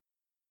rare.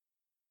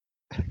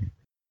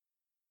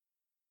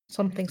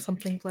 Something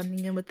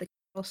blending in with the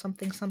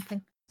something.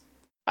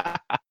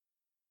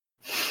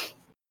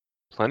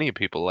 Plenty of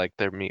people like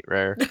their meat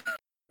rare.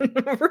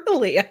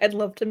 Really, I'd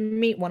love to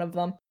meet one of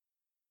them.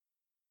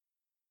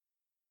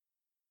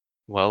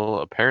 Well,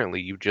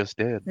 apparently you just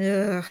did.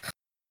 Ugh.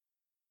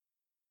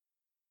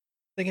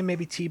 Thinking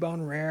maybe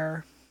T-bone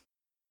rare,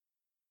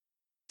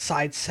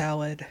 side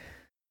salad,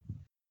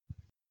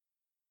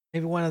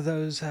 maybe one of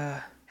those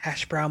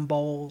hash brown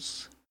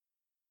bowls.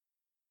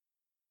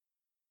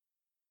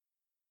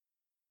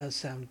 Does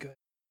sound good.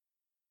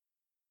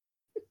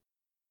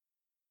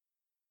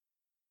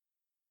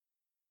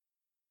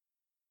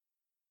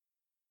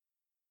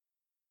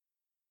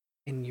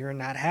 And you're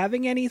not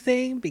having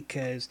anything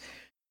because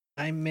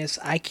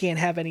I can't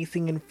have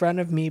anything in front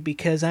of me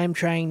because I'm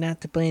trying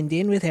not to blend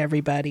in with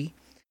everybody.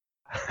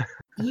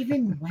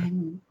 Even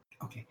when,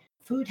 okay,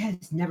 food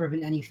has never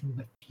been anything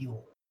but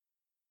fuel.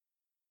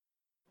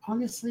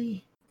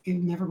 Honestly, it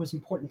never was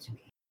important to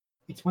me.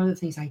 It's one of the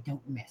things I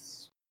don't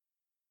miss.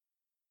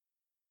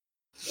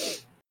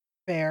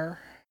 Fair.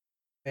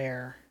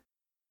 I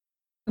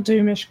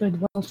do miss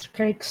good Welsh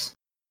cakes. It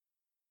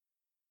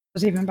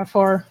was even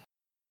before.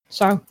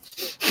 So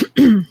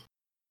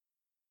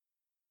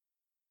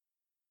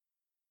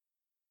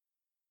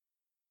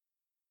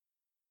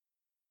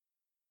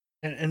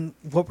And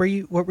what were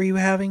you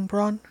having,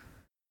 Braun?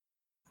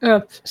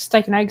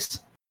 steak and eggs.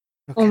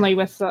 Okay. Only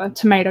with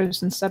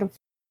tomatoes instead of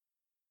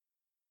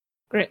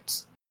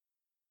grits.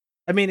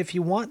 I mean, if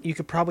you want, you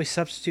could probably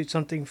substitute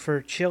something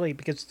for chili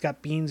because it's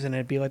got beans in it.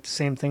 It'd be like the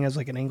same thing as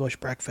like an English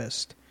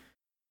breakfast.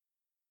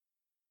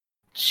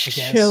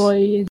 guess.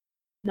 Chili is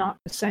not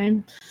the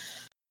same.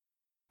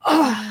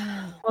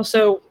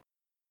 Also,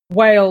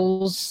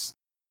 Wales,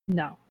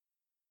 no.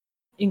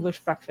 English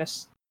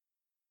breakfast.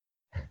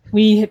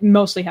 We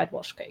mostly had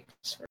Welsh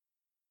cakes.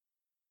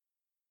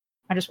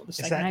 I just want the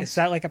steak and eggs. Is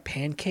that like a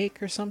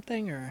pancake or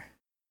something, or?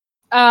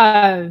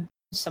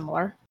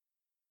 Similar.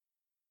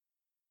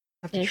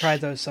 I have to try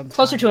those sometime.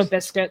 Closer to a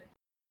biscuit.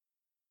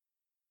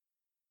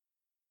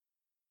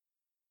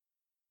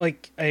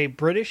 Like a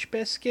British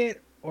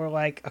biscuit or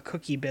like a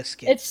cookie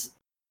biscuit? It's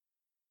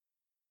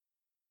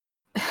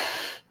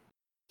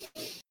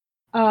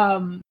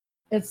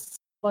it's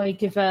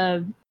like if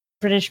a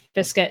British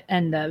biscuit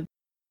and the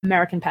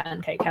American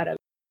pancake had a.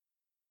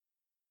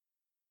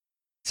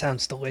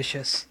 Sounds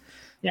delicious.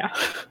 Yeah.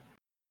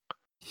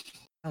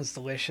 Sounds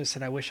delicious,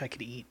 and I wish I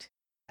could eat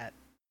that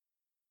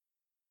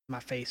in my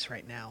face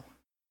right now,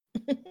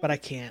 but I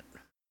can't.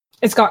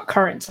 It's got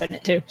currants in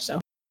it too,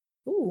 so.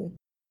 Ooh.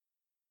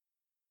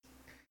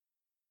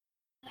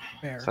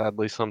 Fair.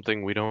 Sadly,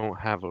 something we don't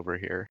have over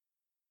here.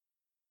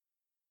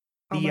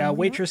 The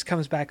waitress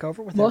comes back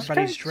over with Most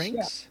everybody's drinks,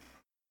 drinks.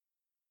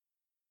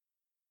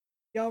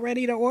 Y'all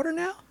ready to order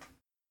now?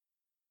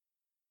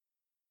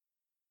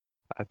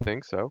 I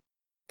think so.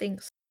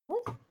 Thanks.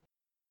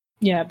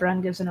 Yeah,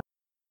 Bran gives an.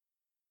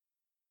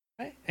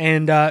 Right.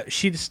 And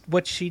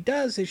what she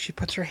does is she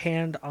puts her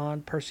hand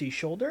on Percy's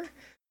shoulder.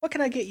 What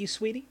can I get you,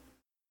 sweetie?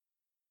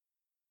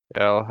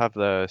 Yeah, I'll have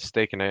the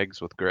steak and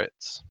eggs with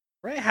grits.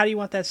 Right. How do you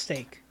want that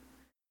steak?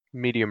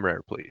 Medium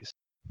rare, please.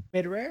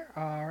 Mid rare.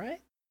 All right.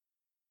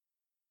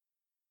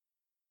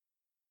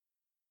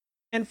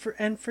 And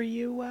for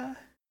you,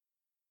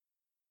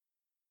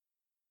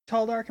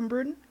 tall, dark, and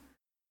brooding.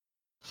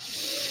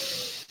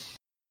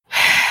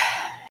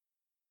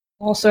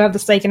 Also have the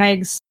steak and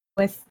eggs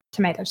with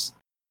tomatoes.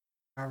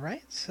 All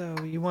right.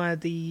 So you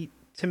wanted the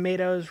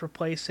tomatoes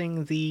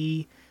replacing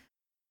the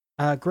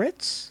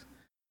grits.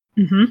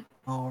 Mm-hmm.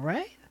 All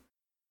right.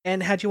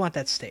 And how'd you want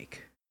that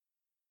steak?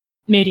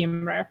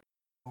 Medium rare.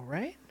 All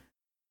right.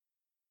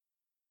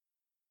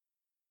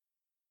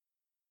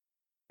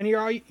 And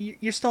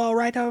you're still all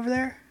right over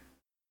there?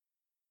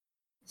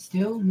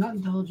 Still not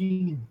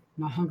indulging and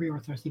not hungry or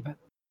thirsty, but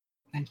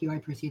thank you. I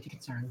appreciate the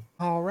concern.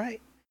 All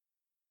right.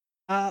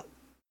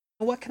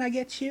 What can I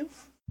get you?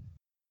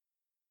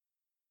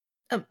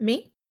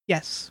 Me?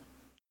 Yes.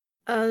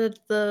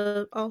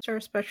 The all-star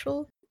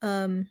special.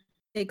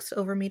 Eggs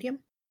over medium.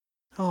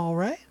 All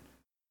right.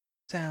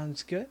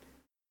 Sounds good.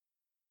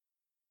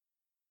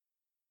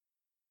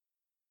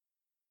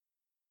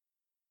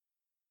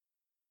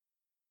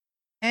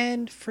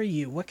 And for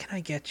you, what can I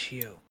get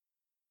you?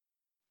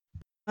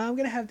 I'm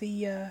gonna have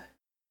the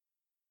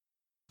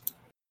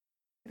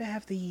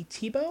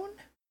T-bone.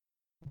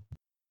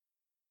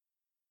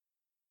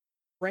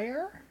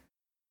 Rare.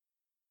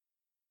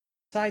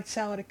 Side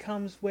salad. It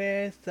comes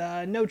with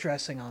no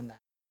dressing on that.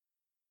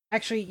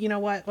 Actually, you know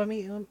what? Let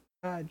me. Do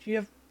you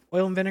have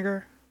oil and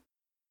vinegar?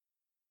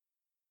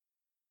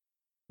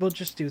 We'll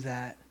just do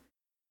that.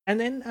 And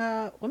then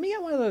let me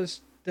get one of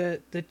those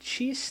the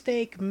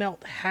cheesesteak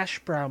melt hash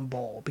brown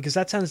bowl because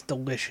that sounds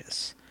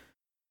delicious.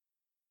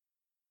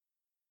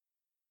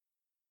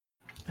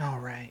 All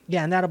right.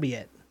 Yeah, and that'll be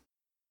it.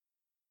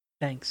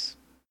 Thanks.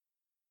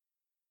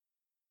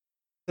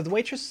 So the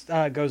waitress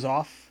goes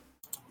off.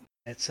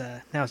 It's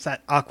now it's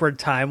that awkward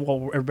time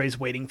while everybody's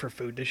waiting for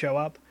food to show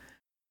up.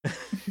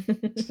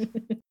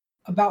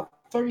 About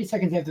 30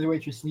 seconds after the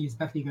waitress leaves,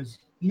 Bethany goes,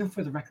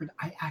 for the record,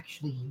 I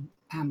actually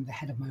am the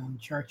head of my own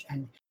church,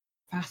 and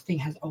fasting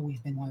has always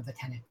been one of the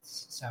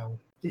tenets, so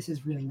this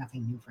is really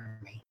nothing new for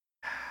me.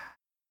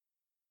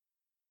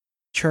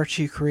 Church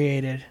you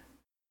created.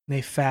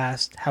 They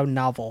fast. How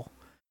novel.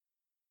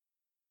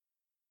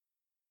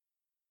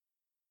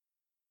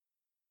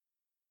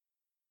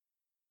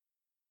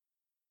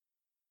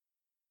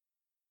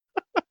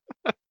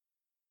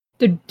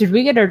 Did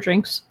we get our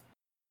drinks?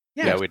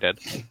 Yeah, we did.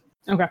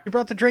 Okay. You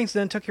brought the drinks,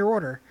 then took your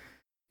order.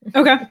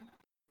 Okay.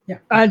 Yeah.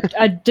 I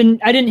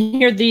didn't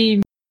hear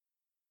the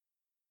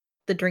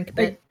drink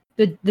bit.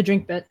 The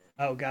drink bit.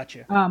 Oh,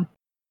 gotcha. I'm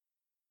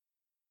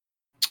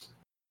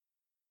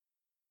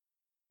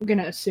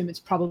gonna assume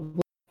it's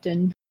probably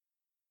Lipton.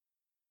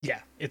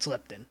 Yeah, it's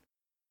Lipton.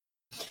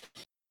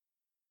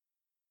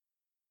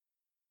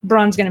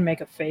 Braun's gonna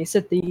make a face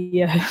at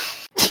the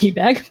tea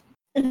bag.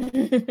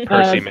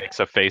 Percy makes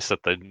a face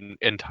at the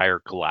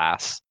entire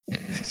glass.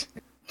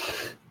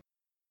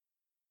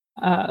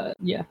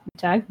 Yeah,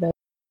 tag, but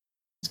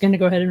it's gonna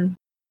go ahead and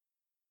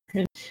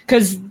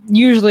because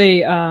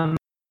usually what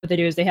they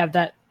do is they have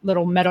that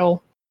little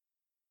metal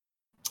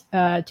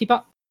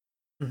teapot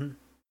mm-hmm.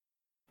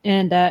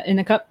 and in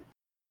a cup.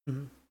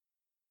 Mm-hmm.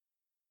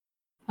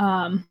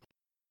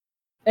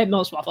 At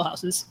most Waffle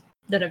Houses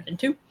that I've been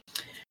to.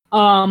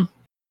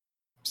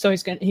 So he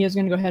is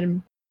gonna go ahead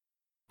and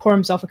pour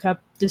himself a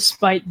cup,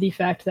 despite the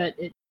fact that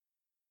it's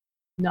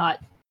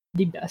not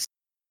the best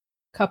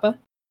cuppa.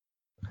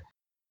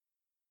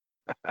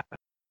 Can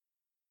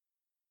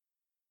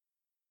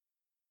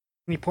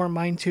you pour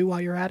mine too while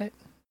you're at it?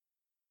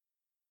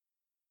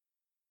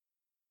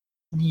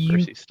 You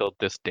Percy's still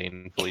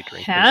disdainfully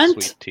drinking can't?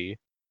 sweet tea.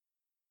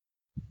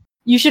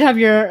 You should have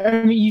your.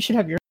 I mean, you should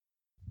have your.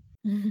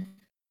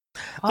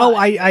 Oh,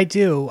 pie. I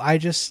do. I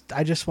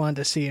just wanted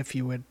to see if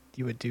you would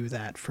do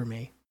that for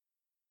me.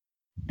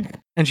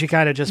 And she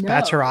kind of just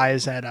bats her No.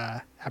 eyes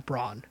at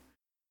Braun.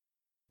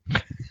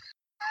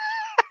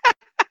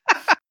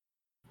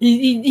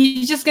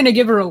 He's just gonna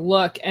give her a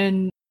look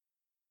and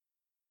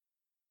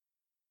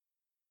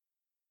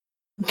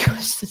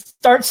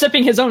start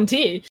sipping his own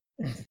tea.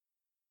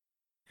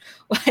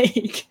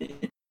 Like,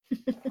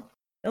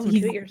 Don't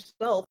do it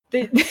yourself.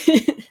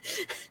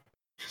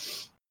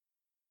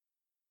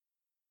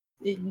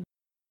 it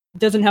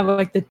doesn't have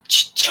like the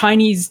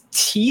Chinese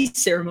tea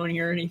ceremony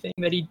or anything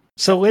that he.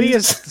 So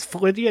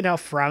Lydia now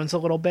frowns a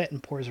little bit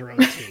and pours her own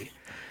tea.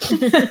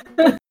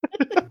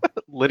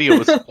 Lydia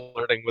was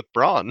flirting with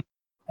Braun,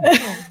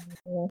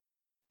 Oh.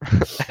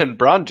 and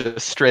Braun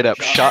just straight up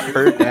shot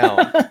her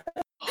down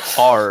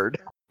hard.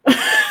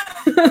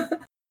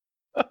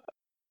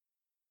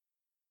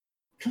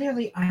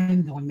 Clearly,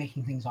 I'm the one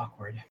making things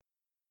awkward.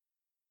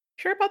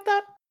 Sure about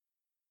that?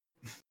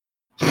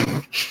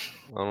 I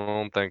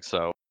don't think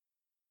so.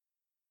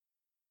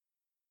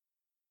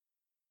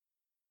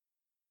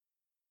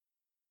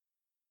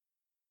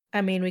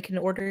 I mean, we can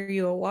order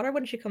you a water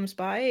when she comes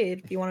by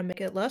if you want to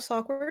make it less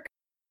awkward.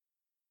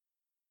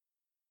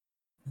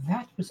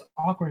 That was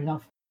awkward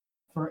enough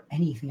for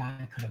anything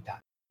I could have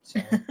done. So,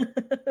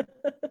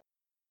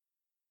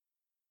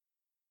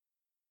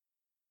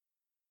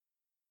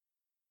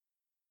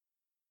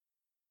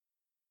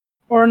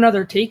 Or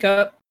another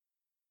teacup.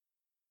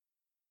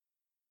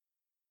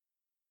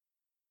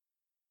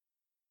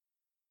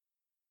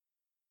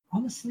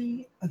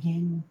 honestly,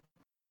 again,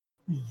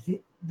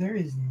 there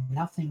is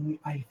nothing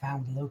I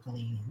found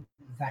locally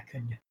that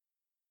could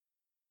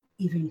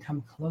even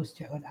come close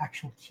to what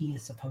actual tea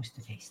is supposed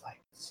to taste like.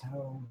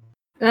 So,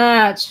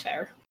 That's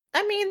fair.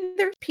 I mean,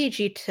 there's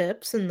PG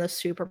tips in the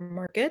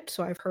supermarket,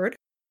 so I've heard.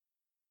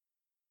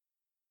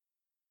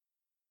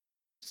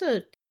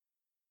 So,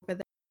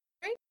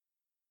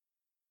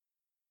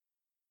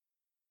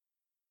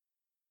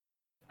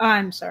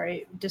 I'm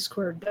sorry,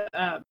 Discord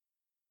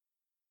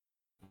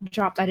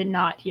dropped. I did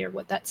not hear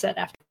what that said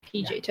after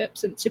PJ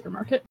tips in the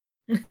supermarket.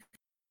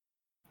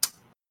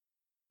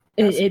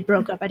 It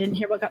broke up. I didn't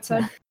hear what got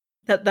said.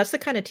 that's the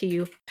kind of tea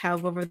you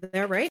have over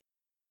there, right?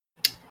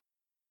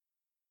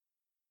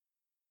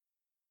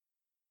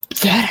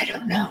 That I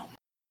don't know.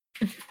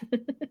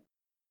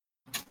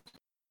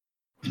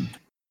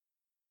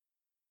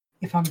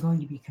 if I'm going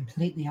to be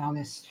completely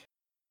honest,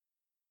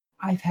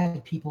 I've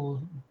had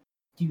people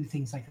do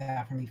things like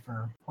that for me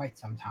for quite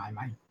some time.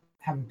 I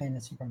haven't been in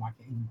a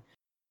supermarket in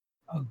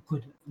a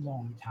good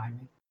long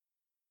time.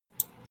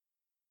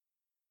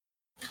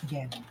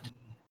 Again,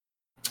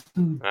 the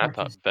food I thought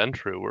purchase-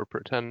 Ventru were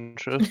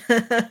pretentious.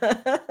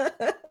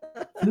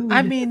 food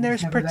I mean, is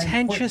there's never that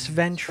pretentious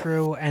important.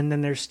 Ventru, and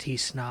then there's tea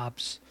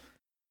snobs.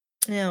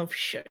 Oh,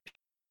 shit.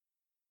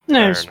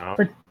 There's enough.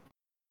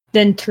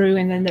 then true,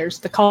 and then there's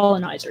the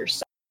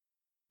colonizers.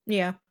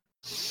 Yeah.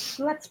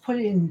 Let's put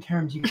it in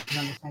terms you can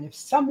understand. If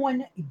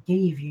someone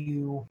gave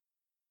you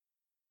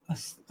a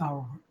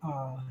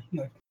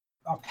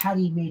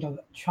patty made of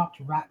chopped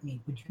rat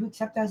meat, would you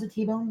accept that as a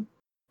T-bone?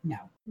 No.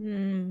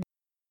 Mm.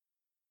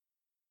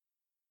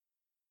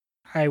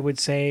 I would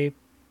say,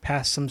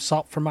 pass some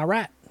salt for my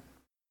rat.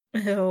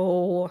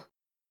 Oh.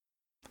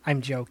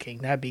 I'm joking.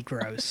 That'd be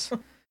gross.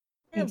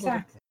 Yeah,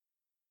 Exactly.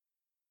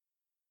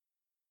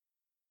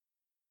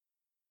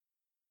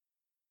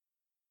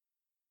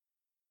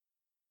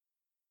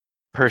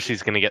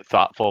 Percy's gonna get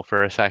thoughtful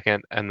for a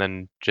second and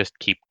then just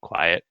keep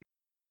quiet.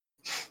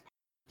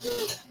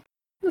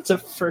 That's a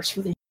first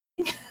for the.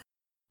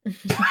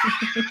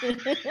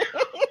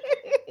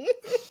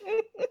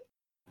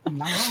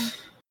 Not wrong.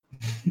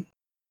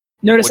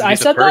 Notice Wouldn't I be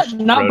the said that, first,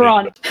 not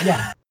Brody. Braun.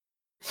 Yeah.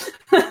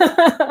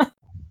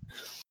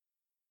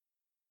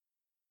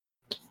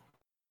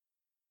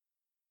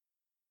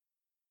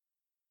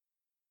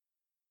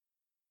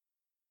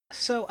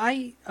 So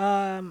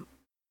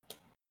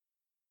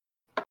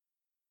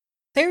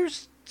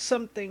there's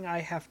something I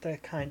have to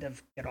kind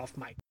of get off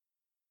my.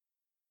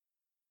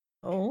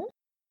 Oh?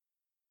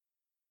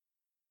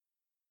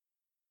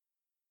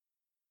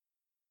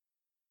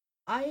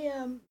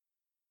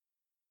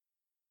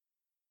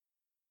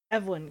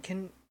 Evelyn,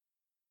 can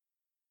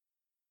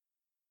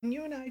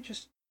you and I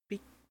just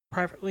speak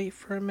privately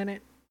for a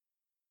minute?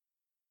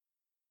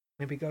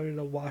 Maybe go to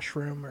the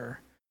washroom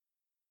or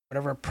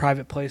whatever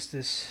private place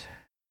this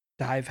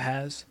dive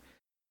has.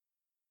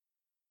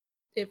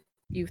 If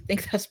you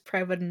think that's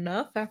private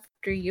enough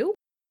after you.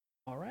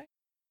 All right.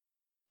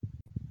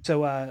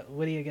 So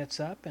Lydia gets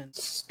up and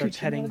starts Scooching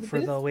out heading of the for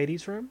booth. the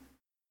ladies' room.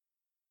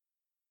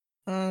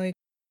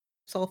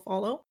 I'll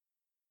follow.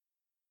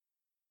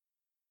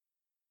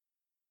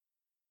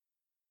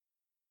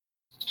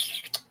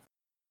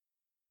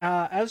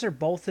 As they're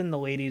both in the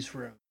ladies'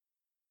 room,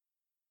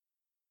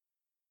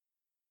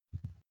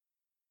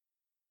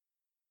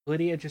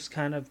 Lydia just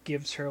kind of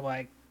gives her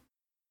like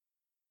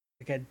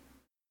a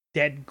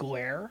dead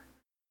glare.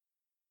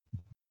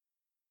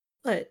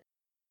 What?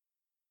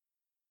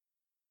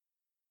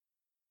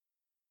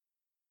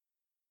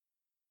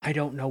 I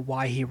don't know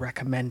why he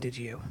recommended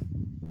you.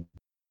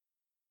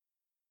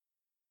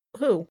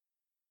 Who?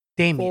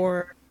 Damien.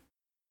 For.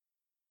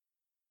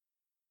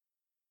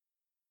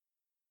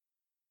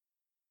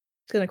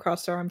 He's gonna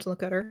cross their arms and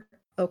look at her.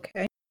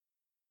 Okay.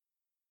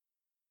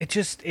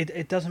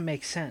 It doesn't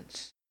make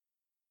sense.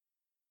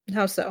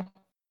 How so?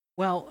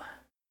 Well,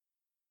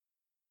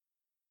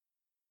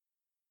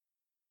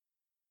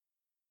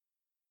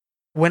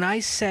 when I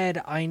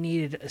said I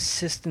needed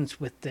assistance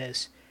with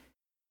this,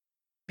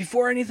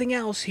 before anything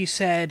else, he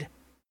said,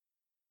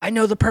 I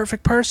know the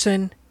perfect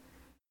person.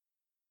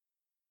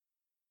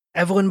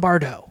 Evelyn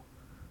Bardot.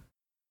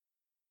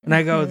 And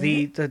I go,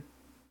 the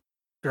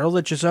girl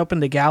that just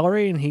opened the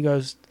gallery? And he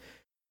goes,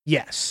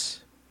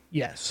 yes,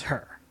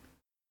 her.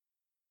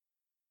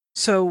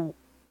 So,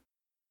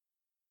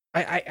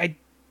 I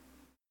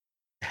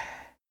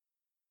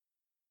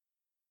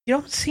you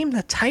don't seem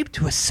the type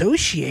to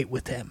associate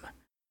with him.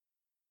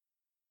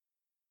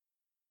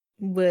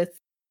 With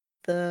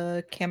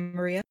the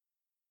Camarilla?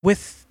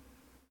 With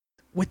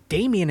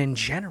Damien in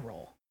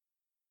general.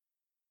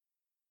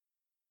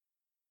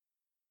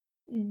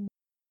 Mm.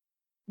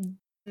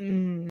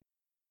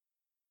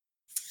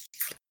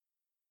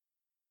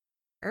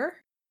 Sure.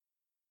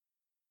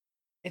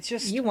 It's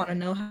just... You want to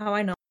know how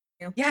I know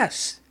you?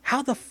 Yes.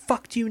 How the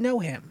fuck do you know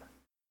him?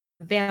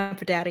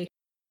 Vamp Daddy.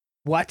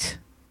 What?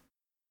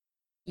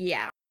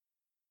 Yeah.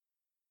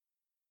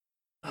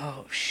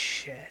 Oh,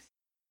 shit.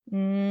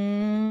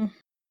 Mm.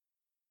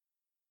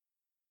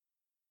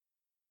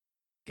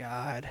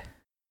 God.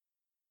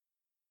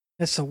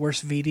 That's the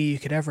worst VD you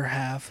could ever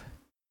have.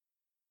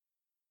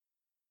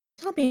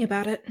 Tell me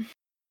about it.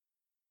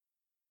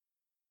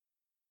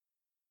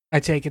 I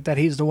take it that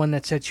he's the one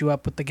that set you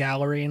up with the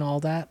gallery and all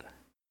that?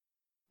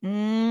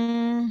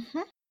 Mm-hmm.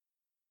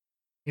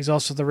 He's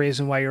also the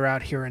reason why you're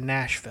out here in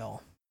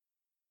Nashville.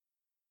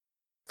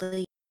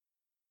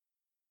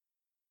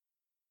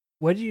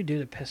 What did you do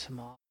to piss him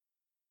off?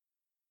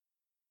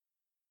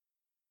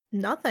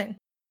 Nothing.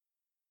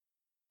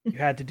 You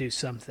had to do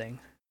something.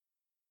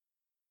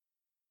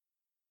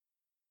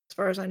 As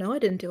far as I know, I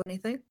didn't do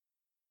anything.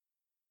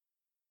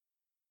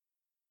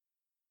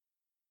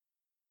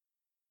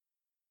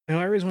 The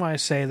only reason why I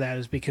say that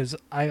is because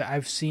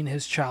I've seen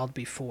his child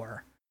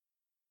before.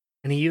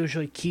 And he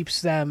usually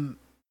keeps them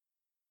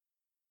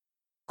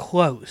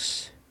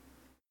close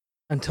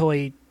until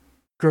he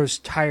grows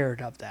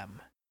tired of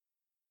them.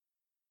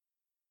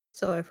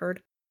 So I've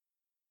heard.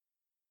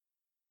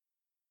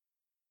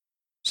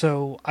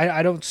 So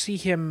I don't see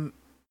him...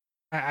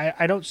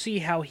 I don't see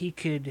how he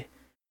could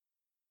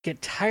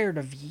get tired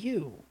of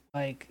you.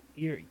 Like,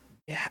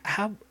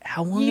 how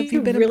long have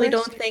you been really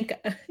impressed? don't think...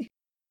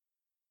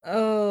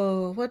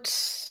 Oh,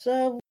 what's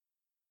the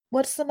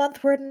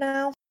month we're in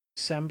now?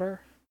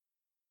 December?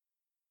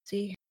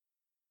 See.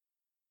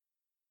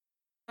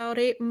 About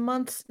 8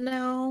 months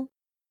now.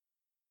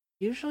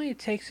 Usually it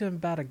takes him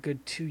about a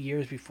good 2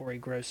 years before he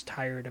grows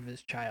tired of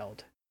his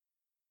child.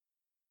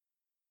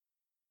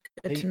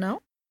 Good to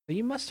know. But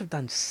you must have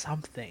done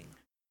something.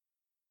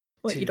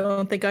 What, you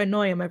don't think I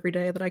annoy him every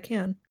day that I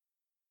can?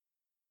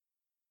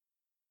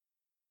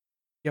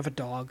 You have a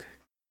dog.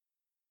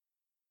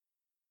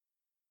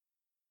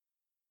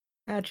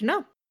 How'd you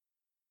know?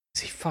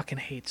 He fucking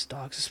hates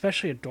dogs,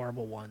 especially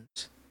adorable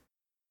ones.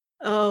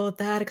 Oh,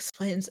 that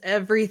explains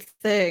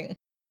everything.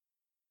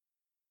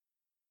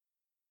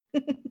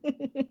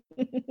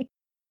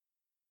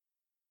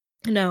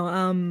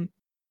 No,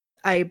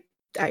 I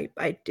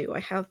do. I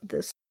have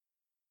this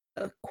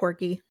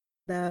corgi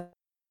that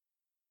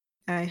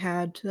I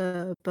had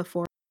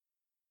before.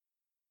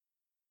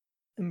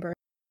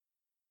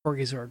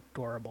 Corgis are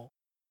adorable.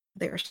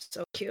 They are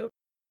so cute.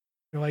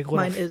 They're like little,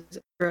 Mine is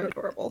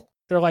adorable.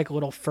 They're like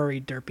little furry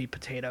derpy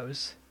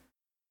potatoes.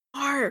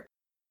 Arr!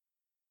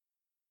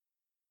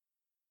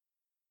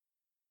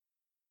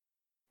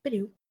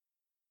 Bidoo.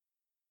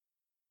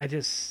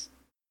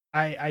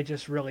 I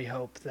just really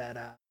hope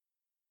that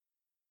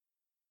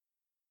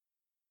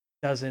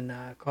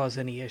doesn't cause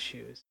any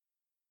issues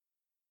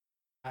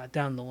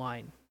down the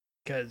line.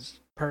 Because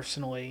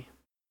personally,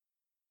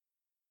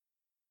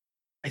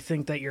 I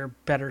think that you're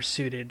better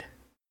suited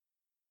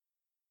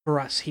for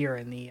us here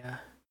in the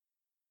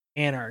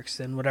Anarchs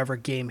than whatever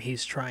game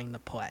he's trying to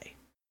play.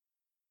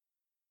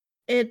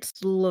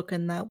 It's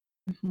looking that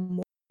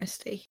more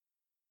nasty.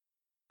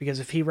 Because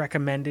if he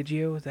recommended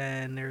you,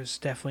 then there's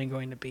definitely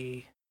going to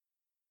be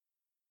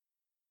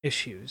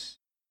issues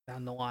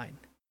down the line.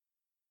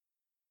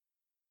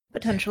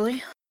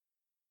 Potentially.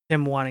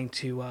 Him wanting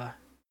to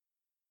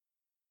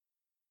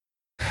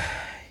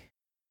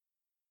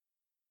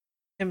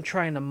him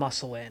trying to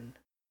muscle in,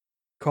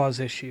 cause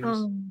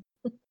issues.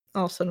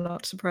 Also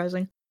not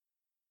surprising.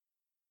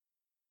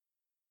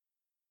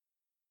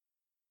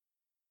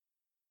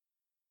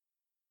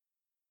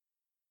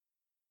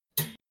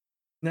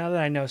 Now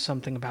that I know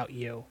something about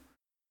you,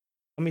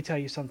 Let me tell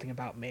you something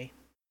about me.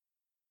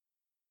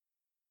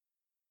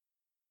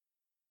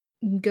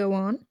 Go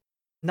on.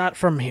 Not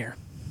from here.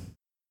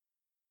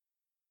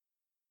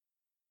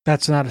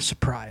 That's not a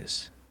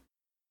surprise.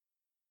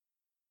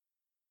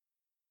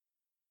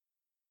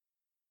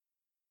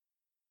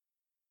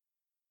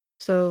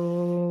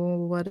 So,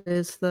 what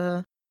is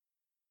the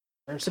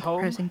There's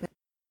surprising bit?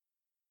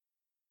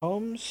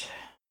 Holmes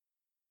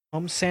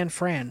San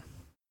Fran.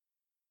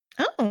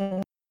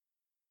 Oh.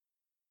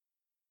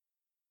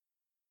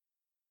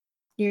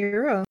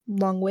 You're a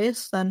long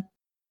ways then.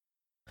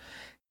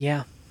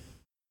 Yeah.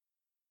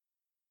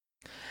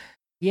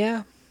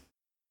 Yeah.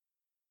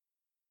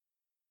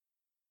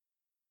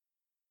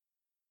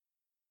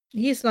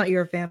 He's not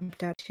your vamp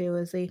tattoo,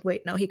 is he?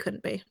 Wait, no, he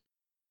couldn't be.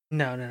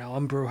 No.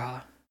 I'm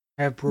Bruja.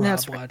 I have Bruja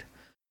That's right.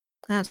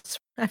 blood.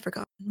 I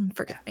forgot.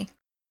 Forgive me.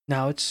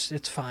 No, it's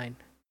fine.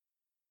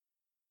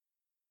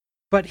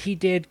 But he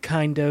did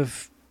kind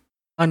of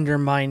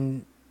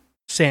undermine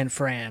San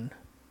Fran.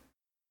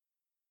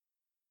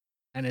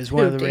 And is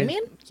one Who, of the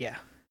Damien? Yeah.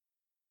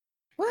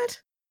 What?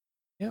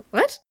 Yep.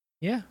 What?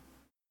 Yeah.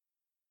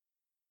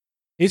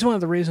 He's one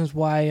of the reasons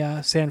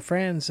why San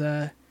Fran's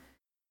a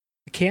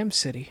cam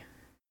city.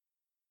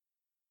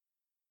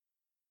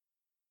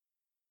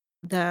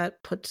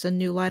 That puts a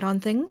new light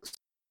on things?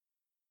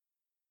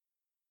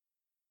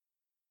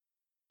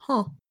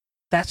 Huh.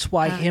 That's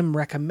why him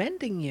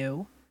recommending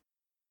you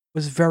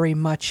was very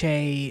much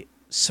a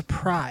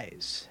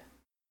surprise.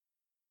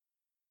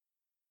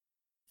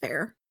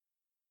 Fair.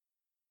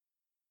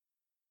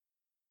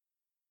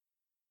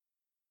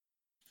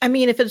 I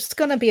mean, if it's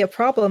gonna be a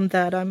problem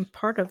that I'm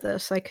part of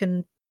this, I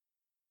can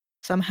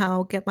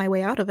somehow get my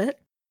way out of it.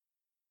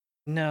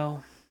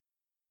 No.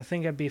 I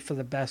think it'd be for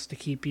the best to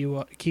keep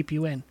you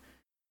in.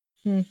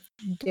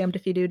 Damned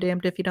if you do,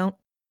 damned if you don't.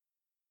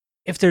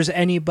 If there's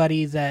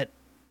anybody that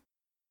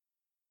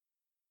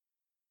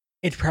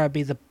it'd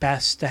probably be the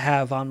best to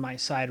have on my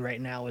side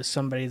right now is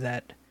somebody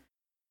that,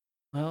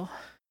 well,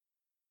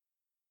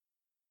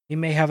 he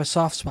may have a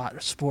soft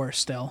spot for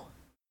still.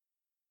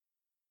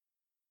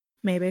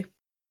 Maybe.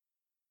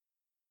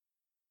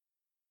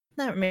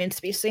 That remains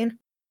to be seen.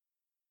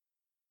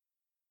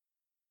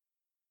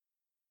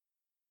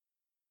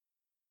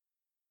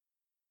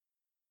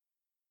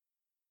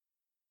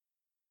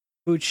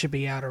 Food should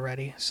be out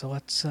already, so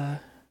let's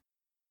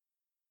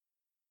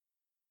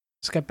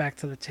get back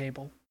to the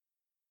table.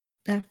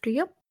 After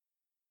you.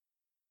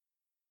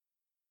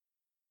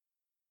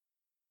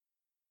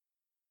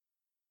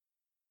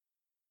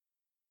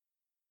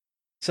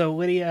 So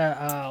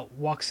Lydia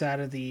walks out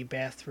of the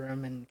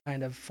bathroom and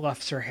kind of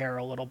fluffs her hair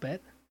a little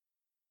bit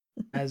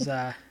as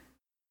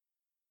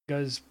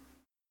goes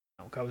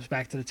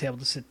back to the table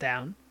to sit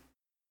down.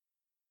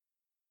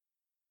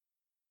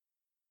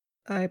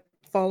 I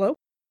follow, of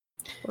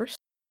course.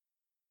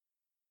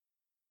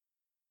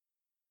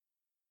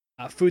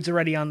 Food's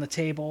already on the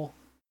table.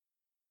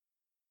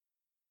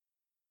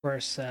 Of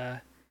course,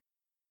 my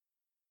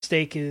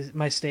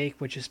steak,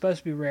 which is supposed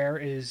to be rare,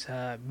 is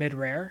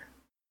mid-rare.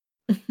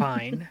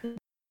 Fine.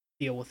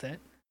 Deal with it.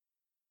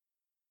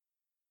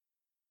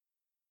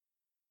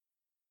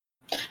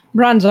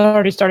 Ron's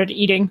already started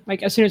eating.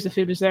 Like as soon as the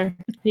food was there,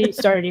 he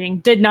started eating.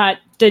 Did not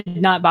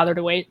bother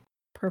to wait.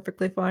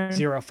 Perfectly fine.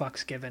 0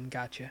 fucks given.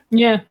 Gotcha.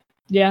 Yeah.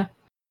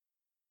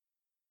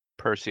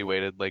 Percy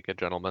waited like a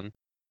gentleman.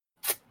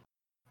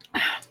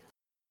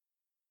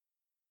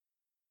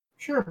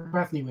 Sure,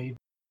 Bethany waited.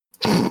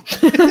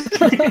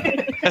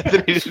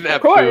 Anthony didn't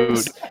have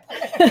food.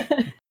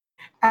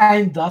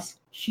 And thus,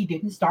 she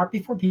didn't start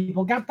before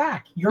people got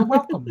back. You're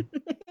welcome.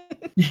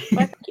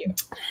 Thank you.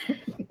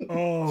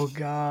 Oh,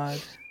 God.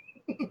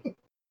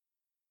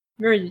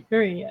 Very,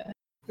 very,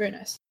 very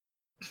nice.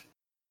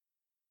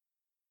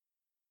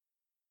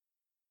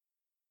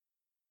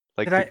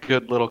 Like the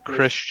good little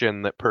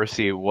Christian that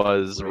Percy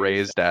was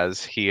raised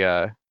as, he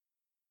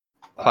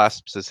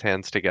clasps his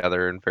hands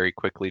together and very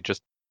quickly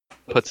just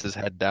puts his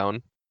head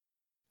down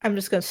I'm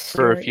just gonna for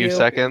stare a few at you.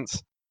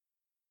 seconds.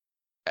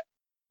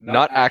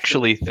 Not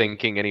actually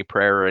thinking any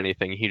prayer or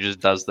anything, he just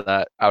does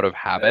that out of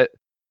habit.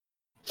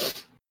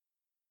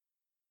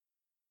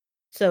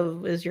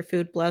 So, is your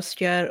food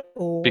blessed yet,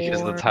 or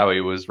Because that's how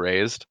he was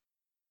raised.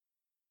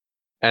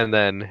 And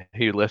then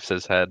he lifts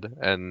his head,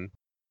 and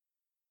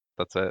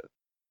that's it.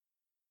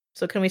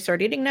 So, can we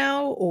start eating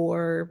now,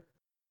 or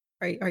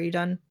are you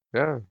done?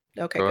 Yeah,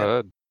 Okay, go good.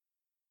 ahead.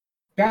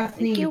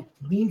 Bethany you.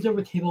 leans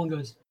over the table and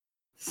goes,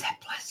 "God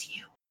bless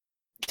you."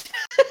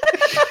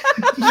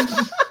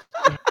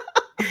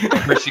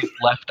 Percy's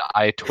left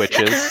eye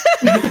twitches,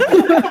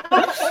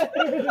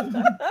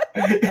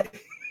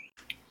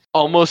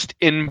 almost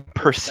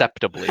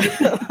imperceptibly,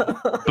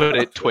 but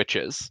it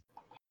twitches.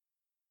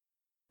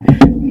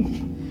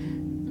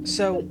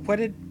 So what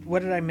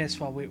did I miss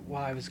while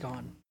I was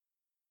gone?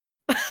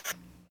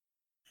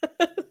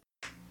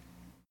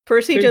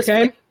 Percy Food just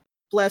came? like,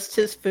 blessed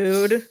his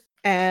food,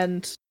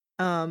 and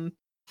Oh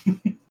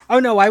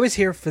no, I was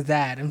here for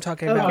that. I'm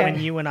talking about Okay.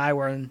 when you and I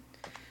were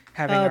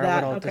having Oh, our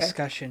that, little okay.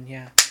 discussion.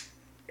 Yeah.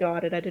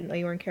 got it. I didn't know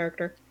you were in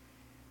character.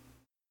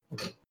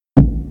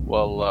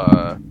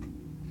 Well,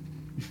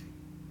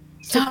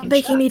 Stop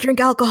making me drink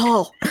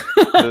alcohol.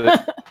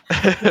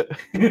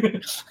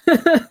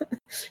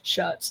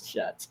 Shots.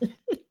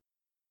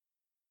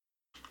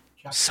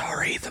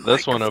 Sorry, the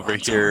this one over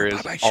microphone's here by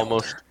is my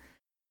almost. shoulder.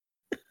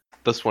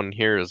 This one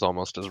here is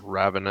almost as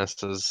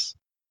ravenous as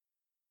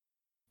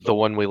the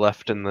one we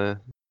left in the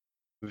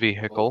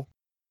vehicle.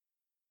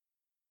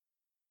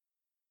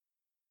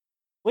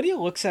 Lydia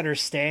looks at her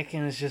steak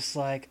and is just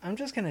like, I'm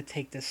just going to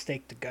take this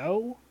steak to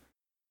go.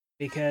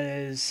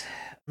 Because,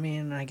 I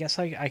mean, I guess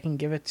I can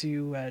give it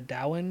to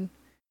Dowin.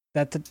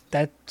 That's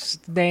the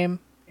name?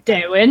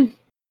 Darwin.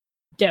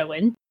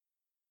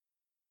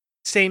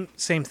 Same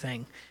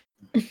thing.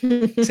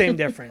 Same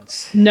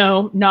difference.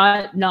 No,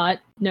 not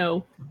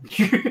no.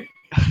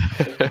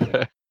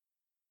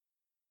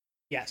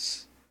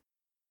 Yes.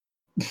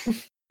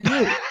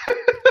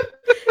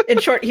 In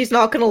short, he's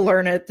not going to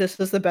learn it. This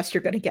is the best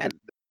you're going to get.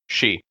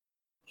 She.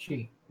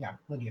 Yeah,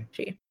 Lydia.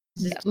 She.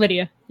 Yeah.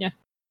 Lydia, yeah.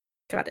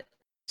 Got it.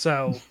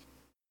 So,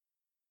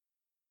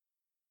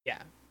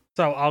 yeah.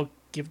 So I'll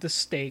give the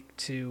steak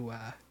to...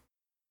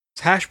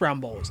 This hash brown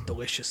bowl is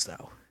delicious,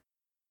 though.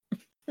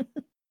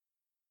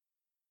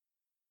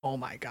 Oh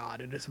my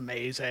god, it is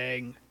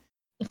amazing.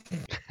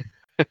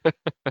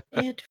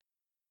 And...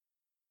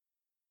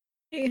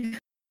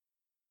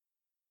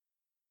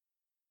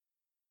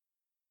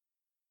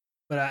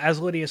 But as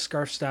Lydia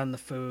scarfs down the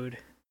food,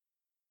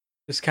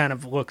 just kind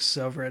of looks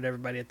over at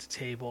everybody at the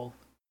table.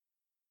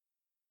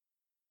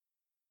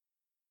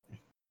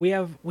 We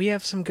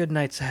have some good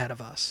nights ahead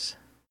of us.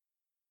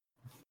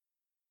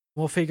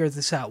 We'll figure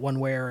this out one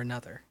way or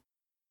another.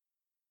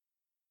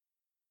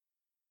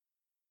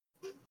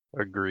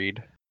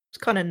 Agreed.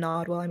 Just kind of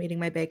nod while I'm eating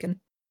my bacon.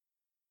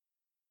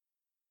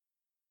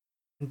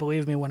 And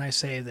believe me when I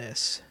say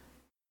this.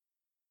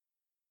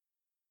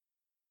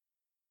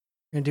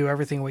 We're going to do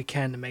everything we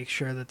can to make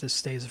sure that this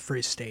stays a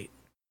free state.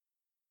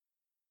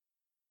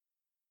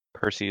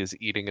 Percy is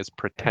eating as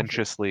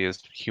pretentiously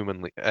as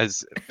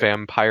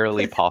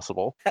vampirely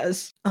possible.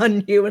 As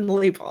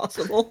unhumanly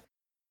possible.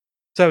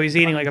 So he's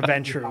eating like a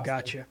Ventru,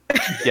 gotcha.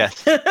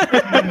 Yes.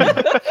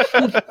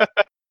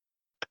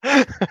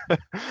 We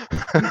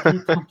can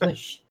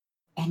accomplish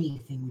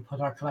anything we put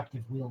our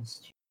collective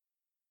wills to.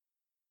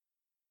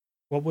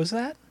 What was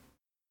that?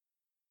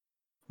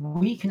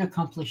 We can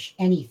accomplish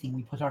anything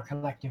we put our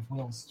collective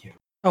wills to.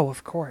 Oh,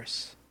 of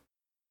course.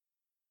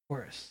 Of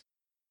course.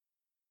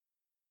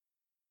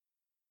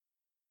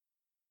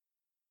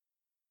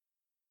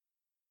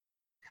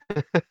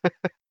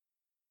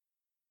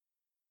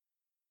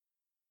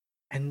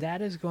 And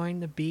that is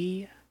going to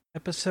be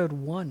episode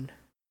 1.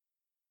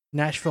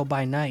 Nashville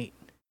by Night.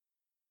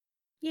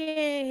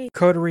 Yay!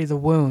 Coterie the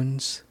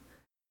Wounds.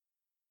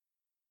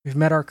 We've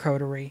met our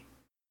coterie.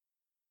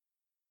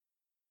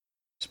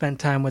 Spent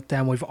time with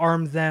them. We've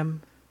armed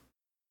them.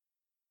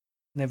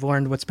 And they've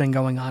learned what's been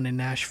going on in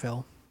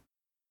Nashville.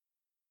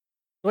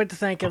 I'd like to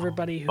thank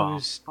everybody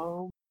who's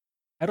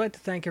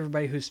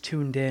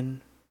tuned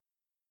in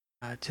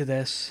to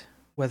this,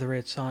 whether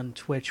it's on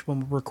Twitch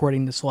when we're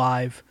recording this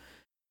live,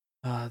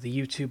 the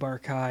YouTube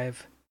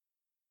archive,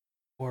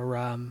 or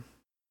of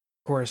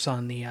course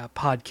on the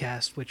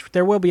podcast, which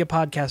there will be a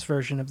podcast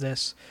version of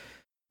this.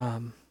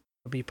 It'll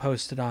be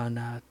posted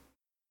on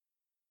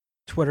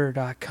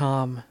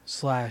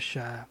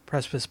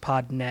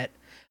twitter.com/precipicepodnet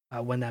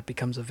when that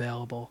becomes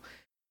available.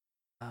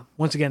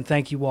 Once again,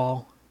 thank you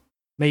all.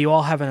 May you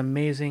all have an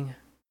amazing,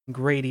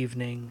 great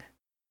evening.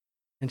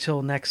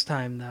 Until next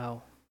time,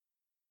 though,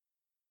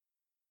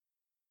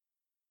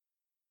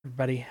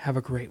 everybody have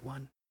a great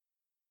one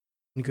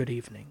and good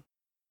evening.